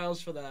biggest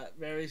trials for that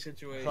very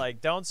situation.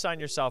 like don't sign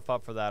yourself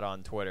up for that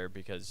on Twitter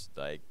because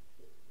like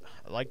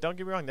don't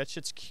get me wrong, that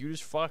shit's cute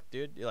as fuck,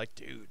 dude. You're like,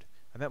 dude,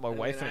 I met my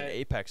wife in an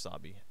Apex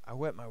lobby. I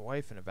met my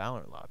wife in a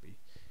Valorant lobby.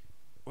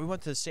 We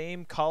went to the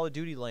same Call of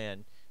Duty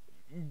LAN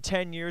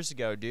 10 years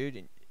ago, dude.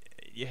 And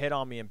you hit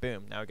on me and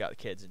boom, now we got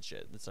kids and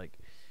shit. It's like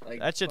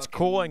that shit's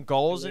cool and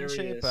goals and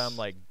shit, but I'm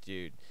like,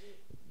 dude,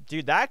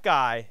 that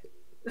guy,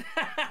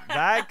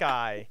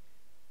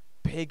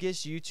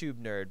 biggest YouTube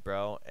nerd,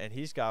 bro, and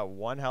he's got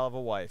one hell of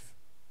a wife.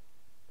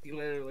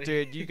 Literally.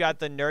 Dude, you got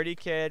the nerdy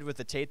kid with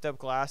the taped up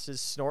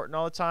glasses snorting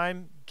all the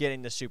time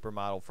getting the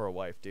supermodel for a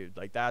wife, dude.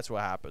 Like, that's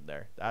what happened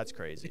there. That's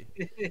crazy.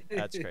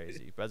 That's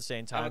crazy. But at the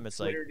same time, it's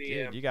like,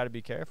 dude, you got to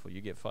be careful. You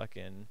get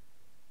fucking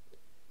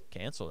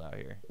canceled out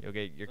here. You'll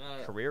get your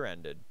career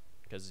ended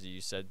because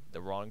you said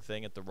the wrong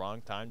thing at the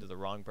wrong time to the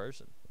wrong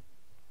person.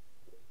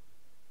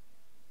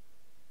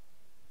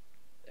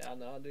 Yeah,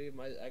 no, dude.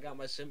 I got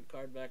my SIM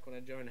card back when I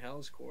joined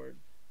Hellsabels.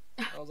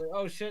 I was like,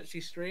 oh shit, she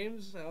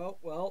streams? Oh,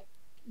 well.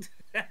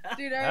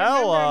 Dude, I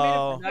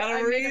remember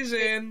Not a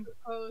reason.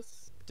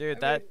 Post.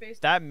 Dude,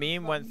 that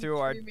meme went through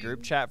our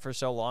group chat for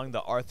so long. The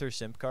Arthur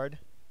simp card.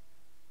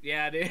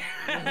 Yeah, dude.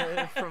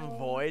 From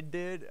Void,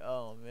 dude.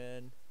 Oh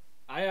man.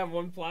 I have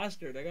one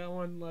plastered. I got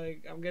one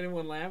I'm getting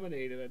one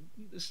laminated.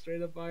 Just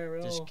straight up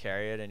IRL. Just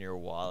carry it in your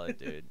wallet,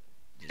 dude.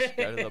 Just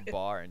go to the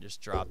bar and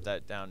just drop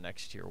that down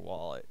next to your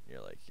wallet.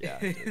 You're like, yeah,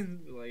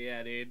 dude. Like,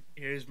 yeah, dude.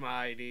 Here's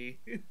my ID.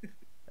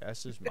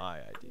 This is my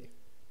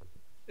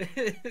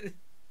ID.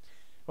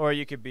 Or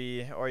you could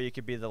be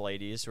the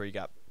ladies where you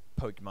got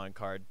Pokemon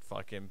card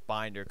fucking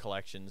binder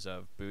collections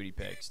of booty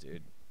pics,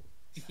 dude.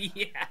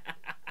 Yeah.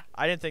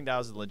 I didn't think that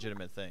was a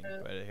legitimate thing,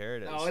 but here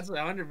it is. Oh, it's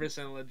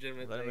 100%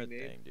 legitimate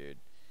thing, dude.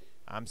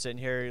 I'm sitting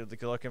here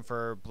looking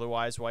for Blue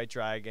Eyes White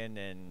Dragon,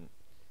 and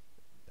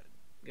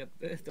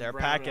they're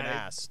packing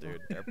ass, dude.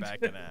 They're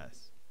packing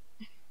ass.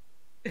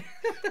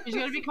 You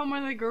gotta become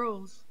one of the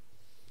girls.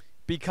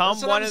 Become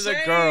one of the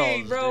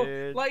girls, bro.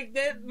 Dude. Like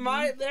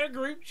their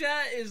group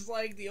chat is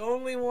like the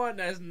only one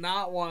that's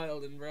not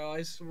wildin', bro.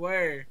 I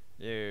swear.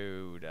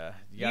 Dude,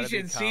 you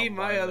should see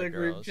my other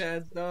group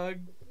chats, dog.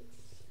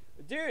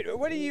 Dude,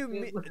 what do you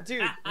mean,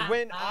 dude?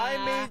 When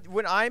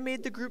I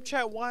made the group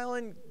chat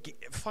wildin',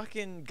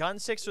 fucking Gun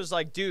 6 was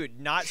like, dude,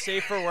 not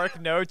safe for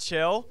work, no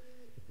chill.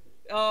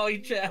 Oh, he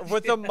chat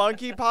with the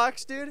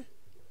monkeypox, dude.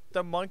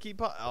 The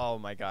monkeypox. Oh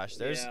my gosh,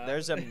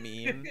 there's a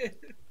meme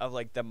of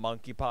like the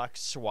monkeypox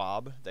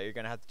swab that you're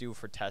gonna have to do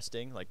for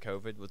testing, like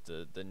COVID with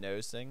the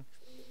nose thing.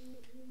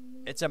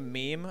 It's a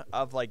meme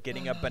of like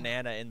getting a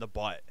banana in the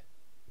butt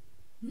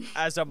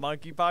as a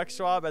monkeypox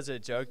swab as a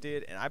joke,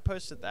 dude. And I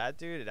posted that,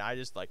 dude, and I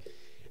just like,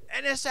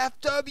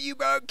 NSFW,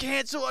 bro,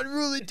 cancel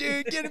Unruly,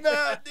 dude. Get him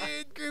out,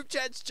 dude. Group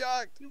chat's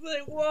chucked. He's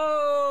like,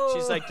 whoa.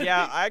 She's like,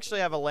 yeah, I actually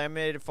have a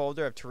laminated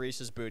folder of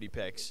Teresa's booty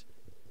pics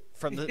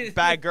from the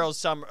Bad Girls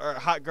Summer or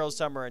Hot Girls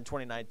Summer in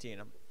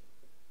 2019.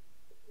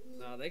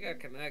 No, they got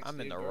connects. I'm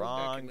in dude. the Girls got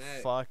wrong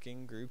connect.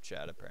 fucking group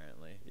chat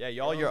apparently. Yeah,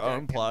 y'all Girls your got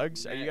own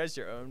plugs. Are you connect. guys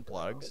your own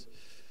plugs?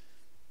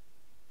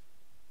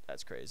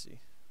 That's crazy.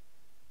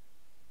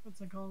 What's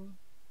it called?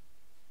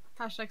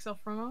 Hashtag self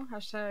promo.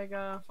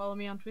 Hashtag follow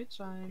me on Twitch.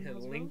 I'm Yeah,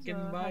 Hellsabels, link in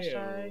bio.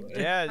 Hashtag,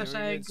 Yeah, dude,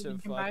 hashtag it's a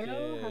link in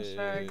bio.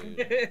 fucking.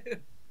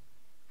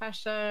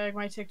 Hashtag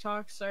my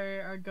TikToks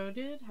are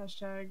goated.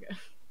 Hashtag.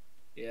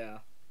 Yeah.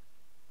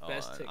 Hold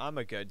Best on, tick-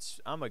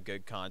 I'm a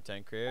good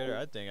content creator.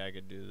 I think I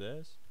could do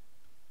this.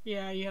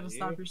 Yeah, you had to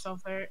stop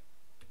yourself there.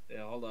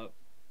 Yeah, hold up.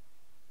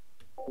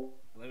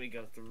 Let me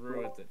go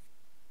through with it.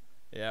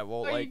 Yeah,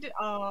 well, Oh, you like did.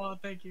 Oh,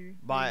 thank you.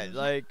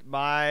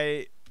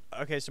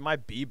 okay, so my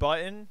B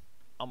button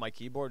on my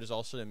keyboard is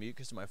also to mute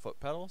because of my foot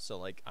pedal. So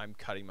like I'm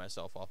cutting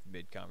myself off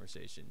mid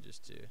conversation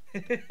just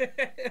to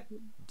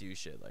do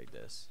shit like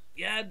this.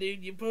 Yeah,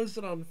 dude, you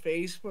posted on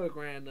Facebook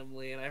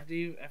randomly, and I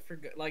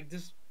forgot, like,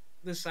 just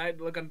decided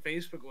to look on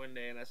Facebook one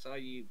day, and I saw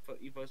you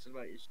posted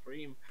about your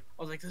stream.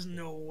 I was like, there's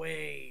no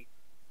way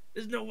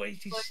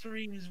she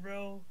streams,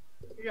 bro.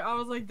 Yeah, I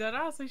was like, dead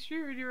ass, I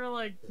stream, and you were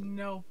like,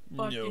 no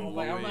fucking No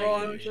way. way. I'm like,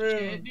 Run oh through.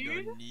 shit,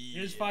 dude.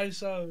 Here's 5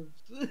 subs.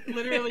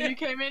 Literally, you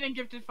came in and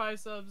gifted 5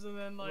 subs, and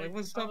then like,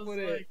 what's I up was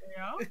with like,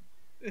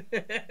 it?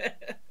 yeah.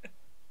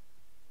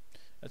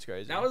 That's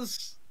crazy. That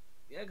was,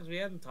 yeah, because we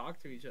hadn't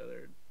talked to each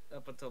other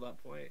up until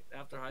that point.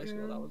 After high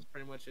school, that was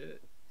pretty much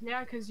it.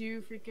 Yeah, because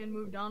you freaking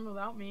moved on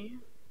without me.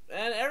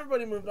 And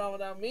everybody moved on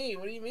without me.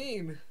 What do you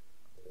mean?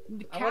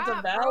 The I went to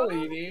cat, Valley,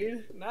 bro.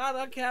 dude. Nah,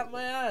 not cap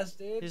my ass,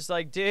 dude. He's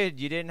like, dude,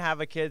 you didn't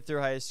have a kid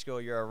through high school.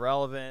 You're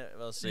irrelevant.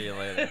 We'll see you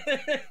later.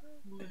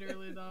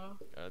 Literally, though.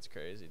 That's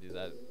crazy, dude.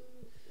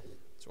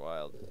 It's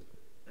wild.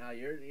 Nah,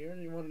 you're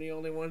one of the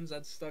only ones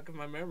that's stuck in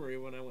my memory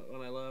when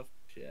I left.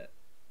 Shit.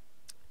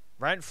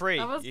 Rent free.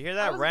 That was- You hear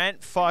that that? was-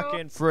 Rent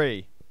fucking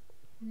free.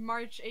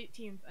 March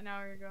 18th, an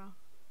hour ago.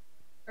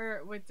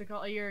 Or, what's it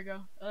called? A year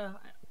ago. I'm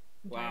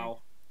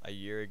Wow. A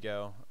year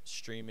ago,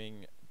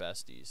 streaming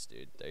besties,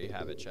 dude. There you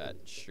have it, chat.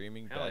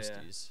 Streaming Hell yeah.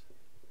 besties.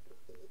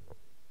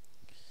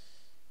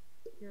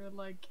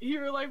 tired.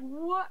 You were like,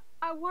 what?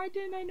 Why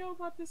didn't I know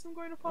about this? I'm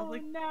going to follow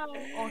like, him now.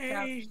 All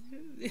caps.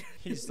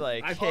 He's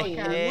like, I hey, fucking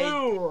hey,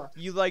 flew.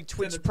 you like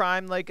Twitch the-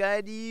 Prime like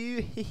I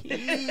do?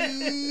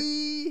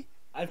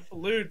 I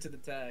flew to the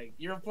tag.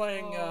 You were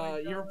playing. Oh my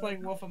You were God.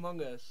 playing Wolf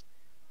Among Us.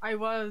 I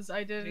was.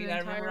 I did See, an I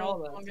remember entire all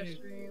that, longer too.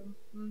 stream.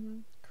 Mm-hmm.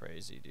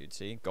 Crazy, dude.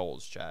 See?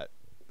 Goals, chat.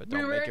 But We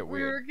don't were make it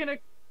we were weird. gonna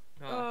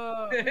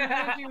Huh. we were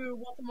gonna do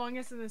Wolf Among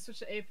Us and then switch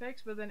to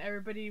Apex, but then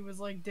everybody was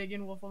like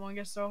digging Wolf Among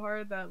Us so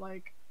hard that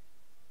like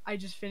I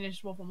just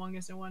finished Wolf Among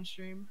Us in one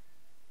stream.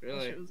 That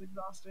Really? shit was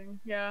exhausting.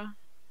 Yeah.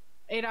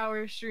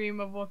 8-hour stream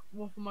of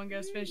Wolf Among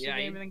Us, finished Yeah,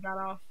 the game you- and then got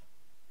off.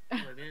 Oh,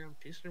 damn,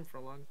 he streamed for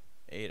a long.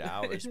 8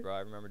 hours, bro. I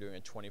remember doing a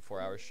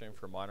 24-hour stream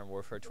for Modern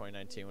Warfare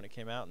 2019 when it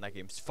came out, and that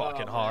game's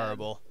fucking man.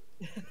 horrible.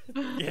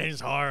 Game's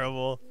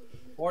horrible.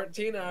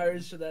 14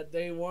 hours for that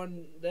day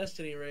one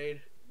Destiny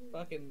raid.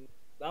 Fucking,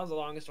 that was the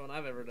longest one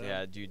I've ever done.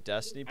 Yeah, dude.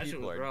 Destiny That shit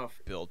people was are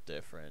rough. built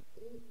different.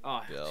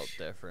 Oh, Built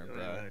different, I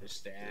bro. don't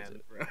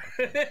understand, bro.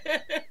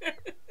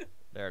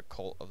 They're a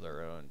cult of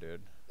their own,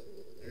 dude.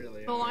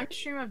 Really The are. longest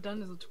stream I've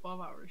done is a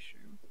 12-hour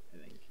stream, I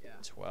think. Yeah.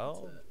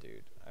 12, That's it.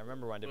 dude. I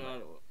remember when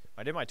Well,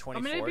 I did my I'm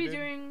 24. gonna be dude.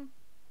 doing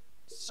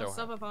So a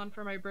hard. subathon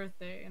for my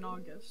birthday in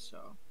August,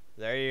 so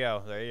There you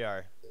go. There you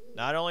are.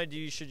 Not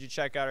only should you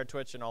check out our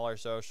Twitch and all our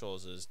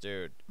socials,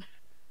 dude.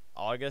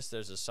 August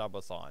there's a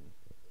subathon.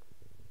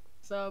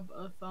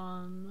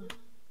 subathon.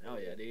 hell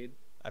yeah, dude.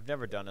 I've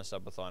never done a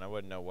subathon. I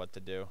wouldn't know what to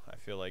do. I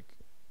feel like,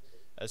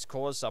 as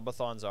cool as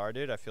subathons are,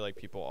 dude, I feel like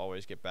people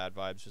always get bad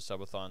vibes with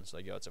subathons.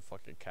 Like, yo, it's a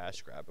fucking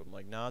cash grab. I'm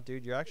like, nah,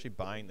 dude, you're actually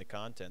buying the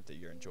content that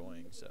you're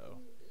enjoying. So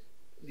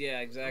Yeah,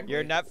 exactly.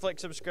 your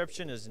Netflix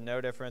subscription is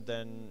no different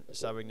than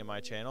subbing to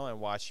my channel and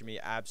watching me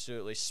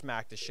absolutely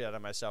smack the shit out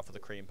of myself with a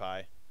cream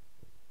pie.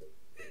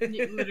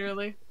 Yeah,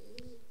 literally.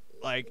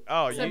 Like,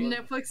 oh, Except you.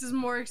 Netflix is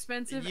more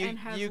expensive and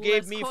has You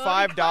gave less me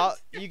quality $5.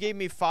 content. You gave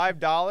me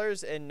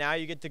 $5, and now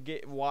you get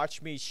to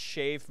watch me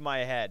shave my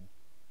head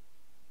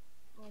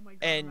Oh my God,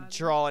 and imagine.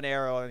 draw an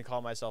arrow and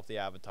call myself the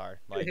Avatar.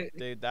 Like,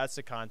 dude, that's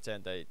the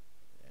content that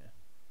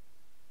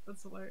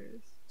That's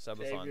hilarious. Shave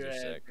subathons your are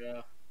head, sick,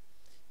 bro.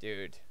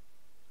 dude.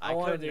 I I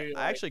wanna couldn't. do,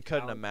 I actually like,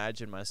 couldn't out-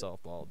 imagine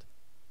myself bald.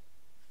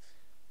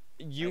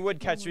 You Like, would oh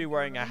catch my me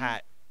wearing a God.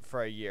 hat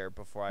for a year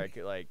before I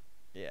could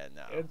yeah,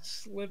 no. It'd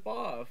slip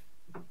off.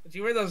 But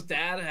you wear those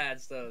dad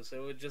hats though,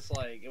 so it would just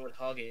like it would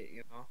hug it,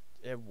 you know.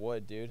 It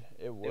would, dude.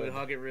 It It would. would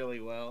hug it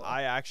really well.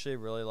 I actually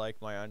really like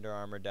my Under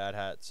Armour dad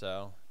hat,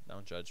 so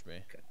don't judge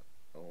me.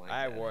 don't like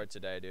I that. wore it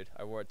today, dude.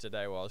 I wore it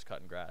today while I was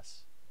cutting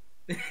grass.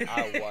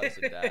 I was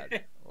a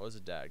dad. I was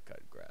a dad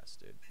cutting grass,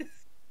 dude.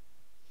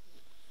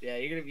 Yeah,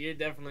 you're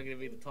definitely gonna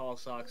be the tall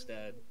socks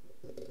dad.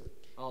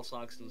 All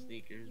socks and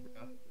sneakers,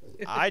 bro.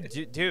 I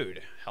do,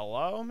 dude.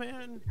 Hello,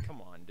 man.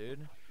 Come on,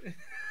 dude.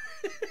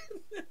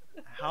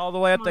 All the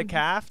way up the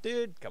calf,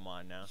 dude. Come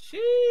on now,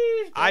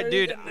 Sheesh,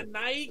 dude, the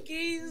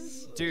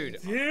Nikes, dude.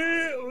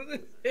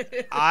 Dude.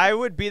 I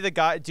would be the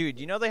guy, dude.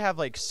 You know they have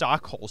like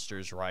sock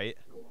holsters, right?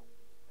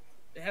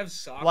 They have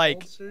sock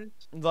Like- holsters.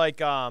 Like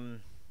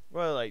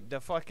well, like the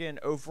fucking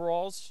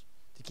overalls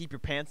to keep your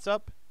pants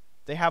up.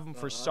 They have them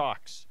for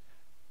socks.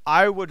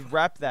 I would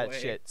rep that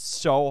Wait. shit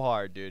so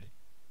hard, dude.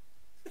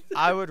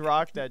 I would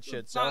rock that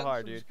shit so Socks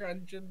hard, from dude.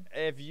 scrunching.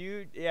 If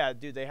you, yeah,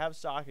 dude, they have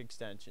sock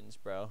extensions,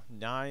 bro.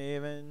 Not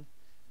even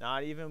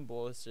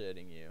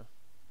bullshitting you.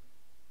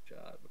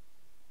 God.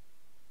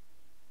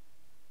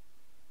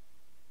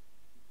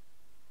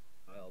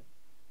 Well,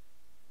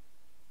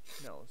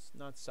 No, it's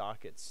not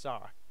sock. It's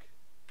sock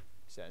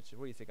extension.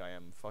 What do you think I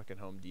am, a fucking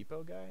Home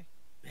Depot guy?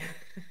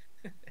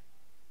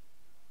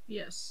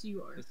 Yes,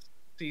 you are. the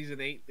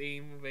season 8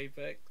 theme of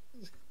Apex.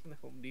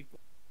 Home Depot.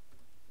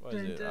 What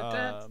is it?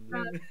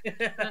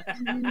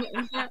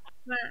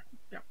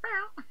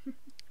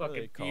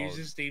 Fucking called?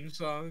 Fuse's theme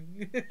song.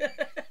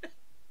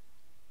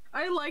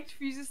 I liked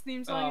Fuse's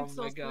theme song Oh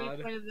until my somebody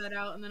God. pointed that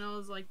out, and then I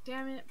was like,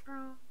 damn it,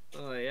 bro.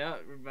 Oh yeah,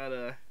 we're about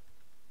to.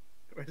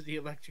 Where's the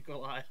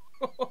electrical aisle?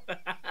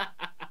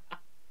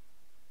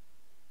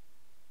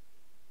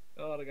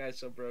 Oh, the guy's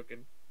so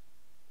broken.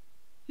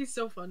 He's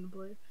so fun to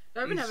play.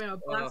 I've been He's- having a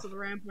blast with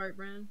Rampart,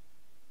 man.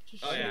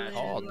 Just Oh yeah, chilling,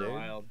 called, it's dude.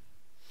 wild.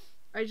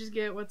 I just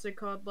get, what's it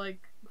called,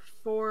 like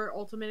 4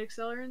 ultimate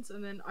accelerants,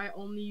 and then I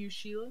only use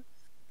Sheila.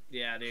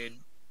 Yeah, dude.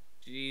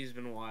 She's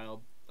been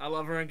wild. I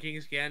love her on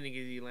King's Canyon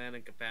because you land a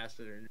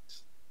capacitor and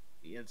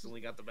he instantly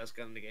got the best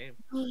gun in the game.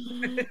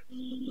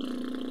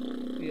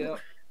 Yeah.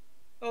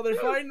 Oh, they're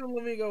fighting them.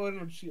 Let me go in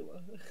with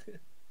Sheila.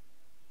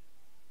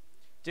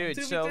 Dude,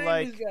 Too so many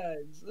like, these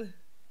guys.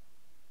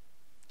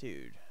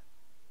 dude,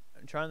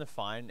 I'm trying to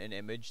find an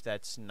image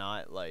that's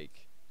not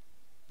like,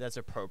 that's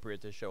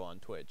appropriate to show on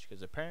Twitch,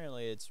 because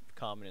apparently it's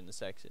common in the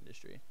sex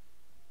industry.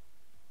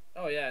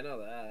 Oh yeah, I know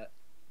that.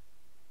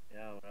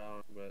 Yeah, I'm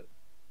wrong, but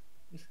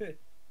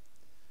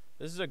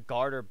This is a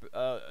garter.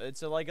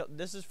 It's a like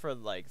this is for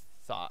like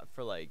thigh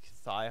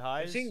I've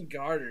highs. seen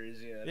garters.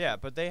 Yeah. Yeah,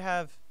 but they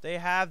have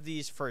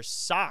these for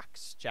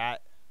socks,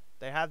 chat.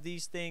 They have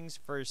these things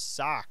for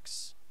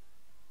socks.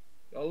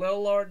 Go a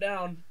little lower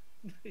down.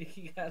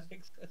 You got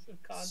excessive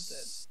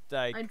content.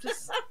 Like I'm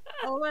just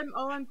all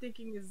I'm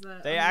thinking is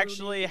that They I'm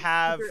actually really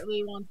have-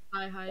 secretly want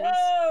thigh highs.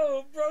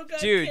 Whoa, bro, got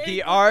dude, cake the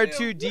with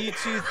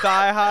R2D2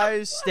 thigh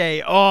highs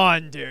stay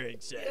on during him.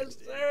 sex. Yes,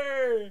 dude.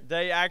 sir.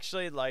 They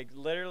actually like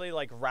literally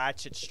like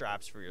ratchet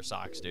straps for your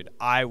socks, dude.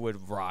 I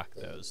would rock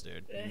those,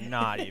 dude.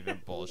 Not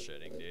even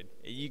bullshitting, dude.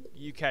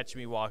 You catch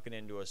me walking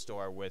into a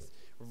store with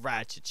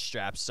ratchet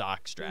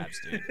sock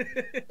straps,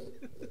 dude.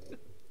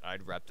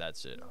 I'd rep that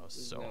shit. Oh,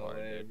 so No hard,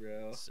 way, dude.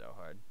 bro. So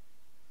hard.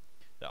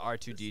 The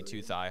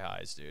R2D2 thigh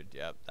highs, dude.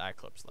 Yep, that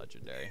clip's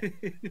legendary.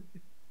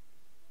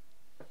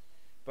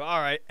 But all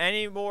right,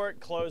 any more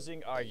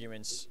closing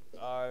arguments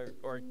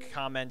or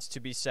comments to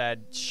be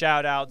said?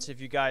 Shout outs if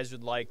you guys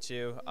would like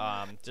to.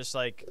 Just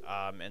like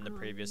in the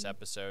previous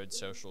episode,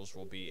 socials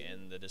will be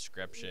in the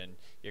description.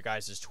 Your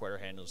guys' Twitter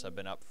handles have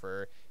been up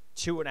for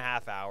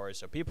 2.5 hours,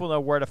 so people know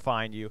where to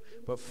find you.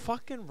 But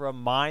fucking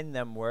remind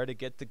them where to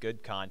get the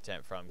good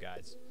content from,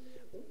 guys.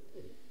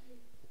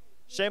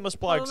 Shameless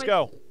plugs,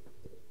 go.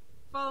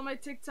 Follow my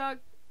TikTok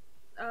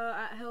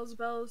at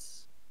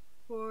Hellsabels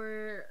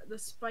for the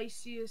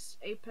spiciest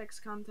Apex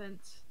content.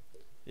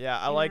 Yeah,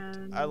 I like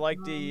And,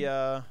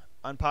 the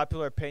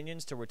unpopular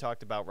opinions till we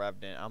talked about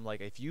Revenant. I'm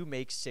like, if you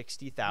make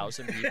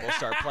 60,000 people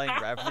start playing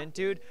Revenant,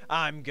 dude,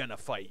 I'm gonna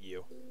fight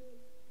you.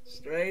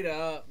 Straight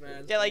up,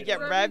 man. Yeah, like, yeah,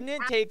 straight up.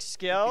 Revenant takes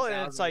skill,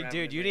 and it's 50,000 like,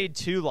 dude, you Revenant, need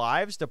 2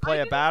 lives to play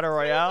I a battle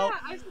didn't say royale.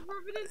 that. I said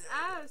Revenant's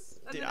ass.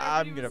 And Dude, then I'm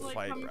everybody gonna was,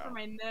 fight, coming bro. for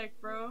my neck,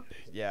 bro.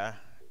 Yeah,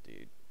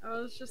 dude. I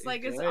was just He's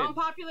like, it's good.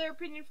 unpopular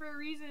opinion for a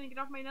reason. Get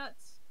off my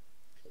nuts.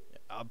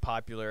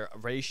 Unpopular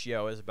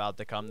ratio is about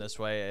to come this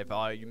way if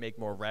all you make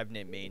more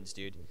Revenant mains,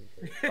 dude.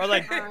 Or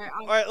like,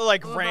 Alright, or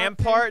like I'm about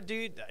Rampart,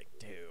 dude. Like,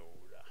 dude.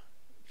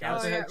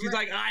 Oh, yeah, She's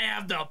like, I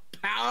have the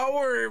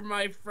power,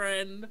 my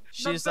friend.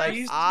 She's The like,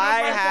 best-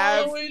 I the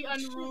have.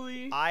 best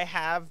unruly. I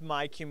have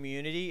my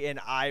community, and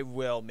I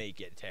will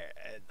make it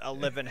a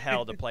live in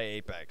hell to play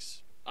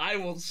Apex. I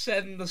will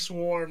send the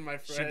swarm, my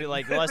friend. She'd be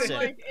like, listen,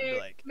 Like, be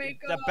like, make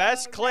the a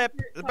best clip,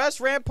 Rampart the top- best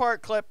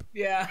Rampart clip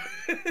yeah.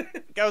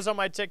 goes on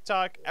my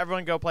TikTok.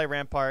 Everyone go play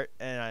Rampart,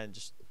 and I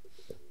just,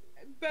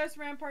 Best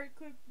Rampart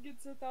clip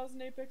gets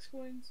 1,000 Apex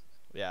coins.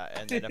 yeah,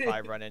 and then if I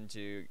run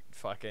into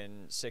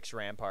fucking 6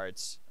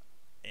 Ramparts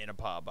in a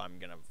pub, I'm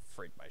gonna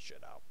freak my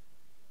shit out.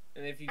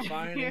 And if you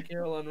find and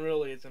kill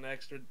Unruly, it's an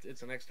extra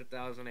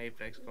 1,000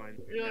 Apex coins.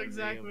 Yeah,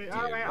 exactly. Dude,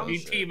 Alright, no I'm Be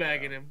shit,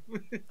 teabagging bro.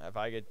 him. If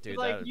I get, dude,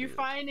 like, that would you be-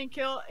 find and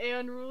kill a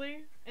Unruly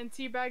and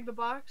teabag the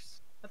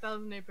box,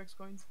 1,000 Apex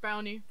coins.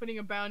 Bounty. Putting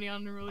a bounty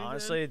on Unruly.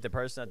 Honestly, the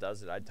person that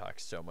does it, I'd talk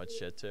so much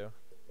shit to.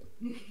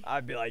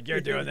 I'd be like, you're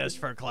doing this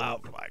for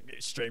clout, like,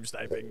 stream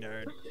sniping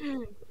nerd.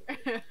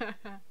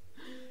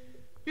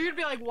 You're gonna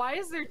be like, why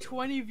is there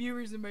 20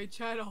 viewers in my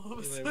chat all of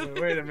a sudden?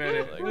 Wait a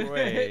minute. Like,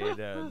 wait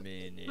a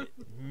minute.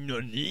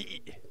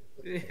 Nani?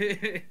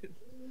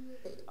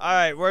 All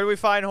right, where do we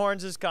find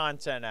Horns'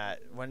 content at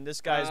when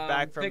this guy's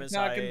back from his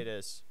TikTok and-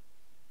 hiatus?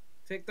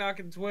 TikTok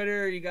and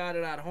Twitter, you got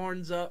it at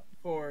Horns Up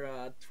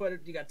for Twitter.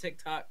 You got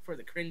TikTok for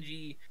the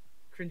cringy,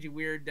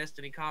 weird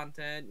Destiny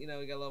content. You know,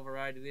 we got a little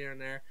variety there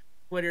and there.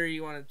 Twitter,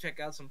 you want to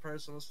check out some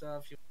personal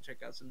stuff. You want to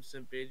check out some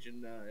simpage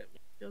and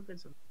feel good.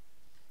 Some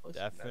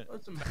Definitely.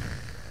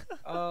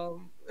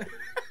 Oh,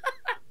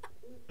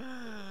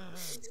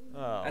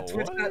 what at is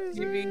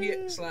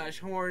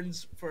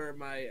twitch.tv/horns for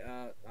my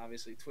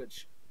obviously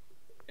Twitch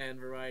and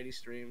variety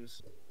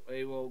streams.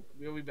 We'll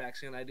be back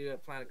soon. I do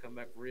plan to come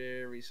back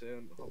very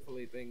soon.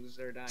 Hopefully things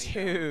are dying down.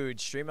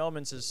 Dude, Stream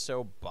Elements is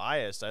so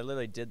biased. I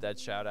literally did that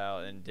shout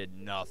out and did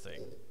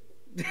nothing.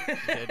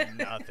 Did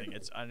nothing.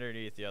 It's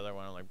underneath the other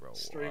one. I'm like, bro,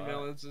 Stream what?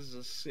 Elements is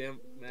a simp,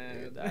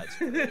 man. Dude, that's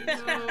crazy.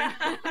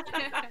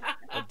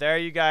 But there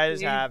you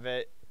guys have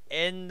it.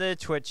 In the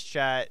Twitch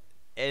chat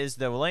is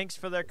the links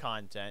for their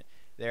content.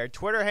 Their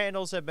Twitter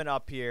handles have been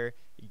up here.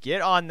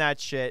 Get on that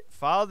shit.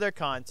 Follow their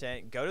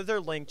content. Go to their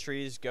link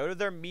trees. Go to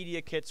their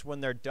media kits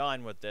when they're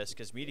done with this,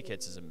 because media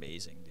kits is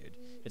amazing, dude.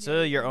 It's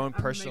literally your own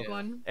personal.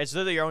 It's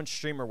literally your own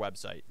streamer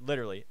website,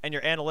 literally, and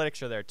your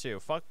analytics are there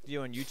too. Fuck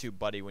you on YouTube,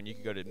 buddy. When you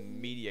can go to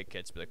media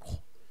kits, be like, oh,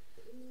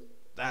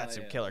 that's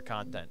some killer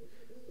content.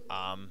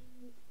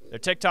 Their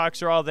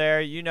TikToks are all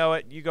there. You know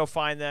it. You go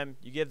find them.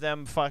 You give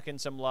them fucking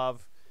some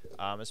love,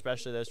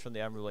 especially those from the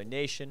Unruly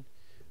Nation.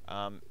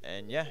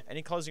 And yeah,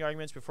 any closing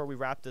arguments before we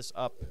wrap this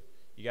up?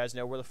 You guys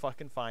know where to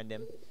fucking find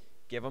him.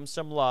 Give them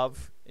some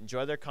love.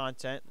 Enjoy their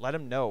content. Let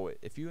them know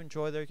if you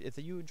enjoy their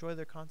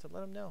content. Let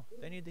them know.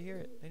 They need to hear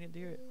it. They need to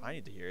hear it. I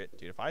need to hear it,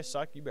 dude. If I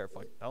suck, you better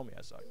fucking tell me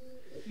I suck.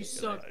 You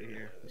suck.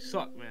 You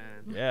suck,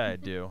 man. Yeah, I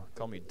do.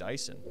 Call me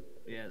Dyson.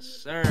 Yes,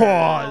 sir.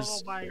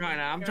 Pause. Oh my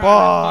I'm God.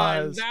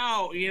 trying to find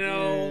out, you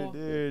know.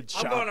 Dude,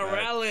 I'm going to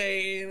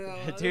rally, you know.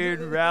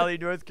 Dude, Raleigh,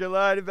 North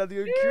Carolina, about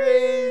to go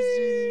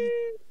crazy.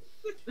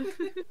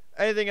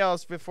 Anything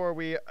else before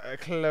we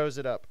close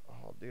it up?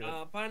 Oh, dude.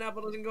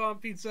 Pineapple doesn't go on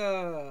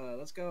pizza.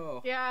 Let's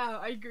go. Yeah,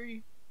 I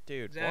agree.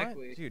 Dude,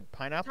 exactly. what? Dude,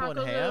 pineapple Tacos and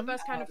are the ham?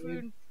 best kind of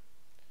food.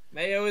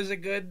 Mayo is a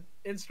good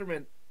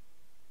instrument.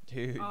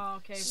 Dude. Oh,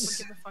 okay. Get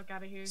the fuck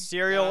out of here.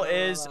 Cereal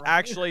is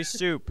actually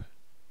soup.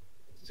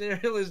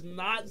 Cereal is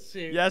not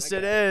soup. Yes,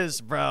 it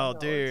is, bro. No,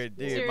 dude.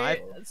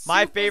 Cereal-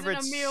 My soup favorite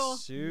isn't a meal.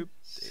 soup.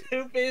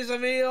 Soup is a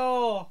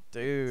meal.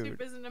 Dude.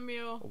 Soup isn't a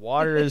meal.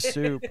 Water is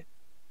soup.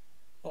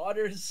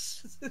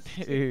 Water's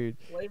Dude.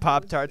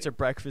 Pop-Tarts are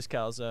breakfast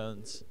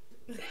calzones.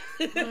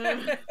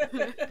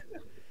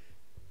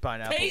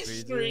 Pineapple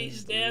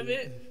Pastries, pizzas, damn dude.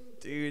 it.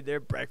 Dude, they're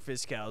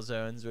breakfast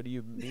calzones. What do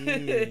you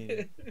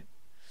mean?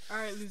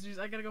 Alright, losers,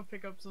 I gotta go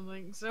pick up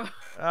something, so.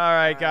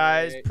 Alright,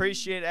 guys. Alright.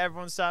 Appreciate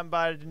everyone stopping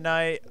by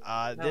tonight.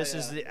 This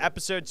is the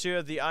episode 2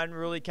 of the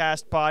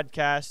Unrulycast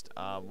podcast.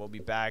 We'll be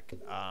back.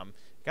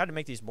 Got to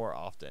make these more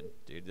often,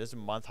 dude. There's a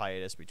month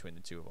hiatus between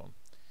the two of them.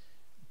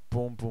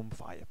 Boom, boom,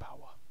 firepower.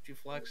 You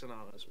flexing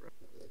on us, bro.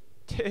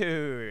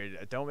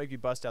 Dude, don't make me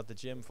bust out the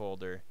gym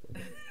folder.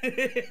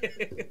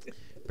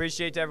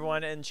 Appreciate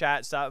everyone in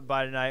chat stopping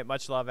by tonight.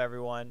 Much love,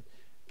 everyone.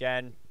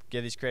 Again,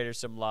 give these creators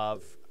some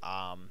love.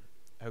 I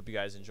hope you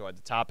guys enjoyed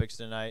the topics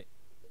tonight,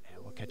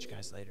 and we'll catch you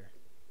guys later.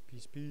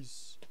 Peace,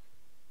 peace.